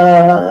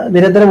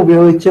നിരന്തരം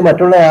ഉപയോഗിച്ച്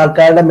മറ്റുള്ള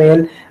ആൾക്കാരുടെ മേൽ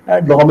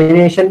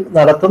ഡോമിനേഷൻ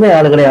നടത്തുന്ന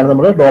ആളുകളെയാണ്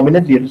നമ്മൾ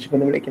ഡോമിനന്റ് ലീഡർഷിപ്പ്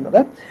എന്ന് വിളിക്കുന്നത്.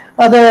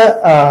 അത്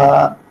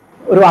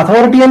ഒരു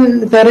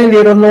അതോറിറ്റേറിയൻ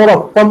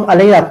ലീഡറിനോടൊപ്പം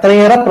അല്ലെങ്കിൽ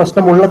അത്രയേറെ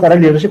പ്രശ്നമുള്ള തരം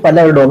ലീഡർഷിപ്പ്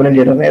അല്ല ഒരു ഡോമിനന്റ്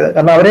ലീഡറിനേത്.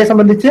 കാരണം അവരെ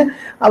സംബന്ധിച്ച്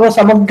അവർ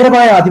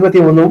സമഗ്രമായ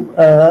ആധിപത്യമൊന്നും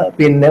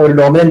പിന്നെ ഒരു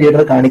ഡോമിനന്റ്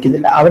ലീഡർ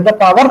കാണിക്കുന്നില്ല. അവരുടെ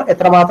പവർ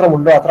എത്രമാത്രം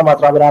ഉണ്ടോ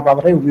അത്രമാത്രം അവർ ആ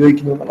പവറെ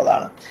ഉപയോഗിക്കുന്നു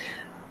എന്നുള്ളതാണ്.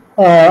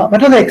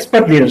 മറ്റൊന്ന്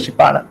എക്സ്പെർട്ട്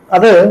ലീഡർഷിപ്പാണ്.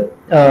 അത്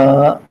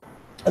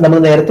നമ്മൾ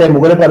നേരത്തെ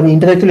മുകളിൽ പറഞ്ഞ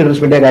ഇന്റലക്ച്വൽ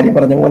ലീഡർഷിപ്പിന്റെ കാര്യം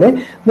പറഞ്ഞ പോലെ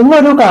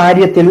നിങ്ങളൊരു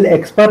കാര്യത്തിൽ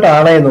എക്സ്പെർട്ട്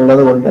ആണ്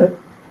എന്നുള്ളത് കൊണ്ട്,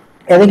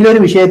 ഏതെങ്കിലും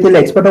ഒരു വിഷയത്തിൽ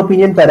എക്സ്പെർട്ട്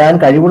ഒപ്പീനിയൻ തരാൻ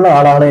കഴിവുള്ള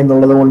ആളാണ്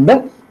എന്നുള്ളത് കൊണ്ട്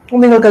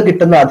നിങ്ങൾക്ക്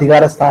കിട്ടുന്ന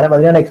അധികാര സ്ഥാനം,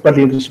 അതിനാണ് എക്സ്പെർട്ട്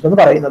ലീഡർഷിപ്പ് എന്ന്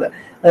പറയുന്നത്.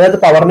 അതായത്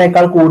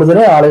പവറിനേക്കാൾ കൂടുതൽ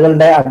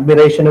ആളുകളുടെ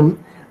അഡ്മിറേഷനും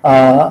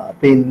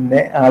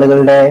പിന്നെ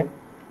ആളുകളുടെ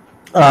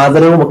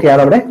ആദരവും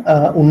ഒക്കെയാണ് അവിടെ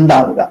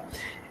ഉണ്ടാവുക.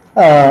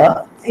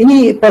 ഇനി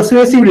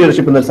പെർസ്വേസീവ്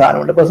ലീഡർഷിപ്പ് എന്നൊരു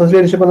സാധനമുണ്ട്. പെർസ്വേസീവ്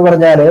ലീഡർഷിപ്പ് എന്ന്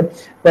പറഞ്ഞാൽ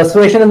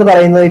പെർസ്വേഷൻ എന്ന്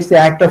പറയുന്നത് it's the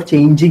act of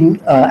changing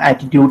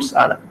attitudes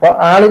ആണ്. അപ്പോൾ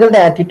ആളുകളുടെ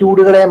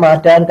ആറ്റിറ്റ്യൂഡുകളെ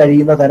മാറ്റാൻ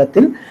കഴിയുന്ന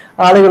തരത്തിൽ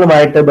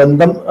ആളുകളുമായിട്ട്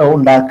ബന്ധം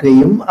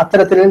ഉണ്ടാക്കുകയും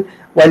അത്തരത്തിൽ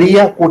വലിയ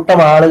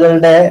കൂട്ടം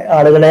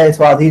ആളുകളെ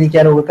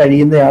സ്വാധീനിക്കാനൊക്കെ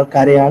കഴിയുന്ന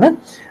ആൾക്കാരെയാണ്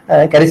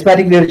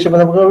കരിസ്മാറ്റിക് ലീഡർഷിപ്പ്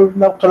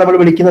നമ്മൾ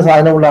വിളിക്കുന്ന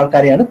സാധനമുള്ള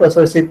ആൾക്കാരെയാണ്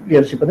പെർസ്വേസീവ്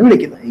ലീഡർഷിപ്പ് എന്ന്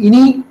വിളിക്കുന്നത്.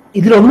 ഇനി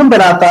ഇതിലൊന്നും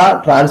പെടാത്ത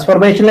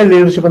ട്രാൻസ്ഫോർമേഷണൽ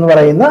ലീഡർഷിപ്പ് എന്ന്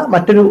പറയുന്ന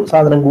മറ്റൊരു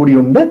സാധനം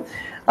കൂടിയുണ്ട്.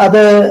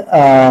 അത്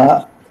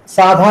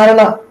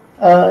സാധാരണ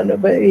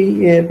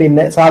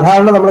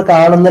നമ്മൾ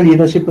കാണുന്ന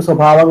ലീഡർഷിപ്പ്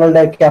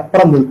സ്വഭാവങ്ങളുടെ ഒക്കെ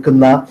അപ്പുറം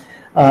നിൽക്കുന്ന,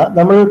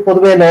 നമ്മൾ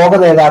പൊതുവെ ലോക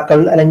നേതാക്കൾ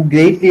അല്ലെങ്കിൽ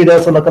ഗ്രേറ്റ്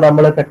ലീഡേഴ്സ് എന്നൊക്കെ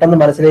നമ്മൾ പെട്ടെന്ന്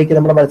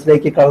നമ്മുടെ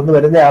മനസ്സിലേക്ക് കടന്നു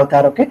വരുന്ന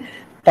ആൾക്കാരൊക്കെ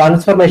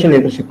ട്രാൻസ്ഫർമേഷൻ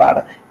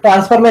ലീഡർഷിപ്പാണ്.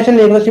 ട്രാൻസ്ഫർമേഷൻ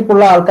ലീഡർഷിപ്പ്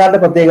ഉള്ള ആൾക്കാരുടെ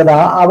പ്രത്യേകത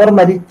അവർ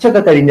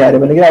മരിച്ചൊക്കെ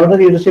കഴിഞ്ഞാലും അല്ലെങ്കിൽ അവരുടെ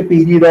ലീഡർഷിപ്പ്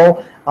പീരീഡോ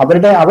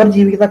അവർ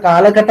ജീവിക്കുന്ന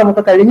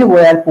കാലഘട്ടമൊക്കെ കഴിഞ്ഞു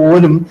പോയാൽ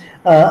പോലും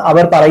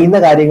അവർ പറയുന്ന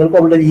കാര്യങ്ങൾക്കും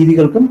അവരുടെ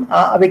രീതികൾക്കും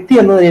ആ വ്യക്തി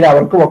എന്ന നിലയിൽ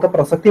അവർക്കും ഒക്കെ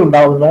പ്രസക്തി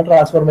ഉണ്ടാവുന്നതാണ്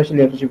ട്രാൻസ്ഫോർമേഷൻ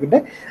ലീഡർഷിപ്പിന്റെ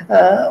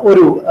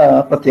ഒരു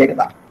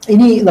പ്രത്യേകത.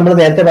 ഇനി നമ്മൾ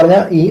നേരത്തെ പറഞ്ഞ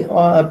ഈ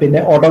പിന്നെ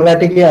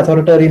autocratic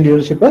authoritarian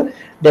leadership,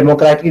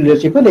 democratic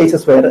leadership,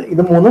 licence fair,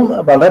 ഇത് മൂന്നും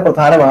വളരെ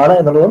പ്രധാനമാണ്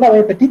എന്നുള്ളതുകൊണ്ട്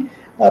അവയെപ്പറ്റി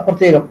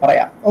പ്രത്യേകം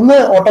പറയാം. ഒന്ന്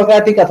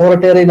ഓട്ടോക്രാറ്റിക്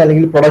അതോറിറ്റേറിയൻ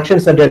അല്ലെങ്കിൽ പ്രൊഡക്ഷൻ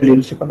സെന്റർ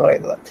ലീഡർഷിപ്പ് എന്ന്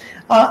പറയുന്നത്.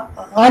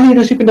 ആ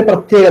ലീഡർഷിപ്പിന്റെ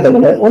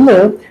പ്രത്യേകതകൾ, ഒന്ന്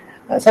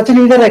such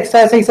leader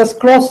exercises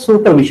close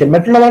supervision,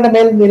 മറ്റുള്ളവരുടെ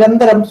മേൽ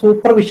നിരന്തരം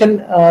സൂപ്പർവിഷൻ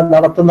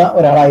നടത്തുന്ന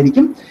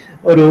ഒരാളായിരിക്കും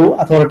ഒരു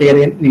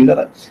അതോറിറ്റേറിയൻ ലീഡർ.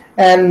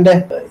 ആൻഡ്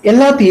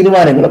എല്ലാ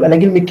തീരുമാനങ്ങളും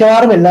അല്ലെങ്കിൽ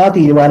മിക്കവാറും എല്ലാ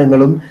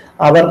തീരുമാനങ്ങളും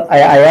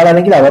അയാൾ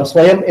അല്ലെങ്കിൽ അവർ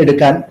സ്വയം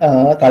എടുക്കാൻ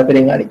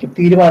താല്പര്യം കാണിക്കും.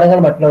 തീരുമാനങ്ങൾ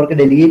മറ്റുള്ളവർക്ക്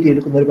ഡെലിഗേറ്റ്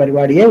ചെയ്തെടുക്കുന്ന ഒരു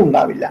പരിപാടിയേ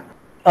ഉണ്ടാവില്ല.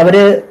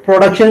 അവര്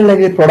പ്രൊഡക്ഷൻ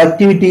അല്ലെങ്കിൽ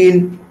പ്രൊഡക്ടിവിറ്റിയിൽ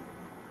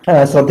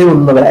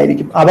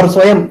ശ്രദ്ധയുള്ളവരായിരിക്കും. അവർ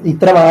സ്വയം,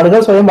 ഇത്തരം ആളുകൾ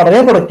സ്വയം വളരെ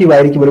പ്രൊഡക്റ്റീവ്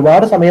ആയിരിക്കും,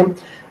 ഒരുപാട് സമയം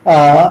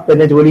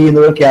പിന്നെ ജോലി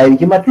ചെയ്യുന്നവരൊക്കെ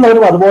ആയിരിക്കും.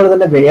 മറ്റുള്ളവരും അതുപോലെ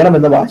തന്നെ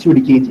വേണമെന്ന് വാശി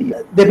പിടിക്കുകയും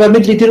ചെയ്യും. ദേ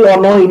permit little or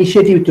no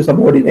initiative to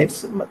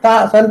subordinates.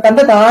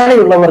 തന്റെ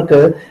താഴെയുള്ളവർക്ക്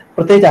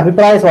പ്രത്യേകിച്ച്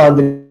അഭിപ്രായ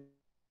സ്വാതന്ത്ര്യം,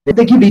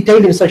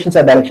 ഡീറ്റെയിൽഡ് ഇൻസ്ട്രക്ഷൻസ്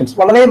ആൻഡ് ഡയറക്ഷൻസ്,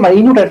 വളരെ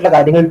മൈന്യൂട്ട് ആയിട്ടുള്ള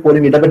കാര്യങ്ങളിൽ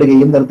പോലും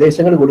ഇടപെടുകയും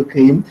നിർദ്ദേശങ്ങൾ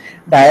കൊടുക്കുകയും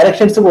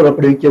ഡയറക്ഷൻസ്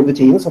പുറപ്പെടുവിക്കുകയും ഒക്കെ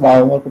ചെയ്യുന്ന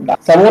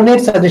സ്വഭാവങ്ങൾക്കുണ്ടാകും.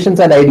 സബോർഡിനേറ്റ്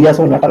സജഷൻസ് ആൻഡ്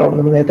ഐഡിയാസ് ഉണ്ടാക്കാറോ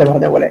നമ്മൾ നേരത്തെ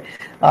പറഞ്ഞ പോലെ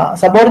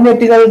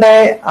സബോർഡിനേറ്റുകളുടെ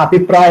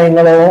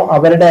അഭിപ്രായങ്ങളോ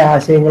അവരുടെ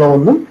ആശയങ്ങളോ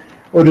ഒന്നും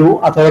ഒരു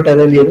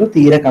അതോറിറ്റേറിയൻ ലീഡർ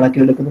തീരെ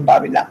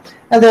കണക്കിലെടുക്കുന്നുണ്ടാവില്ല.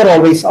 And they are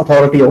always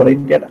authority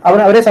oriented.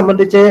 അവരെ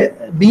സംബന്ധിച്ച്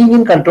ബീയിങ്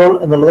ഇൻ കൺട്രോൾ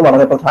എന്നുള്ളത്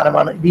വളരെ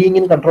പ്രധാനമാണ്. ബീയിങ്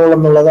ഇൻ കൺട്രോൾ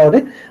എന്നുള്ളത് അവർ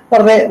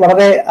വളരെ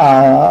വളരെ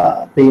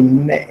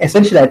പിന്നെ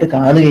എസെൻഷ്യൽ ആയിട്ട്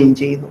കാണുകയും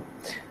ചെയ്യുന്നു.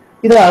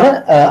 ഇതാണ്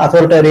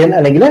അതോറിറ്റേറിയൻ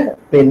അല്ലെങ്കിൽ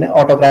പിന്നെ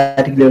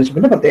ഓട്ടോക്രാറ്റിക്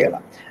ലീഡർഷിപ്പിന്റെ പ്രത്യേകത.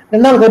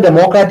 രണ്ടാമത്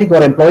ഡെമോക്രാറ്റിക്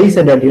ഓർ എംപ്ലോയി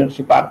സെന്റർഡ്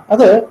ലീഡർഷിപ്പാണ്.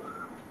 അത്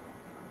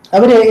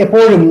അവര്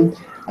എപ്പോഴും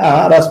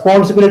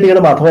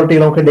റെസ്പോൺസിബിലിറ്റികളും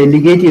അതോറിറ്റികളും ഒക്കെ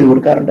ഡെലിഗേറ്റ് ചെയ്ത്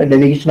കൊടുക്കാറുണ്ട്.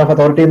 ഡെലിഗേഷൻ ഓഫ്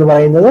അതോറിറ്റി എന്ന്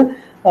പറയുന്നത്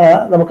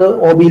നമുക്ക്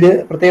OB-യിൽ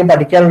പ്രത്യേകം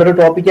പഠിക്കാനുള്ള ഒരു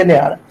ടോപ്പിക്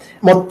തന്നെയാണ്.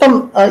 മൊത്തം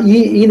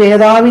ഈ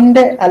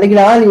നേതാവിന്റെ അല്ലെങ്കിൽ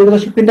ആ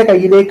ലീഡർഷിപ്പിന്റെ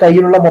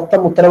കയ്യിലുള്ള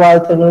മൊത്തം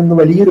ഉത്തരവാദിത്തങ്ങളിൽ നിന്ന്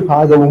വലിയൊരു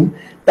ഭാഗവും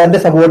തന്റെ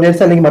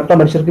സബോർഡിനേറ്റ്സ് അല്ലെങ്കിൽ മറ്റു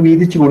മനുഷ്യർക്ക്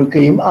വീതിച്ചു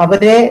കൊടുക്കുകയും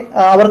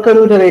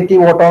അവർക്കൊരു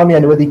റിലേറ്റീവ് ഓട്ടോണമി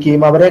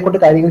അനുവദിക്കുകയും അവരെ കൊണ്ട്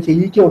കാര്യങ്ങൾ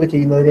ചെയ്യിക്കുകയും ഒക്കെ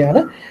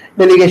ചെയ്യുന്നതിനെയാണ്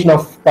ഡെലിഗേഷൻ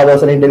ഓഫ്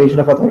പവേഴ്സ് അല്ലെങ്കിൽ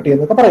ഡെലിഗേഷൻ ഓഫ് അതോറിറ്റി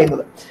എന്നൊക്കെ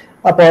പറയുന്നത്.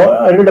 അപ്പോൾ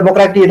ഒരു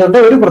ഡെമോക്രാറ്റിക്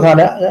ലീഡറിന്റെ ഒരു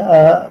പ്രധാന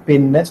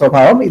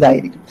സ്വഭാവം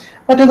ഇതായിരിക്കും.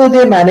 മറ്റൊന്നത്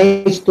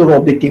മാനേജ് ത്രൂ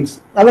ഒബ്ജക്റ്റീവ്സ്.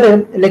 അവര്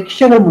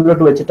ലക്ഷ്യങ്ങൾ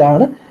മുന്നോട്ട്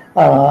വെച്ചിട്ടാണ്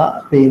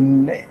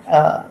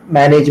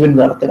മാനേജ്മെന്റ്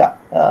നടത്തുക.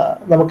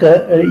 നമുക്ക്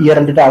ഇയർ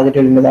എൻഡ്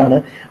ടാർഗറ്റ് ഇന്നതാണ്,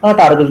 ആ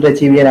ടാർഗറ്റ്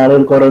അച്ചീവ് ചെയ്യാൻ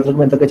ആളുകൾക്ക്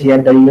ഓരോരുത്തർക്കും എന്തൊക്കെ ചെയ്യാൻ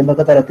കഴിയും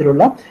എന്നൊക്കെ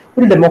തരത്തിലുള്ള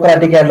ഒരു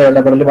ഡെമോക്രാറ്റിക് ആയിട്ടുള്ള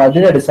ഇടപെടലും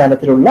അതിന്റെ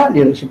അടിസ്ഥാനത്തിലുള്ള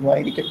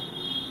ലീഡർഷിപ്പുമായിരിക്കും.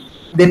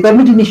 The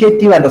permit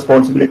initiative and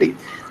responsibility.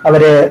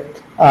 അവര്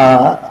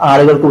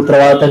ആളുകൾക്ക്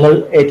ഉത്തരവാദിത്തങ്ങൾ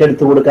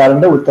ഏറ്റെടുത്തു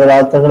കൊടുക്കാറുണ്ട്,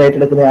 ഉത്തരവാദിത്തങ്ങൾ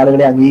ഏറ്റെടുക്കുന്ന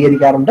ആളുകളെ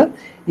അംഗീകരിക്കാറുണ്ട്.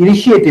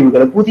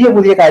 ഇനിഷ്യേറ്റീവുകൾ, പുതിയ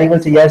പുതിയ കാര്യങ്ങൾ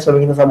ചെയ്യാൻ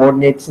ശ്രമിക്കുന്ന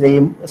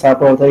സബോർഡിനേറ്റ്സിനെയും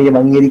സഹപ്രവർത്തകരെയും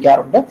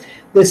അംഗീകരിക്കാറുണ്ട്.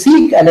 The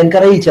seek and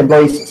encourage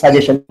employees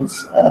suggestions.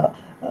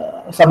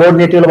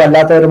 സബോർഡിനേറ്റുകളും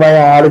അല്ലാത്തവരുമായ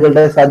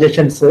ആളുകളുടെ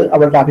സജഷൻസ്,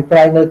 അവരുടെ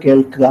അഭിപ്രായങ്ങൾ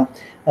കേൾക്കുക,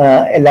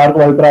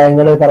 എല്ലാവർക്കും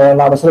അഭിപ്രായങ്ങൾ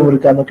പറയാനുള്ള അവസരം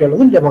ഒരുക്കുക എന്നൊക്കെ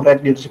ഉള്ളത്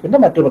ഡെമോക്രാറ്റിക് ലീഡർഷിപ്പിന്റെ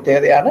മറ്റു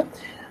പ്രത്യേകതയാണ്.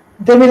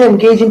 They will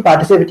engage in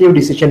participative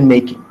decision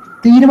making.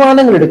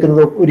 തീരുമാനങ്ങൾ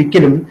എടുക്കുന്നത്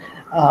ഒരിക്കലും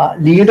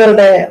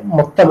ലീഡറുടെ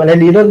മൊത്തം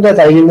അല്ലെങ്കിൽ ലീഡറിന്റെ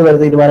കയ്യിൽ നിന്ന്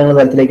വരുന്ന തീരുമാനങ്ങൾ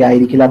തരത്തിലേക്ക്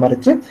ആയിരിക്കില്ല,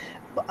 മറിച്ച്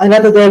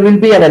അതിനകത്ത് there will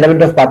be an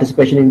element of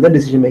participation in the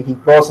decision making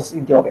process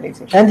in the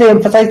organization. And they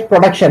emphasize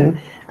production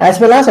as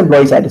well as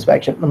employee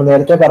satisfaction. നമ്മൾ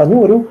നേരത്തെ പറഞ്ഞു,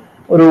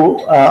 ഒരു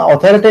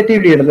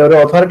ഓതോറിറ്റേറ്റീവ് ലീഡർ, ഒരു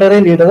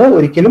ഓതോറിറ്റേറിയൻ ലീഡർ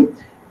ഒരിക്കലും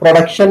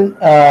പ്രൊഡക്ഷൻ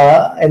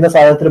എന്ന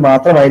സാധനത്തിൽ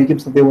മാത്രമായിരിക്കും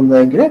ശ്രദ്ധ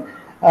പോകുന്നതെങ്കിൽ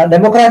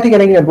ഡെമോക്രാറ്റിക്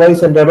അല്ലെങ്കിൽ എംപ്ലോയി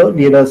സെന്റേഡ്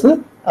ലീഡേഴ്സ്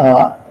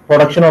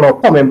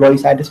പ്രൊഡക്ഷനോടൊപ്പം എംപ്ലോയി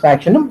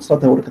സാറ്റിസ്ഫാക്ഷനും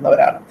ശ്രദ്ധ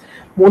കൊടുക്കുന്നവരാണ്.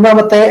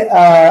 മൂന്നാമത്തെ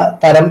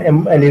തരം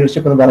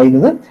ലീഡർഷിപ്പ് എന്ന്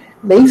പറയുന്നത്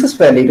ലേസസ്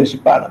ഫെയർ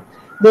ലീഡർഷിപ്പ് ആണ്.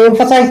 They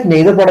emphasize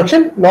neither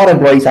production nor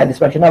employee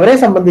satisfaction. അവരെ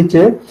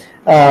സംബന്ധിച്ച്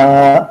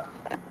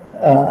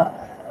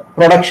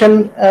പ്രൊഡക്ഷൻ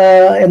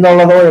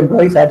എന്നുള്ളതോ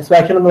എംപ്ലോയി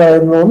സാറ്റിസ്ഫാക്ഷൻ എന്ന്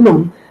പറയുന്നതൊന്നും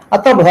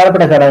അത്ര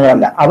പ്രധാനപ്പെട്ട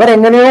ഘടകങ്ങളല്ല.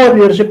 അവരെങ്ങനെയോ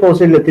ലീഡർഷിപ്പ്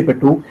പോസ്റ്റിൽ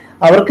എത്തിപ്പെട്ടു,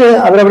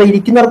 അവരവിടെ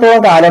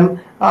ഇരിക്കുന്നിടത്തോളം കാലം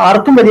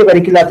ആർക്കും വലിയ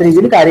പരിക്കില്ലാത്ത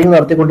രീതിയിൽ കാര്യങ്ങൾ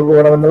നടത്തിക്കൊണ്ടു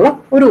പോകണമെന്നുള്ള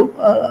ഒരു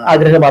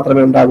ആഗ്രഹം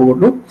മാത്രമേ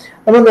ഉണ്ടാവുകയുള്ളൂ.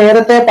 നമ്മൾ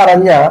നേരത്തെ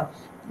പറഞ്ഞ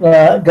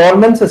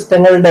ഗവൺമെന്റ്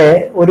സിസ്റ്റങ്ങളുടെ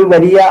ഒരു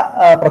വലിയ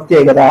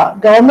പ്രത്യേകത,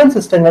 ഗവൺമെന്റ്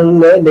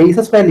സിസ്റ്റങ്ങളിൽ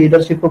ലേസസ് ഫെയർ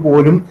ലീഡർഷിപ്പ്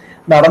പോലും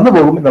നടന്നു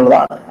പോകും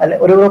എന്നുള്ളതാണ്. അല്ലെ,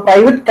 ഒരു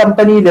പ്രൈവറ്റ്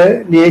കമ്പനിയിൽ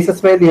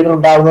ലേസസ് ഫെയർ ലീഡർ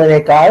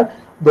ഉണ്ടാകുന്നതിനേക്കാൾ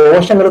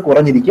ദോഷങ്ങൾ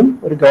കുറഞ്ഞിരിക്കും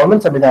ഒരു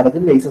ഗവൺമെന്റ്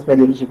സംവിധാനത്തിൽ ലേസസ് ഫെയർ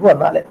ലീഡർഷിപ്പ്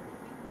വന്നാല്.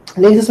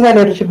 ലേസസ് ഫെയർ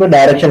ലീഡർഷിപ്പ്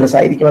ഡയറക്ഷൻലെസ്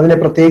ആയിരിക്കും. അതിന്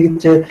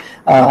പ്രത്യേകിച്ച്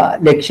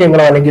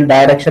ലക്ഷ്യങ്ങളോ അല്ലെങ്കിൽ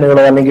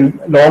ഡയറക്ഷനുകളോ അല്ലെങ്കിൽ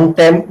ലോങ്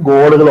ടേം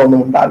ഗോളുകളോ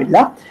ഒന്നും ഉണ്ടാവില്ല.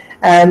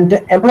 And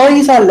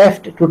employees R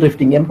left to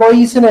drifting.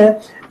 എംപ്ലോയീസിന്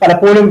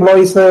പലപ്പോഴും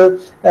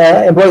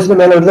എംപ്ലോയീസിന്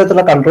മേലെ ഒരു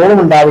തരത്തിലുള്ള കൺട്രോളും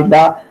ഉണ്ടാവില്ല.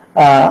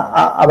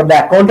 അവരുടെ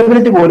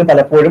അക്കൗണ്ടബിലിറ്റി പോലും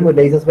പലപ്പോഴും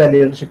ലേസസ് ഫെയർ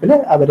ലീഡർഷിപ്പിൽ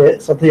അവർ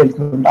ശ്രദ്ധ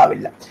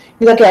ചെലുത്തുന്നുണ്ടാവില്ല.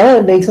 ഇതൊക്കെയാണ്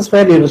ലേസസ്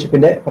ഫെയർ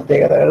ലീഡർഷിപ്പിന്റെ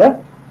പ്രത്യേകതകൾ.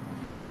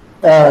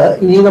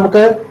 ഇനി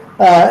നമുക്ക്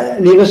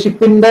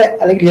ലീഡർഷിപ്പിന്റെ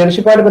അല്ലെങ്കിൽ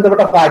ലീഡർഷിപ്പുമായിട്ട്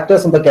ബന്ധപ്പെട്ട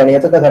ഫാക്ടേഴ്സ് എന്തൊക്കെയാണ്,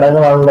 ഏതൊക്കെ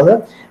ഘടകങ്ങളാണുള്ളത്,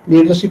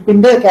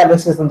 ലീഡർഷിപ്പിന്റെ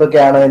ക്യാരക്ടറിസ്റ്റിക്സ്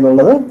എന്തൊക്കെയാണ്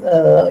എന്നുള്ളത്,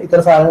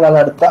 ഇത്തരം സാധനങ്ങളാണ്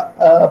അടുത്ത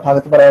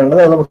ഭാഗത്ത്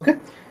പറയാനുള്ളത്. അത് നമുക്ക്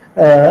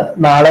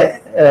നാളെ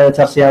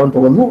ചർച്ച ചെയ്യാമെന്ന്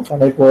തോന്നുന്നു.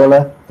 കാരണം ഇപ്പോൾ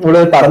നമ്മൾ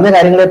പറഞ്ഞ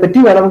കാര്യങ്ങളെ പറ്റി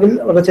വേണമെങ്കിൽ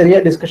ഒരു ചെറിയ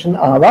ഡിസ്കഷൻ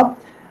ആവാം.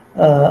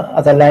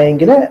 അതല്ല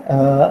എങ്കിൽ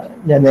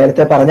ഞാൻ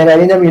നേരത്തെ പറഞ്ഞ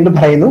കാര്യം ഞാൻ വീണ്ടും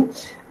പറയുന്നു.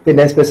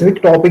 പിന്നെ സ്പെസിഫിക്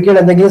ടോപ്പിക്കുകൾ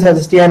എന്തെങ്കിലും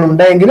സജസ്റ്റ്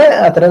ചെയ്യാനുണ്ടെങ്കിൽ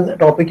അത്തരം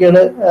ടോപ്പിക്കുകൾ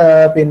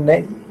പിന്നെ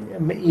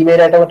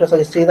ഇമെയിലായിട്ടോ മറ്റോ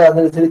സജസ്റ്റ് ചെയ്ത്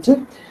അതനുസരിച്ച്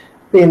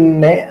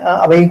പിന്നെ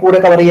അവയും കൂടെ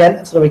കവർ ചെയ്യാൻ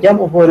ശ്രമിക്കാം.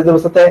 ഇപ്പോൾ ഒരു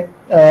ദിവസത്തെ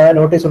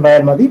നോട്ടീസ്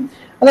ഉണ്ടായാൽ മതി.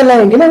 അതല്ല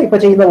എങ്കിൽ ഇപ്പൊ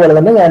ചെയ്യുന്ന പോലെ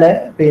തന്നെ ഞാൻ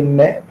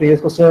പിന്നെ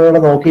പ്രീവിയസ് ക്വസ്റ്റ്യനുകൾ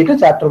നോക്കിയിട്ട്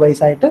ചാപ്റ്റർ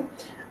വൈസ് ആയിട്ട്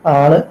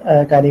ആണ്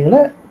കാര്യങ്ങൾ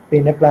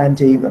പിന്നെ പ്ലാൻ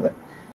ചെയ്യുന്നത്.